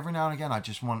enjoyed, but every now and again, I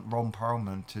just want Ron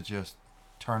Perlman to just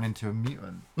turn into a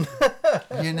mutant.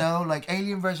 You know, like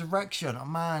Alien Resurrection. Oh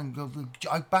man,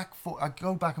 I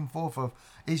go back and forth of,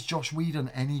 is Joss Whedon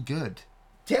any good?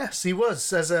 Yes, he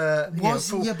was as a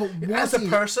as a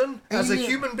person, as a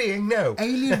human being. No,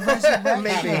 Alien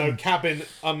Resurrection.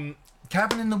 No,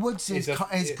 Cabin in the Woods is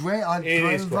great. I'm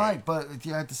kind of right, but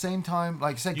yeah, at the same time,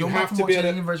 like I said, go back and watch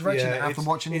Alien Resurrection after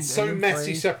watching. It's so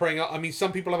messy separating art. I mean,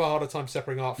 some people have a harder time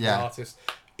separating art from the artist.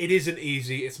 It isn't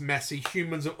easy. It's messy.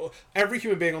 Every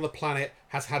human being on the planet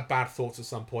has had bad thoughts at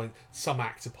some point. Some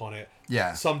act upon it.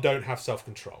 Yeah. Some don't have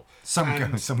self-control. Some get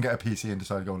a PC and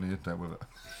decide to go on the internet with it.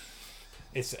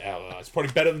 It's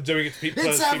probably better than doing it to people.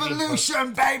 It's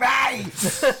evolution, baby.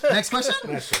 Next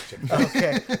question.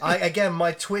 Okay. Again,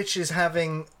 my Twitch is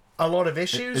having a lot of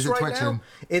issues right now.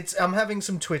 I'm having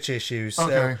some Twitch issues,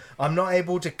 so I'm not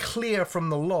able to clear from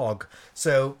the log.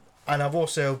 So, and I've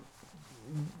also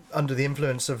under the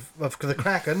influence of the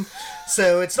Kraken,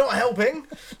 so it's not helping.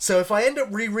 So if I end up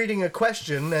rereading a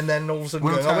question and then all of a sudden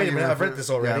going, oh wait a minute, I've read this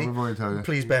already, we've already told you.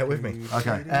 Please bear with me.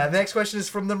 Okay. The next question is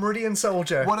from the Meridian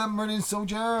Soldier. What up, Meridian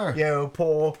Soldier? Yo,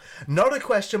 Paul. Not a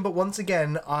question, but once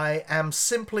again, I am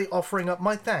simply offering up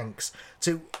my thanks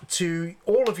to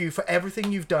all of you for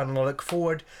everything you've done, and I look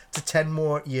forward to 10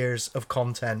 more years of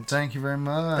content. Thank you very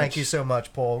much. Thank you so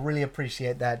much, Paul. Really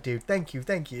appreciate that, dude. Thank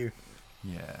you.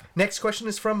 Yeah. Next question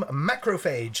is from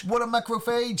Macrophage. What a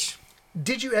Macrophage!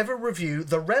 Did you ever review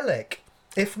The Relic?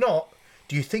 If not,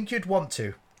 do you think you'd want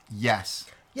to? Yes.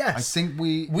 Yes. I think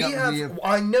we have...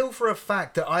 I know for a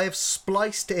fact that I have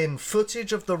spliced in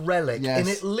footage of The Relic in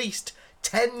at least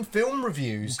 10 film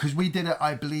reviews. Because we did it,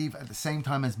 I believe, at the same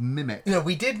time as Mimic. You know,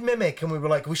 we did Mimic and we were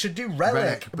like, we should do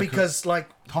Relic because like...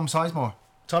 Tom Sizemore.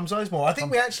 I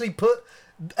think we actually put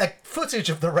a footage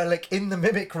of The Relic in the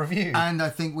Mimic review. And I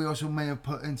think we also may have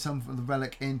put in some of The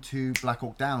Relic into Black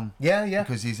Hawk Down. Yeah.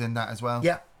 Because he's in that as well.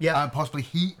 Yeah. Possibly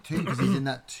Heat too, because he's in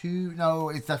that too. No,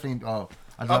 it's definitely...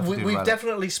 I'd love to do we've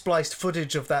definitely spliced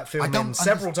footage of that film in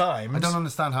several times. I don't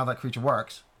understand how that creature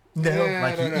works. No.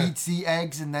 He eats the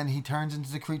eggs and then he turns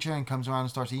into the creature and comes around and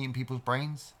starts eating people's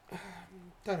brains.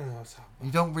 Don't know what's happening.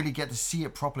 You don't really get to see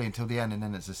it properly until the end, and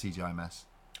then it's a CGI mess.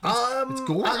 It's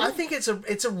cool. I think it's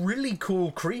a really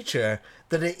cool creature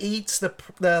that it eats the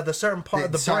certain part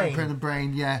of the brain. Part of the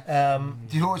brain, yeah.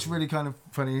 Do you know what's really kind of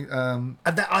funny? And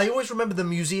I always remember the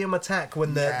museum attack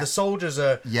when the soldiers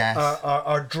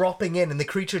are dropping in and the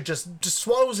creature just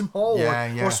swallows him whole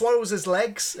or swallows his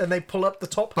legs and they pull up the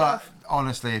top half. But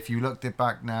honestly, if you looked it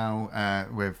back now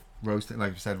with roasted,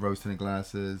 like you said, roasted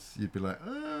glasses, you'd be like,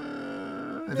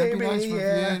 maybe,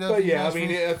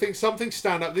 I think something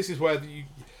stand up. This is where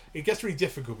it gets really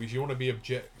difficult because you want to be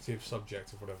objective,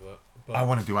 subjective, whatever. But I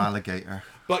want to do Alligator.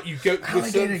 But you go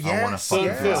Alligator, I want to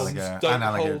fucking do Alligator. Don't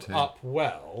hold up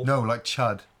well. No, like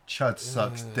Chud. Chud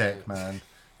sucks dick, man.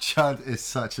 Chud is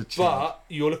such a chud. But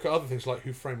you look at other things like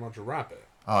Who Framed Roger Rabbit.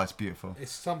 Oh, it's beautiful.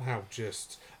 It's somehow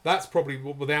just... That's probably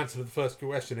the answer to the first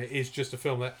question. It is just a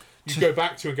film that you go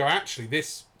back to and go, actually,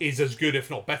 this is as good,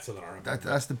 if not better, than I remember.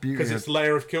 That's the beauty. Because it's a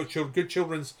layer of good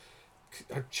children's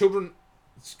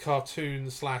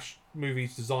cartoons /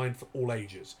 movies designed for all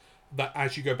ages. That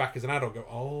as you go back as an adult, go,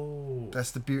 oh,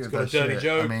 that's the beauty of that shit. It's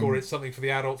got a dirty joke, or it's something for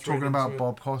the adults. Talking about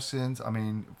Bob Hoskins, I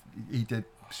mean, he did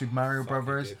Super Mario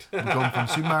Brothers. We've gone from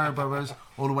Super Mario Brothers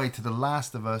all the way to The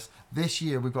Last of Us. This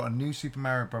year, we've got a new Super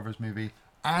Mario Brothers movie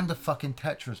and a fucking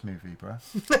Tetris movie, bro.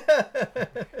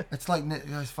 It's like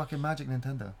it's fucking magic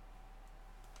Nintendo.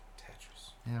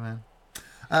 Tetris. Yeah, man.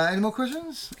 Any more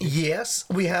questions? Yes,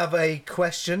 we have a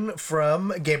question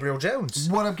from Gabriel Jones.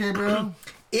 What up, Gabriel?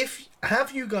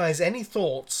 Have you guys any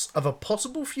thoughts of a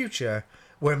possible future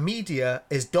where media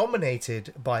is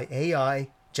dominated by AI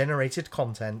generated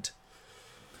content?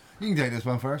 You can take this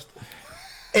one first.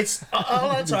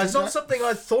 I'll answer. It's not something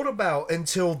I thought about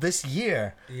until this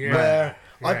year. Where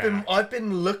I've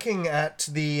been looking at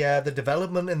the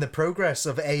development and the progress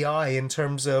of AI in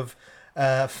terms of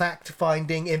fact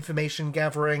finding, information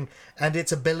gathering, and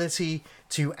its ability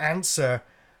to answer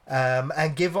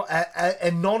and give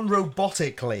a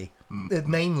non-robotically.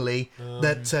 Mainly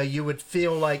that you would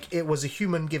feel like it was a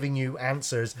human giving you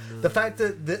answers. The fact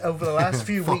that over the last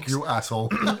few Fuck weeks, you asshole,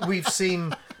 we've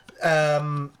seen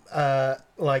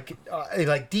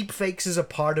like deep fakes is a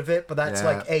part of it, but that's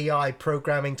like AI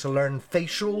programming to learn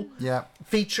facial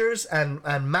features and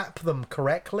map them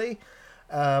correctly.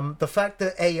 The fact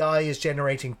that AI is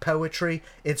generating poetry,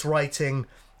 it's writing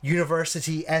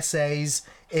university essays,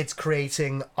 it's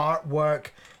creating artwork,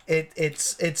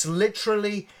 it's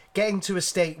literally getting to a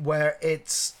state where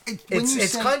it's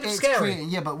kind of scary.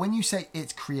 But when you say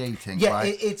it's creating,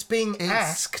 right? It's being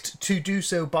asked to do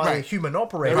so by a human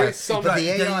operator. But the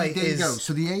AI there you go.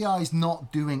 So the AI is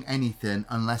not doing anything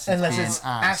unless it's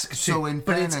being asked. So in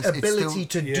fairness, its ability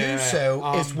to do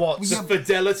so is what the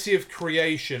fidelity of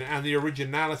creation and the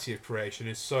originality of creation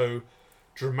is so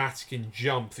dramatic in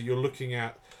jump that you're looking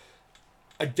at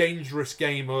a dangerous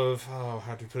game of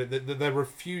how do you put it? They're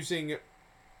refusing.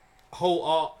 Whole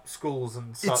art schools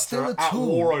and such are at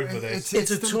war over this. It's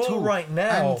a tool right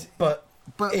now, but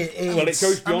it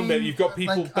goes beyond it. You've got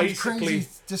people basically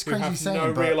who have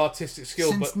no real artistic skill.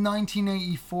 Since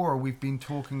 1984, we've been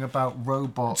talking about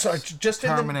robots. So just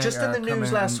in the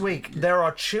news last week, there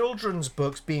are children's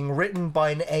books being written by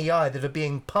an AI that are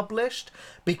being published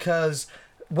because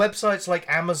websites like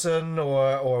Amazon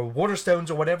or Waterstones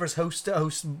or whatever's host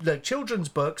like children's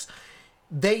books.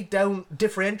 They don't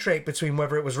differentiate between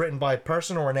whether it was written by a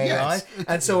person or an AI.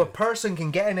 And so a person can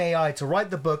get an AI to write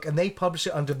the book and they publish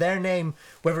it under their name,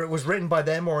 whether it was written by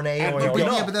them or an AI or not.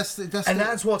 Yeah, but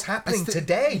that's what's happening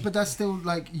today. But that's still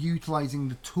like utilising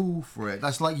the tool for it.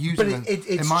 That's like using,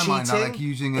 in my mind, I like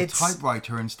using a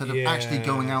typewriter instead of actually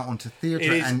going out onto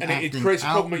theatre and it creates a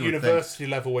problem at university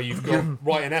level where you've got to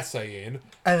write an essay in.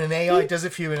 And an AI does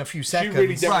it for you in a few seconds. You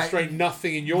really demonstrate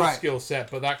nothing in your skill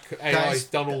set, but that AI's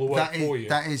done all the work for you.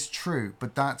 That is true,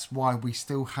 but that's why we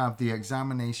still have the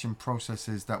examination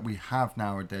processes that we have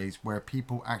nowadays, where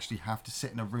people actually have to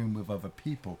sit in a room with other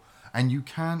people, and you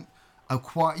can't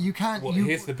acquire. You can't. Well,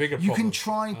 here's the bigger problem. You can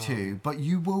try to, but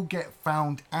you will get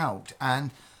found out.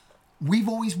 And we've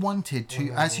always wanted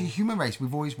to, as a human race,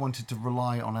 we've always wanted to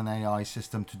rely on an AI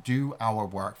system to do our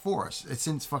work for us. It's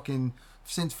since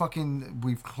fucking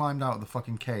we've climbed out of the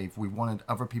fucking cave, we wanted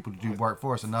other people to do work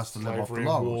for us and us to live off the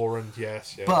laurels. War and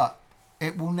But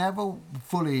it will never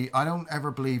fully, I don't ever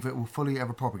believe it will fully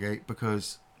ever propagate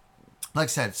because, like I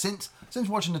said, since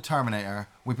watching The Terminator,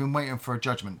 we've been waiting for a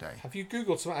Judgment Day. Have you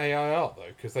Googled some AI art, though?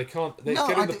 Because they can't, they're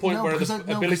getting to the point where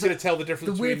the ability to tell the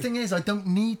difference between... The weird thing is, I don't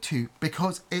need to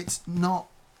because it's not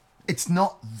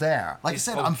there. Like I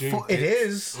said, it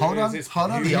is. Hold on.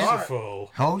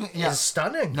 Beautiful. Hold it. Yeah. It's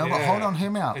stunning. No, but hold on,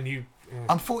 hear me out. And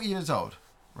I'm 40 years old.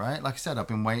 Right, like I said, I've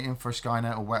been waiting for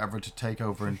Skynet or whatever to take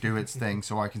over and do its thing,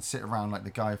 so I can sit around like the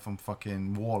guy from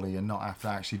fucking WALL-E and not have to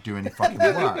actually do any fucking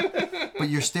work. But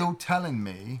you're still telling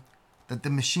me that the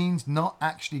machine's not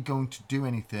actually going to do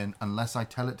anything unless I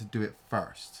tell it to do it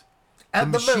first. At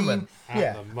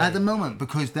the moment,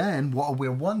 because then what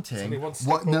we're wanting,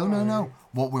 what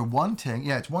we're wanting,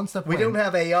 it's one step away. We don't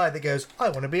have AI that goes, I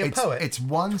want to be a poet. It's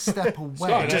one step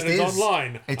away. It just is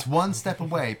online. It's one step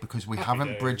away because we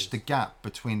haven't bridged the gap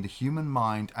between the human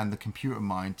mind and the computer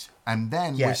mind, and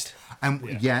then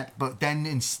but then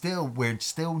it's still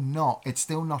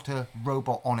not a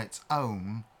robot on its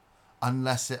own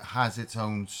unless it has its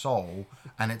own soul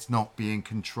and it's not being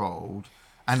controlled.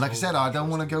 And like I said, I don't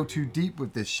want to go too deep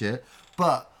with this shit,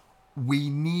 but we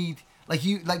need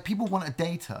people wanted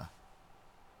data,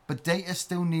 but data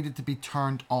still needed to be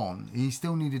turned on. He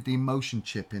still needed the emotion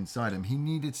chip inside him. He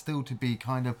needed still to be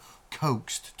kind of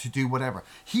coaxed to do whatever.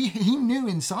 He knew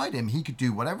inside him he could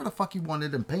do whatever the fuck he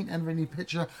wanted and paint any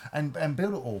picture and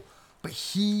build it all. But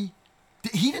he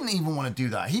didn't even want to do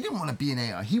that. He didn't want to be an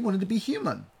AI. He wanted to be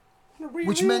human.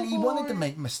 Which meant he wanted to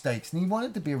make mistakes, and he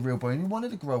wanted to be a real boy, and he wanted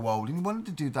to grow old, and he wanted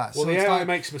to do that. Well, so the AI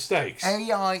makes mistakes.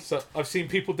 AI. So I've seen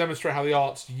people demonstrate how the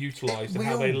art's utilised and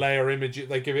how they layer images.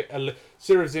 They give it a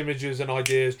series of images and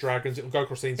ideas, dragons. It'll go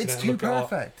across the internet. It's too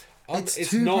perfect.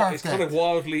 It's not. It's kind of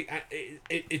wildly.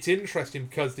 It's interesting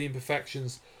because the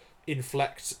imperfections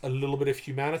inflect a little bit of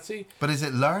humanity. But is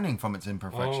it learning from its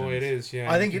imperfections? Oh, it is,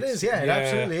 yeah. I think it is, yeah. It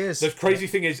absolutely is. The crazy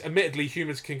thing is, admittedly,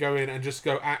 humans can go in and just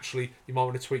go, actually, you might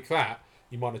want to tweak that.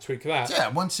 You might want to tweak that. Yeah,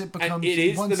 once it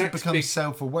becomes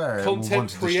self-aware,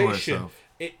 content creation.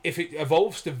 If it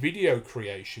evolves to video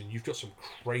creation, you've got some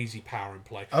crazy power in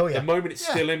play. Oh, yeah. At the moment, it's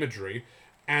still imagery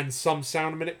and some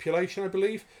sound manipulation, I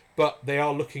believe. But they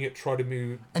are looking at trying to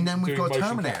move. And then we've got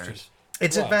Terminators.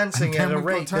 It's advancing at a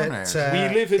rate that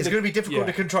it's going to be difficult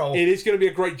to control. It is going to be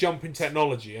a great jump in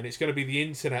technology, and it's going to be the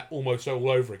internet almost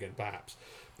all over again, perhaps.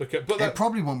 But it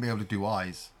probably won't be able to do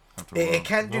eyes. It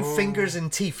can't do fingers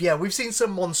and teeth. Yeah, we've seen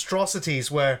some monstrosities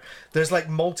where there's like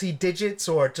multi-digits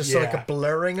or just like a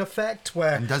blurring effect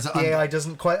where the AI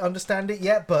doesn't quite understand it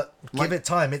yet, but give it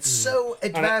time. It's so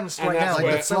advanced right now.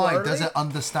 Like the fly, does it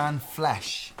understand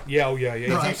flesh? Yeah, oh yeah. Right.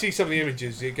 If you see some of the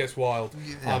images, it gets wild.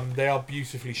 Yeah. They are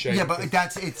beautifully shaped. Yeah, but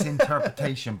that's its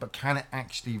interpretation. But can it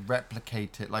actually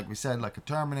replicate it, like we said, like a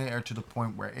Terminator, to the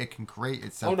point where it can create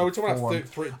itself? Oh no, we're talking form?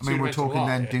 about I mean, we're talking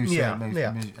then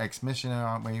Deuce Ex Machina,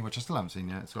 aren't we? Which I still haven't seen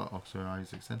yet. It's got Oscar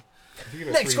Isaacs in.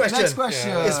 Next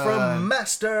question is from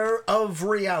Master of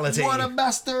Reality. What a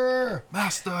master!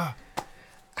 Master!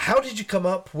 How did you come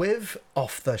up with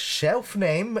Off the Shelf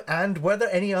name, and were there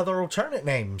any other alternate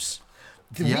names?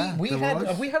 We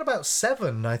had about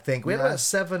 7, I think. We had about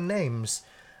 7 names.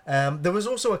 There was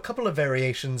also a couple of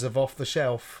variations of Off the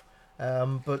Shelf.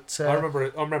 But I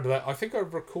remember that. I think I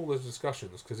recall those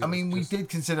discussions because we did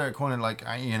consider it kind of like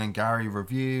Ian and Gary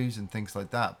reviews and things like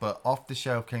that. But Off the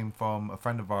Shelf came from a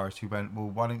friend of ours who went, "Well,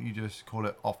 why don't you just call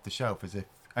it Off the Shelf?" As if,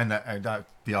 and that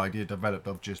the idea developed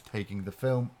of just taking the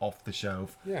film off the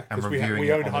shelf and reviewing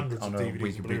we owned it hundreds on of a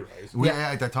DVDs and Blu-rays.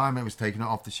 At the time, it was taking it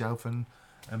off the shelf and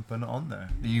putting it on there.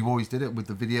 You always did it with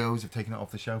the videos of taking it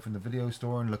off the shelf in the video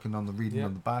store and looking on the reading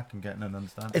on the back and getting an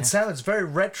understanding. It sounds very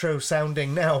retro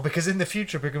sounding now, because in the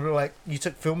future people will be like, you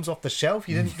took films off the shelf,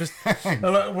 you didn't just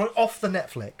we're off the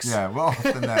Netflix. Yeah, we're off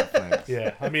the Netflix.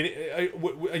 Yeah, I mean,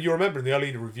 you remember in the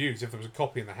early reviews, if there was a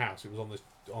copy in the house, it was on this.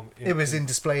 It was in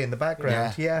display in the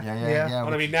background. Yeah.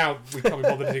 And I mean, now we can't be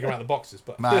bothered to dig around the boxes,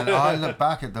 but man, I look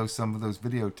back at some of those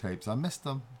videotapes. I missed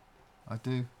them. I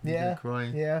do. Yeah.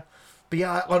 Crying. Yeah. But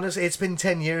yeah, honestly, it's been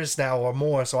 10 years now or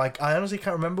more, so I honestly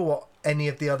can't remember what any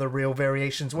of the other real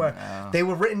variations were. No. They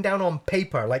were written down on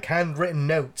paper, like handwritten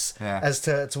notes, as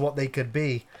to what they could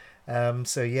be.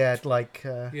 So yeah, like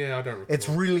I don't recall. It's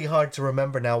really hard to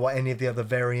remember now what any of the other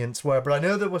variants were, but I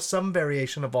know there was some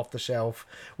variation of Off the Shelf,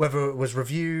 whether it was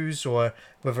reviews or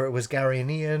whether it was Gary and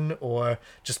Ian or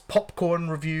just popcorn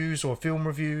reviews or film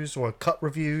reviews or cut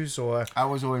reviews or that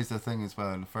was always the thing as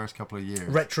well in the first couple of years.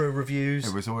 Retro reviews.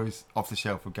 It was always Off the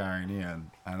Shelf with Gary and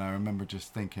Ian, and I remember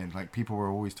just thinking, like, people were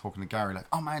always talking to Gary like,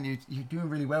 "Oh man, you're doing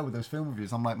really well with those film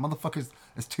reviews." I'm like, motherfuckers,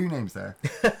 there's 2 names there.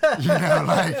 You know,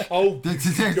 like,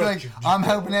 like I'm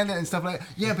helping edit and stuff like that.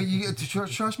 Yeah, but you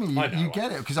trust me, you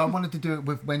get it, because I wanted to do it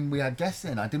with when we had guests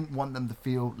in. I didn't want them to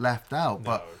feel left out,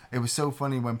 but it was so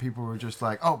funny when people were just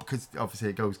like, oh, because obviously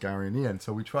it goes Gary and Ian,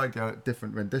 so we tried out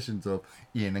different renditions of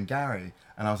Ian and Gary,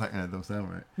 and I was like, those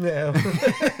sound right. Yeah.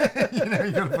 You know,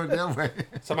 you gotta put it the other way.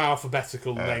 Some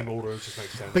alphabetical name order just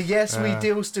makes sense. But yes, we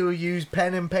do still use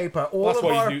pen and paper. All of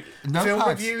our film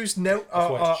reviews,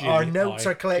 our notes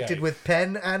are collected with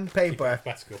pen and paper.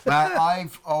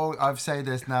 I've said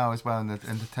this now as well in the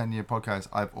 10-year podcast.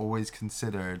 I've always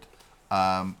considered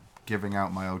giving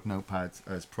out my old notepads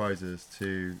as prizes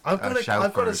to I've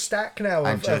got a stack now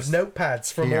of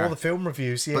notepads from all the film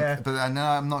reviews. Yeah, but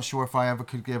I'm not sure if I ever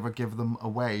could give them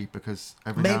away, because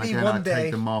every now and again I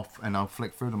take them off and I'll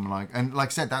flick through them like I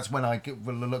said, that's when I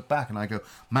will look back and I go,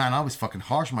 man, I was fucking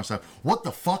harsh on myself. What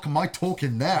the fuck am I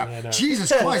talking there? Yeah, no.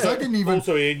 Jesus Christ, I didn't even.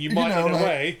 Also, Ian, you might in a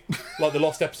way, like the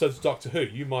lost episodes of Doctor Who,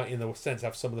 you might in a sense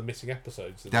have some of the missing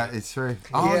episodes. That is true.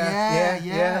 Oh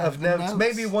yeah. Of notes.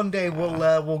 Maybe one day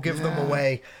we'll give them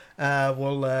away.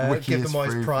 We'll give them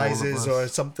as prizes or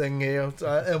something. You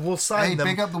know, we'll sign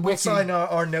them. We'll sign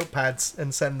our notepads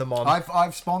and send them on.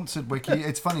 I've sponsored Wiki.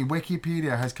 It's funny.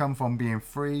 Wikipedia has come from being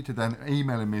free to then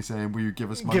emailing me saying, "Will you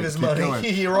give us money?" Give us money.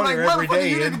 You're on here every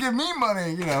day. You need to give me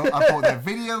money. You know, I bought their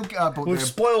video. We've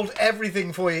spoiled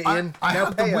everything for you, Ian. I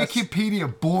have the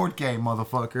Wikipedia board game,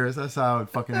 motherfuckers. That's how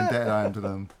fucking indebted I am to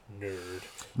them. Nerd.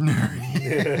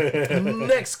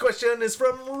 Next question is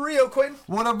from Rio Quinn.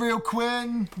 What up, Rio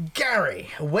Quinn? Gary,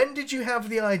 when did you have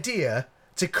the idea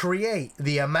to create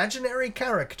the imaginary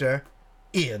character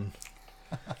Ian?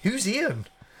 Who's Ian?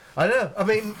 I know. I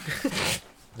mean,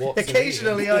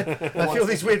 occasionally I feel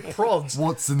these weird prods.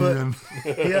 What's an Ian?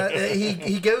 Yeah,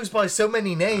 he goes by so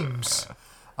many names.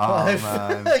 Oh,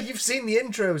 man. You've seen the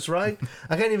intros, right?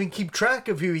 I can't even keep track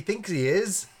of who he thinks he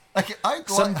is.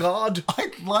 Some god.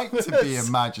 I'd like to be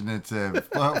imaginative,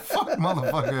 but fuck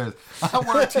motherfuckers. I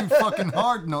work too fucking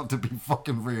hard not to be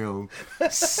fucking real.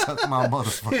 Suck my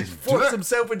motherfuckers. He's forced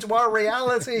himself into our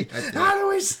reality. How do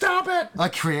we stop it? I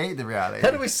create the reality.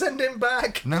 How do we send him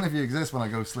back? None of you exist when I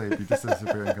go sleep. You just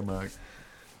disappear and come back.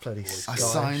 Bloody a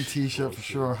signed t-shirt for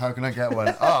sure. How can I get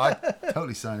one? Oh, I'd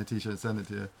totally sign a t-shirt and send it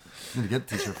to you. You need to get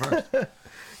the t-shirt first.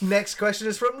 Next question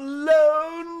is from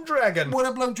Lone Dragon. What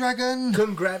up, Lone Dragon?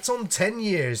 Congrats on 10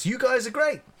 years. You guys are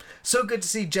great. So good to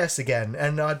see Jess again.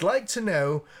 And I'd like to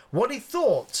know what he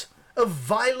thought of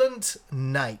Violent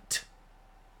Night.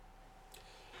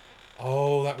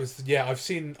 Oh, that was... Yeah, I've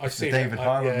seen David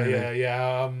Harbour movie.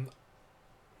 Yeah.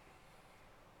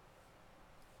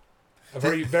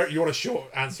 You want a short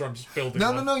answer? I'm just building.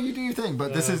 No. You do your thing.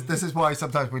 But this is why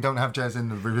sometimes we don't have Jez in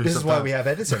the review. This is why we have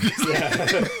editing.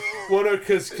 Well, no,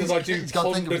 because I do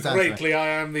ponder greatly. I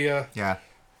am the. Yeah.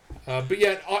 But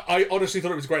yeah, I honestly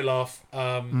thought it was a great laugh.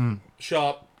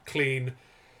 Sharp, clean,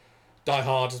 Die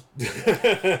Hard.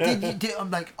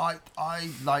 I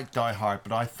like Die Hard,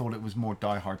 but I thought it was more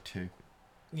Die Hard 2.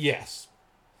 Yes,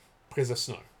 because there's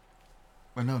snow.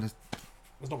 Well, no, there's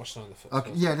not much snow in the first.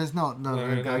 Okay, yeah, there's not. No,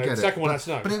 I get it. The second one has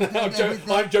snow. But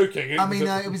I'm joking. I mean,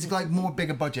 it was like more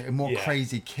bigger budget and more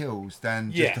crazy kills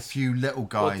than just a few little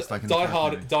guys. Well, Die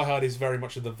Hard is very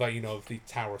much in the vein of the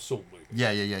Tower of Saul movie.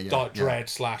 Yeah. Dread /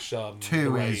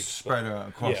 2 is spread out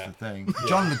across the thing.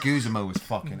 John Leguizamo was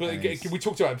fucking. But we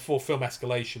talked about it before, film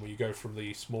escalation, where you go from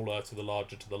the smaller to the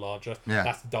larger to the larger. Yeah,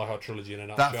 that's the Die Hard trilogy in a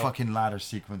nutshell. That fucking ladder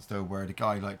sequence though, where the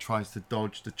guy like tries to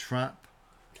dodge the trap.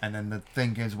 And then the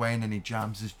thing goes away, and then he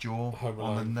jams his jaw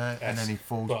on the net, and then he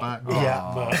falls back.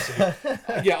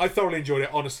 Yeah, I thoroughly enjoyed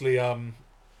it. Honestly,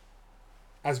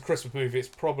 as a Christmas movie, it's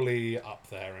probably up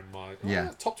there in my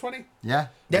top 20. Yeah.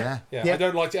 I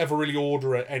don't like to ever really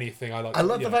order anything. I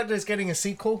love the fact that it's getting a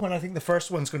sequel, and I think the first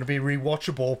one's going to be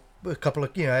rewatchable a couple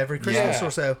of every Christmas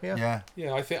or so. Yeah.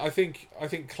 I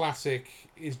think classic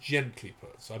is gently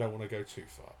put, so I don't want to go too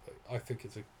far. But I think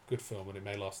it's a good film, and it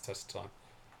may last the test of time.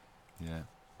 Yeah.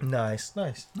 Nice.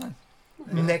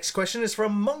 Next question is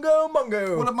from Mungo.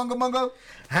 What up, Mungo?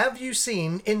 Have you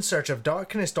seen In Search of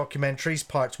Darkness documentaries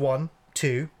parts 1,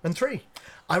 2, and 3?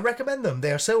 I recommend them.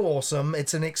 They are so awesome.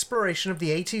 It's an exploration of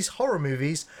the 80s horror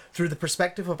movies through the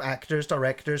perspective of actors,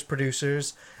 directors,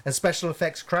 producers, and special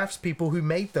effects craftspeople who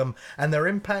made them and their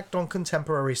impact on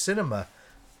contemporary cinema.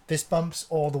 Fist bumps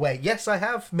all the way. Yes, I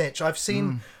have, Mitch. I've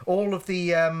seen all of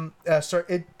the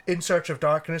In Search of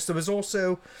Darkness. There was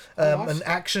also an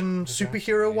action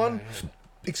superhero one.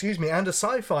 Excuse me, and a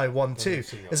sci-fi one too.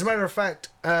 As a matter of fact,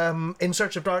 In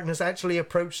Search of Darkness actually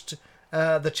approached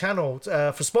the channel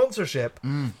for sponsorship,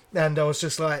 and I was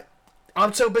just like,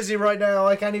 I'm so busy right now,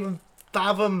 I can't even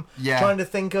fathom trying to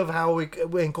think of how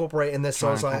we incorporate in this. So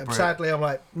I was like, sadly, I'm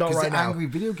like, not right now. Angry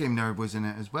Video Game Nerd was in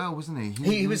it as well, wasn't he?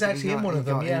 He was actually in one of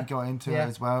them. He got into it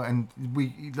as well, and we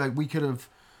could have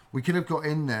got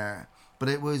in there, but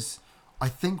it was. I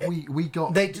think we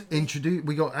got introduced.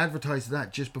 We got advertised to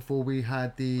that just before we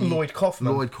had the Lloyd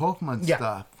Kaufman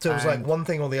stuff. So it was like one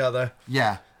thing or the other.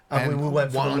 Yeah. And we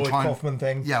went for the Lloyd Kaufman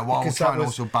thing. Yeah, while we're trying to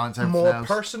also balance everything more else.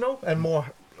 Personal and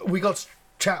more. We got to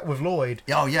chat with Lloyd.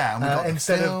 Oh yeah, and we got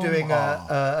instead of doing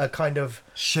a kind of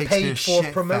paid for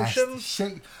promotion.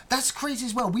 That's crazy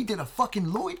as well. We did a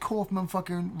fucking Lloyd Kaufman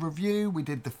fucking review. We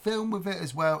did the film with it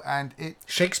as well, and it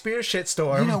Shakespeare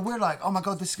shitstorm. We're like, oh my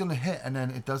god, this is gonna hit, and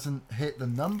then it doesn't hit the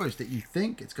numbers that you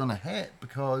think it's gonna hit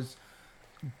because.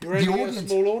 The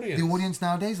audience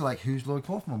nowadays are like, who's Lloyd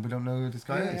Kaufman? We don't know who this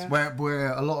guy is.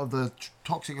 Where a lot of the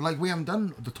toxic, like we haven't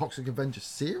done the Toxic Avenger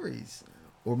series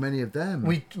or many of them.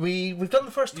 We've done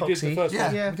the first Toxic. We did the first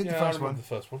one. We did the first one. The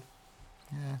first one.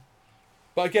 Yeah.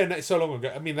 But again, it's so long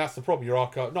ago. I mean, that's the problem. Your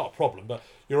archive, not a problem, but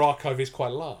your archive is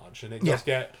quite large, and it does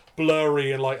get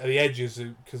blurry and like at the edges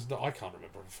because I can't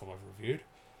remember every film I've reviewed.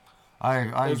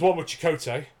 There was one with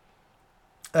Chakotay.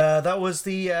 That was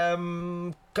the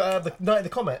Night of the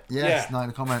Comet. Yes, Night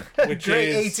of the Comet. Which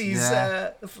great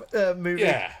 80s movie.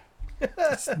 Yeah.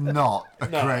 It's not a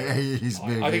great 80s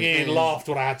movie. I think Ian laughed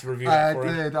when I had to review it for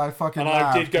him. I did. I fucking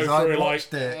laughed. I did go through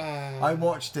I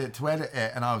watched it to edit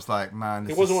it, and I was like, man,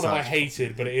 this it wasn't one I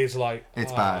hated, but it is like...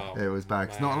 It's bad. It was bad.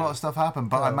 Because not a lot of stuff happened,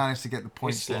 but I managed to get the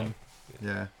points in.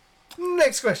 Yeah.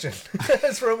 Next question.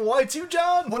 It's from Y2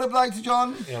 John. What up, Y2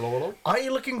 John? Hello. Are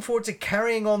you looking forward to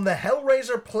carrying on the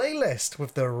Hellraiser playlist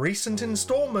with the recent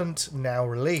installment now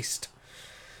released?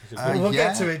 We'll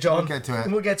get to it, John.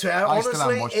 We'll get to it.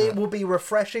 Honestly, it will be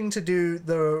refreshing to do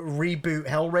the reboot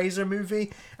Hellraiser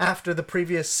movie after the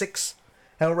previous 6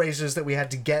 Hellraisers that we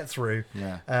had to get through.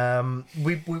 Yeah. It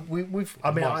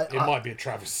might be a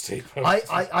travesty.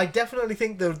 I definitely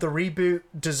think the reboot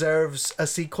deserves a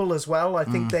sequel as well. I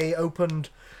think they opened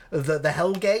the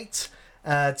Hellgate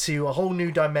to a whole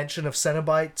new dimension of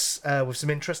Cenobites with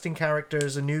some interesting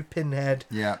characters, a new Pinhead.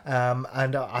 Yeah.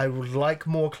 And I would like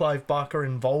more Clive Barker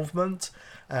involvement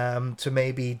to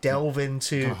maybe delve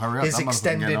into his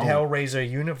extended Hellraiser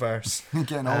universe.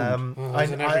 Getting old.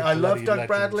 I love Doug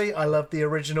Bradley. I love the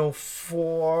original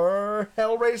 4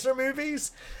 Hellraiser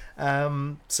movies.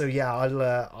 So yeah,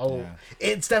 I'll.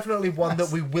 It's definitely one that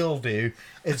we will do.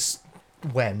 It's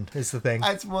when is the thing.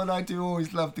 That's one I do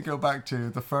always love to go back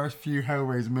to, the first few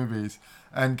Hellraiser movies,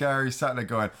 and Gary sat there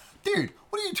going, dude,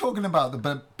 what are you talking about,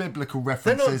 the biblical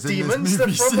references in this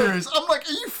movie series? I'm like,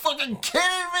 are you fucking kidding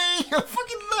me? You're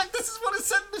fucking like, this is what it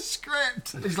said in the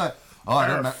script. He's like, oh, I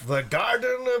don't know. The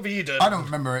Garden of Eden. I don't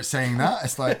remember it saying that.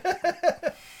 It's like,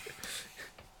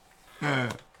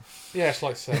 Yeah, it's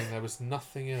like saying there was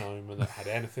nothing in Omen that had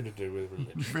anything to do with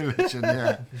religion. religion,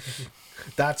 yeah.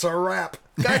 That's a wrap.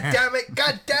 God damn it.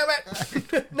 God damn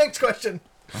it. Next question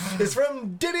is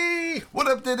from Diddy. What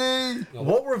up, Diddy?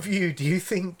 What review do you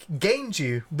think gained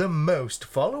you the most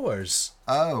followers?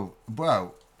 Oh,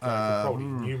 well. I could probably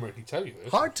numerically tell you this.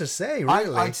 Hard to say,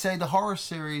 really. I'd say the horror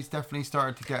series definitely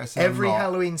started to get us in Every a lot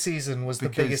Halloween season was the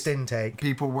because biggest intake.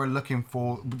 People were looking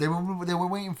for they were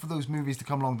waiting for those movies to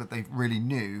come along that they really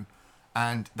knew,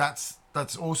 and that's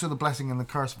also the blessing and the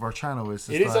curse of our channel. Is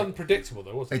it is unpredictable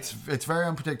though, isn't it? It's very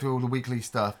unpredictable, the weekly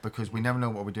stuff, because we never know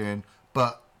what we're doing,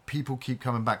 but people keep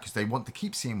coming back because they want to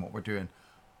keep seeing what we're doing.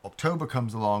 October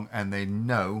comes along and they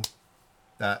know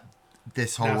that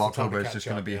this whole October is just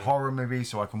going to be horror movies,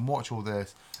 so I can watch all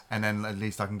this, and then at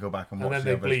least I can go back and watch. And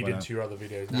then they bleed into your other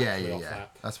videos. Yeah.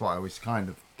 That. That's what I always kind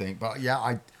of think. But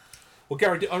yeah, Well,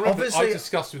 Gary, I remember Obviously- I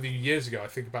discussed with you years ago. I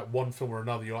think about one film or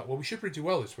another. You're like, well, we should really do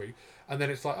well this week, and then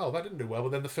it's like, oh, that didn't do well.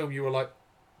 But then the film you were like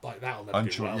that'll never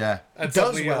do well. Yeah, And Does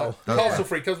suddenly you're well. like, Castle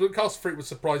Freak, because Castle Freak was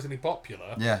surprisingly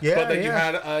popular. yeah. But then you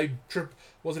had a trip,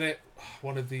 wasn't it?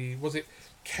 Was it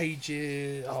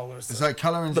Cage's? Oh, what was It's it? like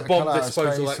colouring The bomb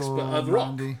disposal expert, The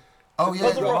Rock. Oh yeah,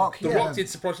 The Rock. The yeah. Rock did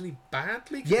surprisingly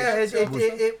badly. Yeah,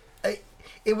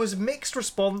 it was mixed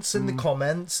response in the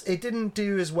comments. It didn't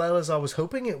do as well as I was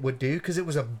hoping it would do because it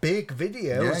was a big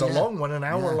video. It was a long one, an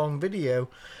hour-long video.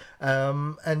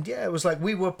 And yeah, it was like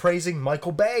we were praising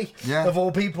Michael Bay of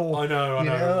all people. I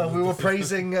know. We were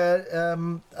praising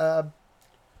oh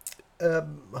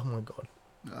my god,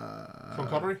 Sean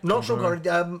Connery. not Sean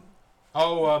Connery.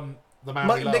 The man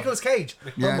we love. Nicolas Cage.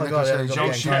 Yeah, oh my god,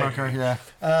 Joel Schumacher. Yeah.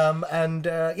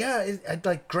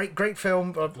 Like great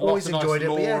film. I've always of nice enjoyed it,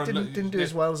 but yeah, lore it didn't do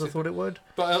as well as I thought it would.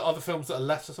 But other films that are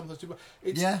less or something too.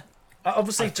 Yeah.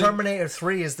 Obviously, Terminator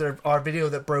 3 is our video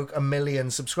that broke 1 million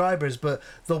subscribers, but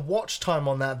the watch time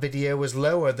on that video was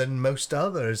lower than most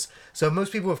others. So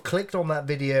most people have clicked on that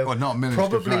video, Well, not 1 million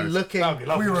probably subscribers. looking. That'd be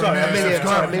lovely. We were Sorry, a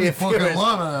million million fucking viewers.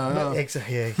 wanna.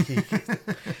 Exactly.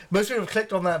 Most people have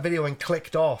clicked on that video and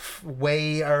clicked off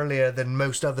way earlier than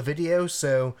most other videos.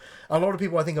 So a lot of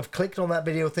people, I think, have clicked on that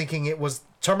video thinking it was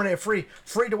Terminator 3,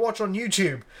 free to watch on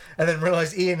YouTube, and then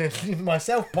realised Ian and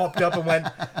myself popped up and went,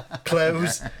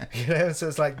 close. So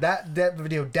it's like that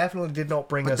video definitely did not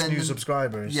bring us new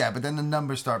subscribers. Yeah, but then the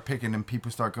numbers start picking and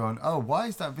people start going, oh, why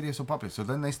is that video so popular? So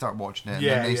then they start watching it and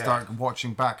then they start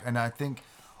watching back. And I think,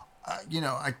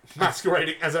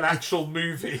 masquerading as an actual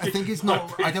movie. I think it's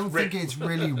not, I don't think it's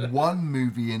really one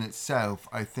movie in itself.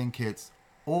 I think it's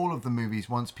all of the movies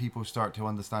once people start to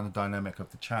understand the dynamic of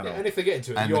the channel. Yeah, and if they get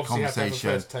into it, and you the obviously have to have a conversation.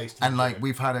 first taste. And like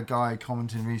we've had a guy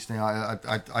commenting recently.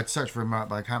 I'd search for him,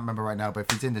 but I can't remember right now. But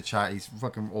if he's in the chat, he's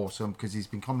fucking awesome because he's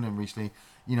been commenting recently.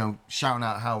 Shouting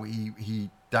out how he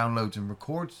downloads and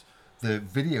records the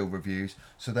video reviews.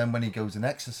 So then when he goes and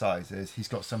exercises, he's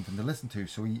got something to listen to.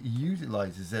 So he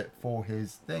utilizes it for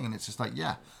his thing, and it's just like,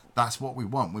 yeah, that's what we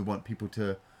want. We want people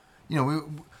to,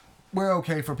 we're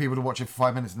okay for people to watch it for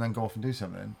 5 minutes and then go off and do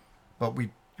something, but we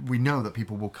know that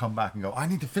people will come back and go, I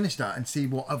need to finish that and see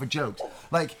what other jokes.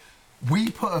 Like, we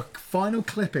put a final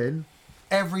clip in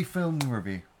every film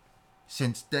review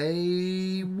since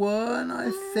day one,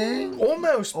 I think.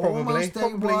 Almost, probably. Almost day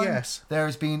Probably, one. yes. There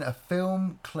has been a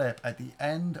film clip at the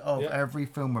end of every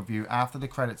film review after the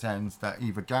credits ends that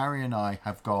either Gary and I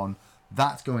have gone,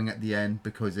 that's going at the end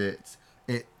because it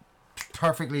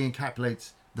perfectly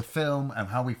encapsulates the film and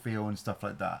how we feel and stuff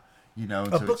like that. A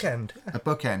bookend. A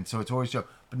bookend. So it's always a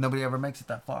joke. But nobody ever makes it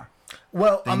that far.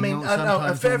 Well, They I mean, I know a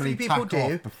sometimes fair normally few people tack off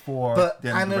do, before but the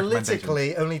end of the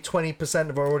analytically, only 20%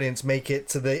 of our audience make it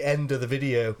to the end of the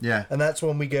video. Yeah. And that's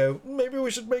when we go, maybe we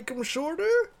should make them shorter?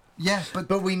 Yeah,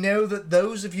 But we know that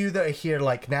those of you that are here,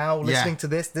 like now, listening to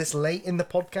this late in the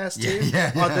podcast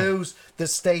too, are those that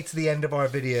stay to the end of our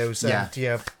videos.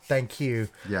 And thank you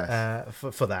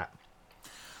for that.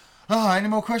 Oh, any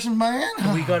more questions, man?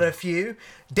 We got a few.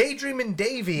 Daydreaming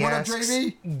Davey What up, asks,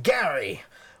 Davey? Gary,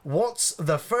 what's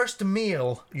the first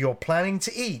meal you're planning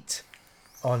to eat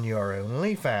on your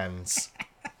OnlyFans?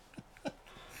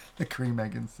 The cream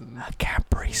egg incident. A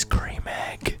Cadbury's cream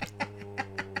egg.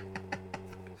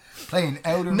 Playing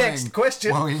Elden Ring. Next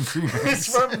question while eating cream is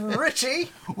eggs. from Richie.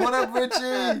 What up,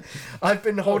 Richie? I've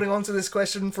been holding on to this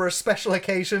question for a special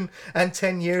occasion, and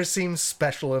 10 years seems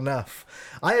special enough.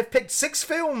 I have picked 6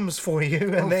 films for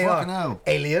you, and they are hell.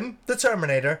 Alien, The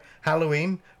Terminator,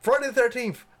 Halloween, Friday the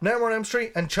 13th, Nightmare on Elm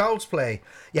Street, and Child's Play.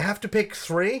 You have to pick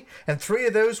 3, and 3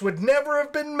 of those would never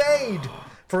have been made.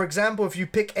 For example, if you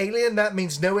pick Alien, that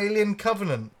means no Alien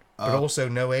Covenant, but also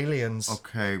no aliens.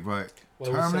 Okay, right.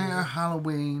 Well, Terminator,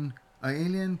 Halloween,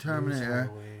 Alien,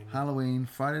 Terminator, Halloween,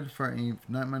 Friday the 13th,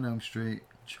 Nightmare on Elm Street,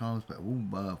 Charles Play.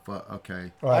 Ooh, fuck.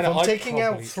 Okay. Right, if I'm I'd taking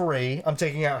out probably- 3. I'm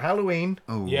taking out Halloween,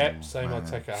 Oh. Yep, same. man. I'd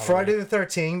take out Friday the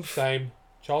 13th, Same.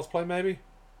 Child's Play, maybe?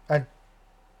 and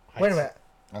wait a minute.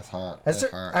 That's hard. Is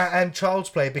That's there, hard. and Child's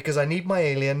Play, because I need my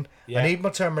Alien, I Yeah. need my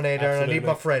Terminator, and I need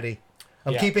my Absolutely. Freddy.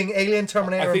 I'm Yeah. keeping Alien,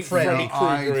 Terminator, I and think Freddy. Freddy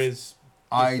Krueger is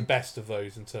I- the best of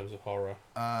those in terms of horror.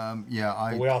 Yeah,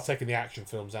 But we are taking the action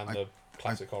films and the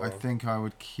classic horror. I think I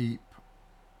would keep.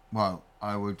 Well,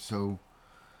 I would so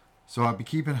I'd be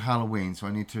keeping Halloween. So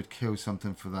I need to kill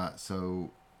something for that. So,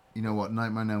 you know what?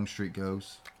 Nightmare on Elm Street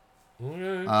goes.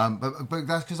 Okay. But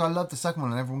that's because I love the second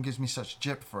one and everyone gives me such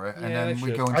jip for it. And Yeah, then they we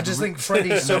should. go into I just think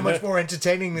Freddy's so much more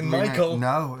entertaining than Michael.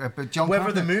 No, but John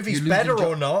Whether the Carpenter, movie's you're better losing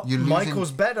or not, you're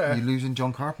Michael's better. You're losing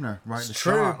John Carpenter right at the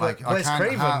true, start. but Like, Wes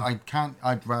Craven.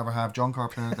 I'd rather have John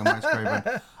Carpenter than Wes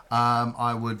Craven.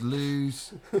 I would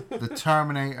lose the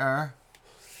Terminator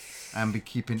and be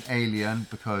keeping Alien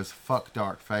because fuck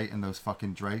Dark Fate and those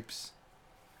fucking drapes.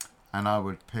 And I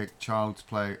would pick Child's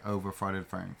Play over Friday the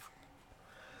 13th.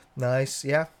 Nice,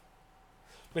 yeah.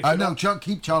 No,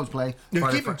 keep Child's Play. You're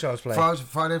Friday keeping Child's Play.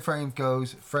 Friday the 13th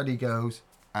goes, Freddy goes,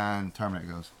 and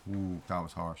Terminator goes. Ooh, that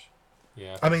was harsh.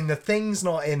 Yeah. I mean, the Thing's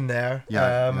not in there,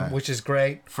 Yeah. which is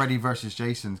great. Freddy versus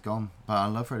Jason's gone, but I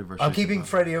love Freddy versus I'm Jason. keeping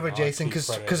Freddy over I'd Jason keep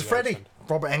Freddy because over Freddy, Jason.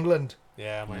 Robert Englund.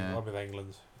 Yeah, Yeah. I'm with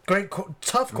England. Great,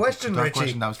 tough question, Tough Richie.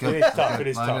 question, that was good. It is tough. Good.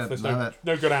 It is Love tough. it, There's love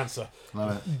no good answer.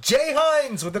 Love it. Jay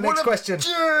Hines with the next What a question.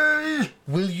 Jay!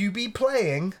 Will you be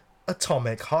playing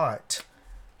Atomic Heart?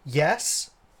 Yes.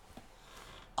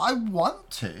 I want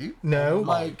to. No.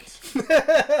 Like,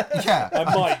 yeah.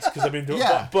 I might because I've been doing,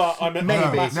 Yeah. but I'm a, Maybe.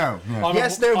 I'm a massive, No, no. I'm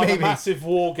Yes, a, no, I'm maybe. a massive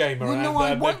war gamer, Well, no, and I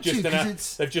they've want just to, 'cause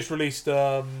it's- they've just released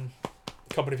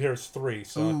Company of Heroes 3,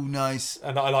 so Ooh, nice.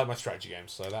 and I like my strategy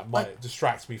games, so that might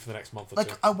distract me for the next month or two.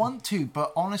 Like, I want to,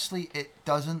 but honestly, it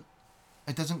doesn't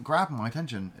grab my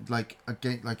attention. Like a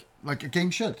game, like a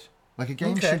game should. Like a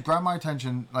game Okay. should grab my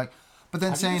attention. Like, but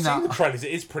then Have you saying seen that. the trailers?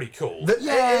 It is pretty cool.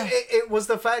 Yeah. It was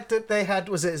the fact that they had,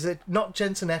 is it not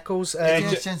Jensen Ackles?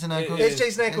 It's Jensen Ackles. It's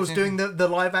Jason Ackles doing the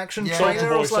live action Yeah.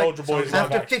 trailer. I was like, Soldier Boy's live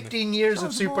after action. 15 years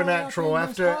of Soulja Boy, Supernatural, I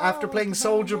feel after playing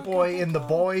Soldier Boy in The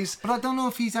Boys, But I don't know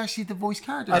if he's actually the voice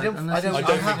character. I don't unless he's- don't I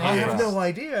think he have is. no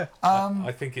idea.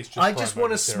 I think it's just. I just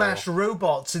want to promo material. smash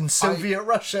robots in Soviet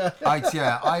Russia.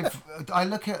 I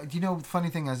look at, you know, the funny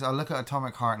thing is I look at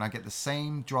Atomic Heart and I get the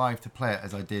same drive to play it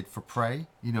as I did for Prey.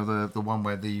 You know, the one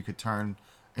where you could turn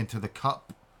into the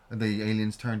cup, the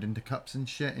aliens turned into cups and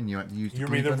shit, and you had to use. You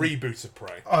mean the reboot of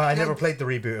Prey? Oh, I never played the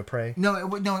reboot of Prey. No, it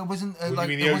wasn't. What Like,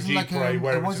 do you it mean wasn't the OG like Prey,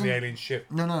 where it it was in wasn't. the alien ship?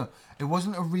 No, it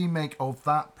wasn't a remake of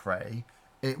that Prey.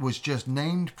 It was just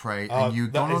named Prey, Oh, and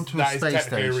you'd that gone is- onto a that is space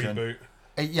technically station. a reboot.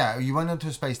 Yeah, you went onto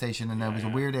a space station, and there was a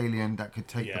yeah. weird alien that could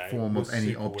take Yeah, the it form was of any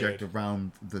super object weird.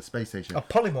 around the space station. A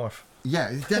polymorph. Yeah,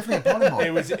 it's definitely a polymorph.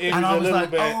 It was and a I was little like,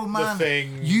 bit oh the man,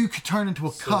 thing. you could turn into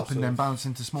a cup sort and then of. bounce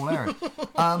into small areas.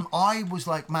 I was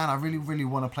like, man, I really, really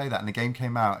want to play that. And the game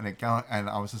came out, and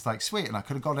I was just like, sweet, and I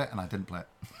could have got it, and I didn't play it.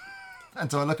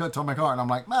 And so I look at Atomic Heart, and I'm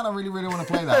like, man, I really, really want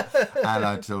to play that, and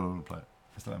I still don't want to play it.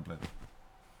 I still haven't played it.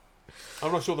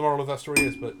 I'm not sure the moral of that story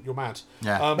is, but you're mad.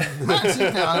 Yeah. Um,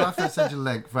 I'll have to send you a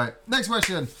link. Right, next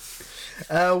question.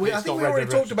 I It's think not we Red already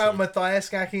Dead talked about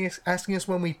Redemption Matthias asking us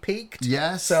when we peaked.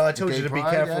 Yes. So I told Gay you to be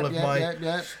Pride, careful yeah, of yeah, my Yeah.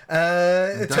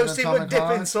 Done toasty Atomic McDippin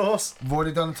Heart. sauce. We've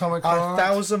already done Atomic Our Heart.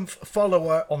 1,000th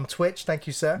follower on Twitch. Thank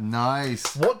you, sir.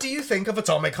 Nice. What do you think of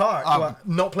Atomic Heart? Well,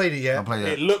 not played it yet. I'll play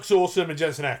it it. looks awesome in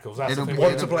Jensen Ackles. That's the thing.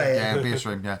 Want to play it. Yeah, it'll be a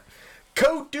stream, yeah.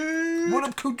 Code Dude! What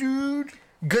up, cool dude?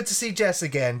 Good to see Jess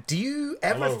again. Do you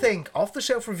ever Hello. think Off the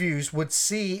Shelf Reviews would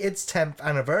see its 10th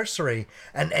anniversary?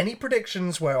 And any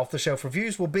predictions where Off the Shelf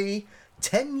Reviews will be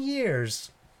 10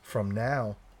 years from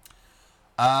now?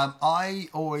 I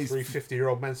always 3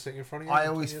 50-year-old men sitting in front of you. I in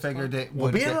always 10 years' figured time? it We'll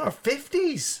would be in get, our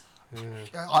 50s.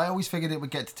 I always figured it would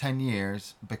get to 10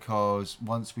 years because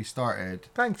once we started,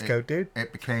 Thanks, Code Dude.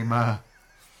 it became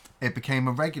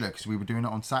a regular because we were doing it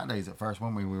on Saturdays at first,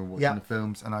 weren't we? We were watching Yeah. the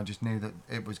films, and I just knew that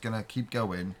it was gonna keep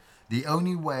going. The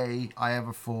only way I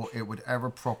ever thought it would ever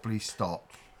properly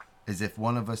stop is if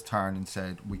one of us turned and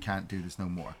said, "We can't do this no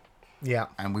more." Yeah.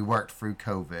 And we worked through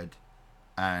COVID,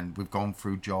 and we've gone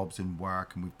through jobs and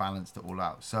work, and we've balanced it all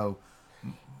out. So,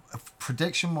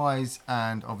 prediction wise,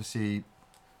 and obviously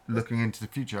looking into the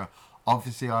future,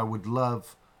 obviously I would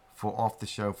love for Off the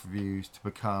Shelf Reviews to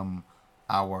become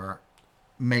our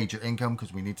major income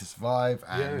because we need to survive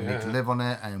and we need to live on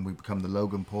it, and we become the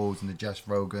Logan Pauls and the Jess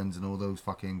Rogans and all those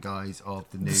fucking guys of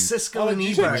the new Siskel and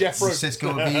Ebert.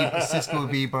 Cisco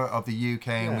Ebert of the UK,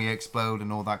 and we explode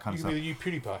and all that kind of stuff. You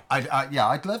can be the new PewDiePie.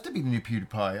 I'd love to be the new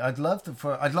PewDiePie. I'd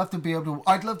love to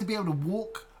be able to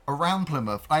walk around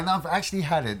Plymouth, and I've actually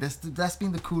had it. That's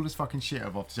been the coolest fucking shit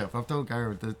of Off the Shelf. I've told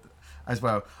Gary as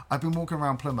well. I've been walking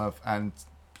around Plymouth, and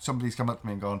somebody's come up to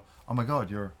me and gone, "Oh my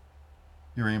god, you're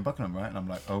Ian Buckingham, right?" And I'm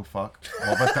like, "Oh fuck,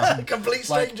 what have I done?" Complete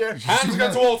stranger. Hands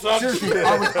against the wall, son. Seriously,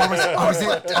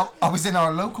 I was in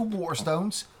our local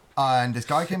Waterstones, and this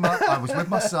guy came up. I was with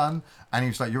my son, and he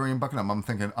was like, "You're Ian Buckingham." I'm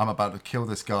thinking, I'm about to kill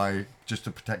this guy just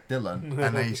to protect Dylan.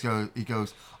 And then he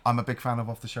goes, "I'm a big fan of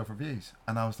Off the Shelf reviews,"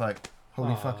 and I was like,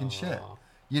 "Holy fucking shit!"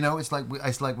 You know, it's like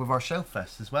with our Shelf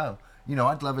Fest as well. You know,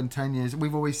 I'd love in 10 years.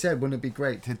 We've always said, wouldn't it be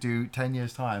great to do 10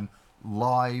 years time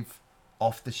live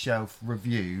Off the Shelf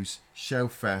reviews,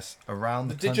 Shelf Fest around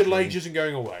the country. Digital age isn't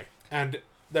going away, and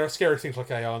there are scary things like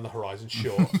AI on the horizon,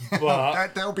 sure,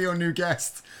 but that'll be our new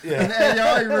guest. Yeah. An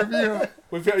AI reviewer.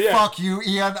 Fuck you,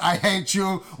 Ian. I hate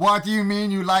you. What do you mean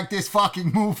you like this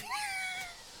fucking movie?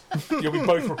 You'll be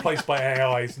both replaced by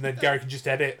AIs, and then Gary can just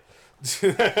edit.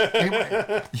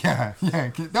 Yeah.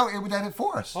 No, it would edit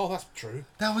for us. Oh, that's true.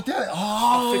 That would do it.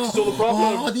 That fixes all the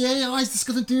problems. Oh, the AI is just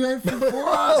going to do everything for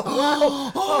us.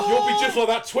 You'll be just like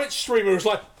that Twitch streamer who's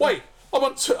like, wait, I'm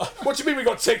on. What do you mean we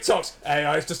got TikToks?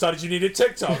 AI's decided you needed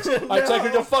TikToks. I've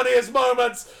taken your funniest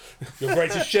moments. Your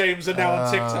greatest shames are now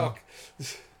on TikTok.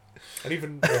 And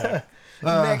even.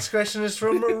 Next question is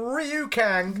from Ryu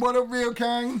Kang. What a Ryu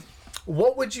Kang.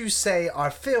 What would you say are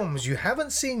films you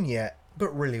haven't seen yet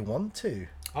but really want to?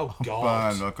 Oh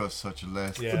God! Man, I've got such a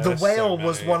list. Yeah, The Whale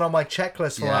was one on my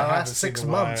checklist for the last 6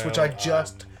 months, which I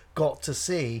just got to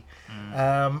see.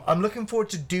 I'm looking forward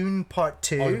to Dune Part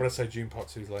 2. I was going to say Dune Part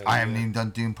 2 later. I haven't even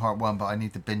done Dune Part 1, but I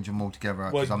need to binge them all together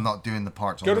because I'm not doing the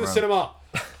parts. Go to the cinema,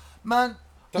 man.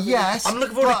 Yes, I'm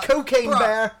looking forward to Cocaine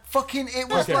Bear. Fucking, it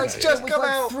was just come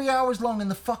out 3 hours long in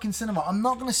the fucking cinema. I'm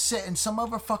not gonna sit in some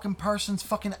other fucking person's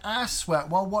fucking ass sweat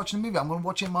while watching a movie. I'm gonna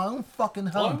watch it in my own fucking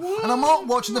home, and I'm not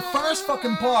watching the first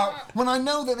fucking part when I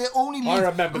know that it only leads. I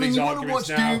remember these arguments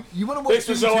now. Dune, you want to watch this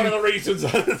was one of the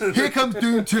reasons. Here comes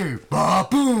Dune 2. Bah,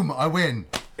 boom! I win.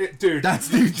 Dude, that's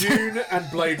Dune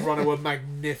and Blade Runner were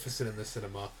magnificent in the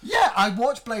cinema. Yeah, I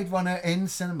watched Blade Runner in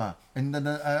cinema in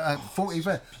the 40.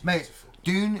 Mate.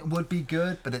 Dune would be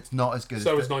good, but it's not as good as...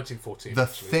 So was 1914. The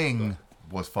Thing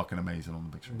was fucking amazing on the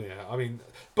big screen. Yeah, I mean...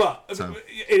 But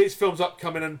it is films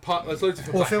upcoming, and there's loads of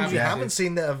films films you haven't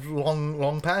seen that have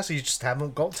long past, you just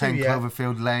haven't got to 10 yet.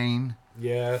 Cloverfield Lane.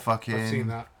 Yeah, fucking... I've seen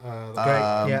that.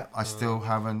 Great, yeah. I still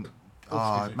haven't...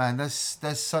 Oh, man, there's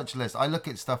such a list. I look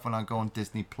at stuff when I go on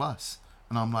Disney Plus,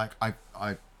 and I'm like, I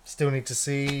still need to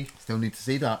see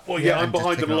that. Well, yeah, I'm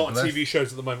behind on a lot of TV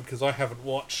shows at the moment because I haven't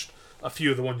watched a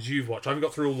few of the ones you've watched. I haven't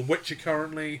got through all The Witcher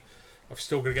currently. I've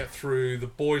still got to get through The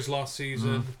Boys last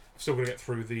season. I've still got to get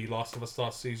through The Last of Us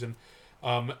last season.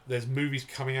 There's movies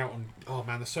coming out on... Oh,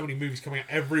 man, there's so many movies coming out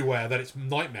everywhere that it's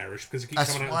nightmarish because it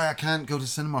keeps coming out. That's why I can't go to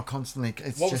cinema constantly.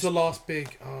 What was the last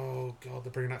big... Oh, God,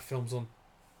 they're bringing out films on...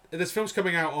 There's films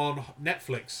coming out on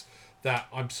Netflix that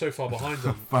I'm so far behind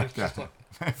on. Fuck that.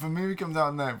 If a movie comes out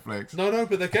on Netflix... No,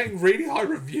 but they're getting really high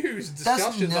reviews and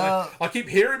discussions. I keep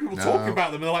hearing people talking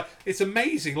about them, and they're like, it's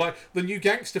amazing. Like, the new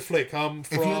gangster flick from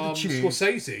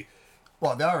Scorsese.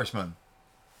 What, The Irishman?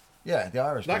 Yeah, The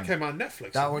Irishman. That came out on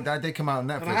Netflix. That did come out on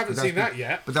Netflix. And I haven't seen that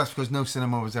yet. But that's because no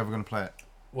cinema was ever going to play it.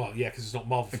 Well, yeah, because it's not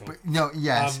Marvel film.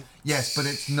 Yes, but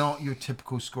it's not your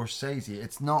typical Scorsese.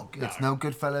 It's no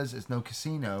Goodfellas, it's no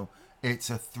Casino.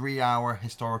 It's a 3-hour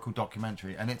historical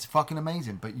documentary, and it's fucking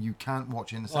amazing, but you can't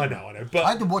watch it in the cinema. I know. But I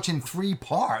had to watch in 3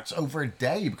 parts over a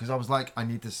day because I was like, I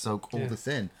need to soak all this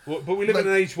in. Well, but we live in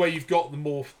an age where you've got the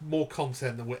more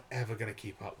content than we're ever going to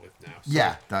keep up with now.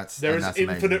 So there is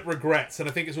infinite amazing. Regrets, and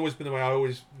I think it's always been the way I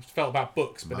always felt about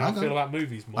books, but now I feel about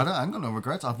movies more. I ain't got no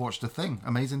regrets. I've watched The Thing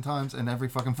amazing times in every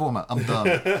fucking format. I'm done.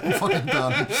 I'm fucking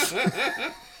done.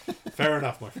 Fair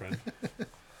enough, my friend.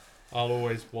 I'll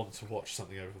always want to watch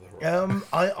something over the horizon.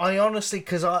 I honestly,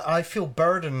 because I feel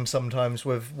burdened sometimes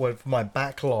with my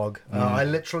backlog. I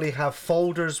literally have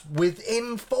folders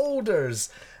within folders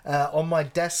on my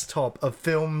desktop of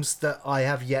films that I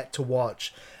have yet to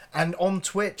watch. And on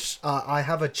Twitch, I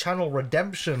have a channel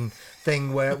redemption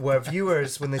thing where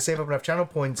viewers, when they save up enough channel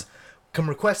points, can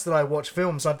request that I watch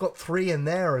films. I've got 3 in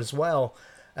there as well.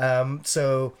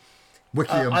 So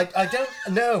Wickium. I don't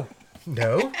know.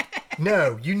 No.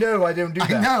 No, you know I don't do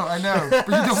that. I know. But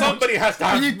you don't Somebody has to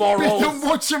have morals. But you don't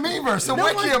watch them either, so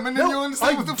wiki them and then you'll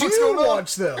understand what the fuck's going on.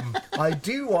 Watch them. I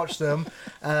do watch them.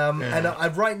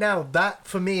 And right now, that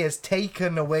for me has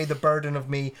taken away the burden of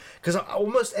me. Because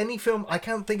almost any film, I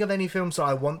can't think of any films that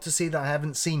I want to see that I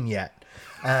haven't seen yet.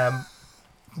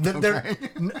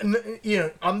 You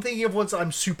know, I'm thinking of ones that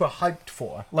I'm super hyped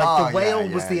for. Like The Whale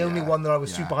was the only one that I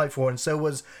was super hyped for, and so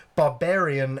was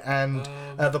Barbarian and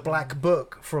The Black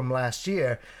Book from last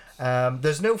year.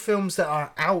 There's no films that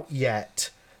are out yet,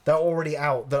 that are already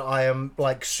out, that I am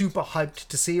like super hyped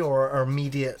to see or are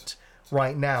immediate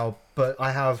right now. But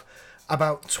I have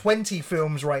about 20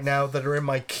 films right now that are in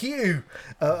my queue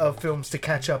of films to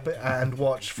catch up and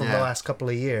watch from the last couple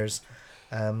of years.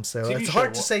 So TV it's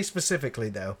hard to say specifically,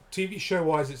 though. TV show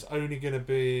wise, it's only going to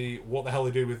be what the hell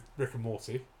they do with Rick and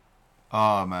Morty.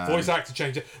 Oh man, Voice actor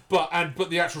change it, but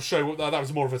the actual show that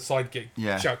was more of a side gig.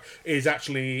 Show is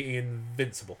actually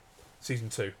Invincible, season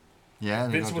 2. Yeah,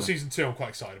 Invincible season 2. I'm quite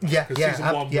excited about because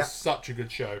season 1 was such a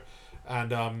good show,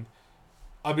 and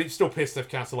I'm still pissed they've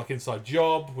cancelled like Inside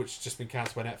Job, which has just been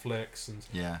cancelled by Netflix, and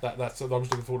that's I'm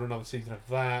just looking forward to another season of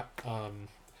that.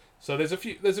 So there's a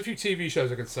few TV shows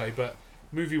I could say, but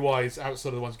movie-wise, outside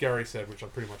of the ones Gary said, which I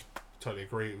pretty much totally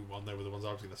agree on, they were the ones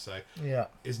I was going to say. Yeah.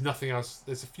 Is nothing else.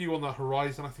 There's a few on the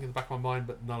horizon, I think, in the back of my mind,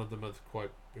 but none of them are quite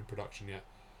in production yet.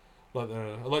 Like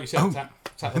you said,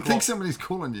 I think somebody's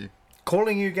calling you.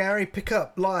 Calling you, Gary. Pick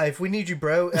up live. We need you,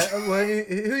 bro. Who are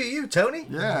you, Tony?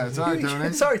 Yeah, sorry,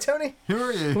 Tony. Sorry, Tony. Who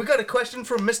are you? We got a question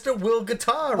from Mr. Will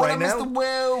Guitar right now. Mr.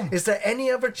 Will? Is there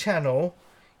any other channel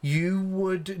you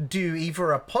would do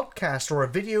either a podcast or a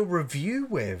video review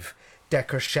with?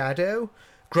 Decker Shadow,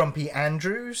 Grumpy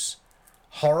Andrews,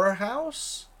 Horror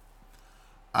House.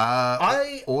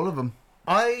 All of them.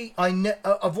 I know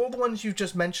of all the ones you've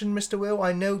just mentioned, Mr. Will.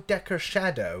 I know Decker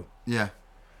Shadow. Yeah.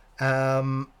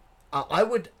 I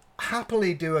would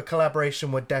happily do a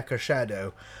collaboration with Decker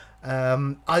Shadow.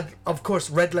 Of course,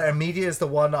 Red Letter Media is the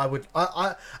one I would.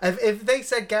 If they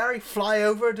said, Gary, fly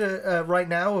over to right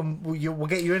now and we'll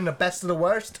get you in the best of the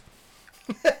worst.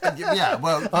 Yeah,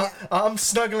 well, I'm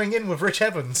snuggling in with Rich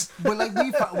Evans. But like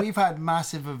we've had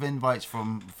massive of invites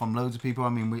from loads of people. I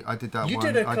mean, I did that one.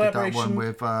 I did that one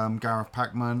with Gareth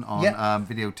Packman on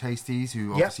Video Tasties,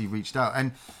 who obviously reached out.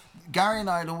 And Gary and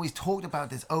I had always talked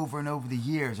about this over and over the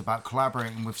years about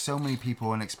collaborating with so many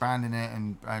people and expanding it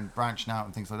and branching out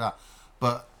and things like that.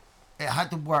 But it had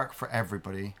to work for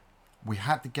everybody. We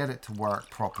had to get it to work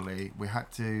properly. We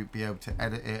had to be able to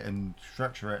edit it and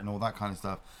structure it and all that kind of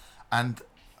stuff. And,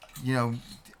 you know,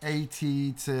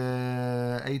 80 to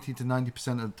 90%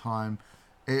 of the time,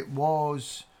 it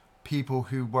was people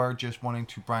who were just wanting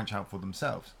to branch out for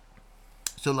themselves.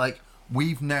 So, like,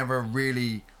 we've never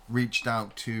really reached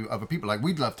out to other people. Like,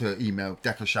 we'd love to email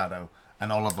Decker Shadow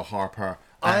and Oliver Harper.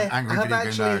 I have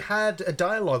actually had a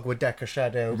dialogue with Decker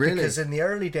Shadow. Really? Because in the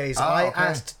early days, I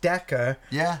asked Decker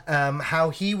how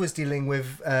he was dealing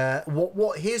with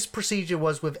what his procedure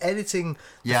was with editing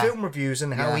the film reviews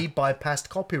and how he bypassed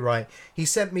copyright. He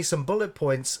sent me some bullet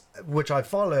points, which I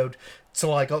followed,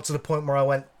 till I got to the point where I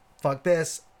went, fuck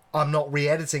this. I'm not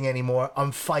re-editing anymore.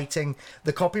 I'm fighting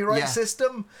the copyright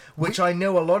system, which I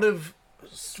know a lot of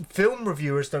film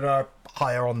reviewers that are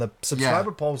higher on the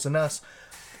subscriber polls than us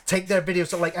take their videos.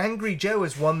 So like Angry Joe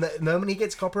is one that the moment he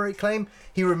gets copyright claim,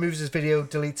 he removes his video,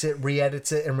 deletes it,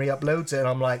 re-edits it, and re-uploads it. And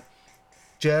I'm like,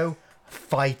 Joe,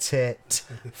 fight it.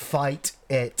 Fight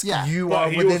it. Yeah. You are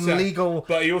within legal...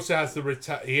 But he also has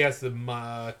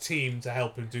the team to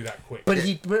help him do that quick. But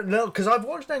no, because I've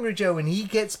watched Angry Joe and he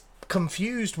gets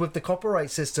confused with the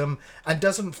copyright system and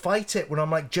doesn't fight it when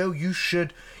I'm like, Joe, you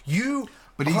should...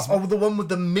 But he's the one with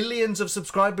the millions of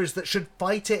subscribers that should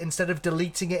fight it instead of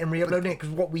deleting it and re-uploading it, because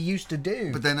what we used to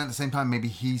do. But then at the same time, maybe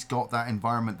he's got that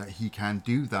environment that he can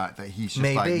do that he's just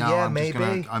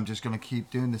I'm just gonna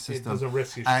keep doing the system. It does a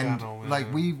risk his and channel.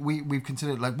 Like we've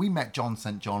considered, like we met John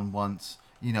St. John once,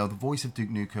 you know, the voice of Duke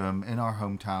Nukem in our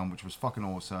hometown, which was fucking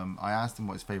awesome. I asked him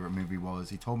what his favorite movie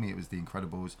was. He told me it was The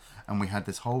Incredibles, and we had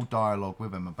this whole dialogue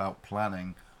with him about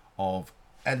planning of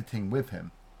editing with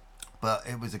him. But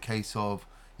it was a case of,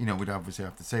 you know, we'd obviously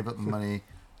have to save up the money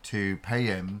to pay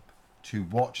him to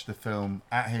watch the film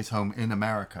at his home in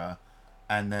America,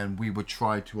 and then we would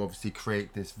try to obviously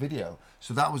create this video.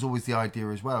 So that was always the idea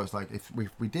as well. It's like if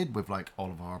we did with like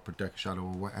Oliver Harper, Decker Shadow,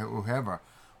 or whoever,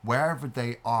 wherever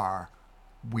they are,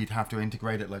 we'd have to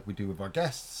integrate it like we do with our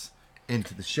guests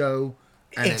into the show.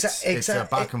 And it's a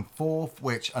back and forth,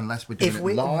 which unless we're doing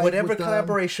it live, whatever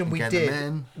collaboration we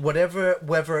did,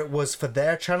 whether it was for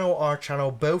their channel, our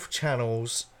channel, both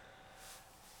channels,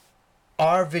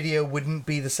 our video wouldn't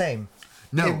be the same.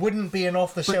 No. It wouldn't be an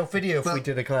off-the-shelf video if we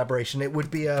did a collaboration. It would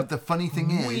be a. But the funny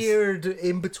thing is, weird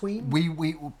in between.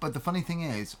 But the funny thing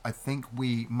is, I think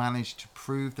we managed to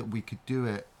prove that we could do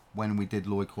it when we did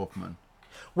Lloyd Kaufman.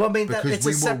 Well, I mean, it's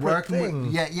a separate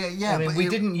thing. Yeah. I mean, we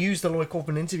didn't use the Lloyd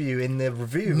Kaufman interview in the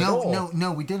review.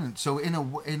 No, we didn't. So in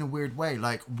a weird way,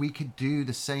 like we could do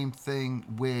the same thing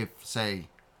with, say,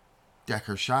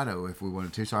 Decker Shadow if we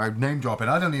wanted to. So I'm name dropping.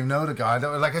 I don't even know the guy.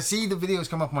 I see the videos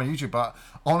come up on YouTube, but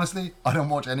honestly, I don't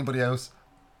watch anybody else.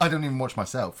 I don't even watch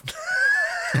myself.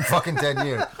 In fucking 10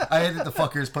 years, I edit the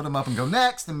fuckers, put them up, and go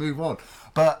next, and move on.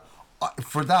 But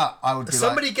for that, I would be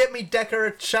somebody get me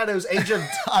Decker Shadow's agent.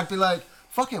 I'd be like,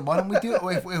 fuck it, why don't we do it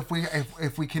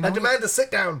if we can? I demand a sit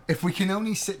down. If we can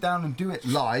only sit down and do it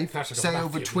live, say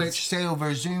over Twitch, say over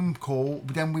a Zoom call,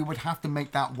 then we would have to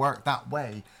make that work that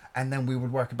way, and then we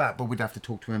would work it back. But we'd have to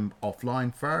talk to him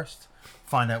offline first,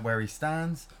 find out where he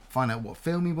stands, find out what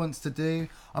film he wants to do.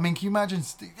 I mean, can you imagine?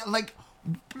 Like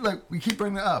we keep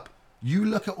bringing it up. You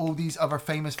look at all these other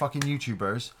famous fucking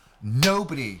YouTubers.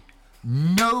 Nobody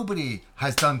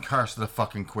has done Curse of the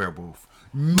fucking Queerwolf.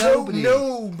 Nobody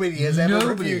has ever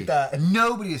reviewed that.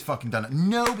 Nobody has fucking done it.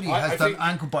 Nobody has done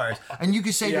Ankle Biters. And you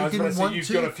could say they didn't want you've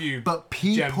to, got a few but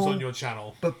people gems on your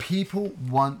channel. But people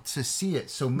want to see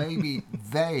it, so maybe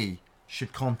they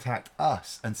should contact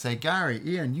us and say, Gary,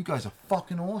 Ian, you guys are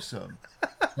fucking awesome.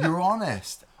 You're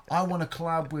honest. I want to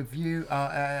collab with you,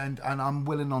 and I'm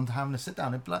willing on having a sit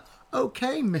down and be like,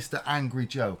 okay, Mr. Angry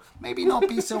Joe, maybe not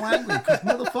be so angry, because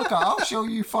motherfucker, I'll show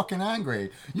you fucking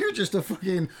angry. You're just a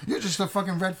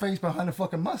fucking red face behind a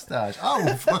fucking mustache. I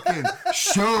will fucking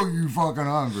show you fucking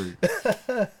angry.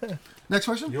 Next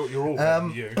question. You're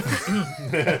all you.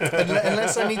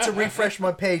 Unless I need to refresh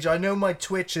my page. I know my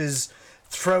Twitch is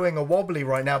throwing a wobbly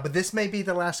right now, but this may be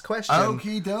the last question.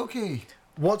 Okie dokie.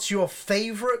 What's your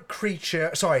favorite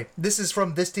creature? Sorry, this is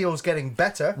from This Deal's Getting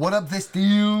Better. What up, This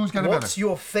Deal's Getting Better? What's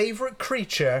your favorite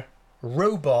creature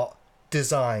robot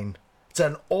design? It's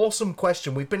an awesome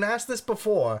question. We've been asked this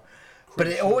before, but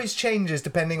it always changes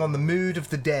depending on the mood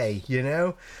of the day, you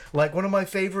know? Like, one of my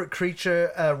favorite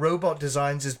creature robot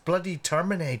designs is bloody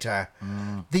Terminator.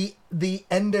 The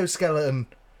endoskeleton,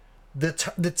 the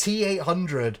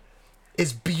T-800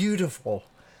 is beautiful.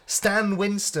 Stan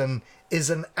Winston is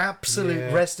an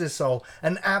absolute rest his soul,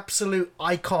 an absolute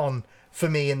icon for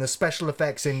me in the special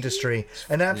effects industry,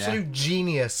 an absolute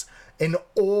genius in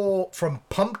all, from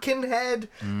Pumpkinhead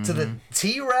to the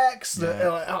T-Rex,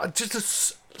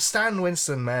 Stan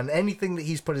Winston, man. Anything that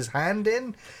he's put his hand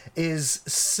in is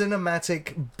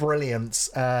cinematic brilliance.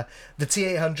 The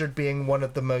T-800 being one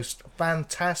of the most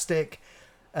fantastic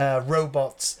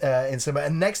robots in cinema,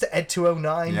 and next to Ed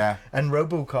 209 and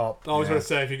RoboCop. I was going to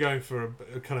say, if you're going for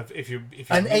a kind of the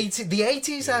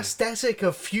 80s aesthetic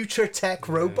of future tech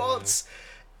robots,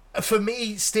 for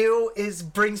me still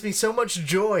brings me so much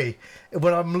joy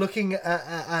when I'm looking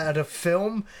at a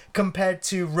film compared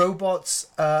to robots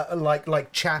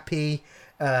like Chappie.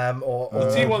 Or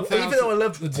T-1000, even though I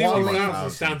love the T-1000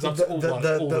 stands up to all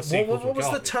the sequels. What was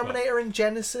the Terminator in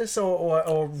Genesis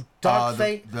or Dark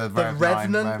Fate? The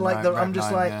Revenant. I'm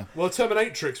just like. Yeah. Well,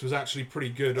 Terminatrix was actually pretty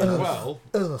good as well.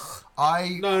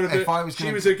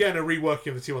 She was again a reworking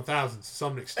of the T-1000 to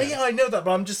some extent. Yeah, I know that,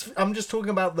 but I'm just talking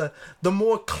about the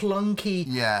more clunky,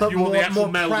 but you want more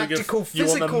practical,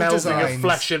 physical designs of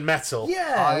flesh and metal.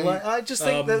 Yeah, I just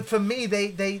think that for me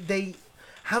they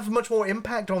have much more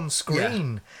impact on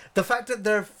screen. Yeah. The fact that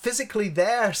they're physically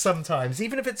there sometimes,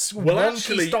 even if it's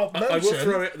wonky stop motion. I will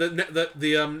throw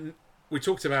it. We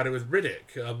talked about it with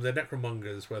Riddick, the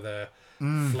Necromongers, where they're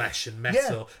flesh and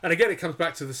metal, and again it comes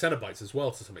back to the Cenobites as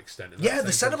well to some extent. The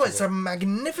Cenobites are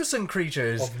magnificent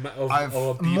creatures.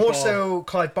 More so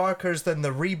Clive Barker's than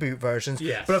the reboot versions.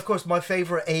 Yes. But of course, my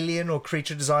favorite alien or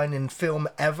creature design in film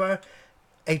ever.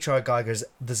 H.R. Geiger's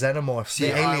The Xenomorph,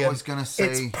 the alien. I was gonna say,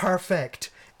 it's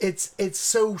perfect. It's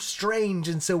so strange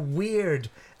and so weird.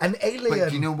 An alien.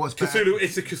 But you know what's better? Cthulhu,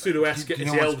 it's a Cthulhu-esque. You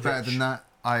know what's better than that?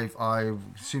 I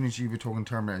as soon as you were talking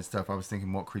Terminator and stuff, I was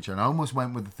thinking what creature, and I almost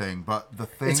went with the Thing, but the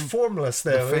Thing. It's formless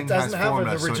though. It doesn't have an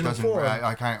original form.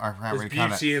 I can't really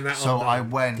count it. In that so I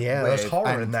went. Yeah, there's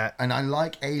horror in that. And I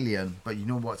like Alien, but you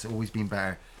know what's always been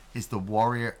better is the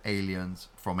warrior aliens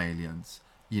from Aliens.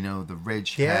 You know, the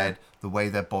ridge head, the way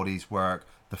their bodies work,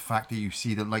 the fact that you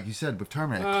see them, like you said, with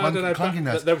Terminator,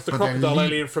 clunkiness. There was the crocodile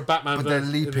alien from Batman. But they're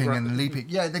leaping and leaping.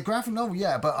 Yeah, the graphic novel,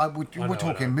 but we're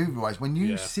talking movie-wise. When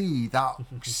you see that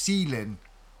ceiling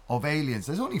of aliens.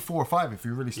 There's only 4 or 5 if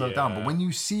you really slow it down. But when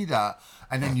you see that,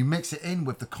 and then you mix it in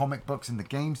with the comic books and the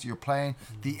games that you're playing,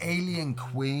 the Alien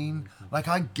Queen. Like,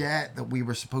 I get that we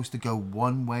were supposed to go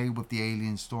one way with the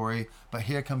Alien story, but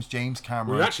here comes James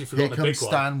Cameron. We actually forgot here the comes big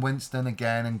Stan Winston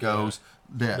again and goes,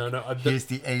 here's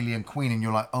the Alien Queen, and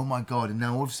you're like, oh my god! And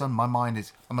now all of a sudden, my mind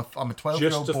is, I'm a 12-year-old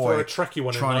Just to boy throw a Trekkie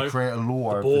one trying in, to create a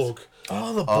lore. the Borg.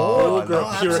 Oh, the Borg. Borg are a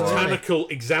absolutely. puritanical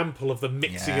example of the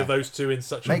mixing of those two in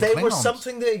such a... Make They were Klingons.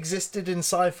 something that existed in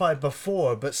sci-fi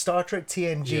before, but Star Trek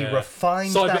TNG Yeah. refined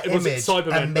Cyber- that was it image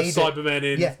Cybermen, and but made Cybermen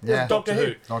in Yeah. Doctor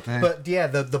Who. Doctor Who. But yeah,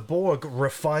 the Borg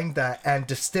refined that and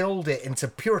distilled it into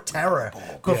pure terror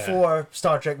before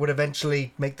Star Trek would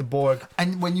eventually make the Borg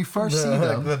And when you first see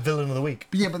them, the villain of the week.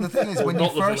 but yeah, but the thing is, when you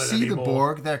Not the first villain see the anymore.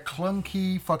 Borg, they're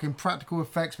clunky, fucking practical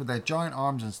effects with their giant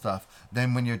arms and stuff.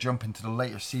 Then when you jump into the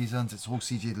later seasons, it's all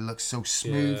CG. It looks so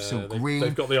smooth, Yeah, so they've- green.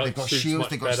 they've got the suits shields. much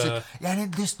They've got better. yeah,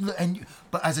 and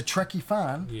but as a Trekkie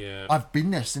fan, Yeah. I've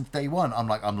been there since day one. I'm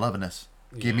like, I'm loving this.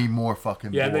 Give me more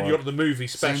fucking. Yeah, and then Borg. you got the movie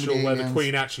Same with special the where the aliens.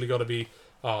 Queen actually got to be...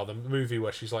 Oh, the movie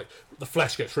where she's like... The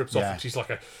flesh gets ripped off Yeah. and she's like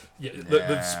a...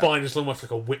 the spine is almost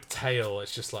like a whipped tail.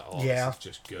 It's just like, oh, Yeah. this is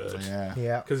just good. Yeah.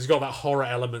 Yeah. Because it's got that horror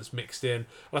elements mixed in. And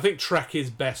I think Trek is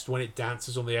best when it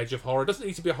dances on the edge of horror. It doesn't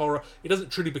need to be a horror. It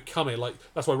doesn't truly become it. Like,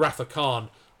 that's why Wrath of Khan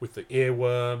with the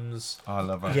earworms. Oh, I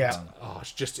love that. Yeah. Oh,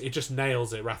 it just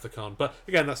nails it, Wrath of Khan. But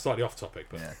again, that's slightly off topic.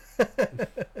 But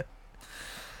Yeah.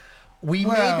 We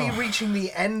Well- may be reaching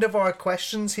the end of our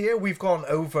questions here. We've gone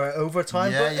over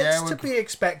time, but it's to be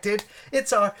expected.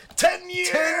 It's our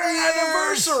 10-year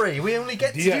anniversary. We only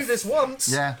get to do this once.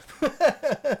 Yeah.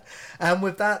 And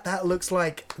with that, that looks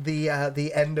like the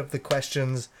end of the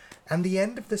questions and the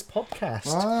end of this podcast.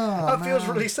 Oh, that feels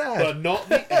really sad. but not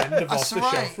the end of That's Off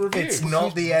the Shelf right. Review. It's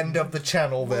not the end of the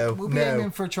channel, though. We'll be no.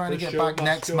 aiming for trying to The get show back must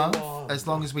next go month, on. as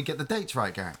long as we get the dates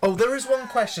right, Gary. Oh, there is one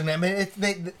question. I mean,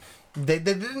 they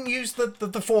didn't use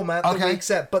the format that we Okay.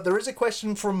 accept, but there is a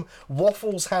question from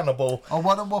Waffles Hannibal. Oh,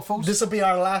 what are waffles? This will be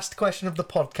our last question of the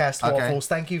podcast, Okay. Waffles.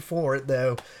 Thank you for it,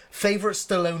 though. Favorite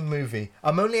Stallone movie?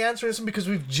 I'm only answering this because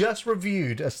we've just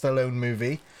reviewed a Stallone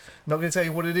movie. I'm not going to tell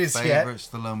you what it is Favorite yet.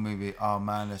 Stallone movie? Oh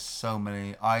man, there's so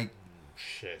many.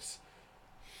 Shit.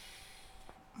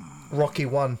 Rocky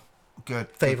 1. Good.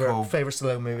 Favorite Cool. favorite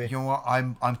Stallone movie. You know what?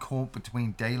 I'm caught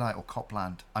between Daylight or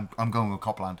Copland. I'm going with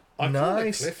Copland. I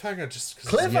Nice. called it Cliffhanger just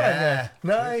because... Cliffhanger. Yeah.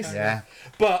 Nice. Yeah.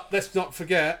 But let's not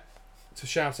forget to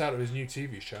shout out to his new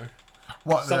TV show,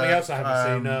 What? Something else I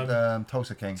haven't seen,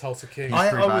 Tulsa King. Tulsa King. He's I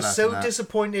pretty was badass so in that.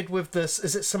 disappointed with this.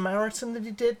 Is it Samaritan that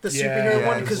he did? The Yeah, superhero yeah,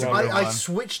 one? it Because was well I done.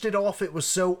 switched it off. It was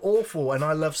so awful, and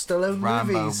I love Stallone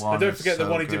Rambo movies. one. And don't is forget the so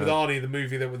one he did with good. Arnie, the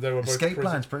movie that they were both Escape prison-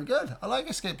 Plan's pretty good. I like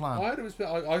Escape Plan. I, heard it was,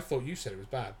 I thought you said it was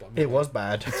bad, but It was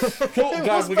bad. Cool,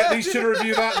 guys, we'll get these two to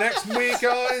review that next week,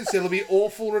 guys. It'll be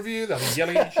awful review. They'll be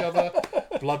yelling at each other,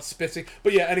 blood spitting.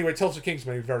 But yeah, anyway, Tulsa King's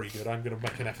maybe very good. I'm going to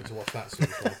make an effort to watch that soon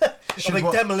as well. I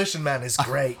think Demolition Man is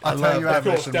great. I I'll love tell you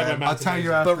after. Demolition Man. I'll tell you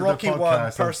But after But Rocky the podcast. 1,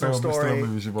 and personal film the story. Stallone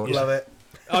movies you watch. Love it.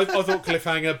 I thought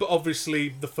Cliffhanger, but obviously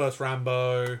the first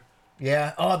Rambo.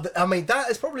 Yeah. Oh, I mean, that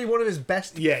is probably one of his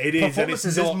best Yeah, it is. And it's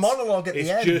performances. not, His monologue at it's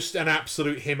the end. just an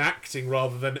absolute him acting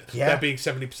rather than Yeah. there being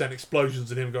 70%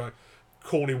 explosions and him going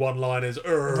corny one-liners.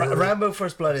 Rambo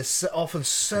First Blood is often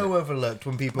so overlooked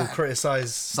when people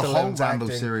criticise The whole Stallone's Rambo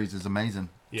acting. series is amazing.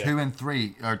 Yeah. 2 and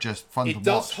 3 are just fun to It watch.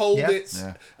 does hold Yeah. its,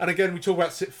 Yeah. and again we talked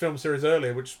about film series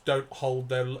earlier, which don't hold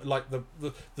their like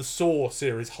the Saw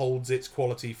series holds its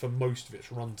quality for most of its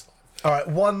runtime. All right,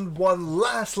 one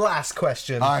last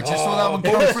question. I just saw that one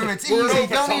come through. It's we're easy.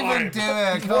 over Don't time. even do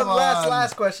it. Come One on.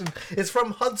 last question. It's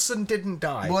from Hudson Didn't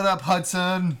Die. What up,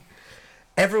 Hudson?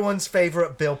 Everyone's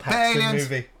favourite Bill Paxton Aliens.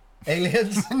 movie.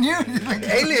 Aliens?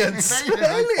 Aliens.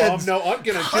 Aliens. No, I'm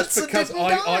gonna just Hudson because didn't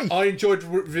I die. enjoyed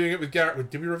reviewing it with Garrett.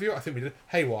 Did we review it? I think we did.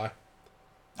 Haywire.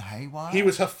 Haywire? He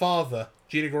was her father.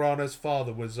 Gina Carano's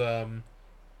father was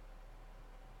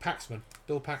Paxman.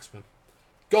 Bill Paxman.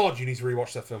 God, you need to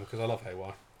rewatch that film because I love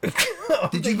Haywire.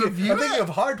 Did you review I'm thinking it? of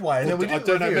Hardwire. No, we I didn't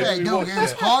don't know, review maybe it. Yeah, we no, watched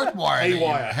it's it. Hardwire.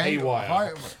 Haywire.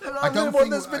 Haywire. I'm the one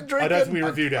that's been drinking. I don't think we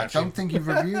reviewed it. I Actually. don't think you've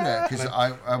reviewed it because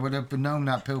I would have known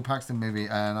that Bill Paxton movie,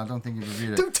 and I don't think you've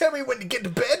reviewed it. Don't tell me when to get to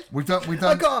bed. We've done.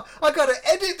 I got to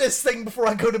edit this thing before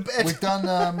I go to bed. We've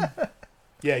done.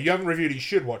 Yeah, you haven't reviewed it. You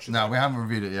should watch it. No, we haven't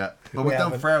reviewed it yet. But We we've done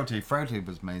haven't. Frailty. Frailty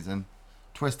was amazing.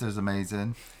 Twister's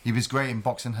amazing. He was great in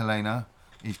Boxing Helena.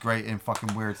 He's great in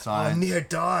fucking Weird Oh, Science. Near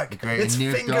Dark. Great It's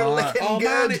Near finger Dark. licking Oh good.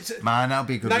 man, it's. Man, that'll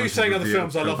be a good. Now one you're to saying other review.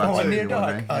 films I Bill love Paxton too. Near one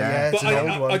Dark. day. Oh, yeah, it's But an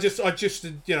old one. I just,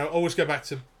 you know, always go back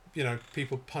to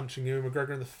people punching Ewan McGregor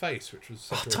in the face, which was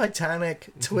Titanic,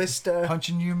 Twister,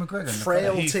 punching Ewan McGregor in the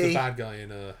Frailty. He's the bad guy in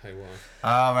Haywire.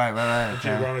 Oh, right.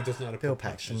 Julia Garner doesn't know how to Bill pull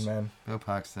Paxton, punches. man. Bill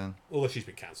Paxton. Although she's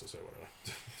been cancelled, so whatever.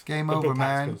 It's game But over, Bill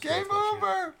man. Paxton's Game worth watching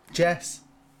over. Jess,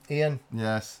 Ian,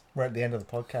 Yes. we're at the end of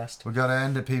the podcast. We gotta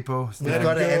end it, people. It's We've dead.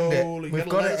 got to end Go, it. you We've gotta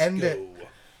got let to us end go. it.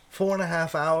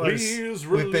 4.5 hours Please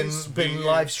we've release been me.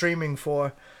 live streaming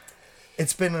for.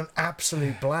 It's been an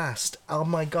absolute blast. Oh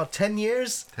my god, 10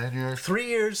 years? 10 years. 3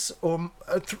 years, or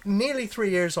nearly 3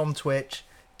 years on Twitch,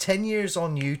 10 years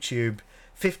on YouTube,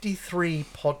 53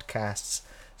 podcasts,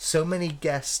 so many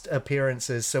guest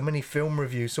appearances, so many film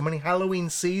reviews, so many Halloween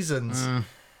seasons.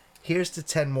 Here's to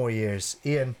 10 more years.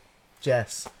 Ian,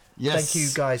 Jess, Yes. thank you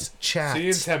guys. Chat, See you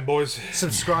in 10, boys.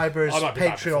 subscribers, I might be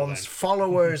back before Patreons, then.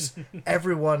 followers,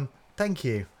 everyone. Thank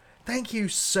you. Thank you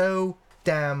so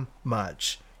damn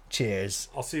much. Cheers.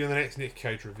 I'll see you in the next Nick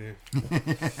Cage review.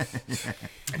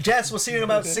 Jess, we'll see you in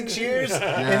about 6 years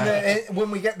when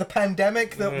we get the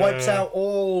pandemic that wipes out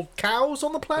all cows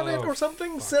on the planet or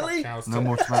something silly. Cows, No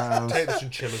more tomatoes. Take the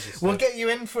chinchillas instead. We'll get you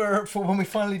in for when we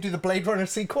finally do the Blade Runner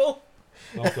sequel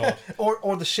Oh, God.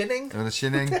 or the Shinning. Or the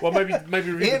shinning. Well,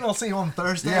 maybe read Ian, I'll see you on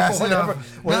Thursday. Yeah, or see you whatever. on-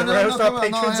 Whatever No, else no, our no,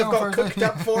 patrons no, have got Thursday. cooked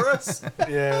up for us.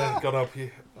 Yeah, got up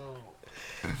here.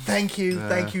 Thank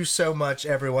you so much,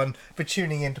 everyone, for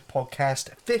tuning into podcast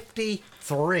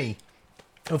 53.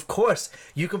 Of course,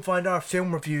 you can find our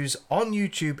film reviews on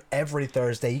YouTube every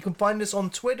Thursday. You can find us on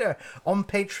Twitter, on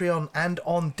Patreon, and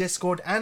on Discord, and